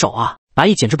下得去手啊？白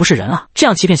毅简直不是人啊！这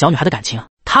样欺骗小女孩的感情，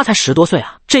他才10多岁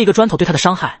啊！这一个砖头对他的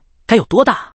伤害该有多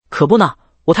大啊？可不呢，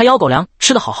我他腰狗粮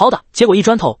吃得好好的，结果一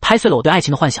砖头拍碎了我对爱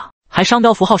情的幻想，还商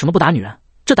标符号什么不打女人，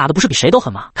这打的不是比谁都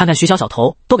狠吗？看看徐小小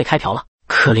头都给开瓢了，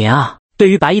可怜啊！对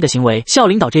于白毅的行为，校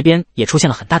领导这边也出现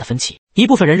了很大的分歧。一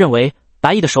部分人认为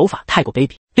白毅的手法太过卑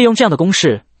鄙，利用这样的攻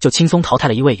势就轻松淘汰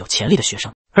了一位有潜力的学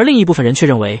生，而另一部分人却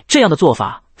认为这样的做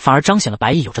法反而彰显了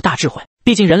白毅有着大智慧。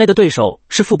毕竟人类的对手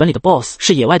是副本里的 BOSS，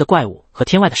 是野外的怪物和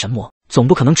天外的神魔，总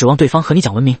不可能指望对方和你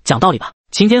讲文明讲道理吧。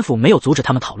擎天府没有阻止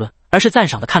他们讨论，而是赞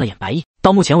赏地看了眼白毅。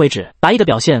到目前为止，白毅的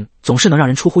表现总是能让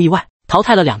人出乎意外，淘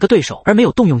汰了2个对手而没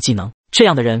有动用技能，这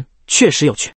样的人确实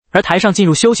有趣。而台上进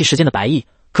入休息时间的白毅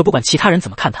可不管其他人怎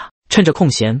么看他，趁着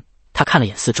空闲他看了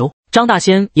眼四周，张大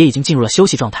仙也已经进入了休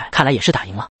息状态，看来也是打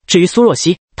赢了。至于苏若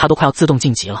曦，他都快要自动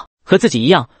晋级了。和自己一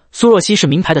样，苏若曦是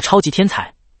名牌的超级天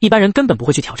才，一般人根本不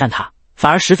会去挑战他，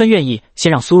反而十分愿意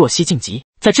先让苏若曦晋级。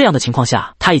在这样的情况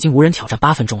下，他已经无人挑战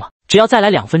8分钟了，只要再来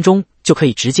2分钟就可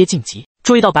以直接晋级。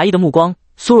注意到白毅的目光，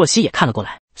苏若曦也看了过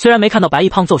来，虽然没看到白毅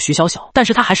胖揍徐小小，但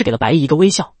是他还是给了白毅一个微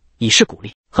笑，以示鼓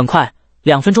励。很快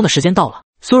2分钟的时间到了，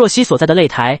苏若曦所在的擂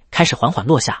台开始缓缓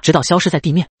落下，直到消失在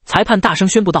地面。裁判大声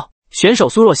宣布道：选手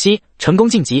苏若曦成功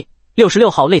晋级，66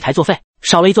号擂台作废。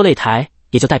少了一座擂台，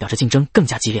也就代表着竞争更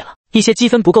加激烈了。一些积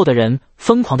分不够的人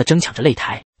疯狂地争抢着擂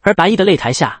台，而白毅的擂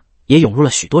台下也涌入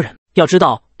了许多人。要知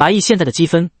道，白毅现在的积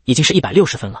分已经是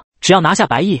160分了，只要拿下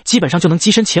白毅，基本上就能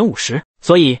跻身前50。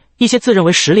所以，一些自认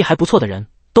为实力还不错的人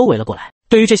都围了过来。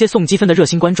对于这些送积分的热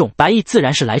心观众，白毅自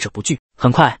然是来者不拒。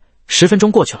很快，10分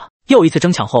钟过去了，又一次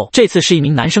争抢后，这次是一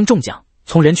名男生中奖，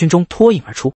从人群中脱颖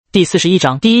而出。第41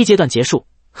章第1阶段结束，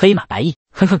黑马白毅。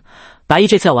哼哼，白毅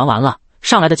这次要玩完了。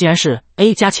上来的竟然是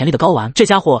A 加潜力的高玩，这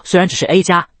家伙虽然只是 A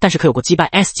加，但是可有过击败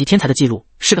S 级天才的记录，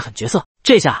是个狠角色。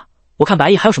这下我看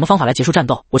白毅还有什么方法来结束战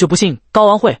斗，我就不信高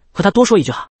玩会和他多说一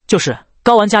句哈，就是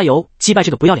高玩加油，击败这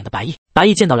个不要脸的白毅。白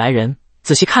毅见到来人，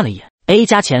仔细看了一眼 ，A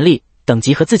加潜力，等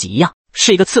级和自己一样，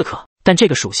是一个刺客，但这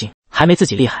个属性还没自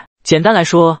己厉害。简单来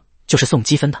说，就是送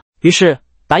积分的。于是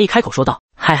白毅开口说道：“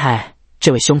嗨嗨，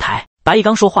这位兄台。”白毅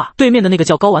刚说话，对面的那个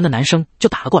叫高玩的男生就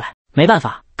打了过来。没办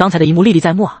法，刚才的一幕历历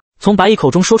在目啊。从白毅口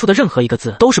中说出的任何一个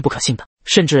字都是不可信的，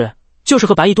甚至就是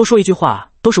和白毅多说一句话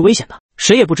都是危险的。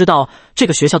谁也不知道这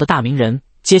个学校的大名人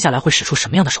接下来会使出什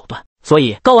么样的手段，所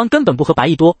以高玩根本不和白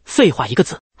毅多废话一个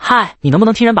字。嗨，你能不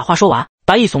能听人把话说完？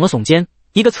白毅耸了耸肩，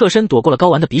一个侧身躲过了高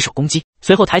玩的匕首攻击，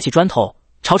随后抬起砖头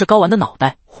朝着高玩的脑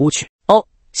袋呼去。哦，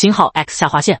星号 X 下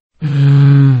划线。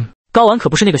高玩可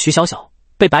不是那个徐小小，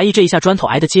被白毅这一下砖头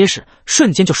挨得结实，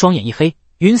瞬间就双眼一黑，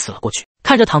晕死了过去。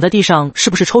看着躺在地上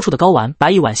是不是抽搐的高玩，白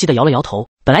毅惋惜地摇了摇头。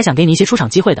本来想给你一些出场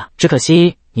机会的，只可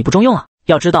惜你不中用啊。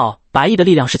要知道白毅的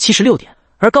力量是76点，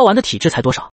而高玩的体质才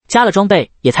多少，加了装备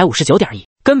也才59点而已，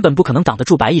根本不可能挡得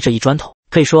住白毅这一砖头。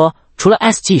可以说，除了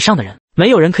S 级以上的人，没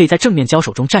有人可以在正面交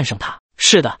手中战胜他。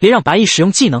是的，连让白毅使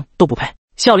用技能都不配。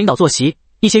校领导坐席，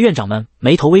一些院长们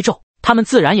眉头微皱，他们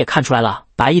自然也看出来了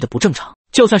白毅的不正常。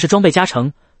就算是装备加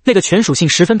成，那个全属性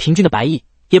10分平均的白毅，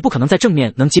也不可能在正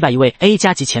面能击败一位 A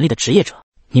加级潜力的职业者。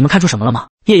你们看出什么了吗？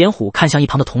叶炎虎看向一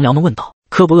旁的同僚们问道。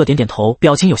柯不厄点点头，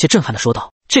表情有些震撼地说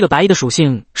道：这个白毅的属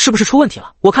性是不是出问题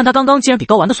了？我看他刚刚竟然比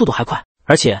高玩的速度还快，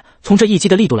而且从这一击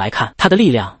的力度来看，他的力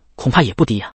量恐怕也不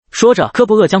低啊。说着，柯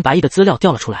不厄将白毅的资料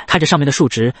调了出来，看着上面的数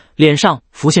值，脸上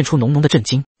浮现出浓浓的震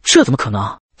惊。这怎么可能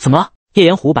啊？怎么了？叶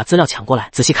炎虎把资料抢过来，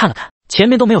仔细看了看，前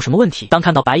面都没有什么问题。当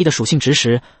看到白毅的属性值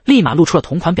时，立马露出了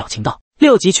同款表情道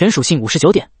：6级全属性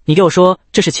59点，你给我说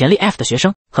这是潜力 F 的学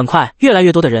生？很快，越来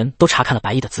越多的人都查看了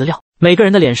白毅的资料，每个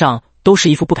人的脸上都是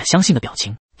一副不敢相信的表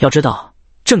情。要知道，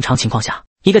正常情况下，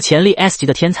一个潜力 S 级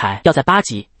的天才要在8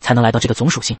级才能来到这个总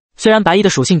属性。虽然白衣的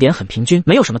属性点很平均，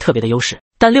没有什么特别的优势，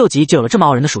但6级就有了这么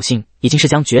傲人的属性，已经是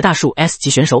将绝大数 S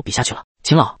级选手比下去了。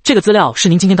秦老，这个资料是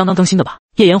您今天刚刚更新的吧？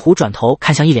叶炎虎转头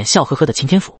看向一脸笑呵呵的秦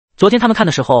天府。昨天他们看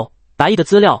的时候，白衣的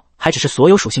资料还只是所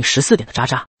有属性14点的渣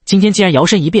渣，今天竟然摇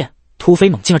身一变，突飞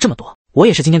猛进了这么多。我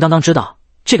也是今天刚刚知道，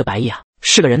这个白衣啊，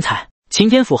是个人才。秦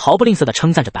天府毫不吝啬地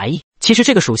称赞着白衣。其实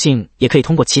这个属性也可以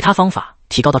通过其他方法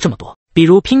提高到这么多，比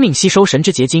如拼命吸收神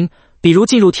之结晶，比如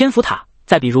进入天府塔，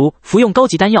再比如服用高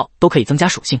级丹药都可以增加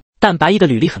属性。但白衣的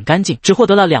履历很干净，只获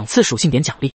得了2次属性点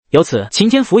奖励。由此，秦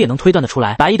天府也能推断得出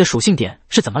来白衣的属性点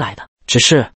是怎么来的。只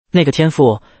是那个天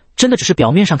赋真的只是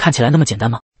表面上看起来那么简单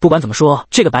吗？不管怎么说，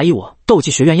这个白衣我斗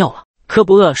技学院要了。柯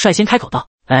不恶率先开口道：“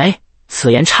哎，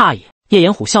此言差矣。”叶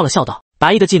炎虎笑了笑道：“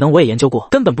白衣的技能我也研究过，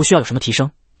根本不需要有什么提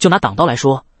升。就拿挡刀来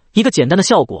说，一个简单的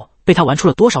效果被他玩出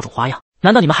了多少种花样？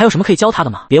难道你们还有什么可以教他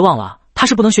的吗？别忘了，他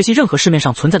是不能学习任何市面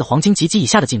上存在的黄金级以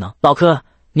下的技能。老柯，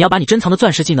你要把你珍藏的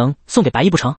钻石技能送给白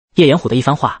衣不成？”叶炎虎的一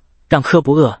番话让柯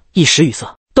不恶一时语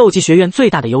塞。斗技学院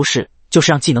最大的优势就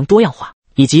是让技能多样化，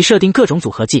以及设定各种组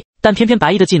合技，但偏偏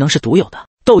白衣的技能是独有的。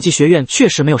斗技学院确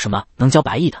实没有什么能教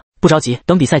白衣的。不着急，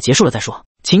等比赛结束了再说。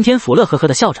秦天府乐呵呵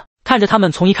地笑着，看着他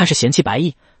们从一开始嫌弃白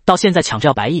衣，到现在抢着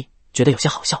要白衣，觉得有些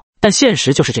好笑。但现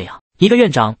实就是这样，一个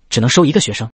院长只能收一个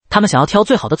学生，他们想要挑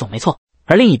最好的总没错。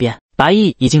而另一边，白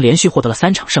衣已经连续获得了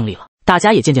3场胜利了，大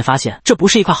家也渐渐发现这不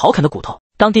是一块好啃的骨头。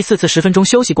当第4次10分钟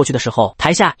休息过去的时候，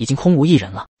台下已经空无一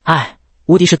人了。唉，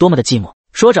无敌是多么的寂寞。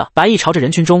说着，白衣朝着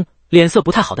人群中脸色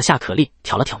不太好的夏可丽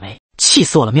挑了挑眉，气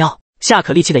死我了喵！夏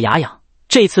可丽气得牙痒，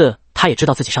这一次他也知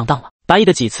道自己上当了。白衣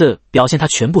的几次表现他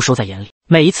全部收在眼里，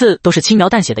每一次都是轻描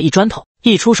淡写的一砖头，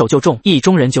一出手就中，一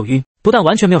中人就晕，不但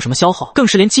完全没有什么消耗，更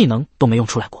是连技能都没用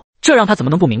出来过。这让他怎么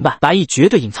能不明白，白衣绝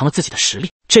对隐藏了自己的实力。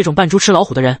这种扮猪吃老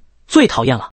虎的人最讨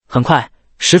厌了。很快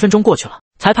10分钟过去了，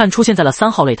裁判出现在了3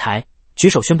号擂台，举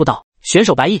手宣布道：“选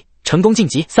手白衣成功晋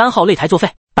级3号擂台作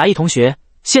废。白衣同学，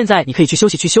现在你可以去休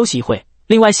息区休息一会，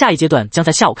另外下一阶段将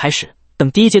在下午开始，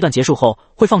等第1阶段结束后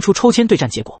会放出抽签对战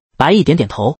结果。”白衣点点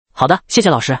头，好的，谢谢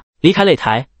老师。离开擂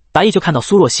台，白衣就看到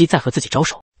苏若曦在和自己招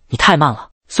手。你太慢了，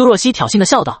苏若曦挑衅的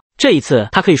笑道。这一次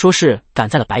他可以说是赶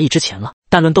在了白衣之前了，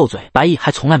但论斗嘴，白衣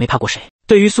还从来没怕过谁。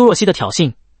对于苏若曦的挑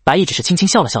衅，白衣只是轻轻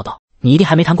笑了笑道：“你一定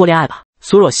还没谈过恋爱吧？”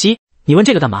苏若曦，你问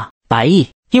这个干嘛？白衣，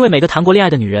因为每个谈过恋爱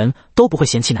的女人都不会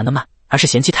嫌弃男的慢，而是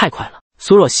嫌弃太快了。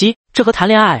苏若曦，这和谈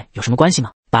恋爱有什么关系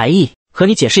吗？白衣，和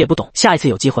你解释也不懂，下一次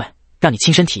有机会让你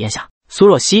亲身体验下。苏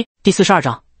若曦，第42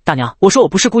章，大娘，我说我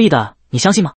不是故意的，你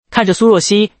相信吗？看着苏若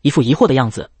曦一副疑惑的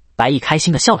样子，白衣开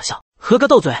心的笑了笑，合个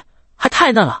斗嘴还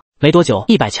太嫩了。没多久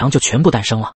，100强就全部诞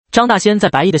生了。张大仙在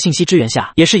白衣的信息支援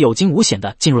下，也是有惊无险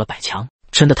的进入了100强，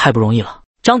真的太不容易了。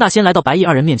张大仙来到白衣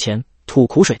2人面前，吐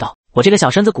苦水道：“我这个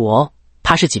小身子骨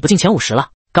怕是挤不进前50了。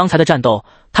刚才的战斗，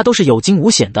他都是有惊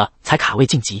无险的才卡位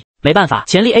晋级。没办法，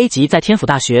潜力 A 级在天府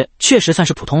大学确实算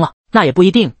是普通了，那也不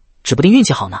一定，指不定运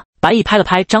气好呢。”白衣拍了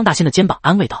拍张大仙的肩膀，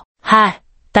安慰道：“嗨，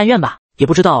但愿吧，也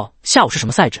不知道下午是什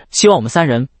么赛制，希望我们3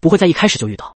人不会在一开始就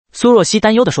遇到。”苏若曦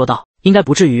担忧的说道：“应该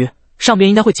不至于，上边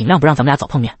应该会尽量不让咱们俩早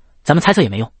碰面，咱们猜测也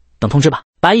没用，等通知吧。”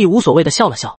白衣无所谓的笑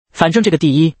了笑，反正这个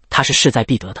第1他是势在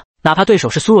必得的，哪怕对手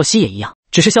是苏若曦也一样。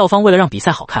只是校方为了让比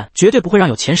赛好看，绝对不会让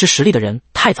有前10实力的人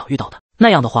太早遇到的，那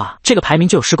样的话，这个排名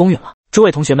就有失公允了。诸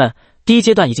位同学们，第1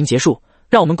阶段已经结束，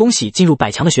让我们恭喜进入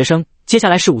100强的学生。接下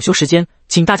来是午休时间，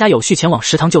请大家有序前往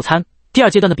食堂就餐。第2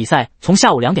阶段的比赛从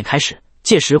下午2点开始，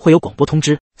届时会有广播通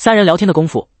知。3人聊天的功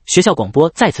夫，学校广播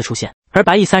再次出现，而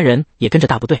白衣3人也跟着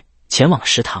大部队前往了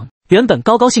食堂。原本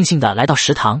高高兴兴的来到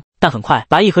食堂，但很快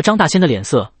白衣和张大仙的脸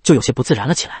色就有些不自然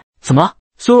了起来。怎么了？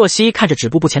苏若曦看着止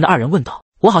步不前的2人问道。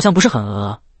我好像不是很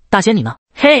饿，大仙你呢？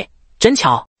嘿，真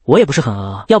巧，我也不是很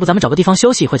饿，要不咱们找个地方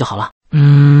休息一会就好了。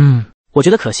我觉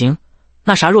得可行。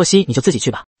那啥，若曦你就自己去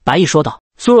吧。白衣说道。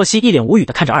苏若曦一脸无语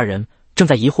的看着2人，正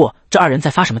在疑惑这2人在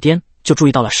发什么癫，就注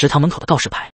意到了食堂门口的告示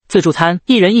牌：自助餐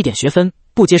1人1点学分，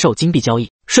不接受金币交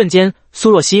易。瞬间，苏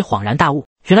若曦恍然大悟，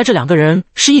原来这2个人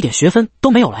是1点学分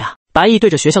都没有了呀！白衣对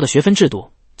着学校的学分制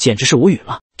度简直是无语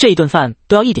了，这一顿饭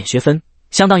都要1点学分，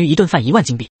相当于一顿饭1万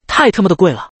金币，太他妈的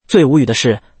贵了。最无语的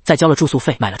是，在交了住宿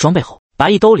费、买了装备后，白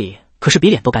衣兜里可是比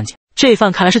脸都干净。这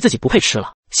饭看来是自己不配吃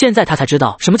了。现在他才知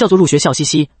道什么叫做入学笑嘻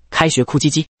嘻，开学哭唧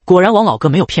唧。果然王老哥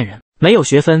没有骗人，没有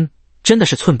学分真的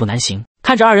是寸步难行。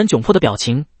看着2人窘迫的表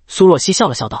情，苏若曦笑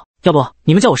了笑道：“要不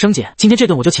你们叫我生姐，今天这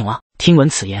顿我就请了。”听闻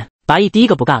此言，白衣第一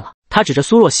个不干了，他指着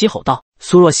苏若曦吼道：“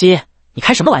苏若曦，你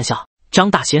开什么玩笑？张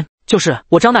大仙，就是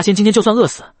我张大仙今天就算饿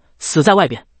死，死在外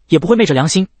边也不会昧着良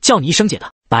心叫你一声姐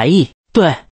的。”白衣，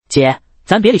对，姐，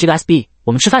咱别理这个 SB，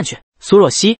 我们吃饭去。苏若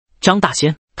曦，张大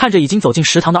仙，看着已经走进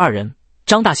食堂的二人，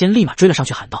张大仙立马追了上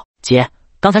去喊道：“姐，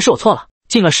刚才是我错了。”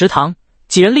进了食堂，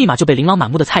几人立马就被琳琅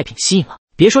满目的菜品吸引了。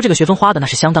别说这个学分花的那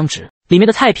是相当值，里面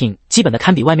的菜品基本的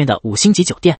堪比外面的5星级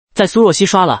酒店。在苏若曦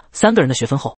刷了3个人的学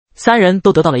分后，3人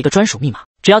都得到了一个专属密码，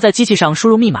只要在机器上输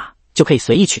入密码，就可以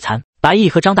随意取餐。白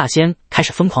毅和张大仙开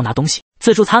始疯狂拿东西，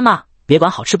自助餐嘛，别管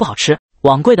好吃不好吃，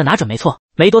网贵的拿准没错。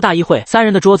没多大一会，3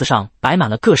人的桌子上摆满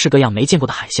了各式各样没见过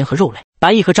的海鲜和肉类。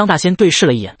白毅和张大仙对视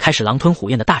了一眼，开始狼吞虎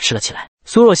咽的大吃了起来。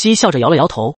苏若曦笑着摇了摇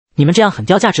头：“你们这样很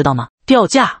掉价，知道吗？”掉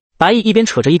价？白毅一边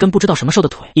扯着一根不知道什么兽的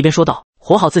腿，一边说道：“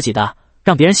活好自己的，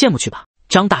让别人羡慕去吧。”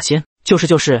张大仙：“就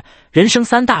是，人生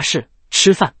3大事：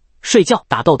吃饭、睡觉、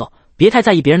打豆豆，别太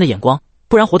在意别人的眼光，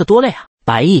不然活得多累啊。”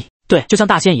白毅：“对，就像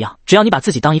大仙一样，只要你把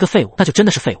自己当一个废物，那就真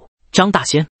的是废物。”张大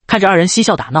仙看着二人嬉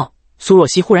笑打闹，苏若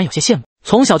曦忽然有些羡慕。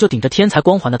从小就顶着天才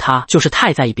光环的她，就是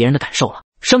太在意别人的感受了，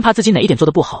生怕自己哪一点做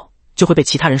得不好，就会被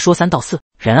其他人说3道4。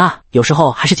人啊，有时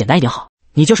候还是简单一点好。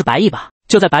你就是白毅吧？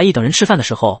就在白毅等人吃饭的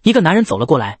时候，一个男人走了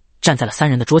过来，站在了3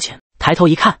人的桌前。抬头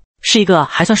一看，是一个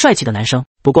还算帅气的男生。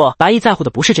不过白毅在乎的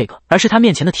不是这个，而是他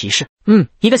面前的提示。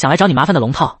一个想来找你麻烦的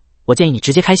龙套，我建议你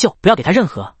直接开秀，不要给他任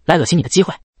何来恶心你的机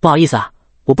会。不好意思啊，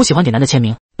我不喜欢给男的签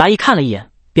名。白毅看了一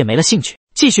眼，便没了兴趣，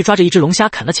继续抓着一只龙虾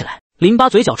啃了起来。淋巴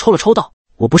嘴角抽了抽道：“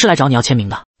我不是来找你要签名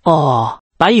的。”哦，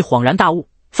白毅恍然大悟，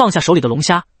放下手里的龙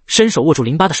虾，伸手握住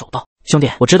淋巴的手道：“兄弟，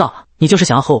我知道了，你就是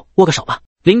想要和我握个手吧？”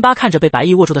淋巴看着被白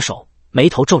毅握住的手，眉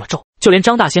头皱了皱，就连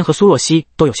张大仙和苏若曦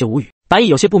都有些无语。白毅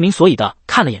有些不明所以的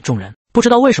看了眼众人，不知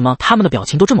道为什么他们的表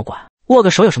情都这么怪。握个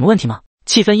手有什么问题吗？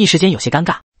气氛一时间有些尴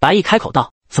尬。白毅开口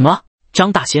道：“怎么了？”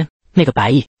张大仙：“那个白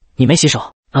毅，你没洗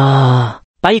手啊？”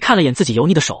白毅看了眼自己油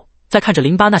腻的手，再看着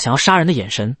淋巴那想要杀人的眼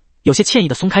神，有些歉意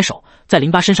的松开手，在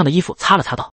淋巴身上的衣服擦了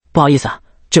擦道：“不好意思啊，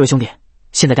这位兄弟，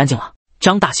现在干净了。”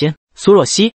张大仙、苏若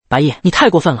曦：“白毅，你太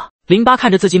过分了。”淋巴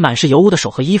看着自己满是油污的手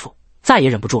和衣服，再也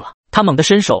忍不住了，他猛地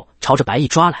伸手朝着白毅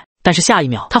抓来，但是下一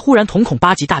秒他忽然瞳孔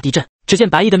8级大地震。只见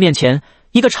白毅的面前，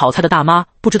一个炒菜的大妈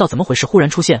不知道怎么回事忽然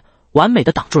出现，完美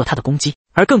的挡住了他的攻击。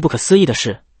而更不可思议的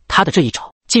是，他的这一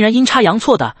爪竟然阴差阳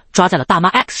错的抓在了大妈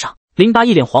X 上。淋巴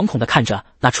一脸惶恐的看着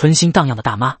那春心荡漾的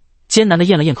大妈，艰难的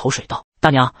咽了咽口水道：“大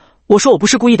娘，我说我不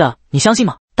是故意的，你相信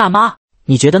吗？大妈，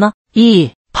你觉得呢？”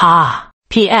啪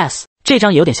PS 这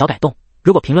章也有点小改动，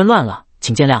如果评论乱了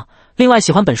请见谅。另外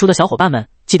喜欢本书的小伙伴们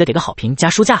记得给个好评加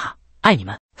书架哈，爱你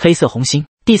们。黑色红心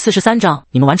第43章，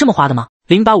你们玩这么花的吗？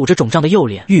淋巴捂着肿胀的右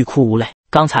脸欲哭无泪。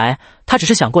刚才他只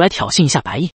是想过来挑衅一下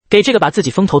白毅，给这个把自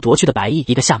己风头夺去的白毅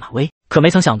一个下马威，可没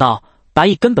曾想到白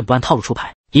毅根本不按套路出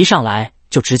牌，一上来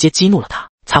就直接激怒了他，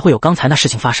才会有刚才那事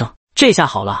情发生。这下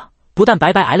好了，不但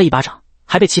白白挨了一巴掌，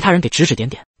还被其他人给指指点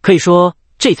点，可以说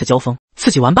这次交锋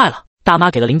自己完败了。大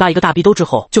妈给了淋巴一个大逼兜之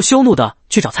后，就羞怒的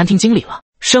去找餐厅经理了。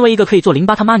身为一个可以做淋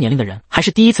巴他妈年龄的人，还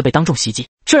是第一次被当众袭击，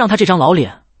这让他这张老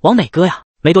脸往哪搁呀？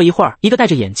没多一会儿，一个戴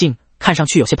着眼镜看上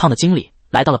去有些胖的经理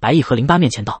来到了白毅和淋巴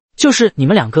面前道：“就是你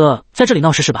们2个在这里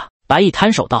闹事是吧？”白毅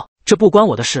摊手道：“这不关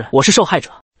我的事，我是受害者。”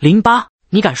淋巴：“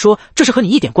你敢说这是和你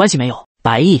一点关系没有？”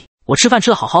白毅：“我吃饭吃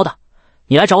得好好的，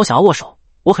你来找我想要握手，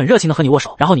我很热情的和你握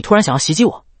手，然后你突然想要袭击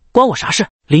我，关我啥事？”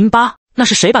淋巴：“那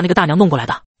是谁把那个大娘弄过来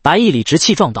的？”白毅理直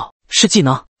气壮道：“是技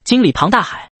能经理庞大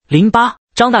海。”淋巴：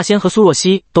张大仙和苏若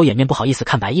曦都掩面不好意思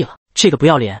看白毅了，这个不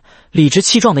要脸理直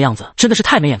气壮的样子真的是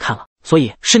太没眼看了。所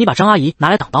以是你把张阿姨拿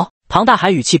来挡刀？庞大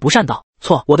海语气不善道：“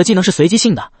错，我的技能是随机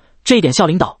性的，这一点校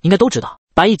领导应该都知道。”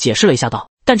白毅解释了一下道：“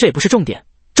但这也不是重点，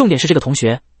重点是这个同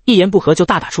学一言不合就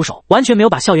大打出手，完全没有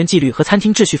把校园纪律和餐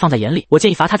厅秩序放在眼里，我建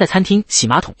议罚他在餐厅洗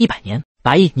马桶100年。”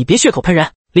白毅：“你别血口喷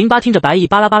人。”淋巴听着白毅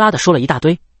巴拉巴拉的说了一大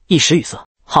堆，一时语塞。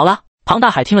好了，庞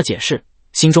大海听了解释，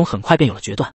心中很快便有了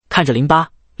决断，看着淋巴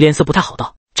脸色不太好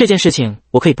道：“这件事情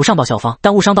我可以不上报校方，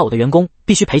但误伤到我的员工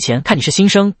必须赔钱，看你是新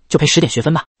生就赔10点学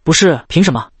分吧。”不是，凭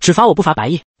什么只罚我不罚白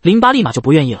毅？淋巴立马就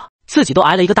不愿意了，自己都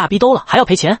挨了一个大逼兜了，还要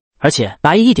赔钱？而且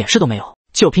白毅一点事都没有，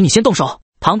就凭你先动手？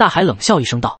庞大海冷笑一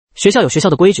声道：“学校有学校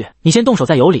的规矩，你先动手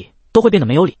再有理，都会变得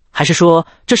没有理。还是说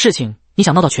这事情你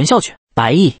想闹到全校去？”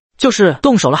白毅：“就是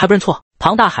动手了还不认错？”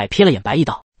庞大海瞥了眼白毅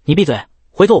道：“你闭嘴，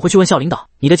回头我会去问校领导，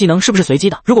你的技能是不是随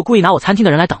机的？如果故意拿我餐厅的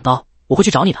人来挡刀，我会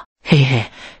去找你的。”嘿嘿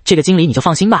嘿，这个经理你就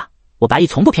放心吧，我白毅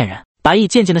从不骗人。白毅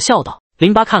渐渐的笑道。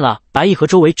淋巴看了白毅和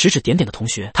周围指指点点的同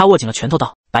学，他握紧了拳头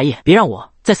道：“白毅，别让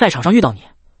我在赛场上遇到你，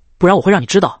不然我会让你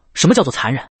知道什么叫做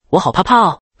残忍，我好怕怕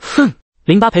哦。”哼！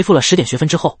淋巴赔付了10点学分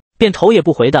之后，便头也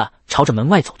不回的朝着门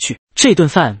外走去。这顿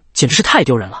饭简直是太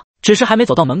丢人了，只是还没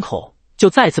走到门口，就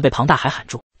再次被庞大海喊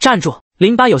住：“站住！”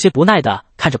淋巴有些不耐的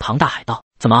看着庞大海道：“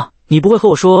怎么，你不会和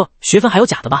我说学分还有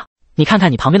假的吧？你看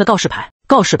看你旁边的告示牌。”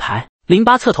告示牌？淋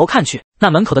巴侧头看去，那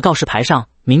门口的告示牌上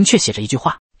明确写着一句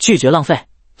话：拒绝浪费，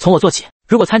从我做起。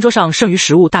如果餐桌上剩余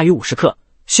食物大于50克，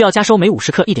需要加收每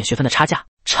50克1点学分的差价。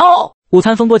超！午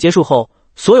餐风波结束后，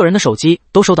所有人的手机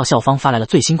都收到校方发来了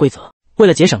最新规则。为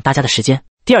了节省大家的时间，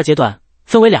第二阶段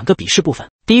分为2个笔试部分。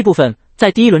第一部分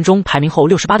在第一轮中排名后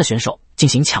68的选手进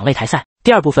行抢擂台赛，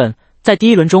第二部分在第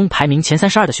一轮中排名前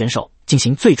32的选手进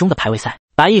行最终的排位赛。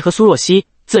白毅和苏若曦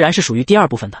自然是属于第二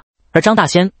部分的，而张大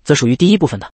仙则属于第一部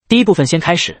分的。第一部分先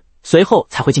开始，随后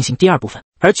才会进行第二部分，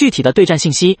而具体的对战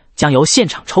信息将由现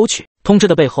场抽取。通知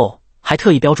的背后还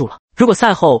特意标注了，如果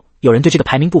赛后有人对这个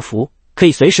排名不服，可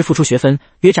以随时付出学分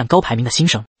约战高排名的新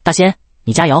生。大仙，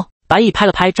你加油！白毅拍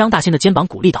了拍张大仙的肩膀，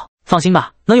鼓励道：“放心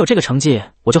吧，能有这个成绩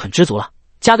我就很知足了。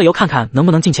加个油看看能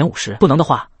不能进前50，不能的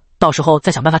话，到时候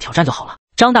再想办法挑战就好了。”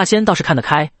张大仙倒是看得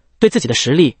开，对自己的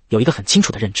实力有一个很清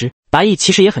楚的认知。白毅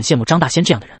其实也很羡慕张大仙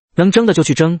这样的人，能争的就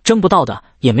去争，争不到的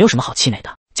也没有什么好气馁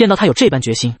的。见到他有这般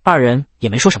决心，二人也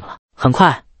没说什么了。很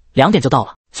快2点就到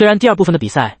了，虽然第二部分的比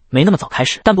赛没那么早开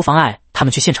始，但不妨碍他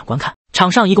们去现场观看。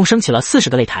场上一共升起了40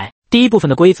个擂台，第一部分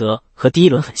的规则和第一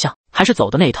轮很像，还是走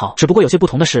的那一套，只不过有些不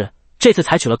同的是，这次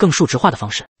采取了更数值化的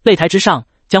方式。擂台之上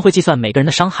将会计算每个人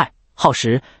的伤害、耗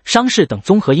时、伤势等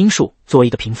综合因素作为一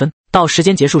个评分，到时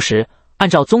间结束时按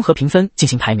照综合评分进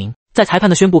行排名。在裁判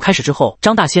的宣布开始之后，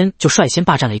张大仙就率先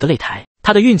霸占了一个擂台，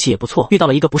他的运气也不错，遇到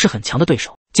了一个不是很强的对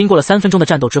手。经过了3分钟的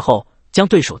战斗之后，将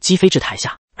对手击飞至台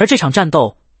下，而这场战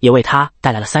斗也为他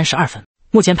带来了32分，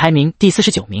目前排名第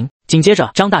49名。紧接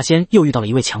着张大仙又遇到了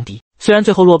一位强敌，虽然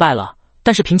最后落败了，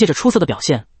但是凭借着出色的表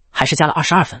现还是加了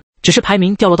22分，只是排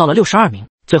名掉落到了62名。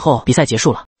最后比赛结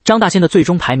束了，张大仙的最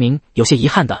终排名有些遗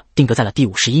憾的定格在了第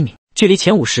51名，距离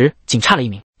前50仅差了1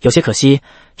名，有些可惜，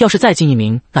要是再进1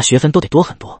名，那学分都得多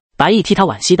很多。白毅替他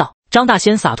惋惜道。张大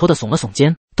仙洒脱的耸了耸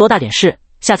肩，多大点事，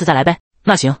下次再来呗。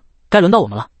那行，该轮到我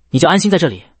们了，你就安心在这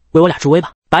里为我俩助威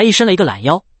吧。白毅伸了一个懒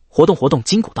腰，活动活动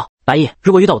筋骨道。白毅，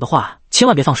如果遇到我的话，千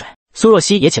万别放水。苏若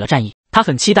曦也起了战意，她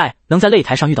很期待能在擂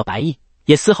台上遇到白毅，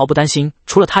也丝毫不担心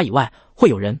除了他以外会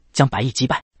有人将白毅击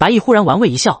败。白毅忽然玩味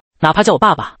一笑，哪怕叫我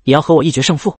爸爸也要和我一决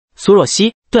胜负。苏若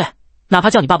曦，对，哪怕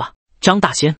叫你爸爸。张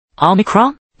大仙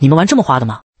Omicron， 你们玩这么花的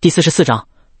吗？第44章，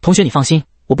同学你放心，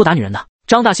我不打女人的。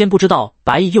张大仙不知道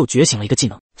白毅又觉醒了一个技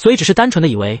能，所以只是单纯的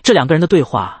以为这2个人的对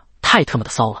话太特么的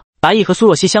骚了。白毅和苏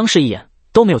若曦相视一眼，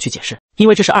都没有去解释，因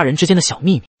为这是2人之间的小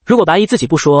秘密。如果白毅自己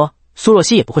不说，苏若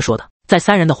曦也不会说的。在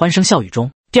3人的欢声笑语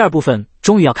中，第二部分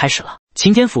终于要开始了。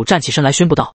秦天府站起身来宣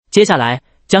布道：“接下来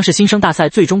将是新生大赛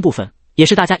最终部分，也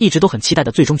是大家一直都很期待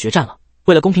的最终决战了。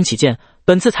为了公平起见，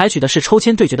本次采取的是抽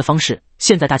签对决的方式。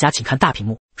现在大家请看大屏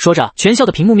幕。”说着，全校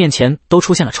的屏幕面前都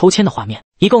出现了抽签的画面，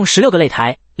一共16个擂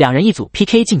台，2人一组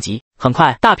PK 晋级。很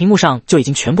快，大屏幕上就已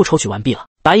经全部抽取完毕了。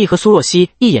白毅和苏若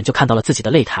曦一眼就看到了自己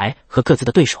的擂台和各自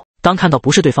的对手，当看到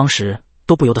不是对方时，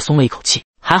都不由得松了一口气，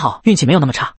还好运气没有那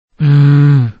么差。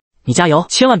你加油，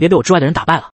千万别被我之外的人打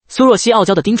败了。苏若曦傲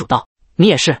娇的叮嘱道。你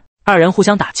也是。2人互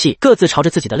相打气，各自朝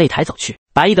着自己的擂台走去。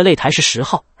白毅的擂台是10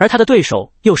号，而他的对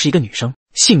手又是一个女生，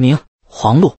姓名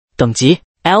黄璐，等级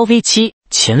LV7，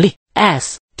 潜力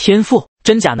S， 天赋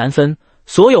真假难分，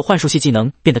所有幻术系技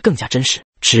能变得更加真实。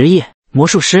职业魔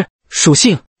术师，属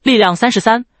性力量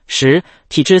33 10，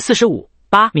体质45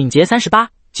 8，敏捷38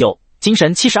 9，精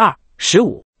神72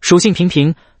 15。属性平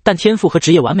平，但天赋和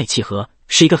职业完美契合，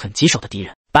是一个很棘手的敌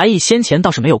人。白毅先前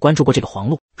倒是没有关注过这个黄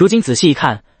璐，如今仔细一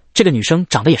看，这个女生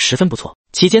长得也十分不错，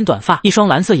齐肩短发，一双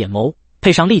蓝色眼眸，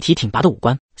配上立体挺拔的五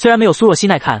官，虽然没有苏若曦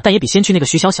耐看，但也比先去那个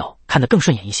徐小小看得更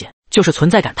顺眼一些，就是存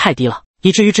在感太低了，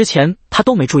以至于之前他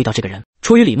都没注意到这个人。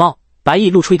出于礼貌，白毅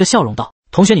露出一个笑容道：“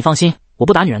同学你放心，我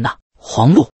不打女人的。”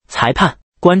黄璐，裁判，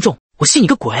观众，我信你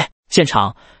个鬼！现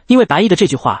场因为白毅的这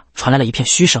句话传来了一片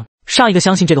嘘声，上一个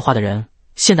相信这个话的人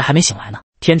现在还没醒来呢。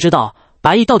天知道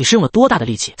白毅到底是用了多大的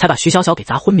力气才把徐小小给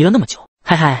砸昏迷了那么久。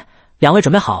嗨嗨，两位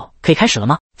准备好可以开始了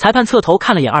吗？裁判侧头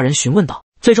看了眼2人询问道。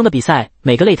最终的比赛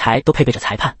每个擂台都配备着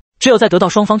裁判，只有在得到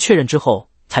双方确认之后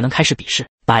才能开始比试。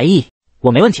白毅，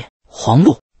我没问题。黄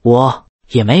璐，我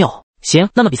也没有。行，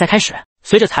那么比赛开始。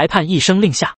随着裁判一声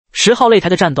令下，10号擂台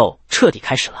的战斗彻底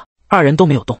开始了。2人都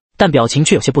没有动，但表情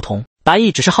却有些不同。白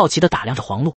毅只是好奇地打量着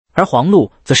黄璐，而黄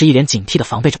璐则是一脸警惕地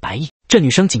防备着白毅。这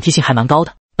女生警惕性还蛮高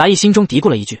的。白毅心中嘀咕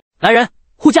了一句：“来人，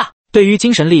护驾！”对于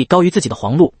精神力高于自己的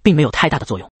黄璐并没有太大的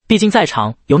作用，毕竟在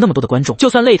场有那么多的观众，就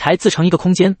算擂台自成一个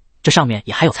空间，这上面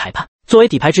也还有裁判。作为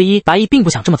底牌之一，白毅并不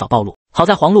想这么早暴露。好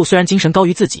在黄璐虽然精神高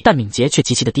于自己，但敏捷却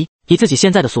极其的低，以自己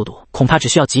现在的速度，恐怕只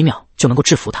需要几秒就能够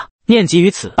制服他。念及于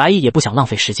此，白毅也不想浪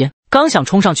费时间，刚想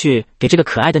冲上去给这个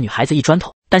可爱的女孩子一砖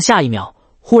头，但下一秒，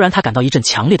忽然他感到一阵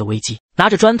强烈的危机，拿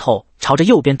着砖头朝着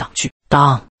右边挡去，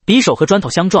当，匕首和砖头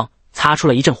相撞，擦出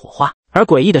了一阵火花。而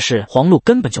诡异的是，黄璐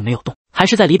根本就没有动，还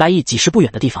是在离白毅几十步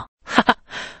远的地方。哈哈，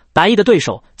白毅的对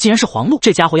手竟然是黄璐，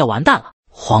这家伙要完蛋了。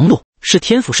黄璐，是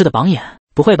天府市的榜眼？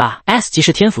不会吧 ？S 级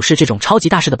是天府市这种超级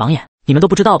大师的榜眼，你们都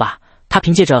不知道吧？他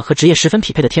凭借着和职业十分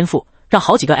匹配的天赋，让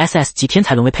好几个 SS 级天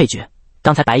才沦为配角。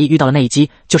刚才白毅遇到的那一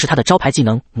击，就是他的招牌技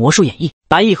能魔术演绎。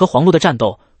白毅和黄璐的战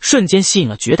斗瞬间吸引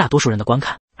了绝大多数人的观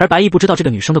看，而白毅不知道这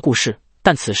个女生的故事，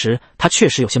但此时他确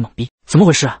实有些懵逼，怎么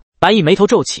回事啊？白毅眉头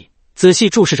皱起，仔细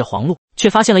注视着黄璐，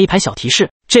却发现了一排小提示，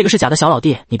这个是假的，小老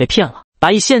弟，你被骗了。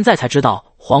白毅现在才知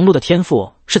道黄璐的天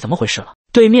赋是怎么回事了。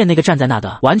对面那个站在那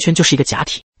的完全就是一个假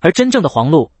体，而真正的黄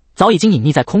璐早已经隐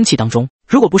匿在空气当中。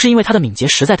如果不是因为她的敏捷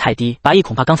实在太低，白毅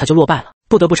恐怕刚才就落败了。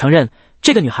不得不承认，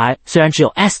这个女孩虽然只有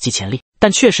S 级潜力，但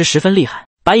确实十分厉害。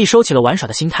白毅收起了玩耍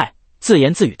的心态，自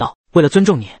言自语道：“为了尊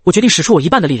重你，我决定使出我一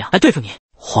半的力量来对付你。”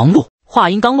黄璐话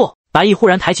音刚落，白毅忽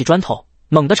然抬起砖头，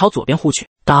猛地朝左边呼去，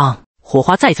当，火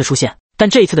花再一次出现。但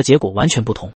这一次的结果完全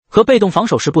不同，和被动防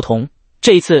守时不同，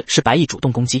这一次是白毅主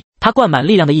动攻击。他灌满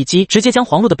力量的一击，直接将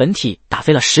黄璐的本体打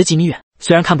飞了10几米远。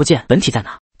虽然看不见本体在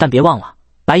哪，但别忘了，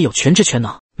白毅有全知全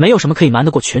能，没有什么可以瞒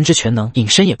得过全知全能，隐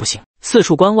身也不行。四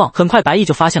处观望，很快白毅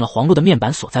就发现了黄璐的面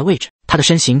板所在位置，他的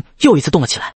身形又一次动了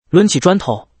起来，抡起砖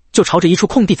头就朝着一处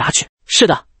空地砸去。是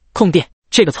的，空地。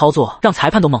这个操作让裁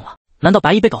判都懵了，难道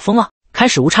白毅被搞疯了，开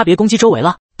始无差别攻击周围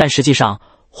了？但实际上，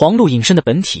黄璐隐身的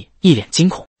本体一脸惊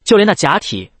恐，就连那假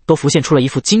体都浮现出了一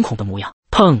副惊恐的模样。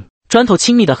砰！砖头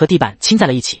亲密地和地板亲在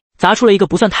了一起，砸出了一个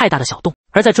不算太大的小洞。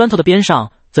而在砖头的边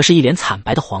上，则是一脸惨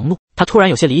白的黄璐。他突然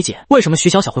有些理解，为什么徐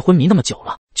小小会昏迷那么久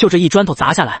了，就这一砖头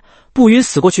砸下来，不晕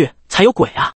死过去才有鬼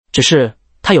啊！只是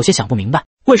他有些想不明白，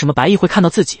为什么白毅会看到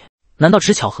自己？难道只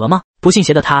是巧合吗？不信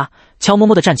邪的他悄摸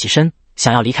摸地站起身，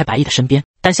想要离开白毅的身边，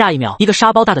但下一秒，一个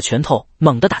沙包大的拳头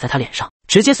猛地打在他脸上，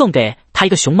直接送给他一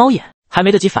个熊猫眼。还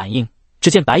没得及反应，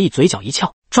只见白毅嘴角一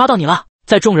翘，抓到你了！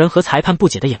在众人和裁判不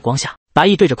解的眼光下，白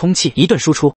毅对着空气一顿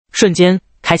输出，瞬间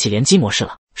开启连击模式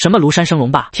了。什么庐山升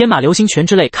龙霸、天马流星拳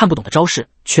之类看不懂的招式，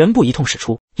全部一通使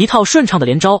出，一套顺畅的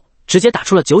连招，直接打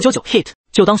出了999 hit。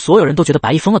就当所有人都觉得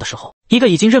白毅疯了的时候，一个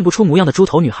已经认不出模样的猪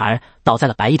头女孩倒在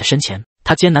了白毅的身前。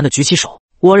她艰难地举起手，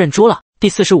我认输了。第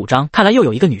45章，看来又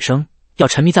有一个女生要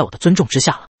沉迷在我的尊重之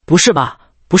下了。不是吧？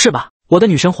不是吧？我的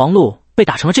女神黄璐被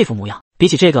打成了这副模样。比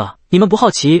起这个，你们不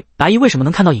好奇白毅为什么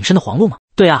能看到隐身的黄璐吗？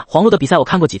对啊，黄璐的比赛我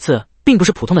看过几次，并不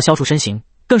是普通的消除身形，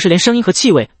更是连声音和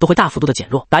气味都会大幅度的减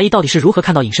弱。白毅到底是如何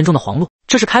看到隐身中的黄璐？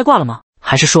这是开挂了吗？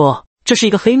还是说这是一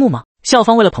个黑幕吗？校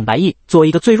方为了捧白毅作为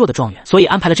一个最弱的状元，所以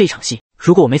安排了这一场戏。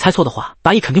如果我没猜错的话，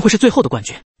白毅肯定会是最后的冠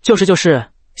军。就是，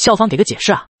校方给个解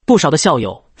释啊！不少的校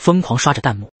友疯狂刷着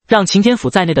弹幕，让擎天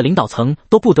府在内的领导层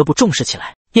都不得不重视起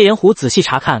来。叶炎虎仔细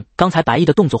查看刚才白毅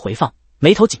的动作回放，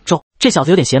眉头紧皱，这小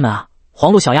子有点邪门啊！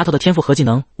黄璐小丫头的天赋和技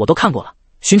能我都看过了，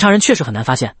寻常人确实很难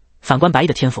发现。反观白毅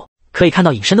的天赋，可以看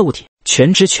到隐身的物体，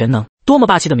全知全能，多么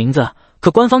霸气的名字！可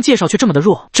官方介绍却这么的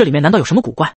弱，这里面难道有什么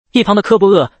古怪？一旁的科波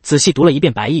厄仔细读了一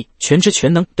遍白毅全知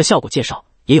全能的效果介绍，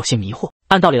也有些迷惑。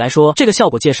按道理来说，这个效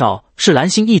果介绍是蓝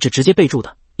星意志直接备注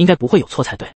的，应该不会有错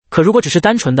才对。可如果只是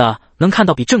单纯的能看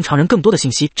到比正常人更多的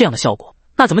信息这样的效果，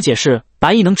那怎么解释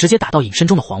白毅能直接打到隐身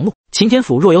中的黄璐？擎天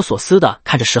府若有所思地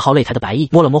看着10号擂台的白毅，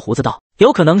摸了摸胡子道：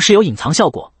有可能是有隐藏效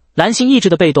果，蓝星意志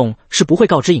的被动是不会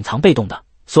告知隐藏被动的，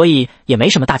所以也没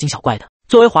什么大惊小怪的。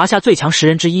作为华夏最强10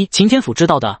人之一，擎天府知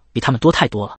道的比他们多太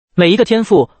多了。每一个天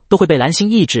赋都会被蓝星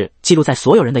意志记录在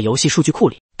所有人的游戏数据库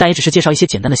里，但也只是介绍一些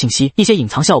简单的信息，一些隐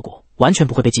藏效果完全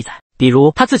不会被记载。比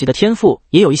如他自己的天赋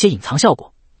也有一些隐藏效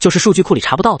果，就是数据库里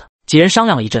查不到的。几人商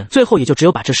量了一阵，最后也就只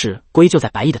有把这事归咎在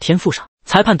白毅的天赋上。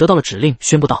裁判得到了指令，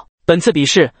宣布道：本次比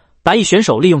试，白毅选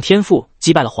手利用天赋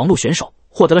击败了黄璐选手，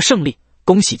获得了胜利，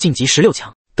恭喜晋级16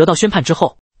强。得到宣判之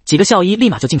后，几个校医立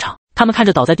马就进场，他们看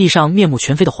着倒在地上面目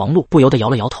全非的黄璐，不由得摇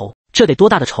了摇头。这得多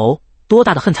大的仇，多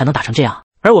大的恨才能打成这样？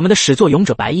而我们的始作俑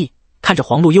者白毅看着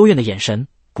黄璐幽怨的眼神，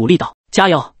鼓励道：加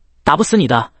油，打不死你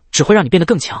的，只会让你变得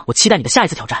更强，我期待你的下一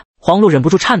次挑战。黄璐忍不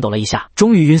住颤抖了一下，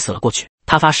终于晕死了过去。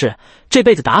他发誓这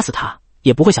辈子打死他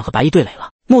也不会想和白毅对垒了。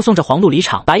目送着黄璐离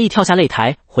场，白毅跳下擂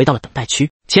台，回到了等待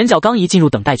区。前脚刚一进入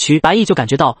等待区，白毅就感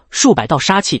觉到数百道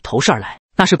杀气投射而来，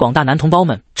那是广大男同胞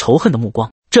们仇恨的目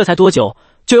光。这才多久，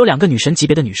就有2个女神级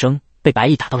别的女生被白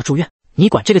毅打到了住院。你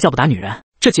管这个叫不打女人？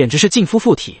这简直是净夫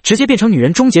附体，直接变成女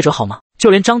人终结者好吗？就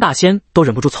连张大仙都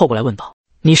忍不住凑过来问道：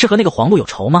你是和那个黄璐有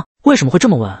仇吗？为什么会这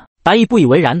么问？白毅不以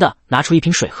为然的拿出一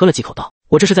瓶水喝了几口道：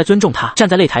我这是在尊重她，站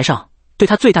在擂台上对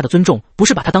她最大的尊重不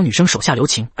是把她当女生手下留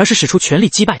情，而是使出全力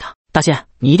击败她。大仙，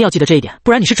你一定要记得这一点，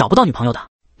不然你是找不到女朋友的。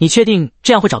你确定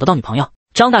这样会找得到女朋友？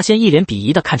张大仙一脸鄙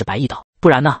夷的看着白毅道：不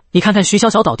然呢？你看看徐小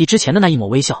小倒地之前的那一抹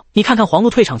微笑，你看看黄璐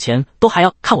退场前都还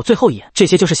要看我最后一眼，这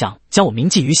些就是想将我铭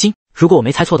记于心。如果我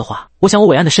没猜错的话，我想我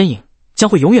伟岸的身影将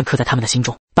会永远刻在他们的心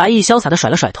中。白毅潇洒的甩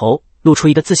了甩头，露出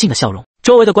一个自信的笑容。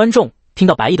周围的观众听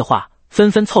到白毅的话，纷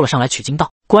纷凑了上来取经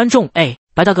道：“观众 A，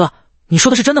 白大哥，你说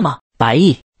的是真的吗？”白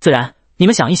奕：“自然，你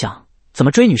们想一想，怎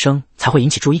么追女生才会引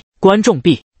起注意？”观众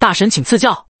B： 大神请赐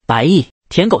教。白奕：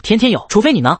舔狗天天有，除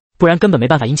非你呢，不然根本没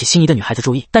办法引起心仪的女孩子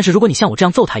注意。但是如果你像我这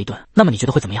样揍她一顿，那么你觉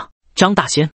得会怎么样？张大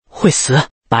仙：会死。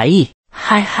白奕：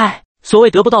嗨嗨，所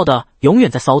谓得不到的永远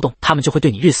在骚动，他们就会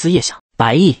对你日思夜想。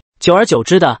白奕：久而久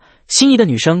之的，心仪的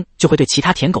女生就会对其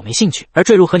他舔狗没兴趣，而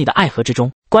坠入和你的爱河之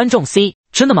中。观众 C：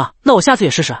 真的吗？那我下次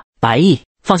也试试。白奕：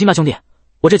放心吧兄弟，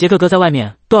我这节课哥在外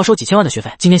面都要收几千万的学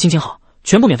费，今天心情好，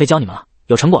全部免费教你们了，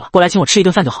有成果了过来请我吃一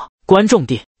顿饭就好。观众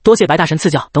D：多谢白大神赐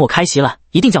教，等我开席了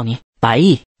一定叫您。白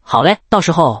奕：好嘞，到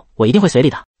时候我一定会随礼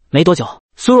的。没多久，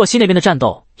苏若曦那边的战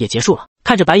斗也结束了，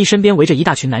看着白奕身边围着一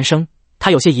大群男生，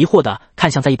他有些疑惑地看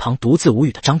向在一旁独自无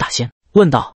语的张大仙，问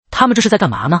道：他们这是在干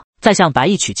嘛呢？在向白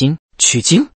奕取经。取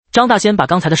经？张大仙把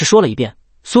刚才的事说了一遍，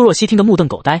苏若曦听得目瞪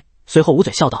狗呆，随后捂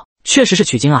嘴笑道：确实是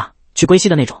取经啊，去归西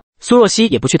的那种。苏若曦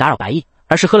也不去打扰白奕，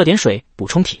而是喝了点水补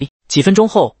充体力。几分钟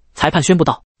后，裁判宣布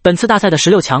道：本次大赛的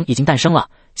16强已经诞生了，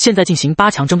现在进行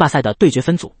8强争霸赛的对决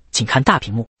分组，请看大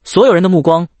屏幕。所有人的目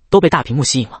光都被大屏幕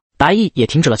吸引了，白奕也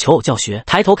停止了求偶教学，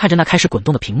抬头看着那开始滚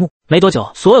动的屏幕。没多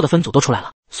久，所有的分组都出来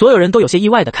了，所有人都有些意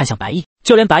外地看向白奕，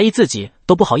就连白奕自己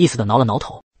都不好意思地挠了挠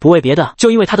头，不为别的，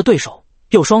就因为他的对手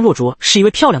右双若竹是一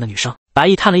位漂亮的女生。白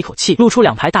奕叹了一口气，露出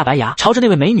2排大白牙，朝着那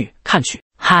位美女看去。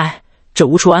嗨，这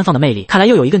无处安放的魅力，看来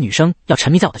又有一个女生要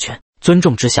沉迷在我的圈，尊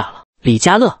重之下了。李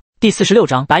佳乐。第46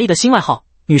章，白奕的新外号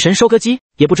女神收割机。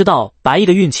也不知道白奕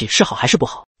的运气是好还是不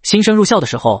好，新生入校的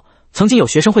时候，曾经有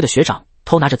学生会的学长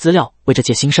偷拿着资料为这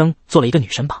届新生做了一个女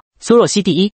神榜，苏若曦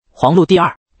第1，黄璐第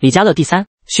2，李佳乐第3，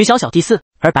徐小小第4。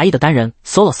而白奕的单人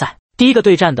solo 赛，第一个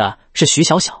对战的是徐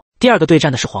小小，第二个对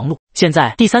战的是黄璐，现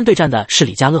在第3对战的是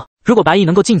李佳乐。如果白奕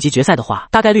能够晋级决赛的话，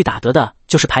大概率打得的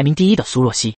就是排名第1的苏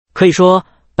若曦。可以说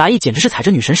白奕简直是踩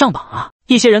着女神上榜啊！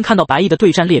一些人看到白奕的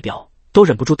对战列表都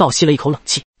忍不住倒吸了一口冷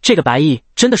气，这个白奕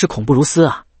真的是恐怖如斯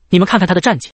啊！你们看看他的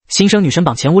战绩，新生女神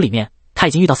榜前5里面他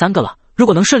已经遇到3个了，如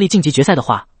果能顺利晋级决赛的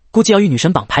话，估计要遇女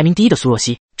神榜排名第1的苏若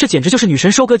曦，这简直就是女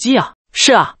神收割机啊！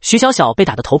是啊，徐小小被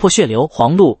打得头破血流，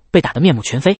黄璐被打得面目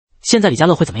全非，现在李佳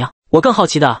乐会怎么样？我更好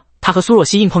奇的，他和苏若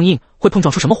曦硬碰硬会碰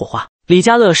撞出什么火花？李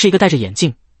佳乐是一个戴着眼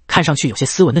镜，看上去有些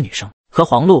斯文的女生，和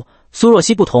黄璐、苏若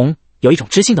曦不同，有一种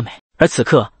知性的美，而此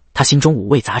刻她心中五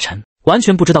味杂陈，完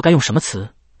全不知道该用什么词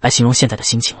来形容现在的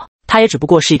心情了。她也只不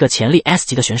过是一个潜力 S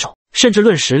级的选手，甚至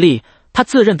论实力，她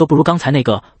自认都不如刚才那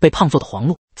个被胖揍的黄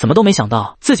璐，怎么都没想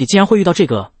到自己竟然会遇到这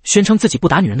个宣称自己不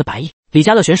打女人的白奕。李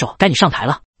佳乐选手，该你上台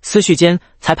了。思绪间，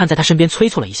裁判在他身边催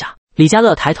促了一下。李佳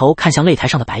乐抬头看向擂台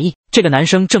上的白奕，这个男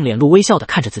生正脸露微笑地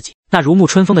看着自己，那如沐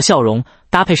春风的笑容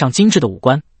搭配上精致的五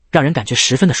官，让人感觉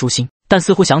十分的舒心，但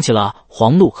似乎想起了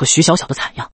黄璐和徐小小的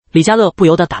惨样。李佳乐不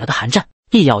由得打了个寒战，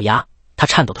一咬牙，他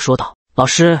颤抖地说道：老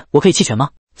师，我可以弃权吗？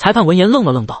裁判闻言愣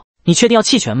了愣道：你确定要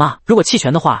弃权吗？如果弃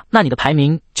权的话，那你的排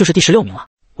名就是第16名了。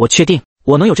我确定，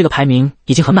我能有这个排名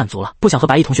已经很满足了，不想和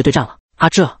白奕同学对战了。啊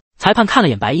这，裁判看了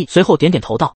眼白奕，随后点点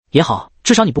头道：也好，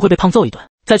至少你不会被胖揍一顿。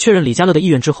在确认李佳乐的意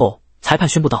愿之后，裁判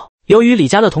宣布道：由于李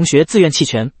佳乐同学自愿弃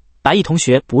权，白奕同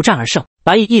学不战而胜。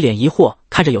白奕一脸疑惑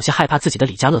看着有些害怕自己的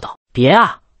李佳乐道：别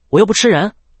啊，我又不吃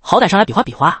人，好歹上来比划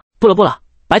比划。不了，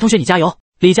白同学你加油。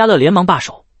李佳乐连忙罢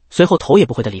手，随后头也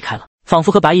不回地离开了，仿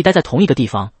佛和白奕待在同一个地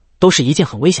方都是一件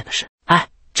很危险的事。哎，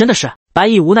真的是。白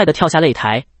奕无奈地跳下擂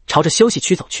台，朝着休息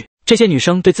区走去。这些女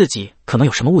生对自己可能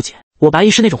有什么误解，我白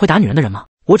奕是那种会打女人的人吗？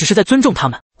我只是在尊重她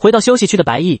们。回到休息区的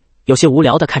白奕有些无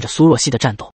聊地看着苏若曦的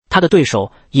战斗，她的对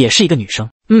手也是一个女生，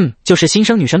就是新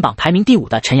生女神榜排名第5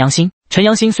的陈阳欣。陈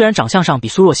阳欣虽然长相上比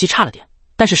苏若曦差了点，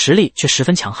但是实力却十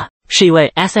分强悍，是一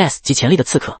位 SS 级潜力的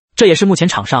刺客，这也是目前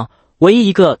场上唯一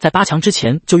一个在8强之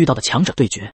前就遇到的强者对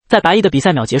决。在白奕的比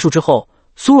赛秒结束之后，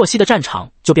苏若曦的战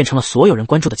场就变成了所有人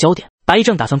关注的焦点。白奕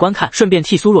正打算观看，顺便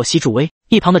替苏若曦助威，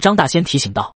一旁的张大仙提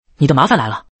醒道：你的麻烦来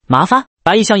了。麻烦？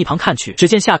白奕向一旁看去，只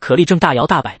见夏可丽正大摇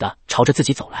大摆地朝着自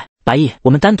己走来。白奕，我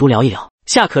们单独聊一聊。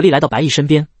夏可丽来到白奕身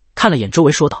边，看了眼周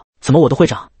围说道：怎么我的会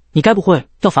长，你该不会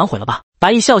要反悔了吧？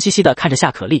白奕笑嘻嘻地看着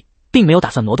夏可丽，并没有打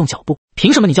算挪动脚步。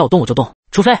凭什么你叫我动我就动？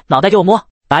除非脑袋给我摸。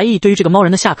白奕对于这个猫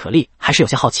人的夏可丽还是有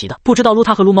些好奇的，不知道撸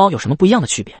它和撸猫有什么不一样的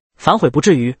区别。反悔不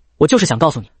至于，我就是想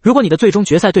告诉你，如果你的最终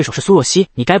决赛对手是苏若曦，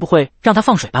你该不会让他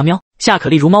放水吧？喵！夏可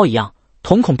丽如猫一样，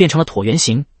瞳孔变成了椭圆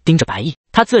形，盯着白奕。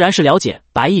他自然是了解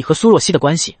白奕和苏若曦的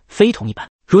关系非同一般。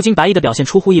如今白奕的表现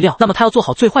出乎意料，那么他要做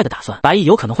好最坏的打算。白奕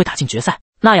有可能会打进决赛，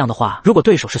那样的话，如果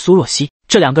对手是苏若曦，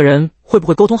这2个人会不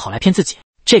会沟通好来骗自己？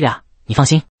这个呀，你放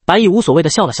心。白奕无所谓的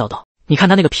笑了笑道：你看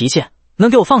他那个脾气，能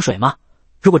给我放水吗？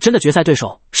如果真的决赛对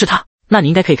手是他，那你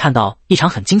应该可以看到一场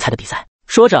很精彩的比赛。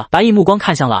说着，白奕目光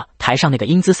看向了台上那个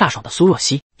英姿飒爽的苏若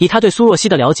曦。以他对苏若曦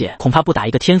的了解，恐怕不打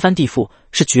一个天翻地覆，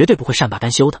是绝对不会善罢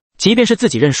甘休的。即便是自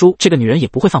己认输，这个女人也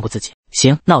不会放过自己。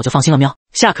行，那我就放心了喵。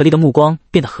夏可丽的目光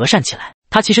变得和善起来。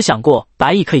她其实想过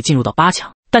白毅可以进入到8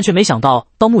强，但却没想到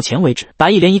到目前为止，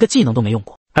白毅连一个技能都没用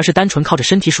过，而是单纯靠着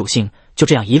身体属性，就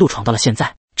这样一路闯到了现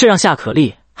在。这让夏可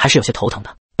丽还是有些头疼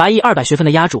的。白毅200学分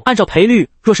的压注，按照赔率，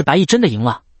若是白毅真的赢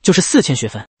了，就是4000学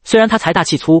分。虽然他财大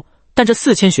气粗，但这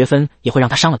4000学分也会让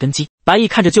他伤了根基。白毅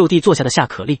看着就地坐下的夏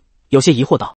可丽，有些疑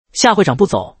惑道：“夏会长不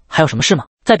走，还有什么事吗？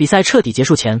在比赛彻底结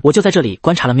束前，我就在这里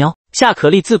观察了喵。”夏可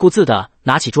丽自顾自地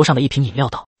拿起桌上的一瓶饮料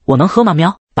道：“我能喝吗？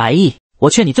喵。”白毅，我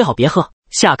劝你最好别喝。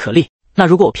夏可丽，那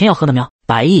如果我偏要喝呢？喵。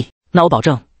白毅，那我保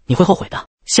证你会后悔的。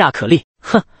夏可丽，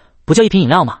哼，不就一瓶饮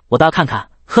料吗？我倒要看看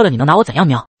喝了你能拿我怎样？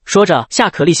喵。说着，夏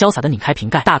可丽潇洒地拧开瓶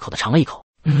盖，大口地尝了一口。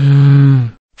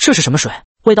这是什么水？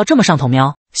味道这么上头？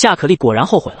喵。夏可丽果然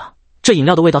后悔了，这饮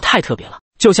料的味道太特别了，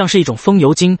就像是一种风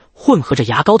油精混合着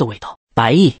牙膏的味道。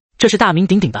白毅，这是大名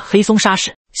鼎鼎的黑松沙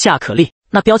士。夏可丽，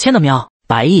那标签呢？喵。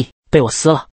白毅，被我撕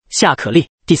了。夏可丽，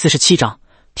第47章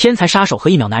天才杀手和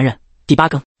1秒男人第8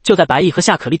更。就在白毅和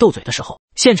夏可丽斗嘴的时候，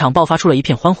现场爆发出了一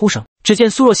片欢呼声。只见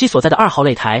苏若曦所在的2号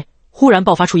擂台忽然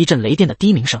爆发出一阵雷电的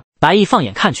低鸣声。白毅放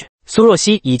眼看去，苏若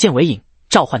曦以剑为引，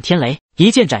召唤天雷，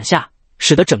一剑斩下，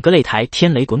使得整个擂台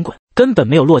天雷滚滚，根本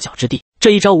没有落脚之地。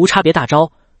这一招无差别大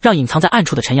招，让隐藏在暗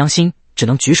处的陈阳星只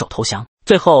能举手投降，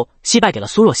最后惜败给了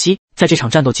苏若曦。在这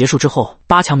场战斗结束之后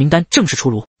，8强名单正式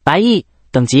出炉。白毅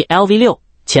等级 LV6，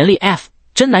 潜力 F，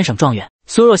 真男省状元；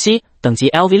苏若曦等级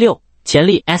LV6， 潜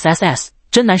力 SSS，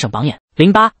 真男省榜眼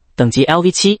；08等级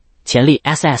LV7， 潜力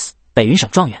SS， 北云省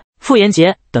状元；傅延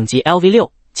杰等级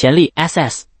LV6， 潜力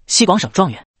SS， 西广省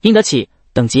状元；殷德启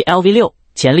等级 LV6，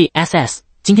 潜力 SS，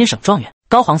 今天省状元；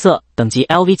高黄色等级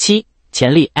LV7，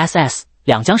 潜力 SS，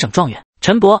 两江省状元；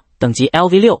陈博等级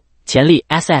LV6， 潜力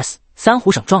SS， 三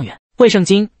湖省状元；魏胜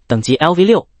金等级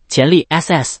LV6， 潜力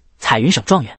SS， 彩云省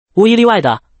状元。无一例外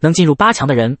的，能进入8强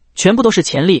的人全部都是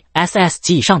潜力 SS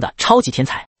级以上的超级天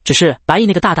才。只是白毅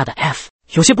那个大大的 F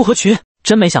有些不合群，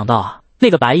真没想到啊，那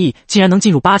个白毅竟然能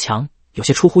进入8强，有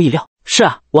些出乎意料。是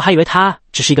啊，我还以为他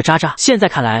只是一个渣渣，现在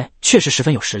看来确实十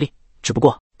分有实力。只不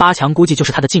过8强估计就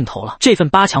是他的尽头了，这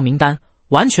份8强名单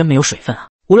完全没有水分啊！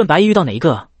无论白毅遇到哪一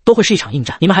个，都会是一场硬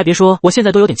战。你们还别说，我现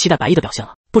在都有点期待白毅的表现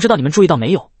了。不知道你们注意到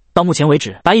没有？到目前为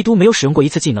止，白毅都没有使用过一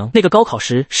次技能，那个高考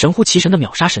时神乎其神的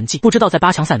秒杀神技，不知道在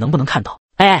8强赛能不能看到。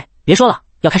哎，别说了，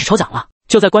要开始抽奖了。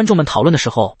就在观众们讨论的时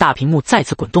候，大屏幕再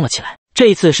次滚动了起来。这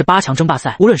一次是8强争霸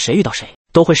赛，无论谁遇到谁，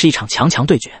都会是一场强强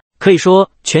对决。可以说，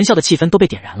全校的气氛都被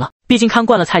点燃了。毕竟看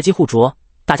惯了菜鸡互啄，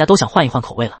大家都想换一换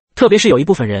口味了。特别是有一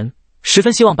部分人十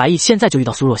分希望白毅现在就遇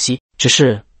到苏若曦，只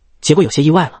是结果有些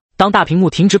意外了。当大屏幕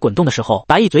停止滚动的时候，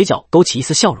白毅嘴角勾起一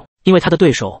丝笑容，因为他的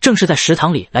对手正是在食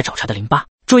堂里来找茬的08。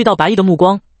注意到白毅的目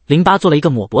光，08做了一个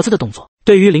抹脖子的动作。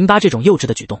对于08这种幼稚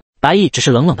的举动，白毅只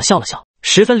是冷冷的笑了笑，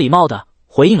十分礼貌的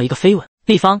回应了一个飞吻。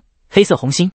立方黑色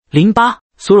红心08，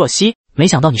苏若曦，没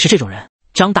想到你是这种人。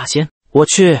张大仙，我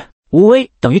去。无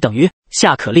威等于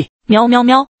夏可丽，喵喵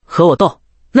喵，和我斗，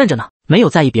嫩着呢。没有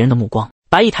在意别人的目光，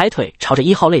白毅抬腿朝着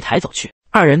1号擂台走去，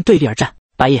二人对立而战。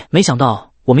白毅，没想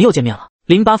到我们又见面了。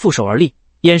08负手而立，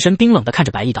眼神冰冷的看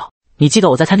着白毅道：“你记得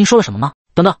我在餐厅说了什么吗？”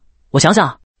等等，我想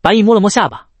想。白毅摸了摸下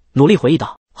巴，努力回忆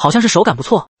道：“好像是手感不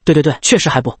错。”对，确实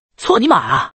还不错。你妈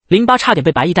啊！08差点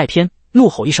被白毅带偏，怒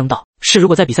吼一声道：“是，如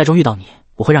果在比赛中遇到你，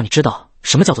我会让你知道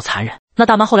什么叫做残忍。”那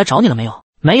大妈后来找你了没有？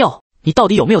没有。你到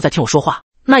底有没有在听我说话？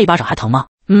那一巴掌还疼吗？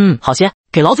好些，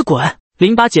给老子滚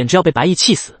！08简直要被白毅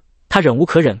气死，他忍无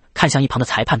可忍，看向一旁的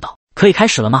裁判道：“可以开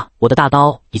始了吗？我的大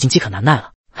刀已经饥渴难耐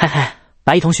了。”嘿嘿，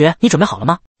白毅同学，你准备好了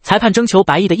吗？裁判征求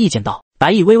白毅的意见道。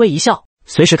白毅微微一笑，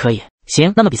随时可以。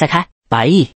行，那么比赛开。白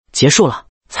毅，结束了。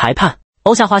裁判，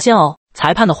欧下划线哦。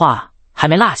裁判的话还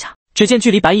没落下，只见距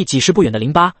离白毅几十步远的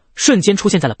08瞬间出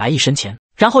现在了白毅身前，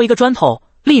然后一个砖头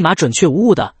立马准确无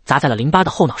误地砸在了08的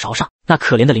后脑勺上。那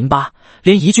可怜的08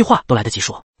连一句话都来得及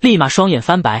说，立马双眼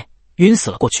翻白，晕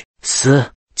死了过去。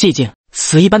死，寂静，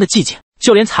死一般的寂静，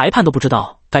就连裁判都不知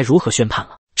道该如何宣判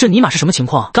了。这尼玛是什么情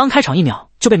况？刚开场1秒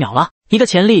就被秒了，一个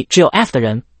潜力只有 F 的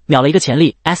人秒了一个潜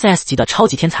力 SS 级的超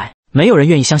级天才。没有人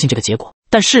愿意相信这个结果，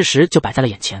但事实就摆在了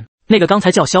眼前。那个刚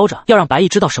才叫嚣着要让白毅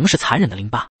知道什么是残忍的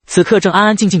08，此刻正安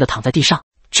安静静地躺在地上。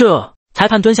裁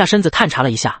判蹲下身子探查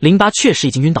了一下，08确实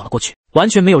已经晕倒了过去，完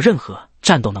全没有任何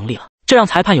战斗能力了。这让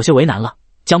裁判有些为难了，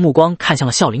将目光看向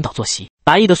了校领导坐席。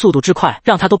白毅的速度之快，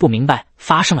让他都不明白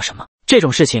发生了什么。这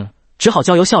种事情只好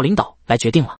交由校领导来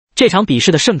决定了。这场比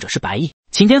试的胜者是白毅。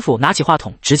秦天府拿起话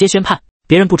筒直接宣判，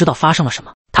别人不知道发生了什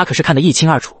么，他可是看得一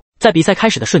清二楚。在比赛开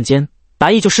始的瞬间，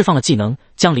白毅就释放了技能，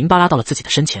将08拉到了自己的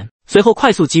身前，随后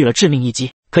快速给予了致命一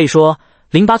击。可以说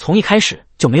08从一开始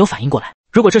就没有反应过来，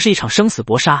如果这是一场生死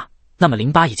搏杀，那么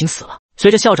08已经死了。随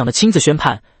着校长的亲自宣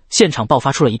判，现场爆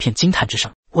发出了一片惊叹之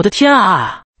声。我的天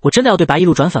啊！我真的要对白奕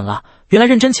路转粉了，原来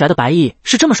认真起来的白奕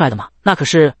是这么帅的吗？那可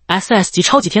是 SS 级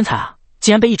超级天才啊，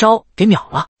竟然被一招给秒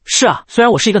了。是啊，虽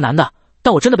然我是一个男的，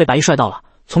但我真的被白奕帅到了。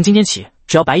从今天起，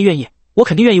只要白奕愿意，我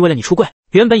肯定愿意为了你出柜。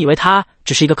原本以为他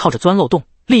只是一个靠着钻漏洞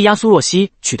力压苏若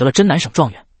曦取得了真男省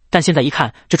状元，但现在一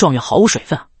看这状元毫无水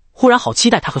分啊，忽然好期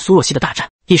待他和苏若曦的大战。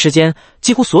一时间，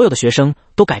几乎所有的学生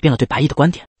都改变了对白奕的观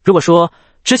点。如果说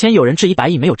之前有人质疑白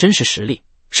奕没有真实实力，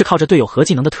是靠着队友核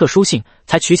技能的特殊性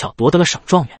才取巧夺得了省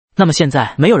状元，那么现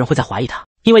在没有人会再怀疑他，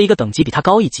因为一个等级比他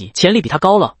高一级，潜力比他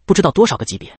高了不知道多少个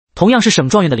级别。同样是省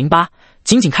状元的08，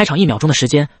仅仅开场1秒钟的时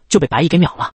间就被白奕给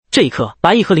秒了。这一刻，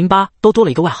白奕和08都多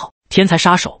了一个外号：天才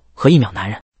杀手和1秒男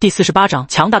人。第48章，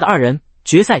强大的二人，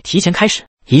决赛提前开始，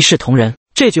一视同仁。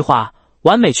这句话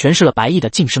完美诠释了白奕的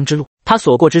晋升之路，他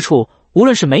所过之处，无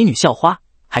论是美女校花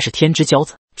还是天之骄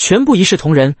子，全部一视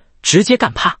同仁，直接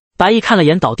干趴。白奕看了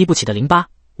眼倒地不起的08，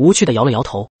无趣的摇了摇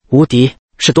头。无敌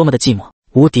是多么的寂寞，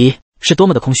无敌是多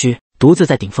么的空虚，独自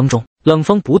在顶峰中，冷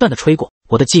风不断的吹过，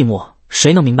我的寂寞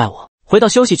谁能明白我？回到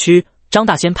休息区，张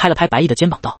大仙拍了拍白奕的肩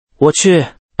膀道：我去，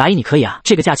白奕你可以啊，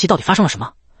这个假期到底发生了什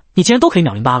么？你竟然都可以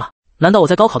秒08了，难道我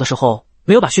在高考的时候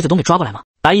没有把徐子东给抓过来吗？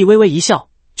白奕微微一笑，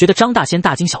觉得张大仙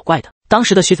大惊小怪的，当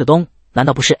时的徐子东难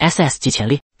道不是 SS 级潜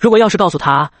力？如果要是告诉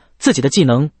他自己的技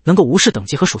能能够无视等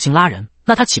级和属性拉人，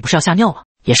那他岂不是要吓尿了？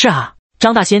也是啊，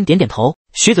张大仙点点头，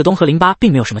徐子东和08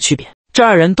并没有什么区别，这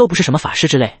二人都不是什么法师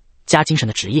之类加精神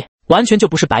的职业，完全就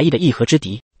不是白奕的一合之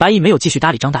敌。白奕没有继续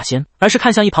搭理张大仙，而是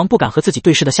看向一旁不敢和自己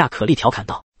对视的夏可丽，调侃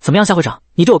道：怎么样，夏会长，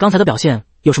你对我刚才的表现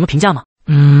有什么评价吗？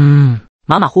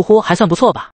马马虎虎还算不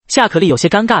错吧。夏可丽有些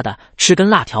尴尬的吃根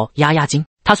辣条压压惊，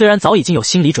他虽然早已经有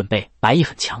心理准备白奕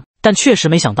很强，但确实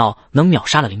没想到能秒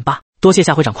杀了08。多谢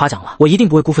夏会长夸奖了，我一定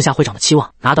不会辜负夏会长的期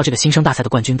望，拿到这个新生大赛的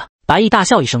冠军的。白奕大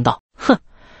笑一声道：哼，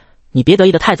你别得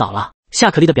意的太早了。夏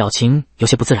可丽的表情有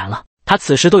些不自然了，他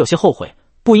此时都有些后悔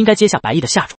不应该接下白奕的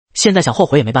下注，现在想后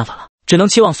悔也没办法了，只能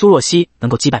期望苏若曦能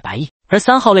够击败白奕。而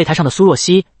3号擂台上的苏若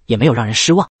曦也没有让人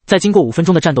失望，在经过5分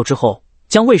钟的战斗之后，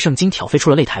将卫圣经挑飞出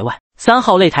了擂台外。3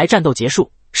号擂台战斗结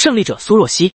束，胜利者苏若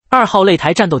曦；2号擂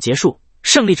台战斗结束，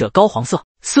胜利者高黄色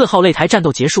；4号擂台战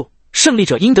斗结束，胜利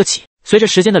者英德启。随着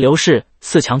时间的流逝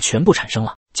，4强全部产生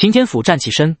了。擎天府站起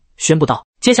身宣布道：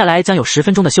接下来将有10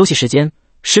分钟的休息时间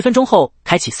，10分钟后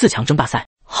开启4强争霸赛。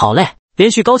好嘞，连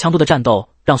续高强度的战斗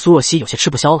让苏若曦有些吃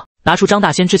不消了，拿出张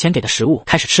大仙之前给的食物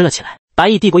开始吃了起来。白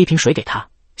奕递过一瓶水给他，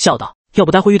笑道：要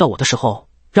不待会遇到我的时候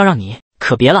让你，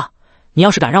可别了，你要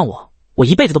是敢让我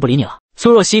一辈子都不理你了。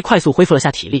苏若曦快速恢复了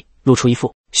下体力，露出一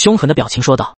副凶狠的表情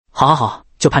说道：好，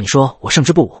就怕你说我胜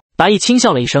之不武。白奕轻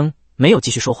笑了一声，没有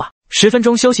继续说话。10分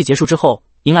钟休息结束之后，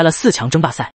迎来了4强争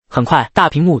霸赛。很快大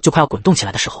屏幕就快要滚动起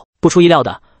来的时候，不出意料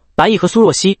的，白奕和苏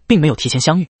若曦并没有提前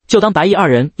相遇。就当白奕二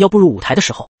人要步入舞台的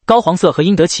时候，高黄色和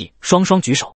英德启双双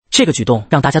举手，这个举动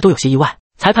让大家都有些意外。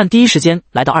裁判第一时间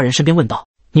来到二人身边问道：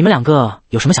你们两个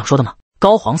有什么想说的吗？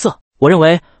高黄色：我认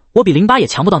为我比08也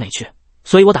强不到哪去，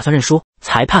所以我打算认输。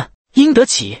裁判：英德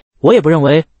启：我也不认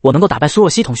为我能够打败苏若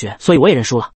曦同学，所以我也认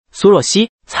输了。苏若曦：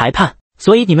裁判：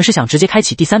所以你们是想直接开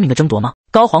启第3名的争夺吗？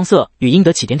高黄色与英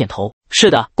德启点点头。是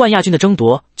的，冠亚军的争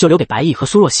夺就留给白奕和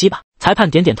苏若曦吧。裁判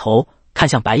点点头，看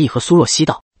向白奕和苏若曦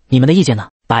道：你们的意见呢？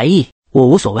白奕：我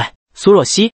无所谓。苏若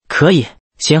曦：可以，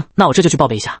行，那我这就去报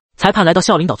备一下。裁判来到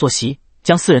校领导坐席，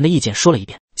将4人的意见说了一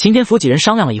遍。擎天府几人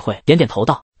商量了一会，点点头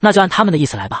道：那就按他们的意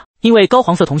思来吧。因为高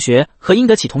黄色同学和英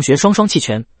德启同学双双弃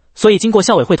权，所以经过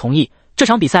校委会同意，这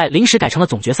场比赛临时改成了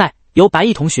总决赛，由白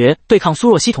奕同学对抗苏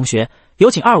若曦同学。有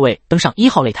请2位登上1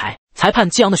号擂台。裁判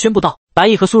激昂地宣布道。白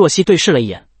奕和苏若曦对视了一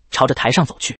眼，朝着台上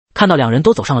走去。看到2人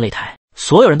都走上了擂台，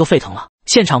所有人都沸腾了，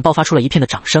现场爆发出了一片的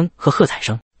掌声和喝彩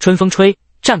声。春风吹，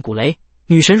战鼓擂，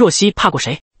女神若曦怕过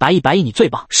谁？白奕你最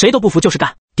棒，谁都不服就是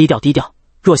干。低调，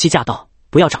若曦驾到，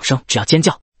不要掌声，只要尖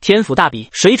叫。天府大比，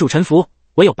谁主沉浮？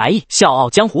唯有白奕，笑傲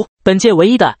江湖。本届唯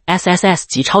一的 SSS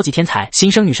级超级天才，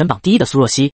新生女神榜第1的苏若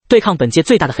曦，对抗本届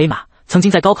最大的黑马，曾经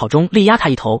在高考中力压他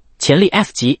一头，潜力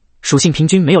F 级，属性平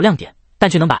均没有亮点，但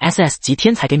却能把 SS 级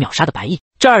天才给秒杀的白奕。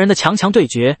这2人的强对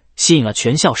决吸引了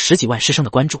全校10几万师生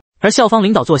的关注，而校方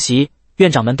领导坐席，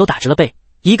院长们都打直了背，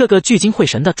一个个聚精会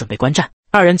神的准备观战。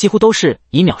2人几乎都是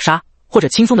以秒杀或者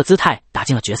轻松的姿态打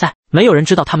进了决赛，没有人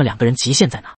知道他们2个人极限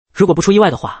在哪。如果不出意外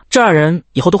的话，这2人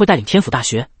以后都会带领天府大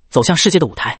学走向世界的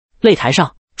舞台。擂台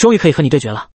上，终于可以和你对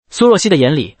决了。苏若曦的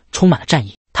眼里充满了战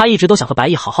意，她一直都想和白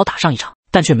奕好好打上一场，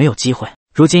但却没有机会。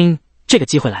如今这个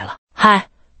机会来了。嗨，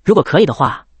如果可以的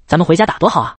话，咱们回家打多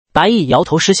好啊。白奕摇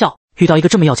头失笑，遇到一个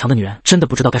这么要强的女人，真的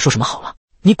不知道该说什么好了。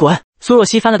你滚！苏若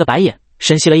曦翻了个白眼，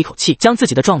深吸了一口气，将自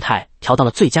己的状态调到了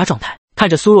最佳状态。看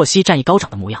着苏若曦战意高涨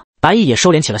的模样，白毅也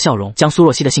收敛起了笑容，将苏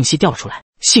若曦的信息调了出来。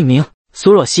姓名：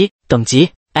苏若曦，等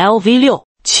级 LV6，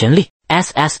潜力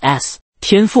SSS，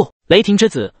 天赋：雷霆之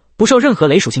子，不受任何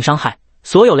雷属性伤害，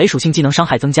所有雷属性技能伤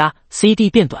害增加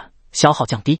 ，CD 变短，消耗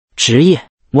降低。职业：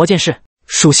魔剑士。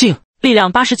属性：力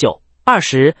量89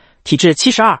 20，体质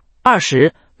72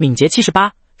 20，敏捷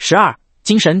78 12，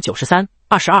精神93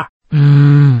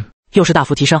 22。又是大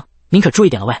幅提升，您可注意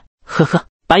点了喂。呵呵，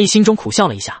白毅心中苦笑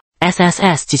了一下。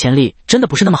SSS 及潜力真的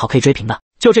不是那么好可以追平的，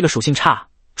就这个属性差，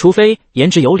除非颜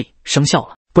值有理生效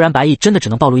了，不然白毅真的只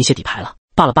能暴露一些底牌了。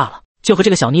罢了，就和这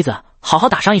个小妮子好好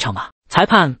打上一场吧。裁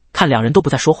判看两人都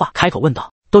不再说话，开口问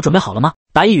道：“都准备好了吗？”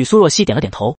白毅与苏若曦点了点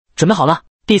头，准备好了。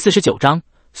第49章，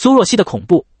苏若曦的恐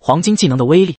怖，黄金技能的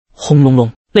威力。轰隆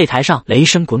隆，擂台上雷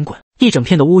声滚滚，一整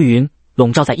片的乌云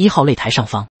笼罩在1号擂台上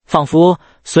方，仿佛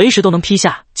随时都能劈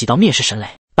下几道灭世神雷。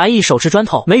白毅手持砖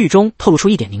头，眉宇中透露出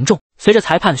一点凝重。随着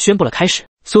裁判宣布了开始，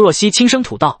苏若曦轻声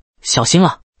吐道：“小心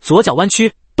了，左脚弯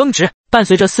曲，绷直。”伴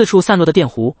随着四处散落的电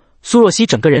弧，苏若曦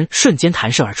整个人瞬间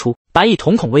弹射而出。白毅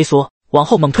瞳孔微缩，往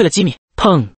后猛退了几米。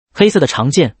砰！黑色的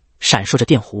长剑闪烁着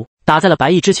电弧，打在了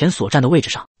白毅之前所站的位置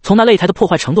上。从那擂台的破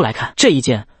坏程度来看，这一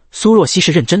剑苏若曦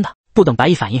是认真的。不等白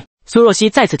毅反应，苏若曦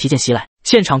再次提剑袭来，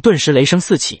现场顿时雷声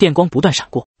四起，电光不断闪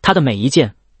过。他的每一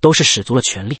剑都是使足了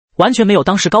全力，完全没有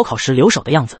当时高考时留手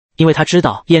的样子，因为他知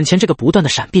道眼前这个不断的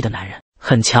闪避的男人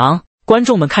很强。观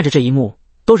众们看着这一幕，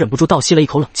都忍不住倒吸了一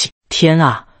口冷气。天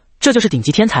啊，这就是顶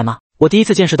级天才吗？我第一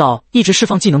次见识到一直释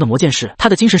放技能的魔剑士，他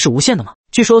的精神是无限的吗？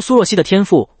据说苏若曦的天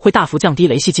赋会大幅降低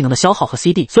雷系技能的消耗和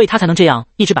CD， 所以他才能这样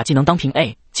一直把技能当平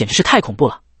A， 简直是太恐怖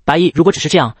了。白毅如果只是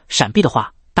这样闪避的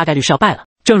话，大概率是要败了。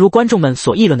正如观众们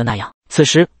所议论的那样，此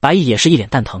时白毅也是一脸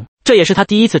蛋疼，这也是他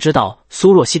第一次知道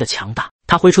苏若曦的强大。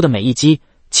他挥出的每一击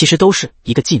其实都是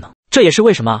一个技能，这也是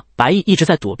为什么白毅一直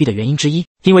在躲避的原因之一。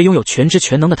因为拥有全知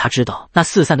全能的他知道，那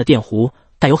四散的电弧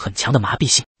带有很强的麻痹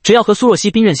性，只要和苏若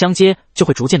曦兵刃相接，就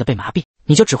会逐渐的被麻痹。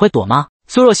你就只会躲吗？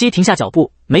苏若曦停下脚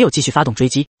步，没有继续发动追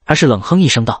击，而是冷哼一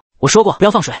声道：“我说过不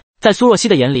要放水。”在苏若曦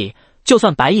的眼里，就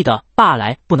算白毅的霸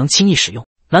来不能轻易使用，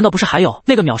难道不是还有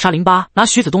那个秒杀08拿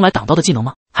徐子东来挡刀的技能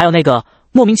吗？还有那个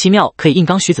莫名其妙可以硬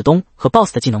刚徐子东和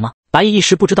BOSS 的技能吗？白毅一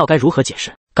时不知道该如何解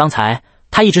释。刚才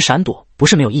他一直闪躲不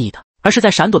是没有意义的，而是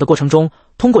在闪躲的过程中，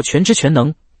通过全知全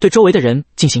能对周围的人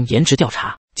进行颜值调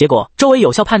查，结果周围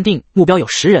有效判定目标有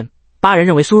10人，8人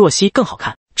认为苏若曦更好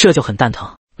看，这就很蛋疼。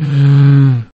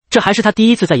这还是他第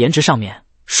一次在颜值上面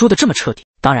输得这么彻底。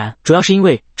当然主要是因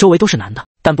为周围都是男的，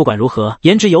但不管如何，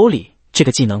颜值有理这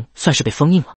个技能算是被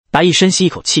封印了。白毅深吸一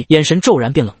口气，眼神骤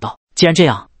然变冷道：“既然这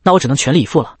样，那我只能全力以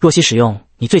赴了。若曦，使用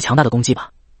你最强大的攻击吧，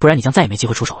不然你将再也没机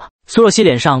会出手了。”苏若曦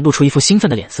脸上露出一副兴奋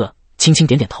的脸色，轻轻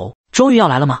点点头。终于要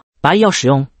来了吗？白毅要使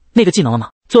用那个技能了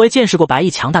吗？作为见识过白毅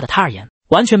强大的他而言，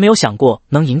完全没有想过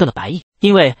能赢得了白毅，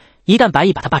因为一旦白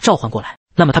毅把他爸召唤过来，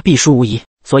那么他必输无疑。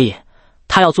所以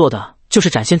他要做的就是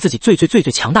展现自己最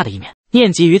强大的一面。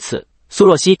念及于此，苏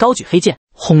若曦高举黑剑，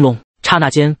轰隆！刹那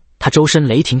间，他周身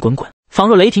雷霆滚滚，仿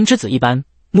若雷霆之子一般，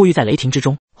沐浴在雷霆之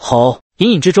中。吼！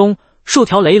隐隐之中，数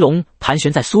条雷龙盘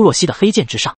旋在苏若曦的黑剑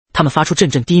之上，他们发出阵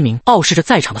阵低鸣，傲视着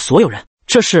在场的所有人。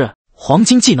这是黄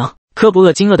金技能！柯不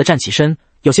厄惊愕地站起身，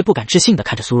有些不敢置信地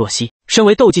看着苏若曦。身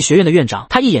为斗技学院的院长，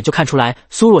他一眼就看出来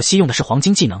苏若曦用的是黄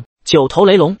金技能9头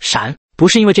雷龙闪，不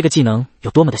是因为这个技能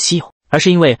有多么的稀有，而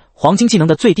是因为黄金技能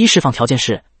的最低释放条件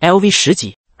是 LV10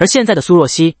级，而现在的苏若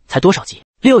曦才多少级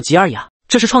？6级而已啊！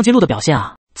这是创纪录的表现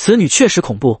啊！此女确实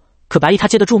恐怖，可白毅他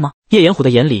接得住吗？叶炎虎的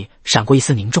眼里闪过一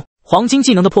丝凝重。黄金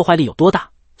技能的破坏力有多大，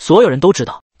所有人都知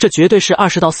道，这绝对是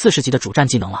20到40级的主战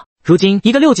技能了。如今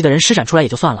一个6级的人施展出来也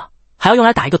就算了，还要用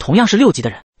来打一个同样是6级的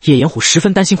人，叶炎虎十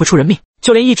分担心会出人命。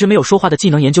就连一直没有说话的技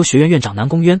能研究学院院长南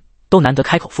宫渊都难得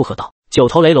开口附和道：“9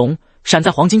头雷龙闪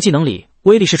在黄金技能里，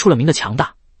威力是出了名的强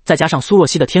大，再加上苏若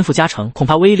曦的天赋加成，恐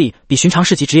怕威力比寻常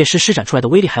市级职业师施展出来的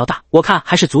威力还要大。我看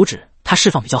还是阻止他释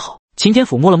放比较好。”秦天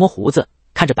府摸了摸胡子，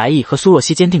看着白毅和苏若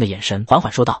曦坚定的眼神，缓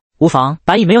缓说道：“无妨，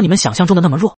白毅没有你们想象中的那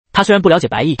么弱。他虽然不了解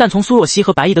白毅，但从苏若曦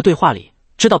和白毅的对话里，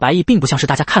知道白毅并不像是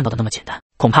大家看到的那么简单，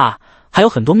恐怕还有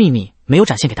很多秘密没有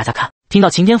展现给大家看。”听到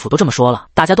秦天府都这么说了，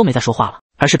大家都没再说话了，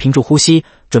而是屏住呼吸，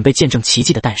准备见证奇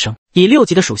迹的诞生。以6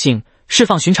级的属性释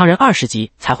放寻常人20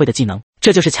级才会的技能，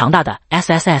这就是强大的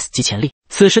SSS 级潜力。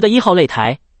此时的1号擂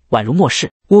台宛如末世，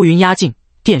乌云压境，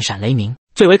电闪雷鸣。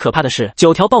最为可怕的是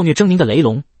，9条暴虐狰狞的雷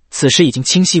龙此时已经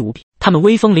清晰无比，他们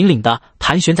威风凛凛地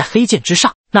盘旋在黑剑之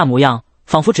上，那模样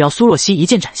仿佛只要苏若曦一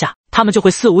剑斩下，他们就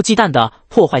会肆无忌惮地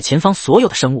破坏前方所有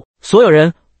的生物。所有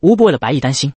人无不为了白毅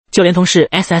担心，就连同是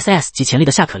SSS 级潜力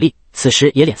的夏可丽此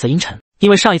时也脸色阴沉，因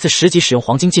为上一次10级使用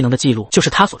黄金技能的记录就是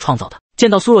他所创造的。见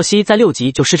到苏若曦在6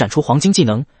级就施展出黄金技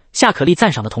能，夏可丽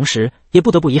赞赏的同时，也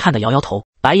不得不遗憾地摇摇头。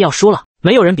白毅要输了，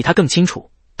没有人比他更清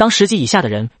楚，当10级以下的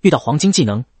人遇到黄金技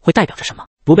能会代表着什么。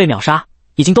不被秒杀，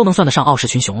已经都能算得上傲视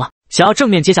群雄了。想要正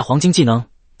面接下黄金技能，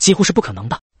几乎是不可能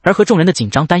的。而和众人的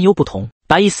紧张担忧不同，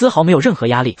白毅丝毫没有任何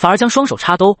压力，反而将双手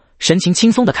插兜，神情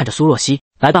轻松地看着苏若曦。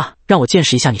来吧，让我见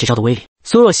识一下你这招的威力。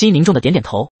苏若曦凝重地点点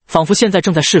头，仿佛现在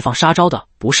正在释放杀招的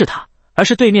不是他，而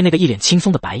是对面那个一脸轻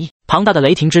松的白毅。庞大的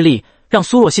雷霆之力让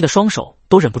苏若曦的双手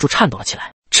都忍不住颤抖了起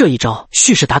来。这一招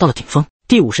蓄势达到了顶峰。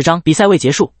第50章比赛未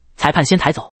结束，裁判先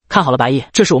抬走。看好了，白毅，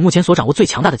这是我目前所掌握最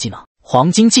强大的技能——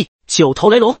黄金技9头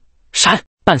雷龙闪！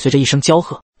伴随着一声娇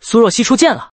喝，苏若曦出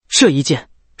剑了。这一剑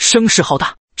声势浩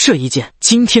大，这一剑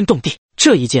惊天动地，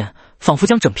这一剑仿佛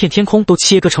将整片天空都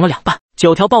切割成了2半。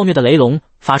9条暴虐的雷龙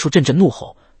发出阵阵怒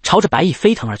吼，朝着白毅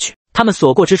飞腾而去。他们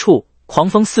所过之处，狂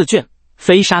风四卷，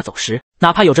飞沙走石。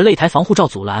哪怕有着擂台防护罩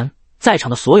阻拦，在场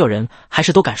的所有人还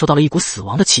是都感受到了一股死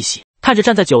亡的气息。看着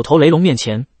站在9头雷龙面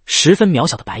前十分渺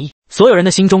小的白毅，所有人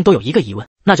的心中都有一个疑问，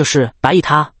那就是白毅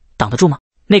他挡得住吗？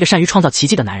那个善于创造奇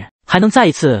迹的男人，还能再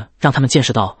一次让他们见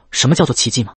识到什么叫做奇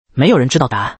迹吗？没有人知道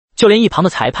答案，就连一旁的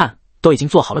裁判都已经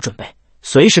做好了准备，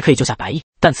随时可以救下白毅。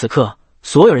但此刻，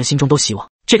所有人心中都希望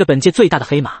这个本届最大的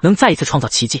黑马能再一次创造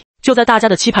奇迹。就在大家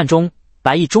的期盼中，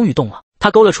白毅终于动了。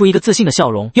他勾勒出一个自信的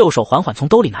笑容，右手缓缓从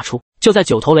兜里拿出。就在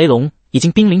9头雷龙已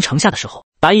经兵临城下的时候，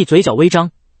白毅嘴角微张，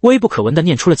微不可闻地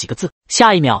念出了几个字。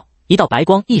下一秒，一道白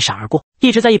光一闪而过，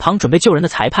一直在一旁准备救人的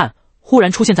裁判忽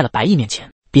然出现在了白毅面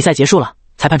前。比赛结束了，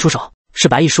裁判出手，是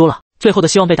白毅输了。最后的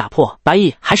希望被打破，白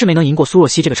毅还是没能赢过苏若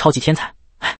曦这个超级天才。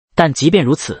但即便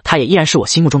如此，他也依然是我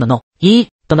心目中的 NO。咦，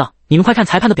等等，你们快看，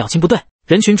裁判的表情不对。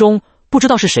人群中不知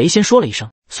道是谁先说了一声，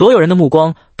所有人的目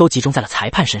光都集中在了裁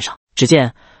判身上。只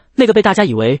见那个被大家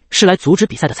以为是来阻止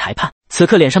比赛的裁判，此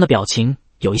刻脸上的表情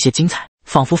有一些精彩，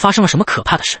仿佛发生了什么可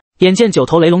怕的事。眼见9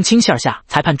头雷龙倾泻而下，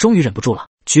裁判终于忍不住了，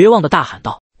绝望地大喊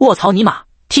道：卧槽尼玛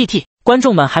TT！ 观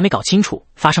众们还没搞清楚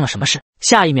发生了什么事，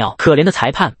下一秒，可怜的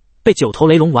裁判被9头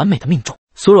雷龙完美的命中。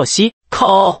苏若曦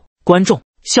靠！观众、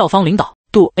校方领导、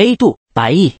度 A 度、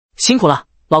白毅辛苦了，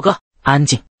老哥！安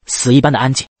静，死一般的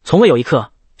安静。从未有一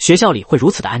刻学校里会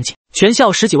如此的安静。全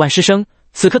校10几万师生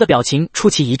此刻的表情出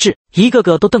奇一致，一个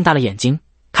个都瞪大了眼睛，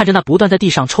看着那不断在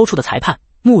地上抽搐的裁判，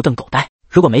目瞪狗呆。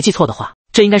如果没记错的话，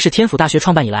这应该是天府大学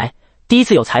创办以来第一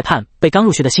次有裁判被刚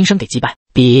入学的新生给击败。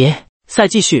比赛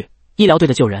继续，医疗队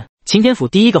的救人，擎天府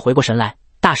第一个回过神来，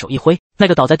大手一挥，那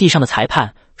个倒在地上的裁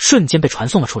判瞬间被传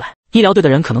送了出来。医疗队的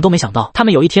人可能都没想到，他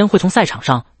们有一天会从赛场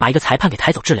上把一个裁判给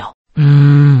抬走治疗。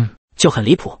就很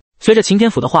离谱。随着擎天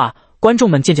府的话，观众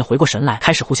们渐渐回过神来，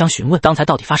开始互相询问刚才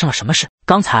到底发生了什么事。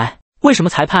刚才为什么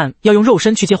裁判要用肉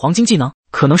身去接黄金技能？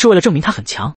可能是为了证明他很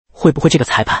强。会不会这个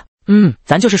裁判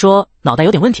咱就是说脑袋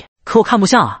有点问题。可我看不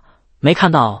像啊，没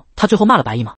看到他最后骂了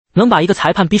白毅吗？能把一个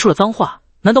裁判逼出了脏话，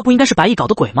难道不应该是白毅搞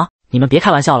的鬼吗？你们别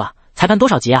开玩笑了，裁判多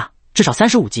少级啊？至少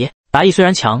35级。白毅虽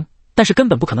然强，但是根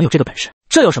本不可能有这个本事。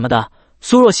这有什么的？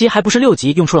苏若曦还不是6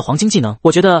级用出了黄金技能？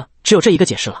我觉得只有这一个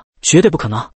解释了，绝对不可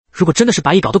能。如果真的是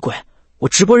白毅搞的鬼，我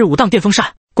直播日武当电风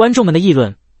扇。观众们的议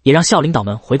论也让校领导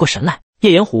们回过神来。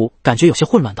叶炎虎感觉有些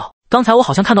混乱道：刚才我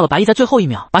好像看到了白毅在最后一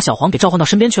秒把小黄给召唤到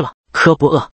身边去了。可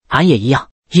不俺也一样。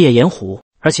叶炎虎，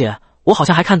而且我好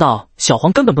像还看到小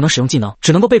黄根本不能使用技能，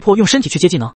只能够被迫用身体去接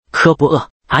技能。可不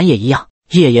俺也一样。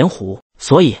叶炎虎，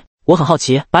所以我很好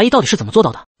奇白毅到底是怎么做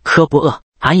到的。可不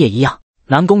俺也一样。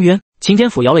南宫渊，擎天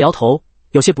府摇了摇头，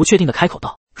有些不确定的开口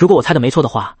道：如果我猜的没错的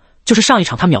话，就是上一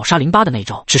场他秒杀08的那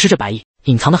招，只是这白毅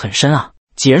隐藏得很深啊。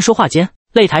几人说话间，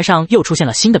擂台上又出现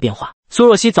了新的变化。苏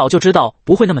若曦早就知道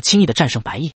不会那么轻易的战胜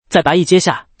白毅，在白毅接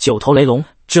下9头雷龙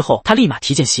之后，他立马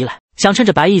提剑袭来，想趁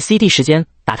着白毅 CD 时间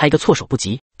打他一个措手不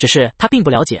及。只是他并不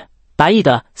了解，白毅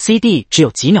的 CD 只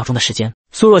有几秒钟的时间。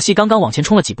苏若曦刚刚往前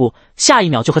冲了几步，下一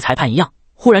秒就和裁判一样，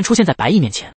忽然出现在白毅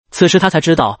面前。此时他才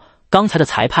知道，刚才的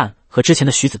裁判和之前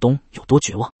的徐子东有多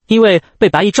绝望，因为被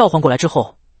白毅召唤过来之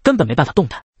后，根本没办法动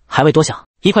弹。还未多想，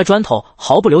一块砖头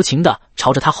毫不留情地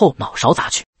朝着他后脑勺砸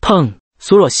去。砰！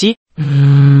苏若曦，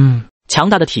强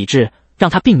大的体质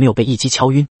让他并没有被一击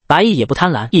敲晕。白毅也不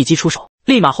贪婪，一击出手，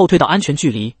立马后退到安全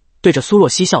距离，对着苏若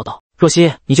曦笑道：若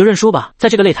曦，你就认输吧，在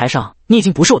这个擂台上，你已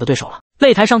经不是我的对手了。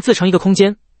擂台上自成一个空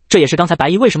间，这也是刚才白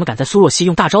毅为什么敢在苏若曦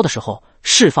用大招的时候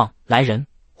释放来人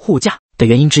护驾的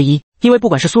原因之一。因为不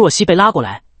管是苏若曦被拉过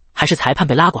来，还是裁判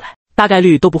被拉过来，大概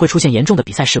率都不会出现严重的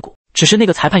比赛事故。只是那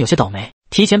个裁判有些倒霉，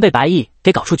提前被白毅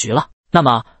给搞出局了。那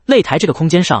么擂台这个空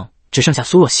间上只剩下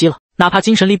苏若曦了，哪怕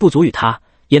精神力不足与他，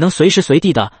也能随时随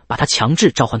地的把他强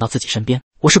制召唤到自己身边。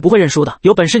我是不会认输的，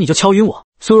有本事你就敲晕我！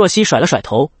苏若曦甩了甩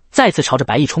头，再次朝着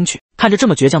白毅冲去。看着这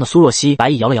么倔强的苏若曦，白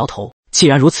毅摇了摇头，既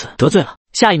然如此，得罪了。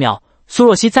下一秒，苏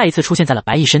若曦再一次出现在了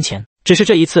白毅身前，只是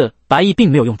这一次白毅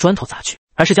并没有用砖头砸去，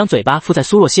而是将嘴巴附在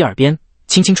苏若曦耳边，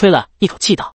轻轻吹了一口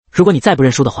气道：如果你再不认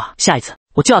输的话，下一次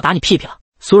我就要打你屁屁了。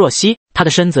苏若曦，她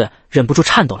的身子忍不住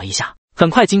颤抖了一下。很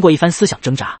快经过一番思想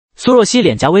挣扎，苏若曦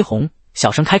脸颊微红，小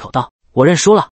声开口道：我认输了。